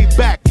I'm laid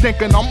back,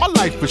 thinking on my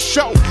life for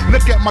show.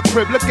 Look at my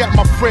crib, look at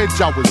my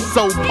fridge, I was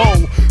so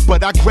poor.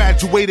 but I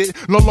graduated,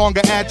 no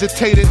longer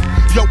agitated.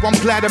 Yo, I'm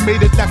glad I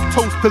made it, that's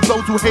toast to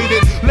those who hate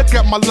it. Look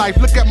at my life,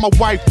 look at my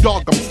wife,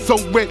 dog, I'm so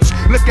rich.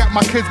 Look at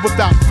my kids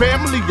without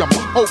family, I'm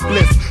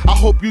hopeless. I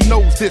hope you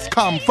knows this,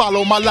 come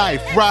follow my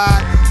life,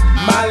 right?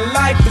 My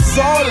life is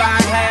all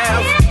I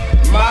have.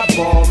 My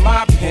ball,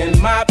 my pen,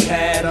 my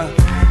pad.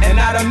 And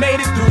I done made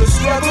it through the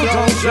struggle,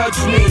 don't judge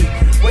me.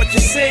 What you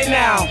say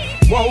now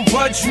won't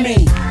budge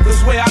me.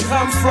 Cause where I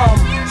come from,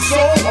 so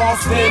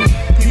often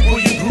people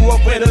you grew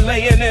up with are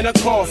laying in a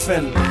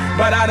coffin.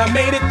 But I done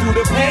made it through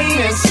the pain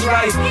and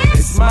strife.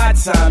 It's my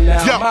time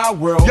now, my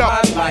world,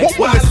 my life. What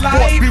will this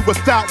sport be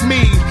without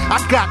me?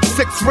 I got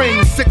 6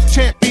 rings, 6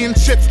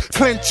 championships,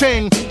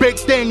 clinching big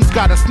things.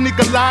 Got a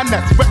sneaker line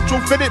that's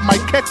retrofitted,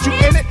 might catch you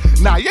in it.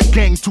 Nah, your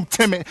game too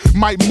timid,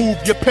 might move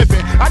your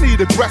pivot. I need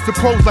aggressive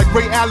pros like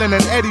Ray Allen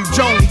and Eddie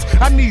Jones.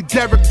 I need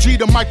Derek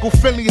Jeter, Michael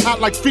Finley,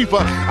 hot like fever.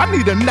 I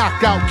need a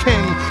knockout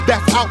king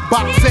that's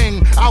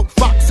outboxing,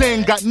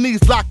 outfoxing, got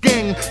knees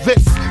locking.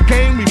 This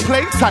game we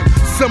play type,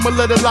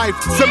 similar to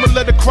life,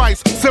 similar to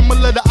Christ,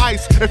 similar to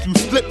ice. If you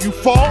slip, you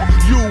fall,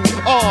 you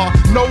are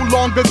no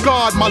longer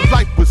God. My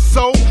life was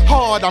so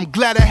hard, I'm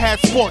glad I had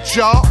sports,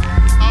 y'all.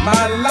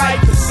 My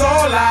life is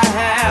all I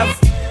have.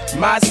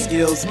 My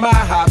skills, my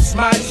hops,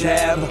 my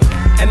jab.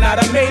 And I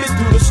done made it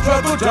through the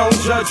struggle, don't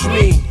judge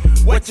me.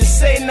 What you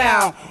say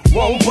now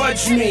won't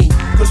budge me.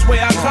 Cause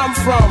where I come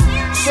from,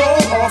 so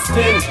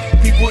often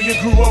people you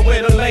grew up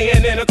with are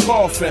laying in a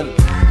coffin.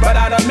 But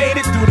I done made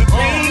it through the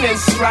pain and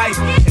strife.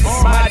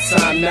 It's my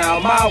time now,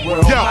 my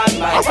world, my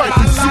life, I write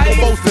from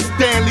Super Bowls to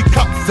Stanley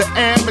Cups to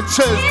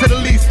amateurs to the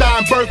Lee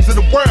Steinbergs of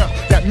the world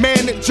that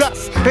manage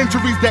us,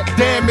 injuries that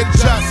damage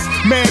us.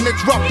 Man,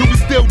 it's rough, do we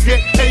still get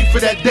paid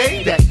for that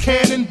day, that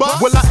cannon bust?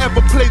 Will I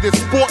ever play this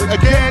sport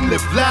again,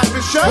 live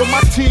lavish? Will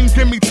my team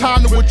give me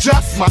time to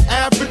adjust my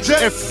averages?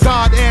 If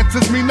God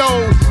answers me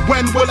no,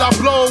 when will I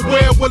blow,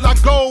 where will I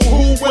go,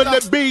 who will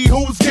it be,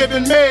 who's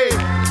giving me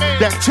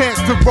that chance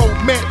to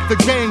romance the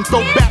game,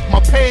 throw back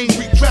my pain,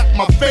 retract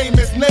my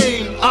famous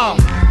name. I'm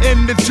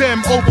in the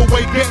gym,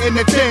 overweight, getting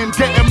it in,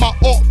 getting my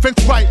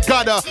offense right,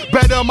 gotta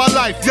better my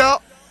life,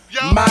 yo.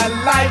 My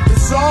life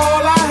is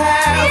all I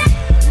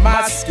have.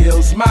 My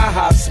skills, my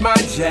hops, my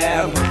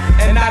jab.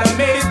 And I done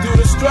made it through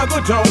the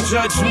struggle, don't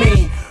judge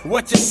me.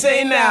 What you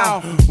say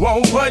now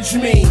won't budge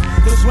me.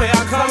 Cause where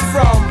I come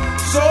from,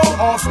 so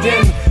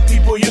often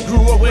people you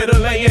grew up with are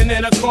laying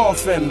in a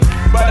coffin.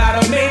 But I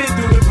done made it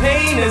through the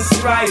pain and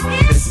strife.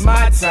 It's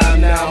my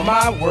time now,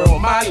 my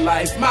world, my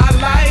life, my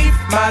life.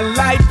 My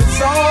life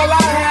is all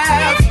I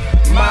have.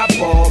 My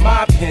ball,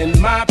 my pen,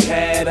 my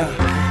pad.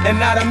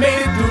 And I done made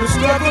it through the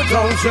struggle,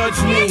 don't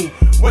judge me.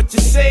 What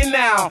you say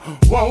now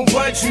won't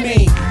budge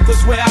me.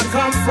 Cause where I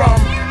come from,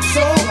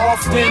 so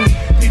often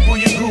people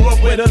you grew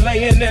up with are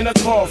laying in a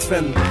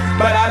coffin.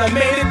 But I done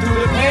made it through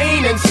the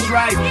pain and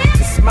strife.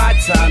 It's my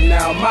time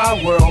now,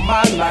 my world,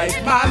 my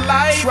life, my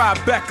life.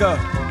 Tribeca,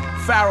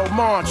 Pharaoh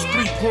Monch,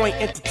 3 Point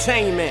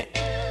Entertainment,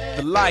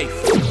 the life.